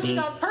 And it wasn't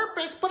on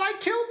purpose, but I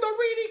killed the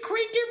Reedy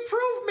Creek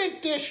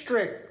Improvement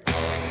District.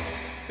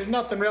 There's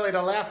nothing really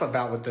to laugh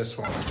about with this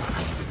one.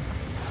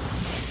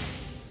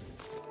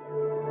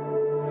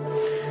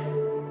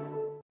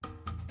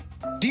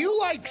 Do you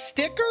like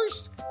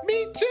stickers?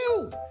 Me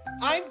too.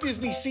 I'm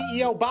Disney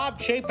CEO Bob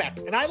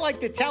Chapek, and I'd like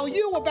to tell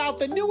you about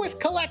the newest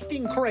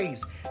collecting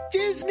craze,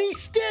 Disney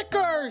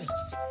stickers.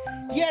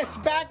 Yes,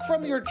 back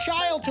from your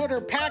childhood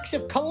are packs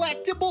of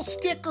collectible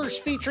stickers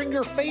featuring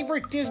your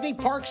favorite Disney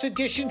Parks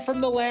edition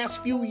from the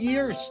last few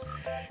years.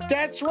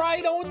 That's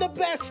right, own the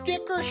best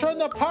stickers from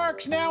the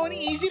parks now in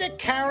easy to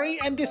carry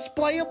and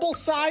displayable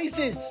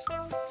sizes.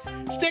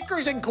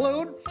 Stickers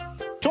include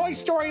Toy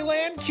Story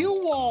Land cue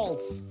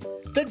walls,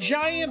 the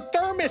giant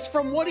thermos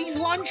from Woody's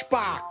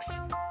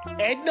Lunchbox,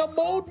 Edna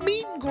Mode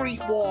meet and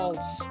greet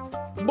walls,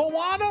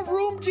 Moana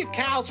room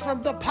decals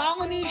from the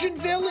Polynesian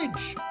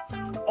Village,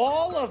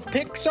 all of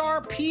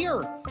Pixar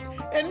Pier,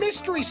 and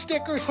mystery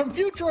stickers from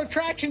future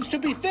attractions to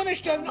be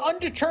finished at an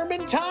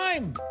undetermined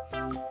time.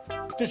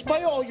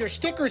 Display all your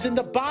stickers in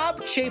the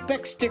Bob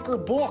Chapek sticker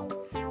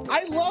book.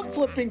 I love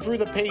flipping through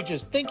the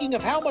pages, thinking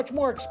of how much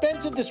more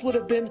expensive this would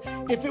have been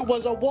if it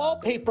was a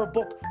wallpaper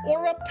book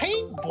or a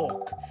paint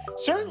book.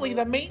 Certainly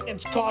the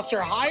maintenance costs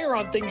are higher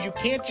on things you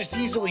can't just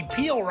easily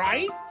peel,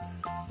 right?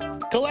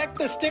 Collect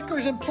the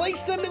stickers and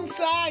place them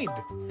inside.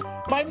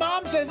 My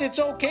mom says it's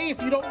okay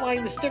if you don't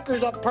line the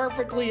stickers up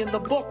perfectly in the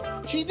book.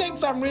 She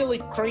thinks I'm really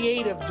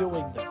creative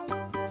doing this.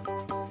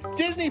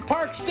 Disney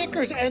Park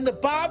stickers and the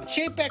Bob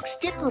Chapek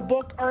sticker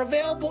book are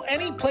available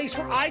any place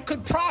where I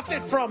could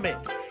profit from it.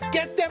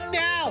 Get them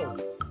now,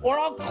 or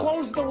I'll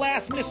close the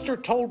last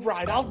Mr. Toad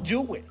ride. I'll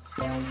do it.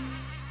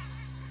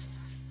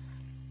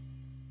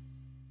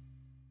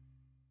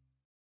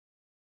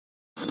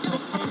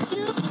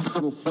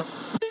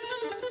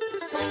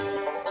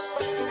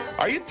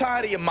 Are you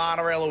tired of your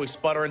monorail always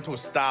sputtering to a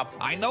stop?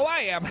 I know I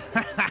am.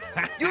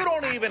 You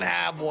don't even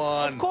have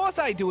one. Of course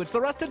I do. It's the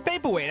rusted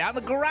paperweight out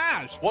in the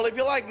garage. Well, if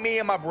you're like me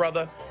and my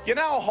brother, you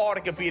know how hard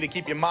it can be to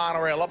keep your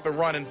monorail up and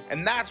running,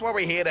 and that's why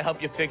we're here to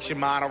help you fix your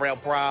monorail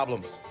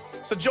problems.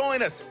 So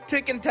join us,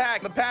 Tick and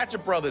Tack, the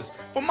Patchett Brothers,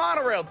 for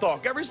Monorail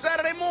Talk every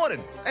Saturday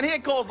morning. And hear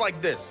calls like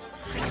this.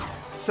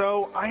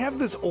 So, I have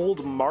this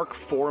old Mark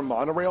IV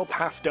monorail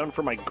passed down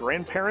from my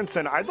grandparents,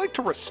 and I'd like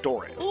to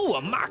restore it. Ooh,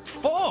 a Mark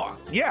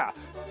IV? Yeah,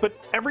 but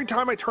every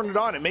time I turn it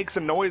on, it makes a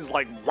noise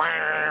like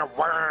wah,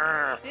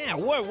 wah. Yeah,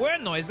 whir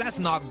noise, that's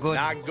not good.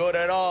 Not good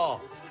at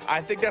all.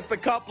 I think that's the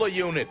coupler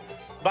unit.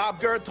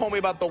 Bob Gurr told me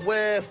about the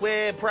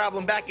where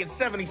problem back in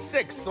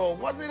 76, so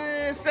was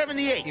it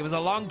 78? It was a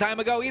long time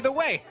ago either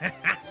way.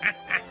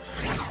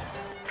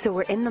 So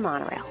we're in the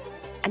monorail,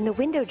 and the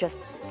window just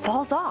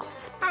falls off.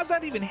 How's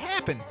that even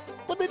happen?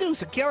 What'd they do,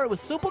 secure it with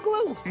super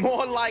glue?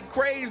 More like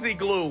crazy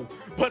glue.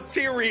 But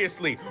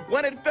seriously,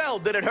 when it fell,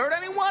 did it hurt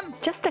anyone?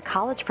 Just a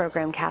college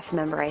program cast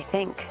member, I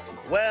think.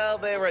 Well,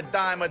 they're a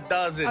dime a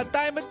dozen. A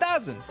dime a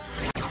dozen.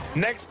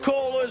 Next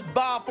caller is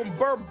Bob from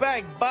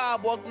Burbank.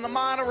 Bob, welcome to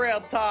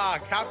Monorail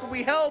Talk. How can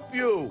we help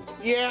you?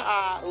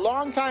 Yeah,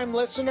 long-time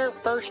listener,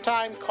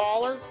 first-time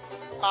caller.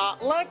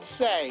 Let's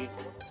say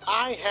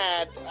I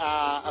had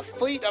a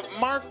fleet of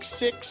Mark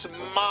 6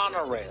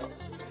 monorails.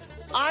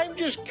 I'm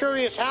just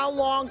curious, how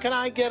long can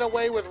I get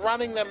away with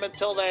running them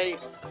until they,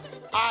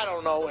 I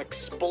don't know,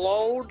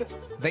 explode?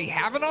 They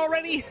haven't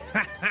already?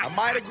 I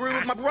might agree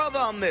with my brother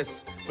on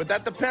this, but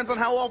that depends on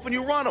how often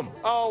you run them.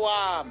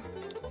 Oh,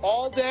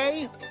 all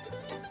day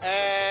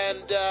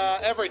and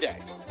every day.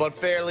 But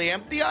fairly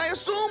empty, I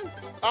assume?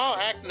 Oh,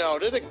 heck no.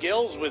 To the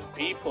gills with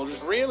people.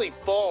 Just really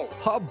full.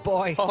 Oh,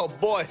 boy. Oh,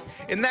 boy.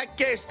 In that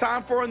case,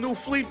 time for a new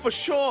fleet for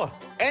sure.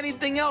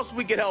 Anything else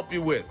we could help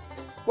you with?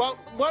 Well,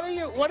 what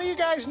do you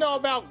guys know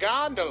about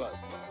gondolas?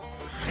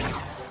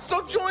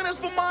 So join us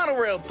for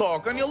Monorail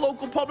Talk on your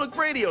local public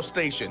radio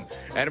station.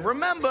 And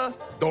remember,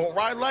 don't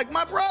ride like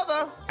my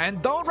brother.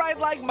 And don't ride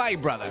like my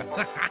brother.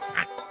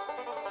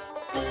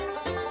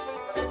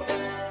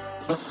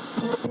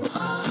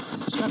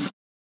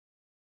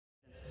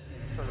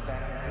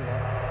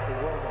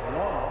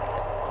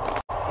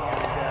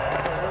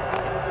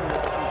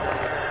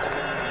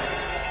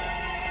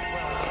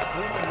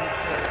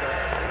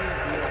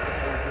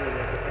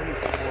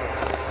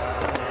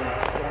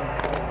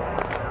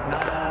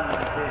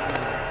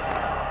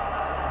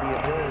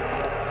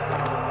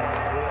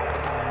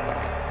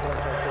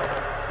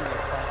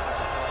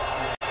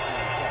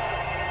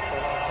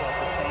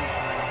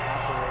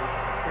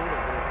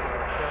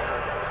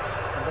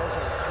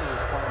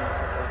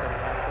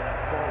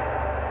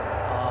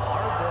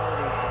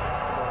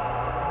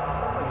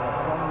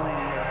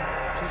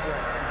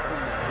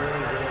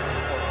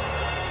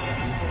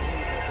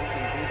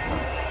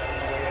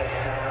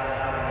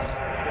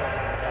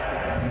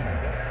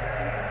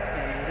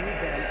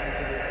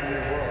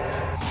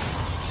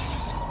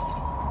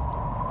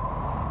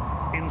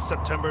 In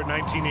September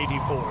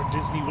 1984,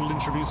 Disney will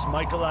introduce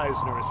Michael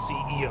Eisner as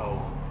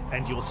CEO,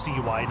 and you'll see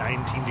why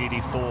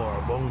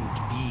 1984 won't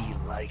be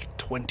like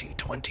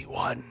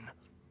 2021.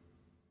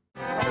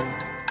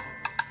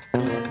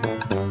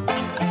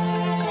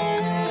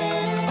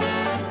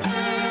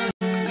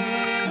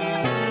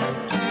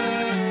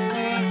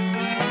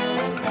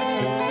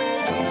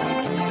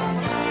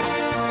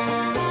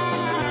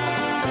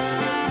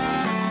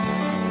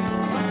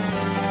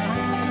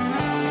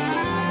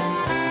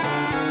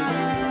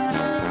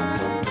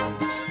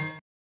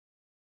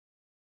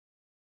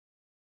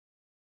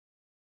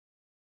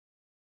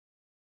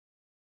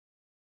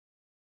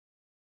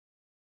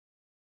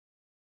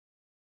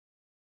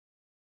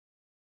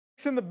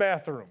 In the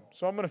bathroom,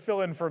 so I'm going to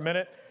fill in for a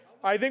minute.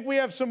 I think we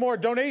have some more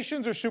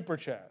donations or super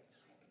chats.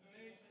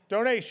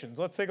 Donations.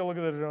 Let's take a look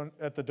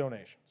at the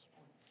donations.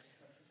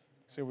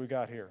 See what we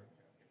got here.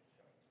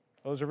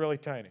 Those are really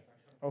tiny.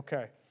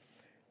 Okay.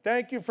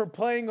 Thank you for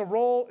playing a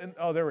role in.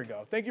 Oh, there we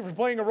go. Thank you for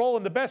playing a role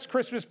in the best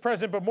Christmas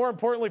present, but more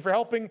importantly, for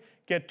helping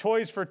get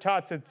toys for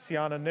tots at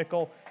Sienna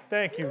Nickel.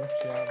 Thank you,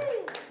 Sienna.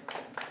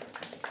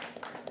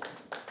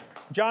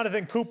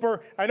 Jonathan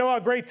Cooper, I know how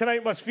great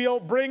tonight must feel.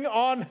 Bring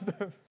on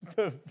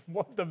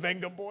the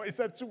Venga Boys.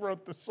 That's who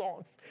wrote the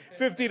song.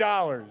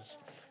 $50.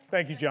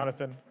 Thank you,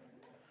 Jonathan.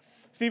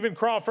 Stephen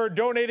Crawford,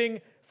 donating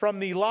from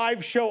the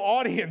live show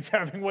audience,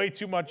 having way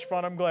too much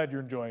fun. I'm glad you're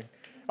enjoying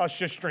us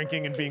just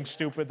drinking and being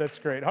stupid. That's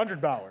great.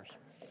 $100. $100.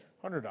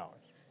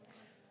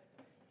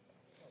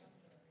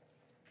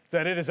 Is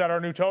that it? Is that our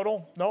new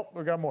total? Nope,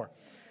 we got more.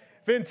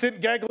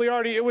 Vincent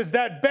Gagliardi, it was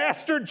that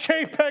bastard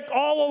Chapek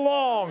all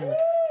along.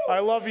 I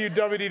love you,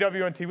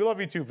 WDWNT. We love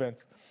you too,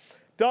 Vince.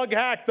 Doug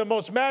Hack, the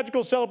most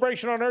magical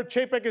celebration on earth.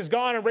 Chapek is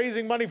gone and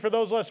raising money for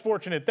those less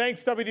fortunate.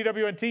 Thanks,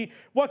 WDWNT.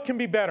 What can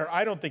be better?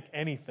 I don't think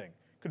anything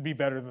could be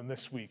better than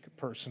this week,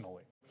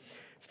 personally.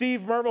 Steve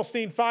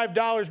Mermelstein,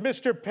 $5.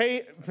 Mr.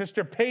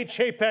 Pay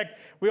Chapek,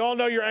 we all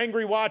know you're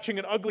angry watching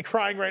and ugly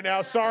crying right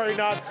now. Sorry,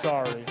 not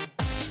sorry.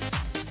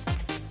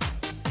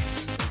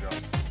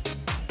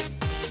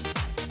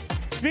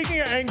 Speaking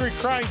of angry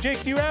crying,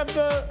 Jake, do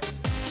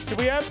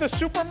we have the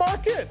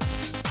supermarket?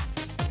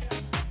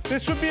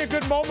 This would be a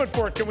good moment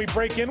for it. Can we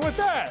break in with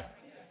that?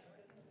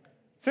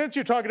 Since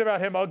you're talking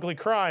about him ugly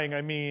crying,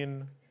 I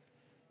mean...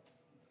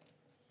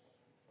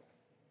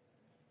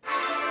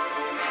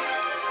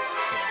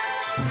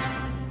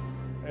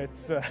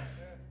 It's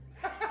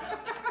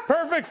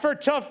perfect for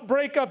tough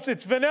breakups.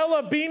 It's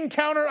vanilla bean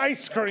counter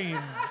ice cream.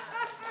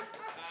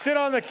 Sit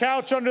on the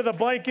couch under the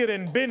blanket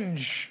and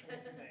binge.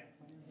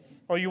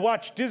 Or you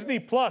watch Disney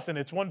Plus and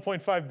it's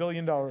 $1.5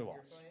 billion loss.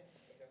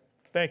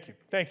 Thank you.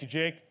 Thank you,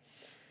 Jake.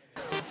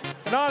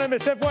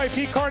 Anonymous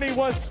FYP Carney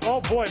was,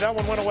 oh boy, that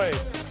one went away.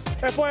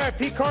 FYI,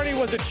 Pete Carney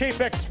was a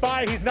Chapek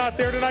spy. He's not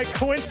there tonight.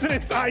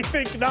 Coincidence? I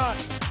think not.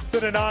 It's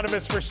an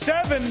anonymous for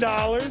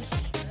 $7.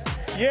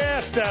 Yeah,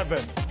 7.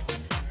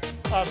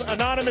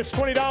 Anonymous,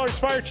 $20.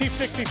 Fire Chief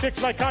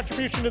 66, my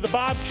contribution to the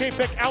Bob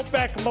Chapek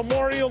Outback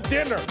Memorial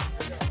Dinner.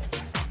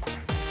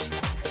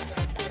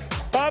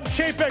 Bob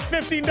Chapek,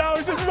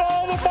 $15. This is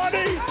all the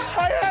money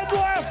I had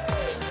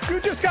left. You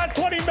just got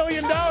 $20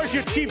 million,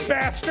 you cheap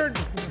bastard.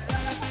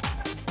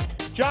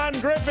 John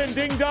Griffin,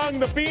 ding dong,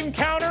 the bean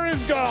counter is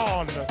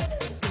gone.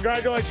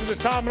 Congratulations to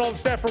Tom and all the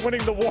staff for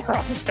winning the war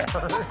on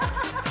terror.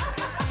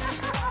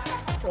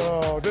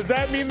 Oh, does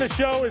that mean the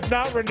show is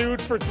not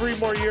renewed for 3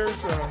 more years?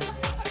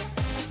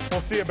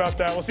 We'll see about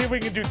that. We'll see if we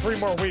can do 3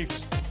 more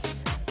weeks.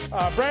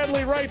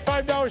 Bradley Wright,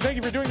 $5. Thank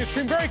you for doing the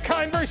stream. Very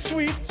kind, very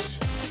sweet.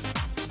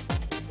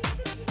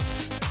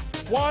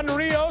 Juan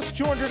Rios,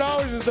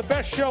 $200 is the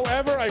best show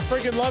ever. I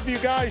friggin' love you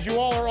guys. You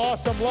all are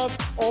awesome. Love,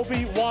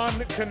 Obi-Wan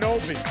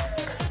Kenobi.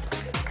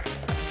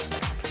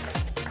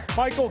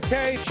 Michael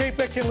K.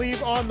 Chapek can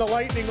leave on the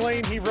lightning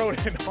lane he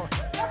rode in on.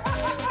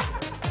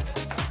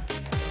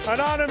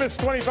 Anonymous,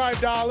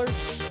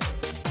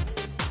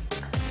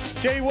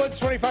 $25. Jay Woods,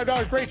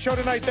 $25. Great show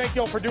tonight. Thank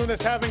you all for doing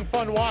this. Having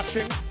fun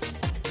watching.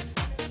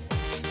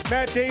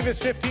 Matt Davis,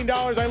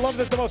 $15. I love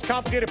that the most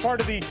complicated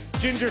part of the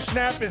ginger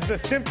snap is the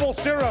simple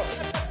syrup.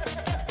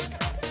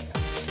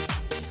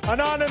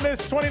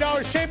 Anonymous,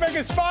 $20. Chapek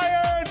is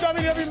fired.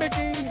 WW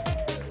Mickey.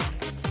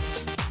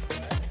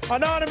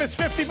 Anonymous,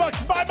 $50.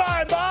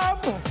 Bye-bye,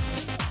 Bob.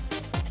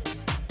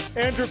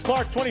 Andrew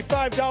Clark,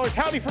 $25.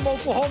 Howdy from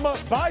Oklahoma.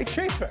 Bye,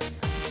 Chapek.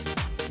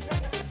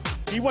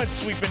 He went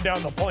sweeping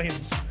down the plains.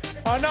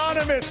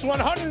 Anonymous,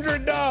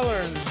 $100.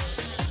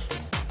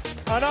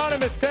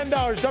 Anonymous, $10.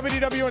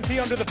 WDWNT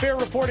under the fair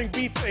reporting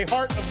beats a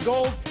heart of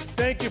gold.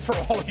 Thank you for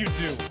all you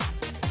do.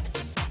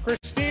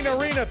 Christine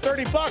Arena,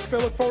 $30. I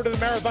look forward to the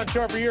marathon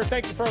show every year.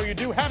 Thank you for all you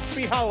do.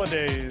 Happy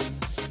holidays.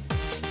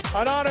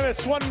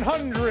 Anonymous,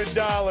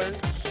 $100.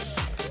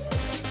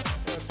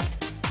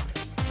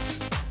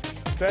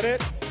 Is that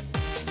it?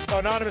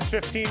 Anonymous,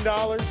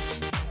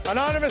 $15.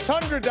 Anonymous,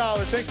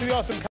 $100. Thanks for the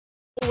awesome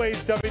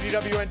always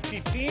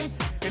WDWNT team.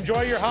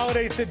 Enjoy your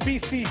holidays at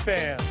BC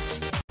fans.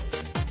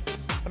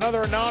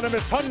 Another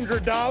anonymous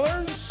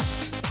 $100.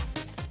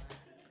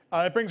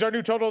 That brings our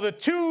new total to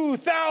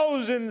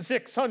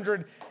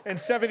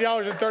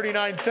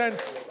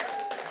 $2,670.39.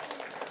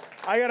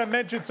 I got to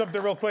mention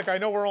something real quick. I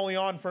know we're only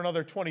on for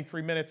another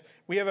 23 minutes.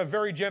 We have a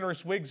very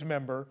generous WIGS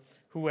member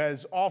who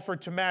has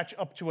offered to match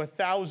up to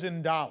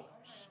 $1,000.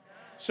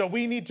 So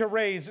we need to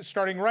raise,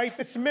 starting right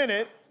this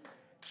minute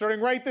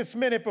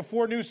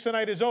before News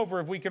Tonight is over,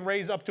 if we can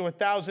raise up to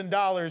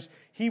 $1,000,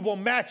 he will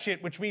match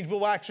it, which means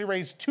we'll actually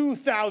raise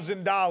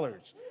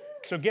 $2,000.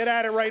 So get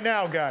at it right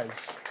now, guys.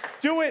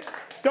 Do it.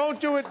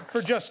 Don't do it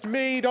for just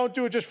me. Don't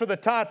do it just for the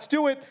tots.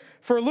 Do it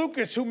for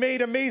Lucas, who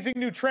made amazing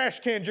new trash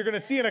cans you're going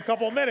to see in a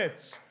couple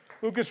minutes.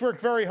 Lucas worked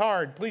very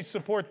hard. Please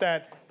support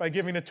that by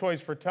giving to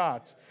Toys for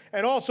Tots.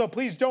 And also,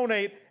 please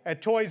donate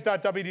at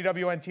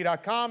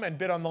toys.wdwnt.com and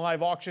bid on the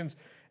live auctions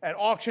at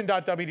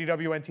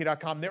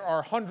auction.wdwnt.com. There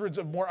are hundreds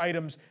of more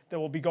items that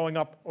will be going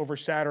up over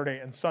Saturday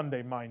and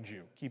Sunday, mind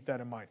you. Keep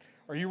that in mind.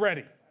 Are you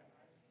ready?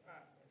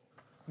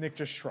 Nick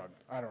just shrugged.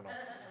 I don't know.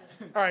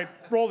 All right,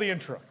 roll the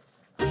intro.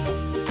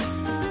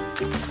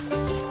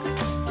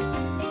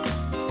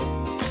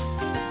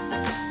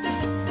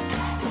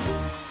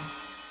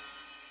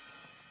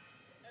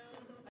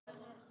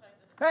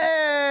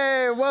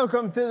 Hey,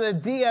 welcome to the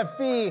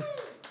DFB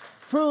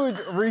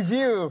Food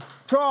Review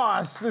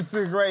Toss. This is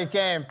a great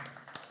game.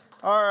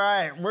 All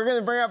right, we're going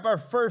to bring up our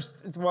first,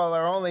 well,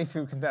 our only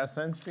 2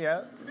 contestants,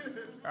 yeah.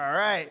 All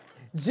right,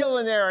 Jill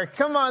and Eric,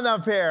 come on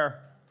up here.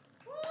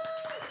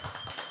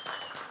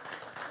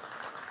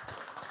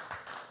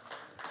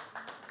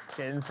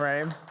 Get in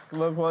frame, a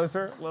little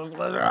closer,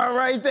 All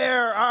right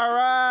there, all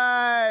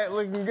right,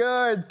 looking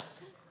good.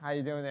 How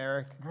you doing,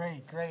 Eric?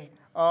 Great, great.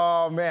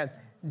 Oh, man.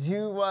 Do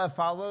you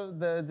follow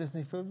the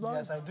Disney Food Blog?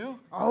 Yes, I do.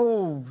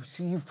 Oh,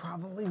 so you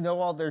probably know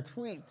all their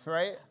tweets,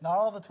 right? Not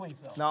all the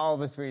tweets, though. Not all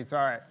the tweets,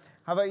 all right.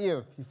 How about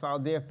you? You follow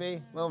DFB?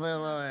 A little bit.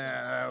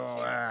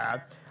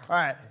 All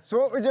right, so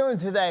what we're doing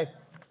today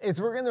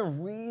is we're going to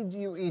read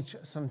you each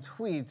some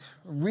tweets,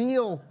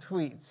 real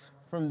tweets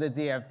from the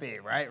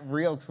DFB, right?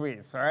 Real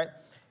tweets, all right?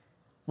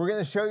 We're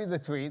going to show you the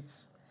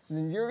tweets, and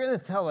then you're going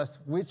to tell us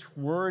which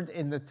word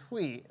in the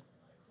tweet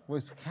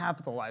was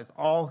capitalized,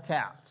 all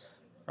caps.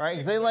 All right,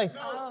 because they like.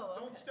 No,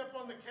 don't step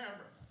on the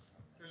camera.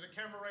 There's a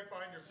camera right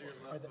behind your ear.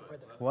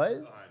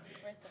 What?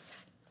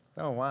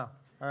 Oh, wow.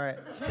 All right.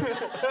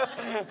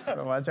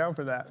 So watch out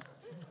for that.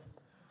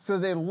 So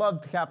they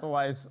love to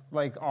capitalize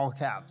like all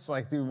caps,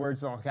 like do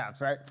words in all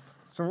caps, right?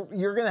 So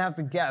you're going to have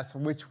to guess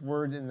which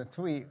word in the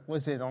tweet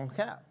was in all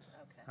caps.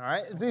 Okay. All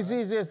right? It's as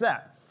easy as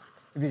that.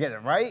 If you get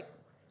it right,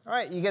 all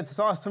right, you get to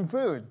toss some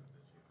food.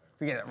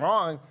 If you get it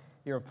wrong,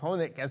 your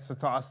opponent gets to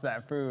toss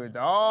that food.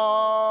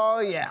 Oh,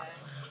 yeah.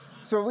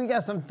 So we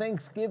got some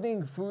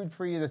Thanksgiving food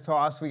for you to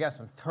toss. We got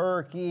some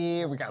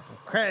turkey. We got some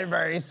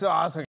cranberry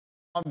sauce.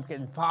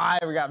 pumpkin pie,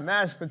 we got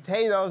mashed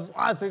potatoes,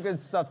 lots of good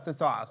stuff to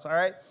toss, all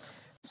right?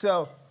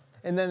 So,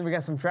 and then we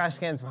got some trash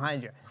cans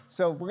behind you.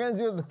 So we're gonna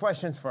do the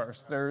questions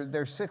first.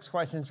 There's 6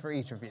 questions for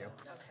each of you.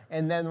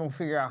 And then we'll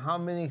figure out how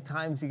many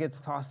times you get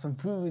to toss some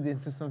food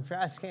into some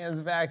trash cans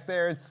back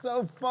there. It's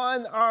so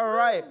fun, all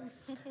right.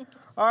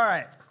 All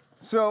right,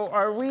 so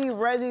are we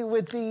ready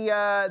with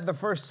the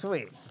first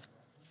tweet?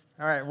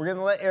 All right, we're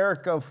gonna let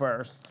Eric go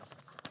first.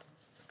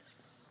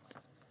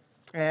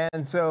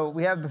 And so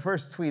we have the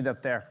first tweet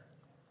up there.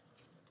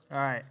 All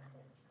right,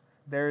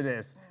 there it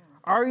is.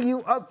 Are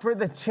you up for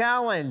the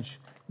challenge?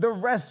 The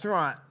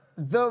restaurant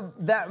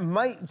that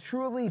might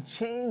truly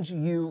change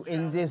you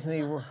in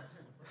Disney World.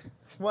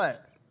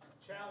 What?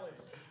 Challenge.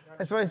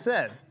 That's what I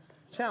said.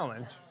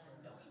 Challenge.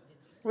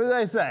 What did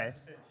I say?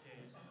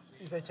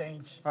 You say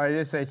change. Oh, I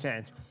did say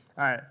change.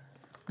 All right.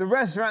 The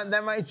restaurant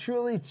that might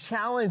truly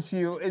challenge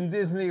you in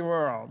Disney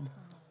World.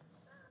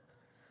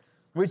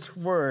 Which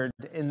word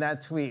in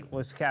that tweet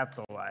was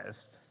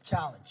capitalized?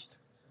 Challenged.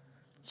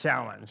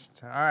 Challenged.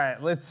 All right,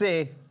 let's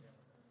see.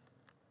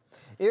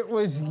 It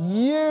was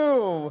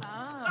you.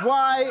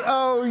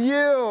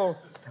 Y-O-U.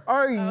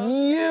 Are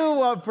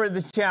you up for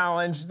the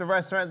challenge? The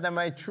restaurant that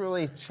might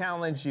truly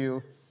challenge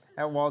you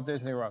at Walt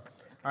Disney World.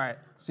 All right,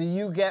 so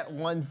you get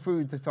 1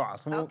 food to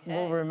toss.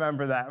 We'll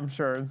remember that, I'm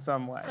sure, in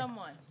some way.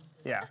 Someone.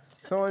 Yeah,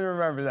 someone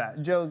remember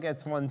that. Jill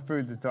gets 1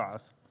 food to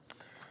toss.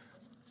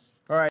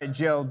 All right,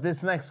 Jill,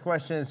 this next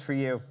question is for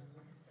you.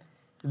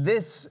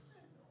 This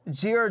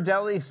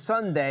Ghirardelli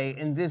sundae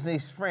in Disney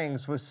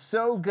Springs was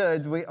so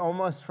good we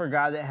almost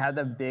forgot it had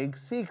a big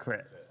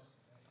secret.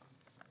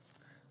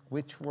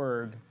 Which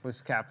word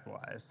was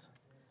capitalized?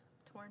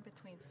 Torn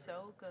between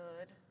so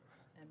good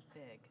and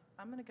big.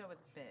 I'm going to go with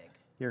big.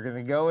 You're going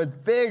to go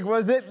with big.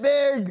 Was it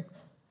big?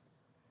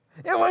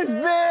 It was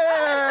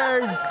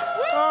big!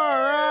 All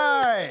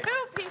right. 2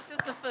 pieces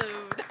of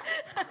food.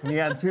 You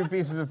got 2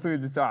 pieces of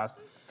food to toss.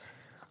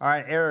 All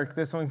right, Eric,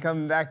 this one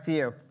coming back to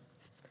you.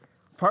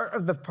 Part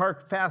of the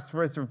Park Pass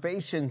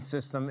reservation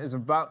system is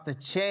about to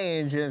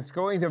change, and it's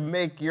going to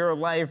make your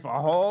life a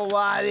whole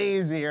lot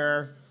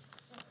easier.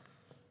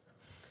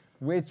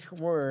 Which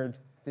word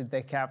did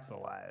they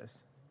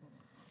capitalize?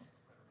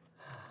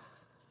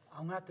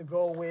 I'm gonna have to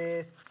go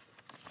with.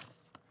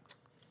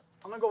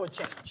 I'm gonna go with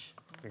change.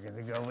 You're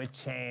gonna go with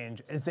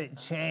change. Is it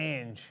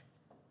change?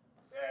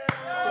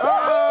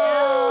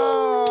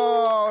 Oh,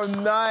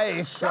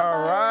 nice.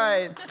 All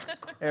right.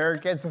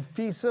 Eric gets a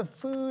piece of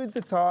food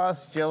to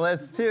toss. Jill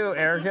has 2.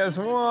 Eric has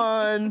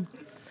 1.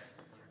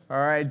 All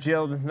right,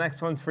 Jill, this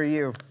next one's for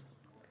you.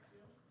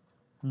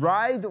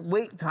 Ride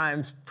wait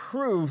times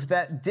prove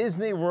that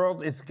Disney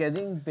World is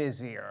getting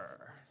busier.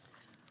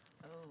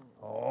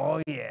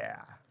 Oh,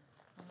 yeah.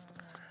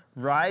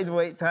 Ride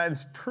wait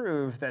times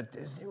prove that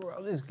Disney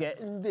World is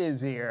getting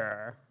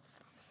busier.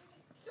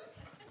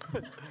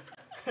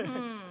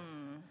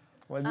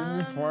 What is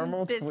the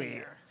formal tweet?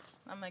 Busier.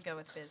 I'm going to go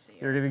with busier.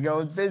 You're going to go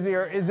with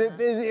busier. Is it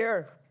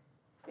busier?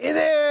 It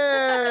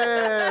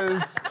is!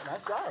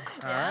 Nice job.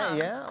 All right,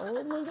 yeah.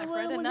 Look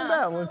at enough.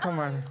 that. Look, come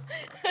on.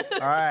 All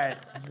right,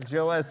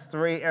 Jill has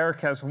 3.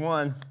 Eric has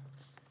 1.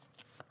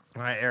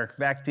 All right, Eric,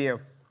 back to you.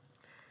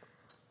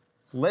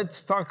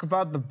 Let's talk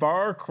about the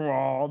bar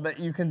crawl that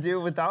you can do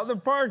without the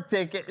park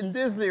ticket in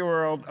Disney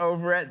World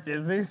over at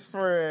Disney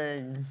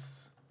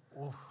Springs.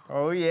 Oof.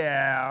 Oh,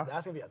 yeah.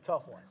 That's going to be a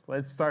tough one.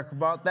 Let's talk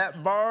about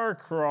that bar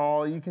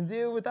crawl you can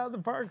do without the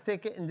park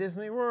ticket in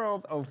Disney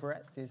World over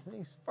at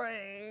Disney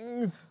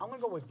Springs. I'm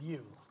going to go with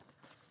you.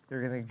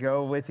 You're going to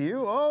go with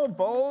you? Oh,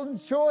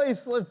 bold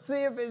choice. Let's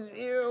see if it's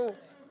you.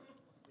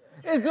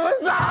 It's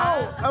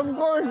without. Of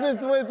course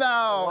it's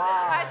without.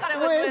 Wow. I thought it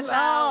was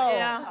without.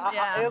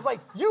 Yeah. It was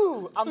like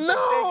you.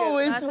 No,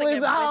 it's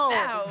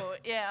without.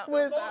 Yeah. The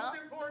most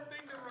important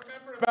thing to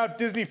remember about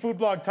Disney food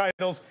blog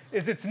titles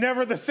is it's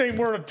never the same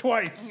word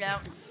twice. Yeah.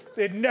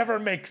 It never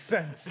makes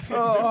sense.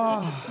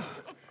 Oh.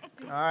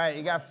 All right,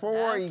 you got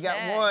 4, you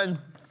got 1.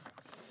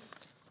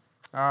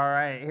 All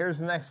right, here's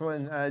the next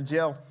one,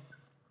 Jill.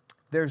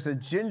 There's a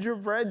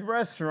gingerbread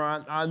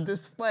restaurant on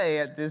display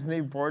at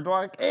Disney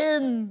Boardwalk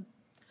Inn.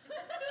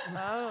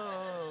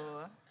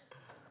 Oh.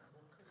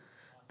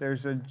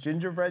 There's a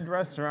gingerbread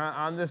restaurant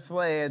on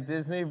display at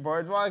Disney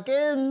Boardwalk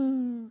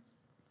Inn.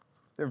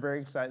 They're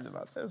very excited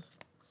about this.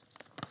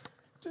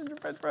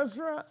 Gingerbread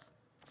restaurant.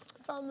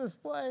 It's on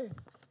display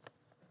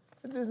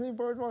at Disney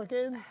Boardwalk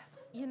Inn.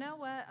 You know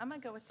what? I'm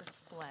going to go with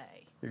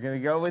display. You're going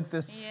to go with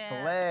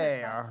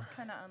display. Yeah, that's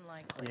kind of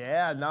unlikely.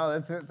 Yeah, no,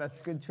 that's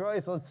a good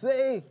choice. Let's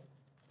see.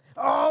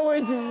 Oh,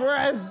 it's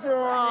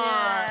restaurant.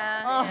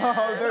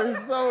 Yeah, they're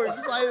so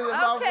excited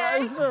about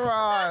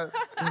restaurant.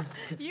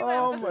 You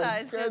Oh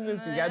emphasized my goodness,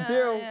 it. you got 2.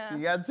 Yeah.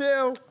 You got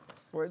 2.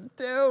 We're at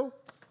 2. All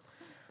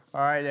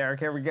right, Eric,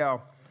 here we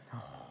go. Oh,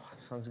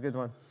 this one's a good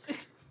one.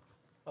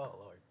 Oh,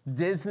 Lord.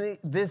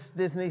 This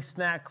Disney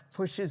snack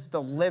pushes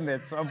the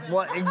limits of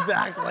what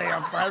exactly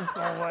a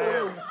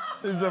pretzel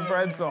is a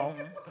pretzel.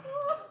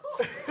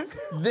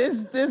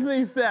 This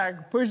Disney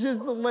snack pushes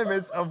the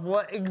limits of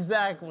what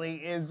exactly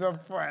is a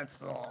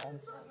pretzel.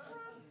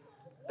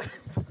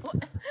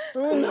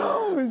 Who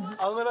knows?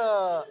 I'm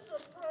gonna.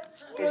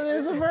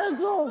 There's a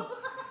pretzel.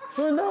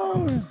 Who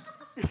knows?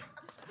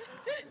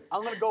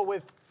 I'm gonna go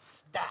with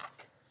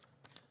stack.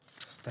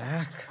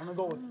 Stack. I'm gonna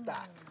go with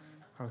stack.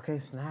 Okay,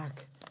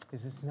 snack.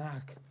 Is it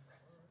snack?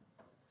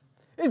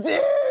 It is!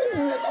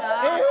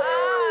 It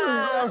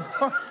is! Of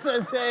course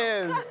it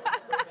is.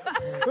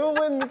 Who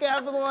wouldn't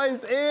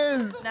capitalize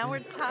is? Now we're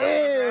tied,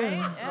 Is.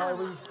 right? No, I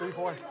lose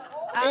 3-4.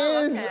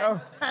 Oh, Is okay.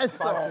 a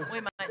pretzel. We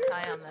might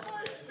tie on this.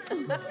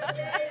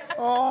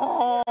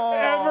 Oh.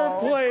 Ever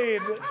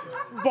played,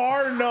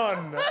 bar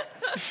none.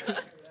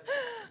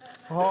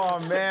 Oh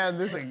man,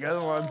 this is a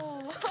good one.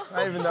 I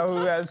don't even know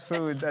who has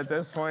food at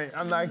this point.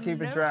 I'm not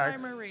keeping No track.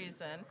 rhyme or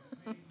reason.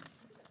 All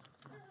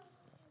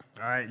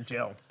right,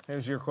 Jill,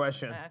 here's your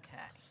question. Okay.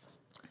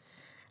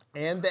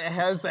 And it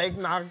has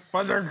eggnog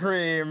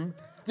buttercream.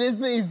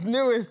 Disney's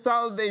newest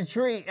holiday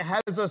treat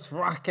has us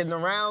rocking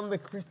around the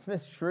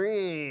Christmas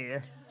tree.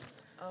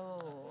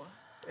 Oh.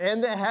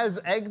 And it has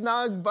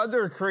eggnog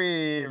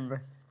buttercream.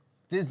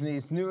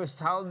 Disney's newest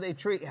holiday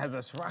treat has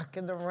us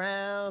rocking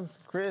around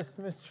the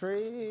Christmas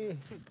tree.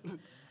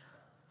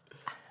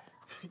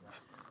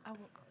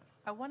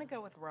 I want to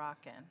go with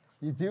rockin'.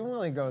 You do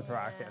want to go with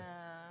rockin'.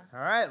 Yeah.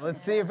 All right,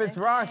 let's see if it's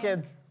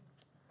rockin'.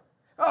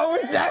 Oh,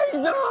 it's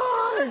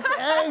eggnog!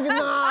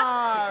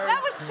 Eggnog!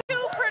 That was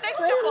too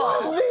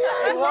predictable.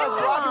 It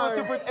was. Rockin' was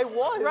super. It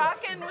was.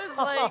 Rockin' was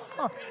like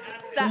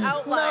the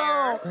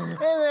outlier. No,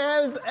 and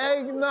it has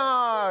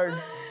eggnog.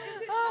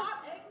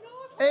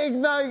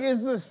 Eggnog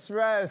is the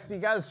stress. You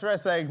gotta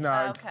stress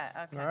eggnog. Okay,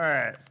 okay. All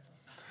right.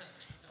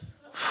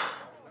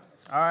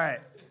 All right.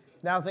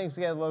 Now things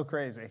get a little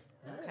crazy.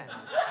 Okay.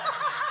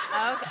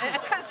 Okay,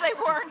 because they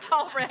weren't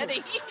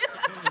already.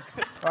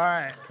 All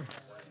right.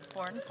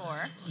 4 and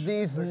 4.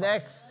 These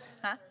next.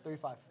 Huh?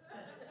 3-5.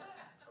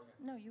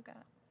 No, you got.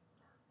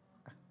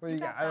 What do you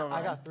got? I don't know.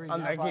 I got 3. I'm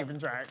you not got 5. keeping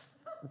track.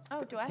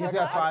 Oh, do I have He's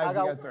got 5. You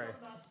got 3.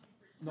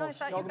 No, I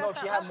thought you No, got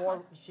she that had last more.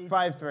 one. She.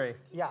 5-3.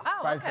 Yeah.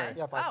 Oh, 5-3. okay.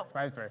 Yeah, 5. Oh,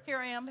 5-3. here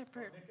I am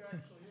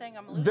saying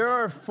I'm losing. There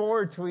are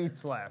 4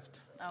 tweets left.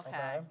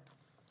 Okay.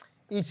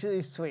 Each of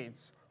these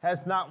tweets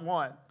has not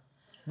one,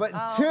 but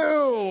Oh, 2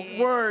 jeez.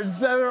 words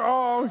that are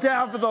all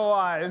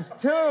capitalized.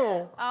 2.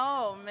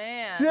 Oh,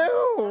 man. 2.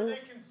 Are they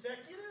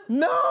consecutive?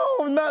 No,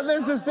 not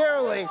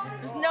necessarily.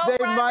 There's no They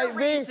rhyme might or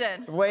be.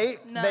 reason.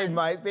 Wait, they None.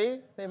 might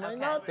be. They might Okay.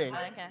 not be.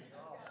 Okay.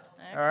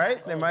 All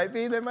right, they might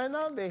be. They might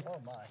not be.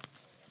 Oh my.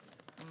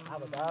 I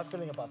have a bad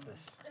feeling about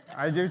this.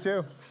 I do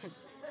too.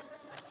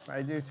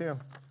 I do too.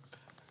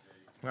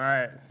 All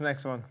right, it's the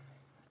next one.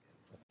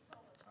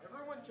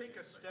 Everyone take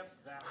a step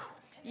that way.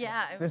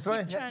 Yeah. I This keep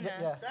way? trying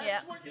to- That's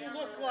Yeah. what you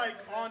look like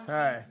on All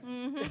right.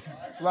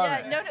 Mm-hmm. Love yeah,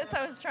 it. notice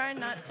I was trying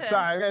not to.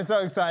 Sorry, I'm getting so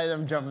excited.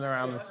 I'm jumping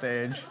around the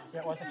stage.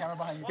 Yeah, watch the camera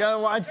behind you. Gotta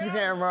watch the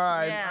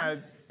camera. Yeah,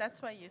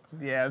 that's why you.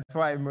 Yeah, that's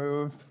why I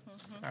moved.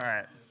 Mm-hmm. All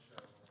right.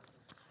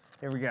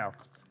 Here we go.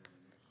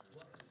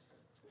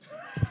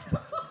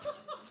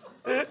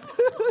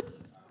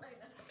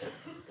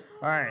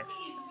 All right.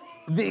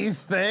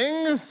 These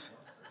things,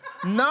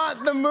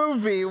 not the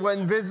movie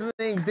when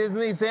visiting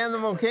Disney's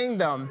Animal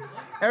Kingdom.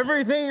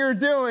 Everything you're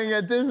doing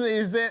at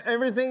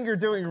everything you're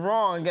doing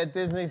wrong at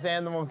Disney's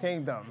Animal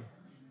Kingdom.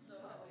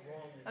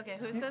 Okay,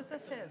 who says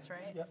this is,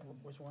 right? Yeah,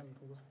 which one?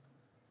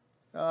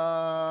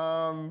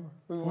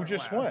 Who went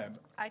just last? went?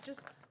 I just.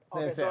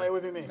 Okay, That's so it. it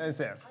would be me. That's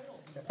it.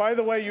 By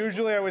the way,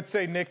 usually I would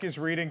say Nick is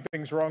reading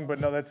things wrong, but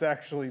no, that's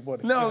actually what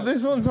it No, says.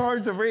 this one's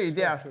hard to read.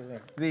 Yeah. Actually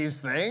right. These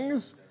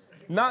things,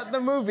 not the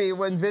movie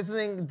when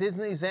visiting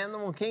Disney's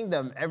Animal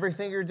Kingdom.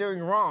 Everything you're doing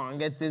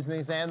wrong at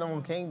Disney's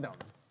Animal Kingdom.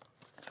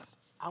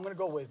 I'm gonna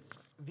go with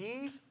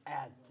these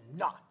and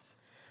not.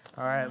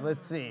 All right,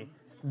 let's see.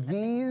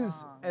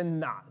 These and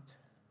not.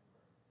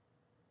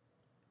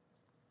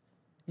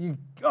 You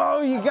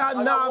got I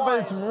got not, but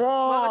it's What was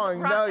wrong.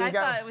 wrong? No, you I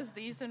got. thought it was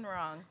these and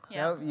wrong.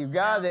 Yeah. Nope, you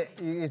got it.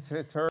 It's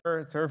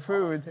her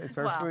food. It's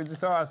her Well, food to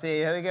toss. Yeah,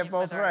 you had to get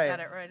both Whether I got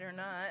right. it right or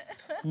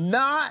not.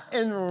 Not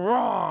and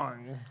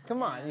wrong.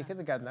 Come on, you could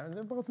have gotten that.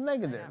 They're both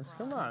negatives.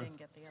 Come I on. didn't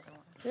get the other one.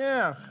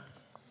 Yeah.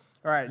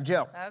 All right,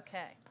 Jill.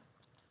 Okay.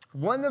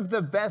 One of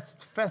the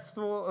best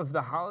Festival of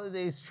the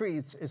Holidays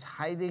treats is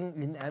hiding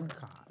in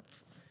Epcot.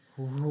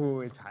 Ooh,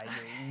 it's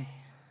hiding.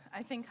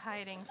 I think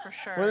hiding for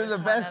sure. One of the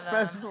is best them.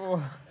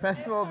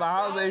 festival of the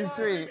Holidays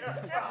treat,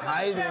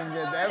 hiding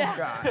in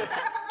Epcot.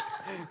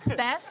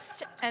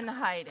 Best and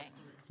hiding.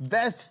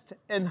 Best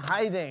in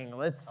hiding.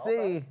 Let's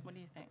see. What do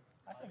you think?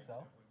 I think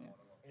so.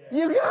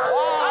 You got it!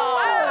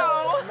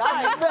 Oh,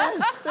 wow!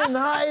 Best in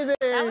hiding.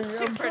 That was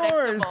too of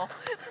predictable. course.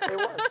 It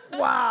was.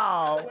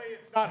 Wow.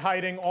 It's not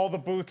hiding. All the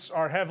booths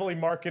are heavily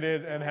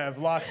marketed and have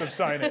lots of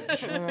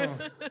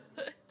signage.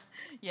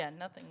 Yeah,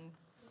 nothing.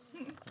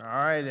 All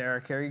right,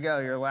 Eric, here you go.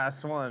 Your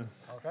last one.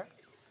 Okay.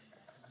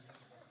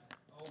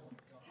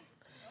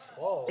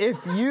 Whoa. If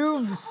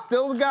you've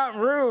still got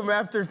room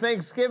after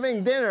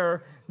Thanksgiving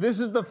dinner, this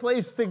is the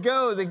place to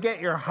go to get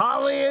your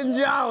holly and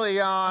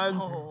jolly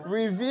on.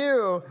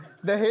 Review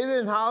the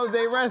hidden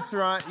holiday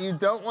restaurant you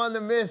don't want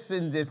to miss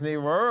in Disney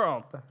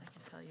World. I can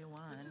tell you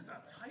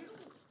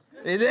one.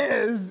 It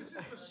is.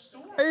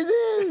 It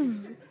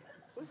is.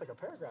 Looks like a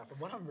paragraph of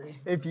what I'm reading.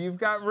 If you've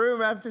got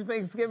room after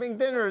Thanksgiving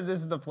dinner, this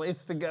is the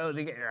place to go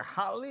to get your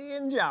holly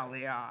and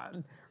jolly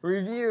on.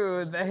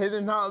 Review the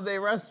hidden holiday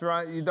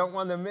restaurant you don't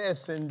want to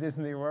miss in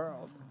Disney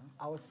World.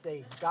 I would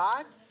say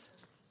got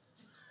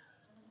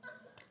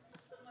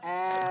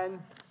and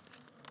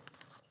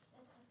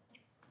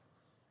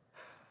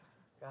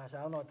gosh,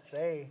 I don't know what to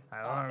say.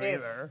 I don't know If.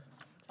 either.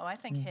 Oh, I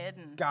think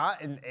hidden.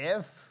 Got and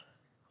if?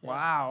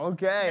 Wow,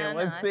 okay. No,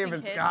 Let's I see if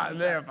think it's got and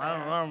hidden's if. up I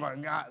don't know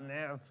about got and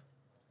if.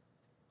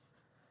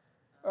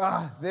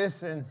 Ah,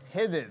 this and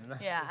hidden.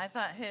 Yeah, I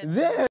thought hidden.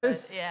 This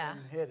but yeah.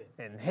 Hidden.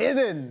 and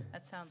hidden.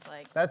 That sounds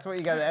like. That's what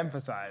you got to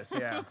emphasize,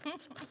 yeah.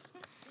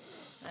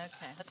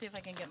 Okay, let's see if I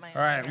can get my.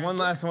 All right, one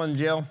last one,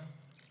 Jill.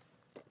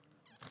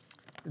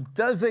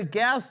 Does a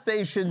gas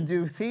station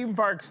do theme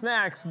park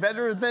snacks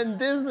better than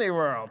Disney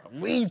World?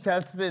 We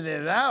tested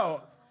it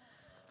out.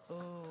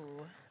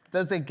 Ooh.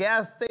 Does a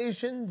gas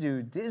station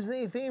do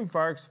Disney theme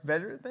parks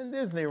better than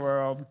Disney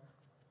World?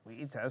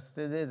 We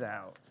tested it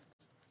out.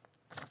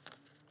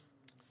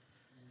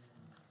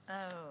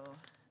 Oh.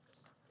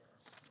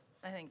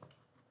 I think.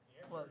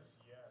 Well.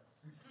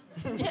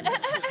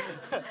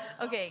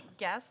 Okay,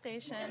 gas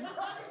station,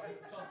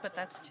 but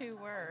that's 2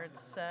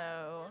 words,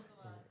 so.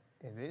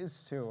 It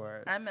is 2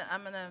 words. I'm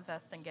gonna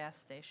invest in gas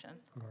station.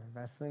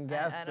 Invest in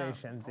gas I don't-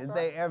 station. Did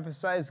they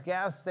emphasize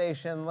gas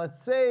station?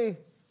 Let's see.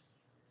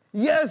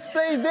 Yes,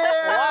 they did!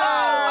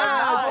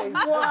 Wow,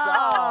 nice. Good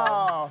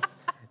Wow!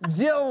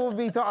 Jill will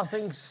be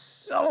tossing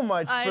so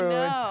much food. I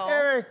know.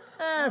 Eric,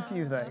 a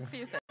few things. A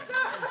few things.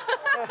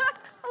 A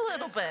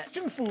little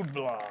bit. Food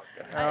blog.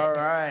 All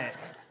right.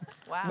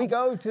 Wow. We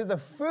go to the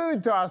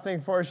food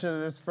tossing portion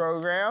of this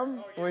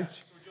program,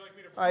 which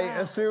I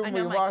assume I we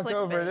know my walked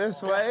over clickbait.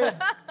 this way. All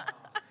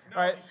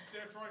right.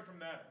 They're throwing from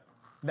that.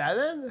 That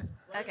end?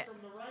 Okay. From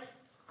the right,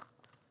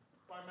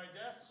 by my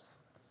desk.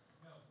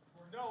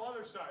 No,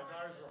 other side. No,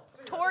 I was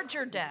wrong. Towards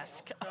your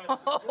desk.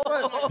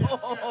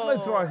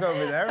 Let's walk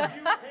over there.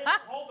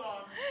 Hold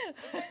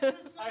on.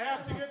 I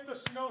have to get the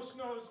snows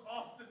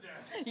off the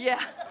desk.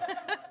 Yeah.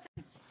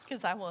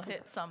 Because I will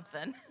hit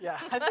something. Yeah,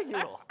 I think you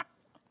will.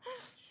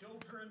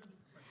 Children.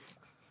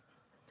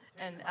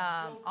 And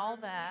all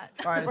that.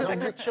 All right,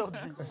 Protect your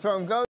children. So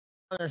I'm going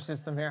on our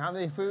system here. How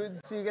many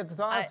foods do you get to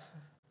toss?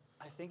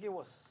 I think it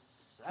was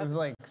It was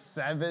like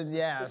 7,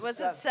 yeah. Was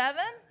it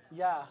 7?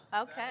 Yeah.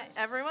 Okay,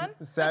 everyone?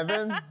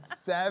 7?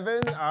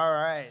 7? All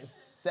right.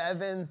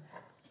 7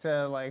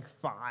 to like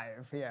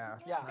 5, yeah.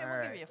 Yeah. Okay, All we'll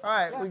right. give you a All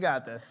right, 5. we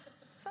got this.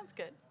 Sounds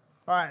good.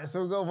 All right, so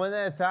we'll go one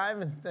at a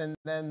time, and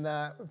then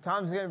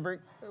Tom's gonna bring.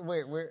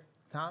 Wait,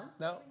 Tom?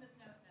 No.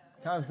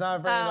 Tom's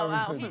not bringing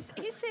over his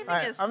food. He's saving All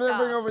right, his I'm gonna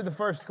bring stuff. over the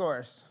first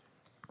course.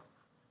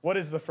 What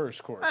is the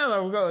first course? I don't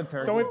know. We'll go with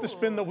turkey. Don't we have to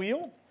spin the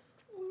wheel?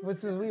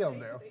 What's the wheel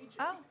do?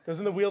 Oh.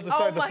 Doesn't the wheel Oh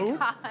decide the my food?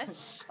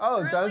 gosh.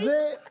 Oh, does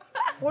it?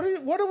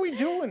 What are we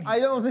doing? I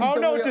don't think. Oh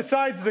the no, wheel, it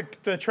decides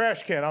the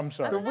trash can. I'm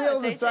sorry. the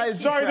wheel it's decides.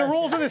 HHQ. Sorry, the trash.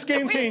 rules of this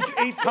game change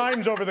 8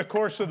 times over the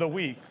course of the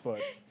week,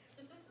 but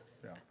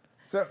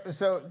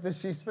So does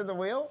she spin the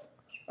wheel?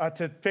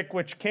 to pick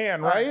which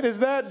can, right? Is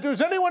that?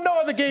 Does anyone know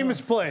how the game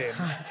is played?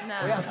 No.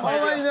 All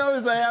I know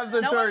is I have the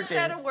No one turkey.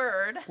 said a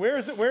word. Where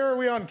is it? Where are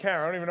we on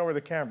camera? I don't even know where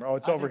the camera. Oh,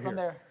 it's over From here.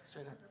 there,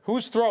 straight up.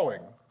 Who's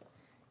throwing?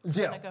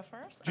 Jill. Wanna go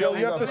first? Jill, I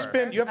you go have to first.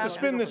 spin. You have to Okay.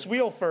 spin this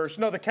wheel first.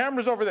 No, the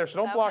camera's over there, so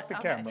don't block the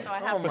Okay, camera. so I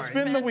have But to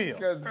spin the wheel.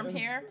 From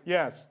here?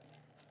 Yes.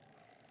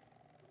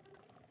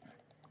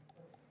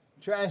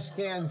 Trash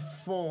can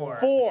 4.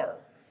 4.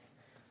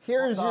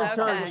 Here's your Okay.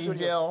 turkey,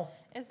 Jill.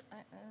 Is,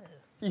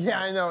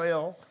 Yeah, I know,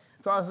 ill.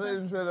 Toss it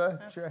into the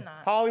that's trash.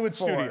 not. Hollywood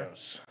 4.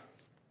 Studios.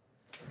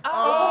 Oh,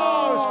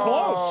 It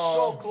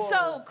was close.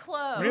 so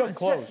close. Real Just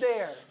close.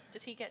 there.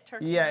 Does he get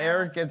turkey? Yeah, now?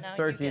 Eric gets No, you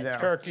turkey get now.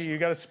 Turkey, you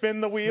got to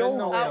spin the wheel. Spin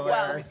the wheel, Oh,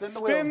 well. Eric. Spin the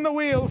wheel. Spin the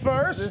wheel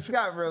first. This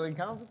got really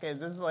complicated.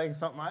 This is like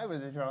something I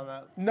would have drawn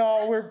up.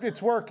 No,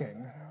 it's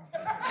working.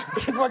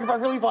 It's working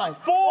really fine.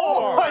 4.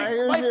 All right,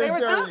 here's My your favorite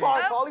theme turkey.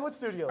 park, Hollywood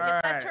Studios. All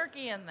Get that right.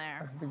 turkey in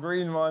there. The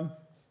green one.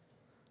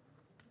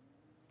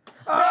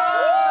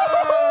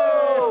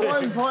 Oh!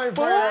 1 point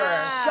for Eric.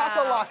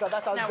 Shakalaka,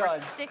 that's how it's Now we're done.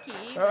 sticky.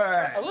 All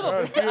right. A little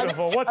That's bit.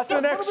 beautiful. What's the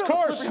I felt a next little bit of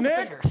course, slipping in the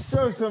Nick? fingers.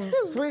 Throw some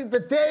sweet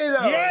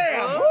potatoes.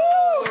 Yeah.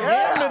 Woo!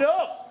 Warm it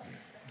up.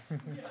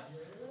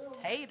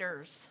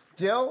 Haters.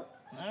 Jill?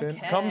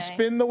 Okay. Come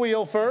spin the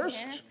wheel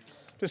first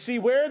to see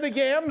where the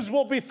yams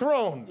will be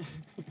thrown.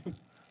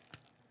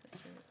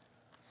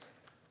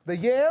 The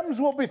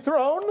yams will be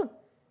thrown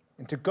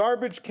into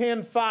garbage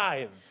can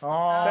 5.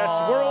 Oh.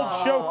 That's World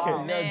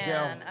Showcase.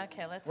 Man.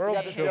 Okay, let's World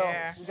see this,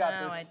 here. Jill. You got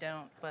no, this. I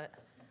don't, but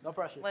No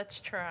pressure. let's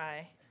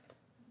try.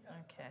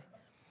 Okay.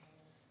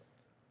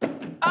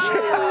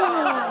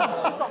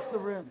 It's just off the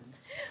rim.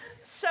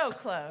 So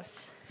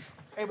close.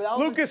 Hey, but that was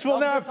Lucas a, will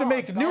that now was have a to good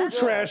make toss. new That was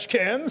good. trash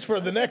cans for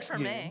the next For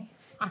game.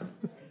 me.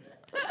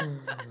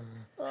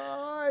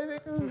 Oh, I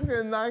think this is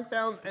going to knock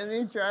down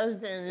any trash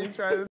can you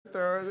try to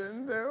throw it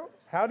into.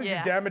 How did Yeah.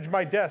 you damage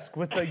my desk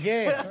with the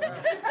yam?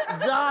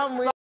 Dom,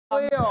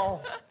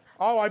 wheel.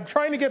 Oh, I'm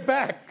trying to get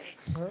back.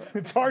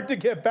 It's hard to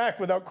get back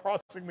without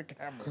crossing the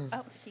camera.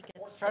 Oh, he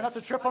gets. Try not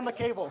to trip on the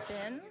cables.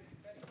 Spin.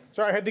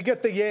 Sorry, I had to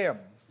get the yam.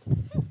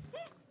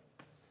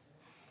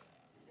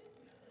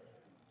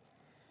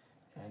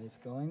 And it's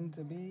going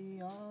to be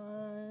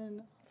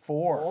on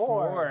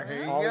 4. Here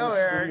you Hollywood go,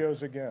 Eric.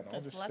 Studios again. I'll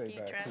That's just lucky stay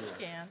back trash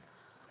here. can.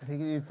 I think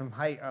you need some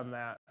height on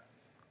that.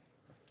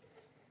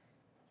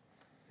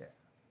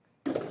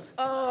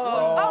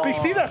 Oh. You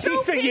see that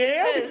piece of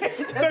yam?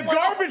 The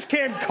garbage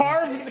can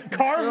carved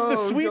the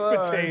So sweet good.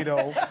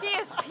 potato. He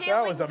is That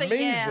peeling was the amazing.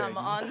 yam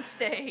on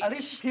stage. At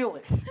least peel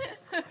it.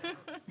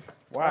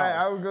 Wow. All right,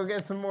 I will go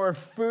get some more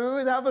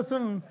food. How about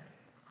some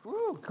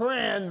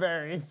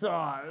cranberry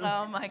sauce?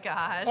 Oh my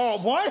gosh. Oh,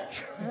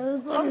 what?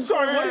 Some I'm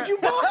sorry, what did you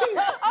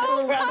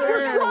buy?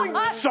 You're throwing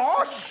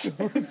sauce?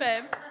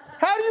 Babe.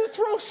 How do you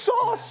throw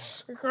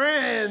sauce?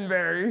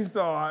 Cranberry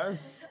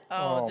sauce.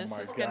 Oh, this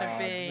my is gonna God.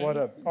 be. What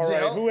a. All right,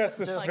 Jill? who has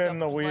to Like spin a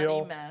the bloody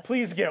wheel? mess.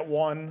 Please get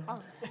one.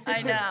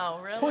 I know,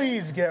 really.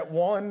 Please get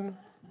one.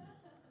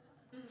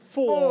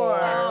 4.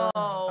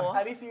 Oh.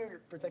 At least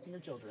you're protecting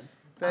your children.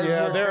 That's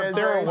Yeah, your they're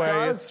cranberry away.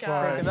 sauce. It's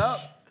fine. Pick it up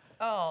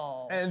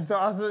Oh. and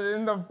toss it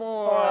in the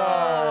 4.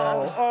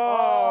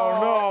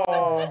 Oh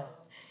no.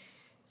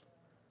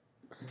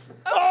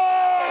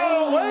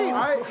 Oh,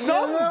 wait.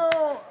 Some.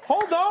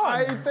 Hold on.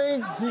 I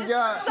think she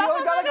got. She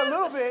only got like a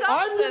little bit.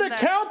 I'm going to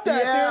count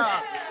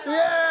that.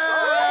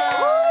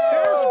 Yeah.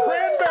 There's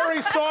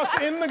cranberry sauce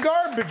in the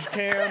garbage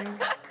can.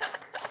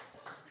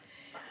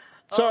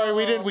 Sorry,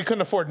 we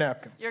couldn't afford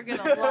napkins. You're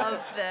gonna love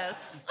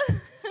this.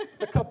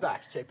 The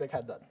cutbacks Chapek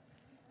had done.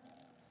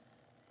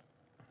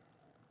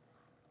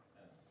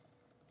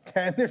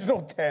 10. There's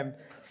no 10.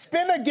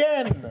 Spin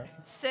again.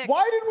 6.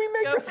 Why did we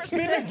make Go her for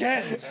spin 6.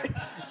 again?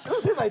 It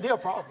was his idea,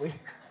 probably.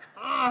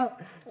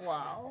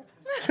 Wow.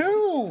 2.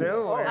 There you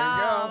go.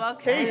 Oh,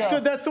 okay. Ace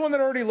good. That's the one that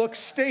already looks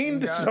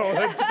stained, got so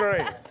that's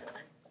great.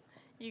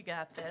 You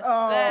got this.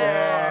 Oh, there.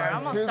 yeah.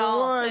 Almost 2 to all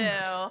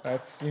 1.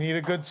 2. You need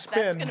a good That's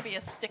spin. gonna be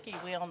a sticky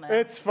wheel now.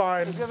 It's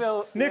fine. It's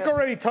gonna be Nick yeah.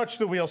 already touched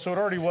the wheel, so it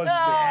already was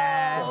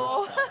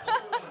No.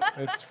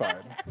 sticky. It's fine.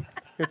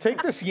 Here,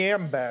 take this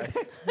yam back.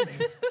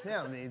 They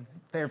don't need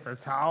paper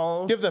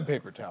towels. Give them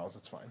paper towels.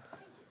 It's fine.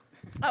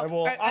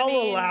 Oh, I'll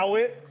mean, allow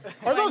it.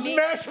 Are I those need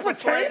mashed before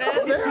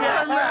potatoes? this?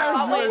 Yeah.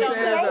 I'll wait on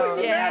Those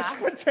those. Yeah.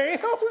 mashed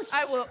potatoes?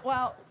 I will.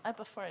 Well,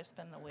 before I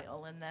spin the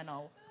wheel, and then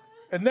I'll.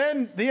 And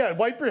then,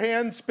 wipe your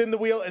hands, spin the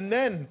wheel, and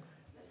then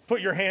put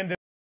your hand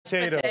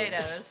in the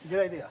Potatoes. Good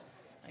idea.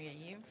 Okay,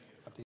 you.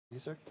 Up to you,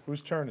 sir.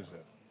 Whose turn is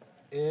it?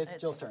 It's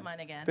Jill's turn.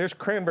 Mine again. There's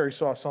cranberry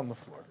sauce on the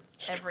floor.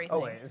 Everything.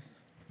 Always.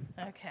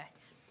 Okay.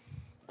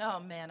 Oh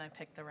man, I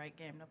picked the right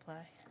game to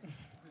play.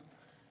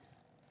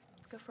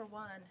 Let's go for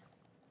 1.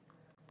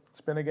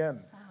 Spin again.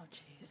 Oh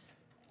jeez.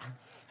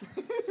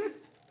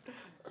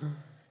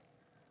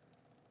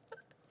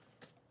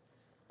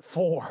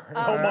 4.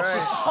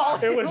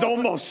 Almost. It was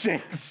almost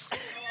 6.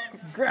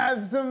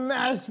 Grab some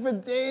mashed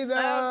potatoes.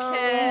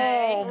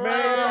 Okay. Oh,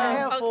 man.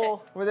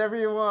 Handful. Whatever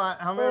you want.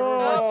 However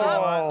much Oh. you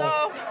want.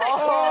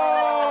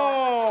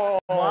 Oh.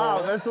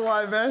 Wow, that's a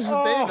lot of mashed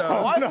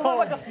potatoes. Why does it look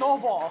like a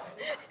snowball?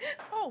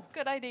 Oh,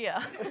 good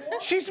idea.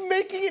 She's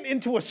making it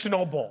into a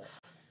snowball.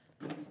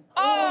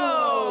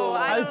 Oh,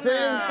 I don't think,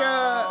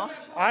 know.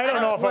 I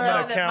don't know if I'm know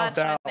going to that count much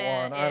that in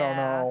one. it, I don't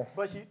yeah. know.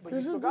 But you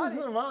There's still got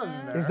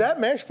it. Is that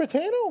mashed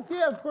potato?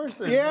 Yeah, of course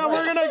it is. Yeah,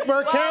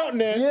 we're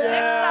counting it.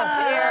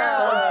 Yeah.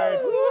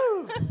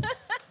 All right.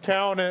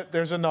 Count it.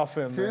 There's enough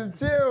in there.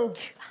 2-2.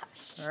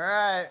 All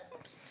right.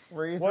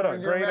 Where are you What a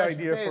throwing your great mashed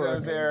idea for a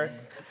potatoes, game. Eric?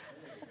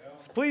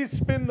 Please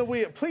spin the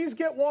wheel. Please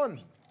get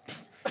one.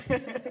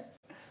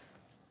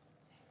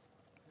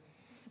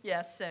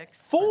 Yeah, 6.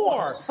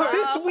 4.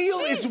 This wheel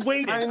is jeez.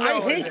 weighted.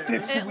 I hate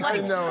this It wheel.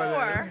 likes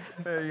 4.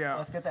 There you go.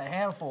 Let's get that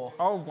handful.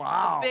 Oh,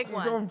 wow. big You're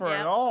one, going for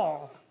yep. it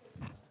all.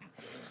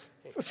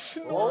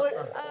 Roll it.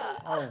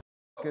 Oh,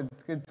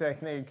 good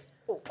technique.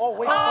 Oh,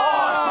 way too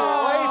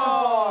far. Way too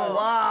far.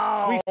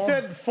 Wow. We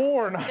said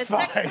 4, not It's 5.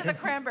 next to the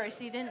cranberry,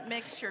 so you didn't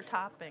mix your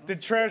toppings. The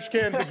trash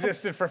cans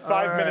existed for 5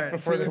 All minutes right,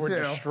 before they were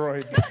 2-2.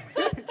 destroyed.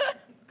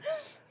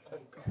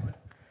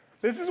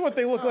 This is what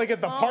they look like at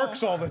the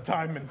parks all the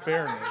time, in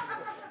fairness.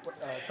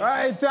 All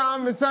right,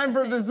 Tom, it's time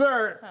for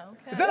dessert.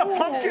 Is that a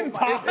pumpkin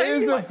pie?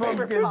 It is a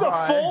pumpkin It's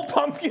pie. a full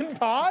pumpkin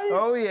pie?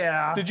 Oh,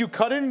 yeah. Did you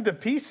cut it into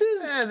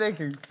pieces? Yeah, they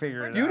can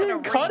figure it You out.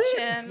 didn't cut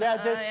it? Yeah,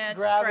 just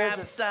grab it,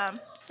 just- some.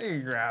 You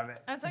can grab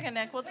it. That's okay,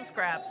 Nick. We'll just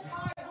grab.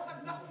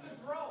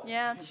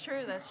 Yeah, it's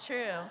true. That's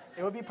true.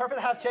 It would be perfect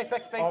to have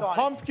Chapek's face A on it.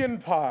 pumpkin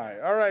pie.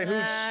 All right, who's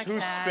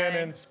Okay.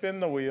 spinning? Spin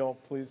the wheel,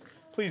 please.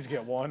 Please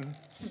get one.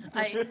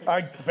 I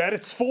I bet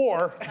it's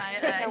 4.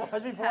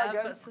 Watch me pour have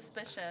again. a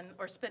suspicion.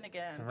 Or spin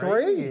again.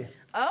 3.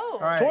 Oh. All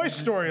right, Toy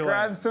Story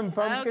Grab Land. some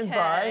pumpkin Okay.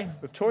 pie.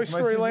 The Toy As much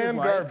Story as you'd Land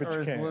like, garbage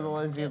or as can. little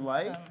as you'd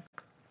like. Some.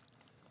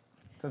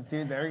 It's up to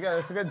you. There you go.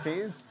 That's a good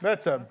piece.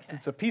 That's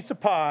it's a piece of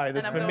pie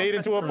that's I'm been going made for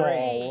into a 3.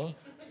 ball.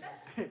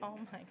 Oh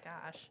my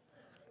gosh.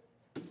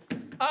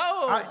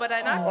 Oh, but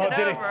I knocked Oh, it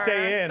did over. it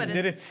stay in? but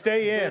Did it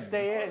stay in?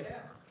 Stay in.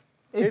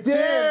 It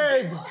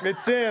did. in.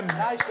 It's in.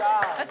 Nice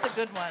job. That's a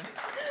good one.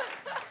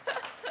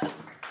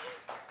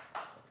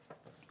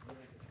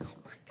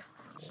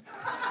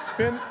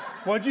 Spin.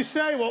 What'd you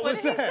say? What was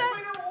did he that? say?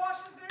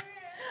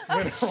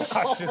 Winner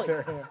washes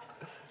their hands.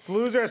 The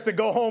loser has to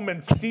go home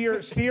and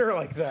steer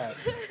like that.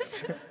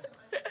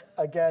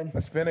 Again.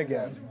 Spin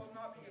again.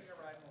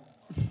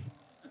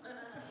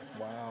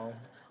 Wow.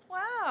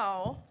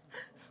 Wow.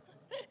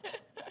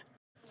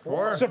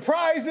 4.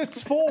 Surprise!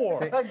 It's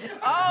 4.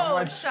 How Oh,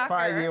 much shocker.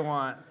 pie do you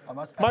want?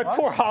 My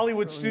poor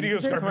Hollywood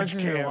Studios Take as garbage much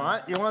as you can.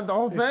 want. You want the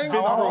whole thing? been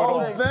The whole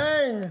brutal.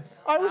 thing.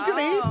 I was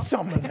gonna eat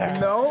some of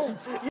that. No.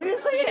 You didn't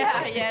say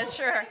Yeah, yeah,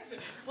 sure.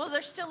 Well,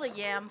 there's still a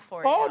yam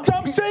for Oh, you.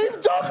 Dumb save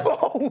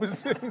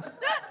Dumbos!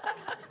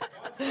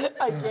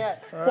 I can't.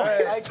 Why I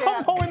is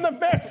can't. Dumbo in the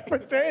mashed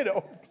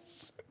potato?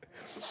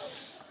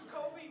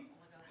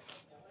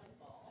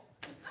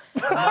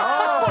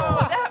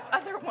 Oh, that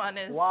other one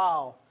is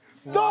Wow.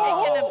 taking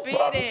a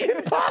beating.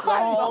 The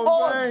whole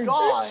Oh, thing. it's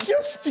gone. It's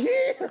just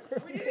here.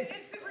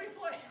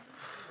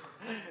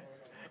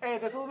 Hey,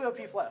 there's a little bit of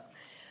piece left.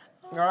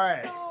 All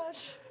right.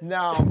 Gosh.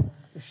 Now,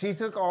 she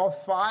took all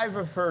 5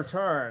 of her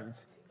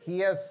turns. He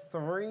has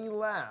 3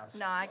 left.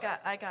 No, I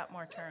got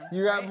more turns.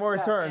 You got right? more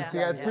turns.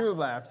 Yeah. You got 2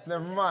 left.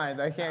 Never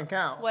mind. I can't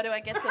count. What do I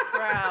get to throw?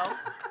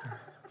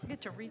 I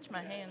get to reach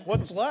my hands.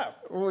 What's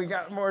left? We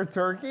got more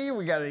turkey.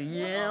 We got a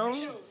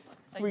yam.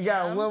 We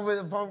got a little bit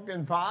of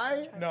pumpkin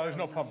pie. No, there's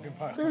no pumpkin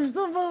pie. There's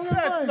some pumpkin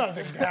That pie.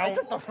 doesn't I count.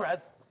 took the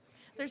rest.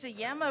 There's a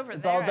yam over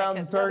It's there. all down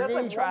I to could turkey. That's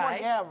like one more try.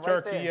 yam right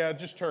Turkey, there. yeah,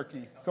 just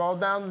turkey. It's all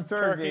down to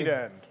Turkey turkey.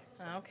 to end.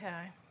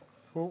 Okay.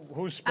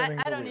 Who's spinning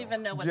I the don't wheel?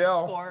 even know what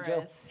Jill. the score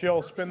is.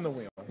 Jill, spin the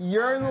wheel.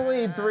 You're in the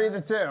lead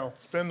 3-2.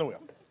 Spin the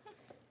wheel.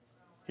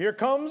 Here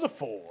comes a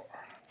 4.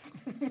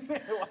 Watch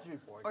me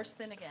for it. Or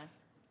spin again.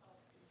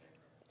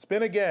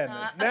 Spin again.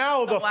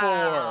 Now the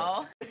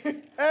Wow. 4.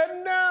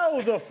 And now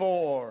the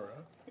 4.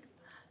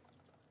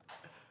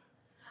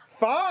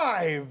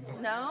 5.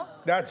 No?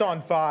 That's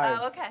on 5.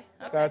 Oh, okay.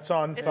 That's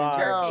on It's 5.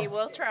 turkey.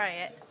 We'll try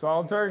it. It's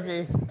all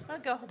turkey. I'll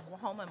go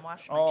home and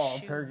wash my All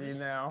shoes. turkey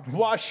now.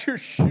 Wash your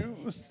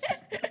shoes.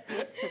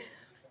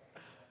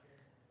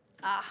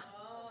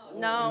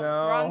 No,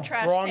 No. wrong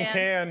trash Wrong can.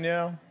 can,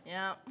 yeah.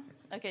 Yeah.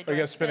 Okay, I do I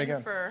guess spin spin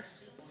again. for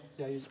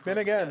Yeah, you Spin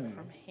let's do it again.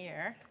 from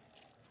here?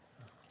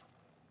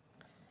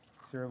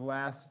 It's your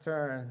last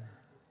turn.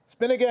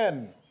 Spin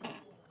again.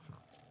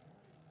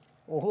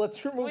 Well,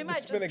 let's remove We the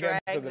might spin just again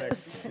for drag the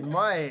next. this. You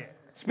might.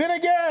 Spin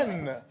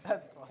again.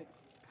 That's twice.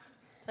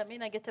 Does that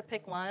mean I get to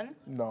pick one?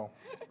 No.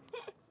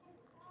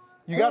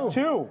 You got 2.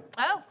 Oh.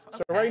 So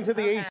Okay. right into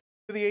the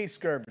okay. ace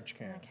garbage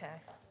can. Okay.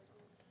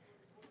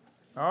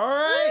 All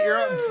right, you're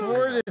up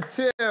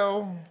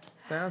 4-2.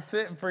 That's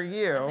it for I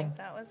you. think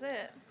that was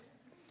it.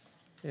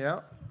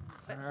 Yep.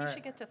 But All he right.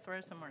 should get to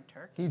throw some more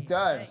turkey. He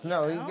does. right,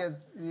 No, you he know? gets.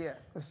 Yeah.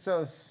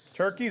 So.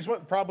 Turkey's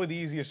probably the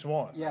easiest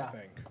one, Yeah. I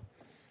think.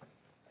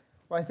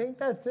 Well, I think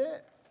that's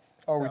it.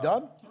 Are we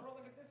done?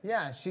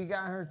 Yeah, she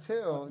got her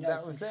 2.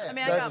 That was it. I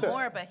mean, I That's got it.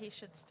 more, but he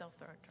should still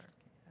throw a turkey.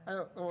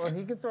 Well,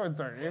 he can throw a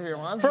turkey if he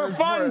wants. For Let's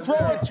fun, throw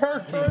a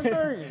turkey. Throw a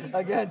turkey.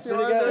 Again, spin You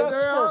want again. to- Just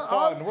for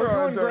I'll fun. We're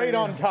throw a doing great turkey.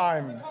 on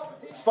time.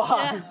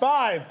 5.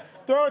 5.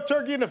 Throw a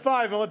turkey into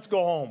 5 and let's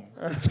go home.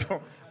 Let's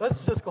go.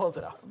 Let's just close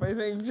it out. I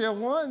think Jill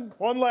won.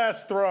 One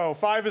last throw.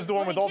 5 is the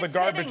one Well, with he all the keeps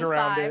garbage hitting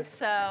around 5, it.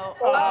 So.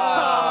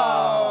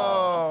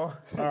 Oh.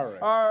 All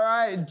right. All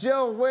right,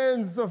 Jill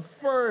wins the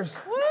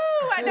first. Woo!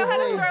 I know how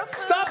to throw food.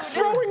 Stop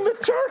throwing the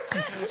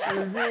turkey.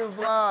 Review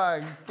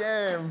vlog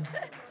game.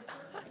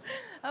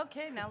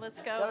 Okay, now let's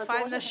Yeah, go that's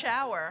find all the I-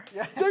 shower.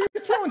 You're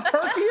throwing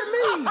turkey at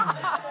me.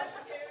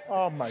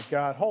 Oh my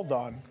God! Hold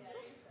on.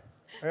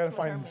 I gotta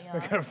find. me I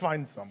off. gotta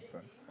find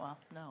something. Well,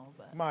 no,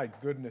 but. My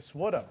goodness,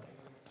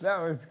 That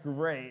was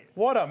great.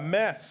 what a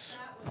mess.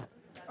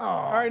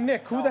 All right,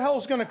 Nick. Who the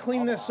hell's gonna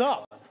clean this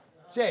up?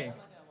 Jake.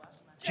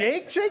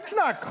 Jake? Jake's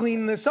not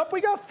cleaning this up. We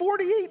got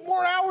 48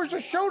 more hours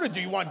of show to do.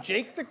 You want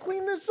Jake to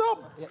clean this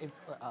up? Yeah,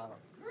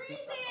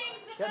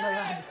 no,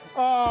 yeah.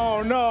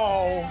 Oh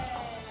no.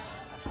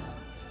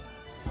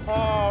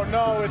 Oh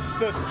no, it's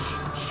the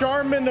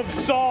Charmin of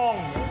Song.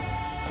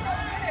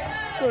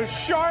 The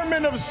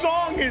Charmin of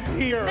Song is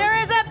here. There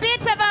is a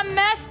bit of a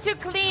mess to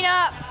clean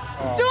up.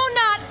 Do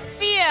not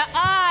fear,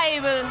 I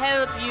will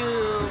help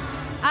you.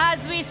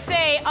 As we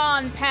say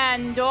on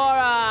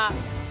Pandora,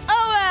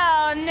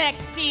 Oel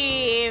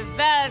Necti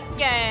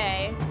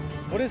Velke.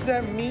 What does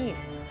that mean?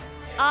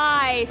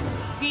 I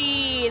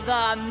see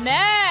the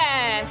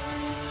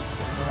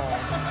mess.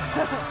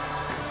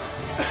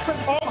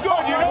 Oh,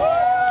 good. You know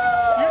what?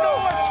 You know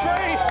what's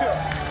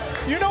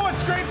great? You know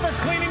what's great for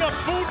cleaning up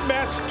food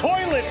mess?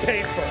 Toilet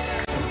paper.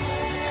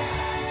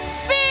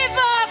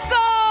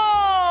 Sivako!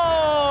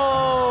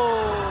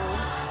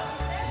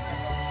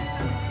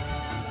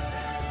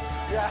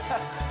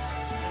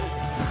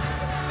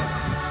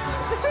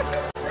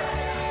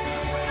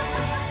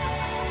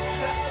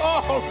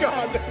 Oh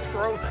God, that's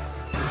gross.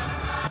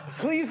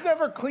 Please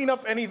never clean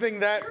up anything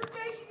that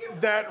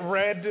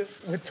red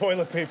with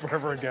toilet paper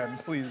ever again.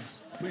 Please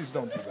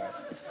don't do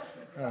that.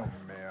 Oh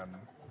man.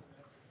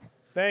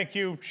 Thank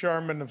you,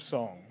 Charmin of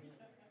Song.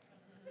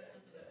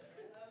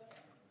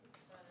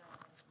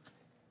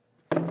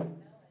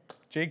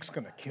 Jake's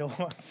gonna kill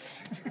us.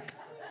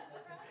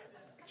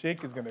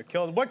 Jake is gonna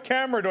kill us. What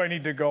camera do I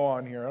need to go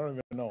on here? I don't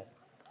even know.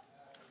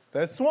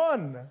 This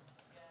one.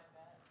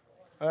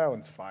 That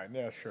one's fine.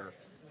 Yeah, sure.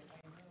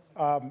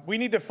 We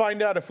need to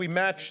find out if we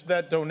match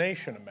that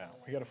donation amount.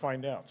 We got to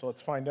find out. So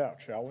let's find out,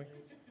 shall we?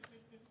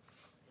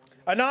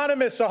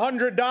 Anonymous,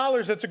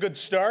 $100. That's a good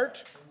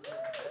start.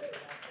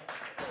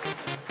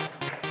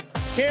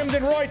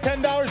 Camden Roy,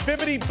 $10.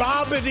 Bibbidi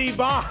bobbidi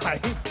bye.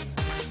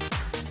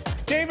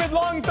 David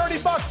Long,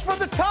 $30 for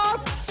the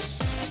tops.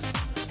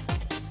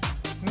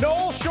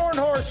 Noel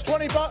Shornhorse,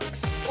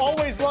 $20.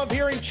 Always love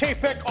hearing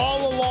Chapek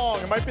all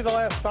along. It might be the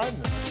last time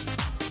then.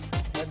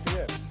 Might be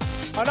it.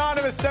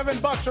 Anonymous,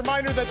 $7.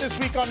 Reminder that this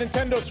week on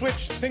Nintendo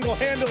Switch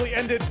single-handedly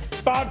ended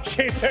Bob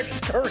Chapek's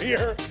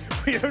career.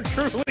 We have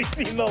truly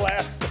seen the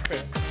last of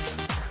it.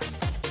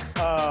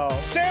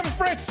 Sam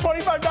Fritz,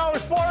 $25.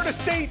 Florida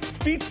State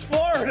beats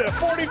Florida,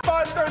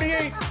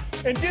 45-38.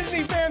 And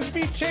Disney fans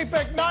beat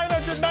Chapek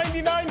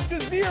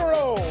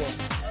 999-0.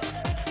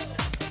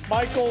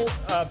 Michael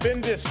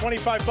Bindis,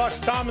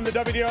 $25. Tom and the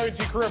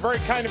WDWNT crew are very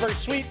kind and very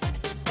sweet,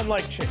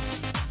 unlike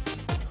Chapek.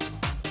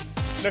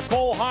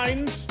 Nicole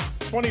Hines,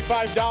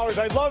 $25.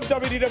 I love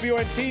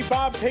WDWNT.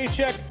 Bob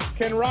Paycheck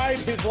can ride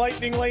his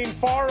lightning lane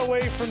far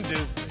away from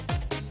Disney.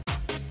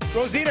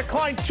 Rosita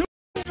Klein,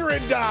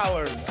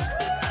 $200.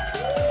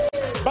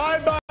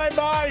 Bye,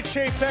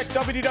 Chapek,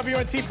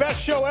 WDWNT.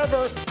 Best show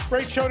ever.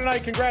 Great show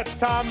tonight. Congrats,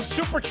 Tom.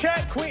 Super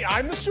Chat Queen.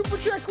 I'm the Super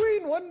Chat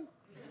Queen. One.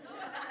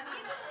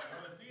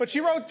 But she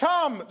wrote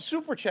Tom,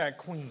 Super Chat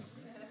Queen.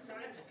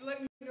 Just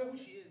letting you know who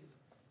she is.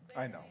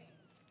 I know.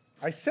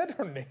 I said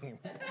her name.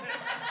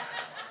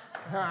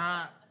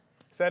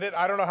 Said it.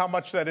 I don't know how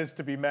much that is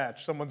to be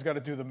matched. Someone's got to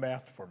do the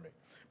math for me.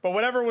 But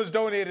whatever was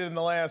donated in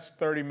the last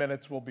 30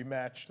 minutes will be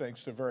matched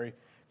thanks to very,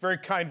 very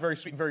kind, very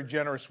sweet, and very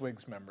generous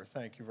WIGS member.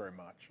 Thank you very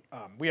much.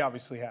 We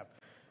obviously have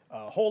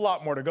a whole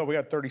lot more to go. We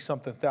got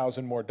 30-something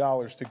thousand more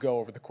dollars to go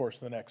over the course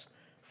of the next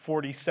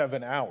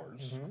 47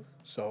 hours.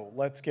 So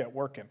let's get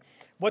working.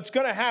 What's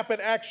going to happen,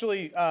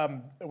 actually,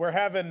 we're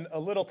having a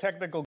little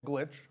technical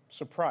glitch.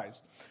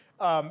 Surprise.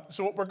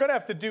 So what we're going to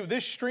have to do,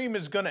 this stream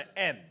is going to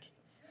end,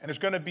 and there's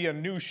going to be a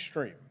new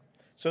stream.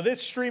 So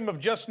this stream of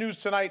Just News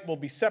Tonight will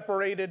be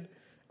separated,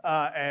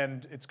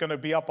 and it's going to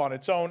be up on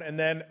its own. And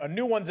then a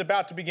new one's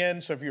about to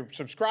begin. So if you're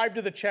subscribed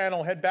to the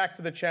channel, head back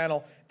to the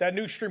channel. That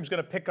new stream's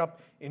going to pick up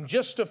in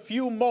just a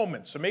few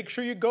moments. So make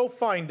sure you go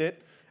find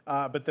it.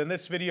 But then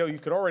this video, you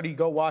could already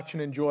go watch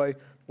and enjoy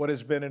what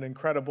has been an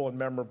incredible and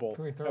memorable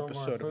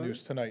episode of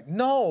News Tonight.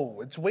 No,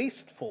 it's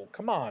wasteful.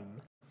 Come on.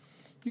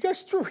 You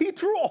guys he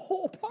threw a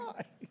whole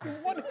pie.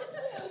 One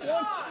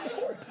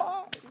whole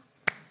pie.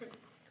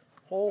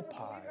 Whole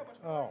pie.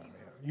 Oh, man.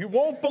 You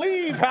won't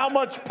believe how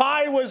much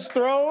pie was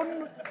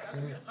thrown.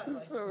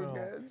 So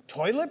good.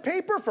 Toilet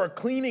paper for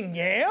cleaning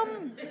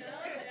yam?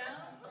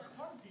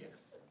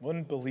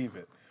 Wouldn't believe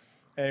it.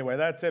 Anyway,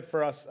 that's it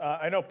for us.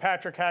 I know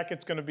Patrick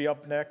Hackett's going to be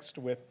up next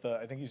with,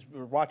 I think we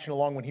were watching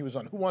along when he was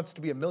on Who Wants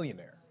to Be a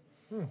Millionaire?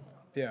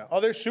 Yeah.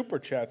 Oh, there's super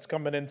chats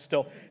coming in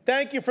still.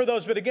 Thank you for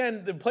those. But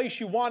again, the place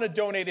you want to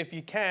donate if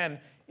you can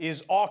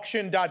is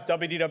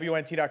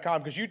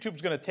auction.wdwnt.com because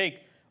YouTube's going to take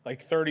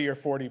like 30 or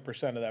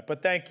 40% of that.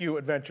 But thank you,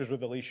 Adventures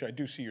with Alicia. I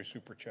do see your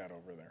super chat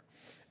over there.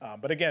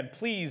 But again,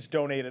 please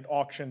donate at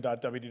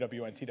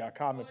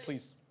auction.wdwnt.com and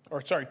please,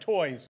 or sorry,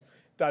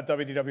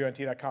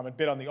 toys.wdwnt.com and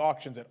bid on the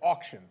auctions at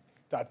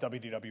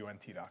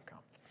auction.wdwnt.com.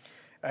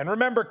 And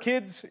remember,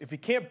 kids, if you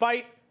can't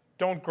bite,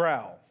 don't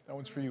growl. That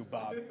one's for you,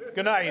 Bob.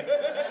 Good night.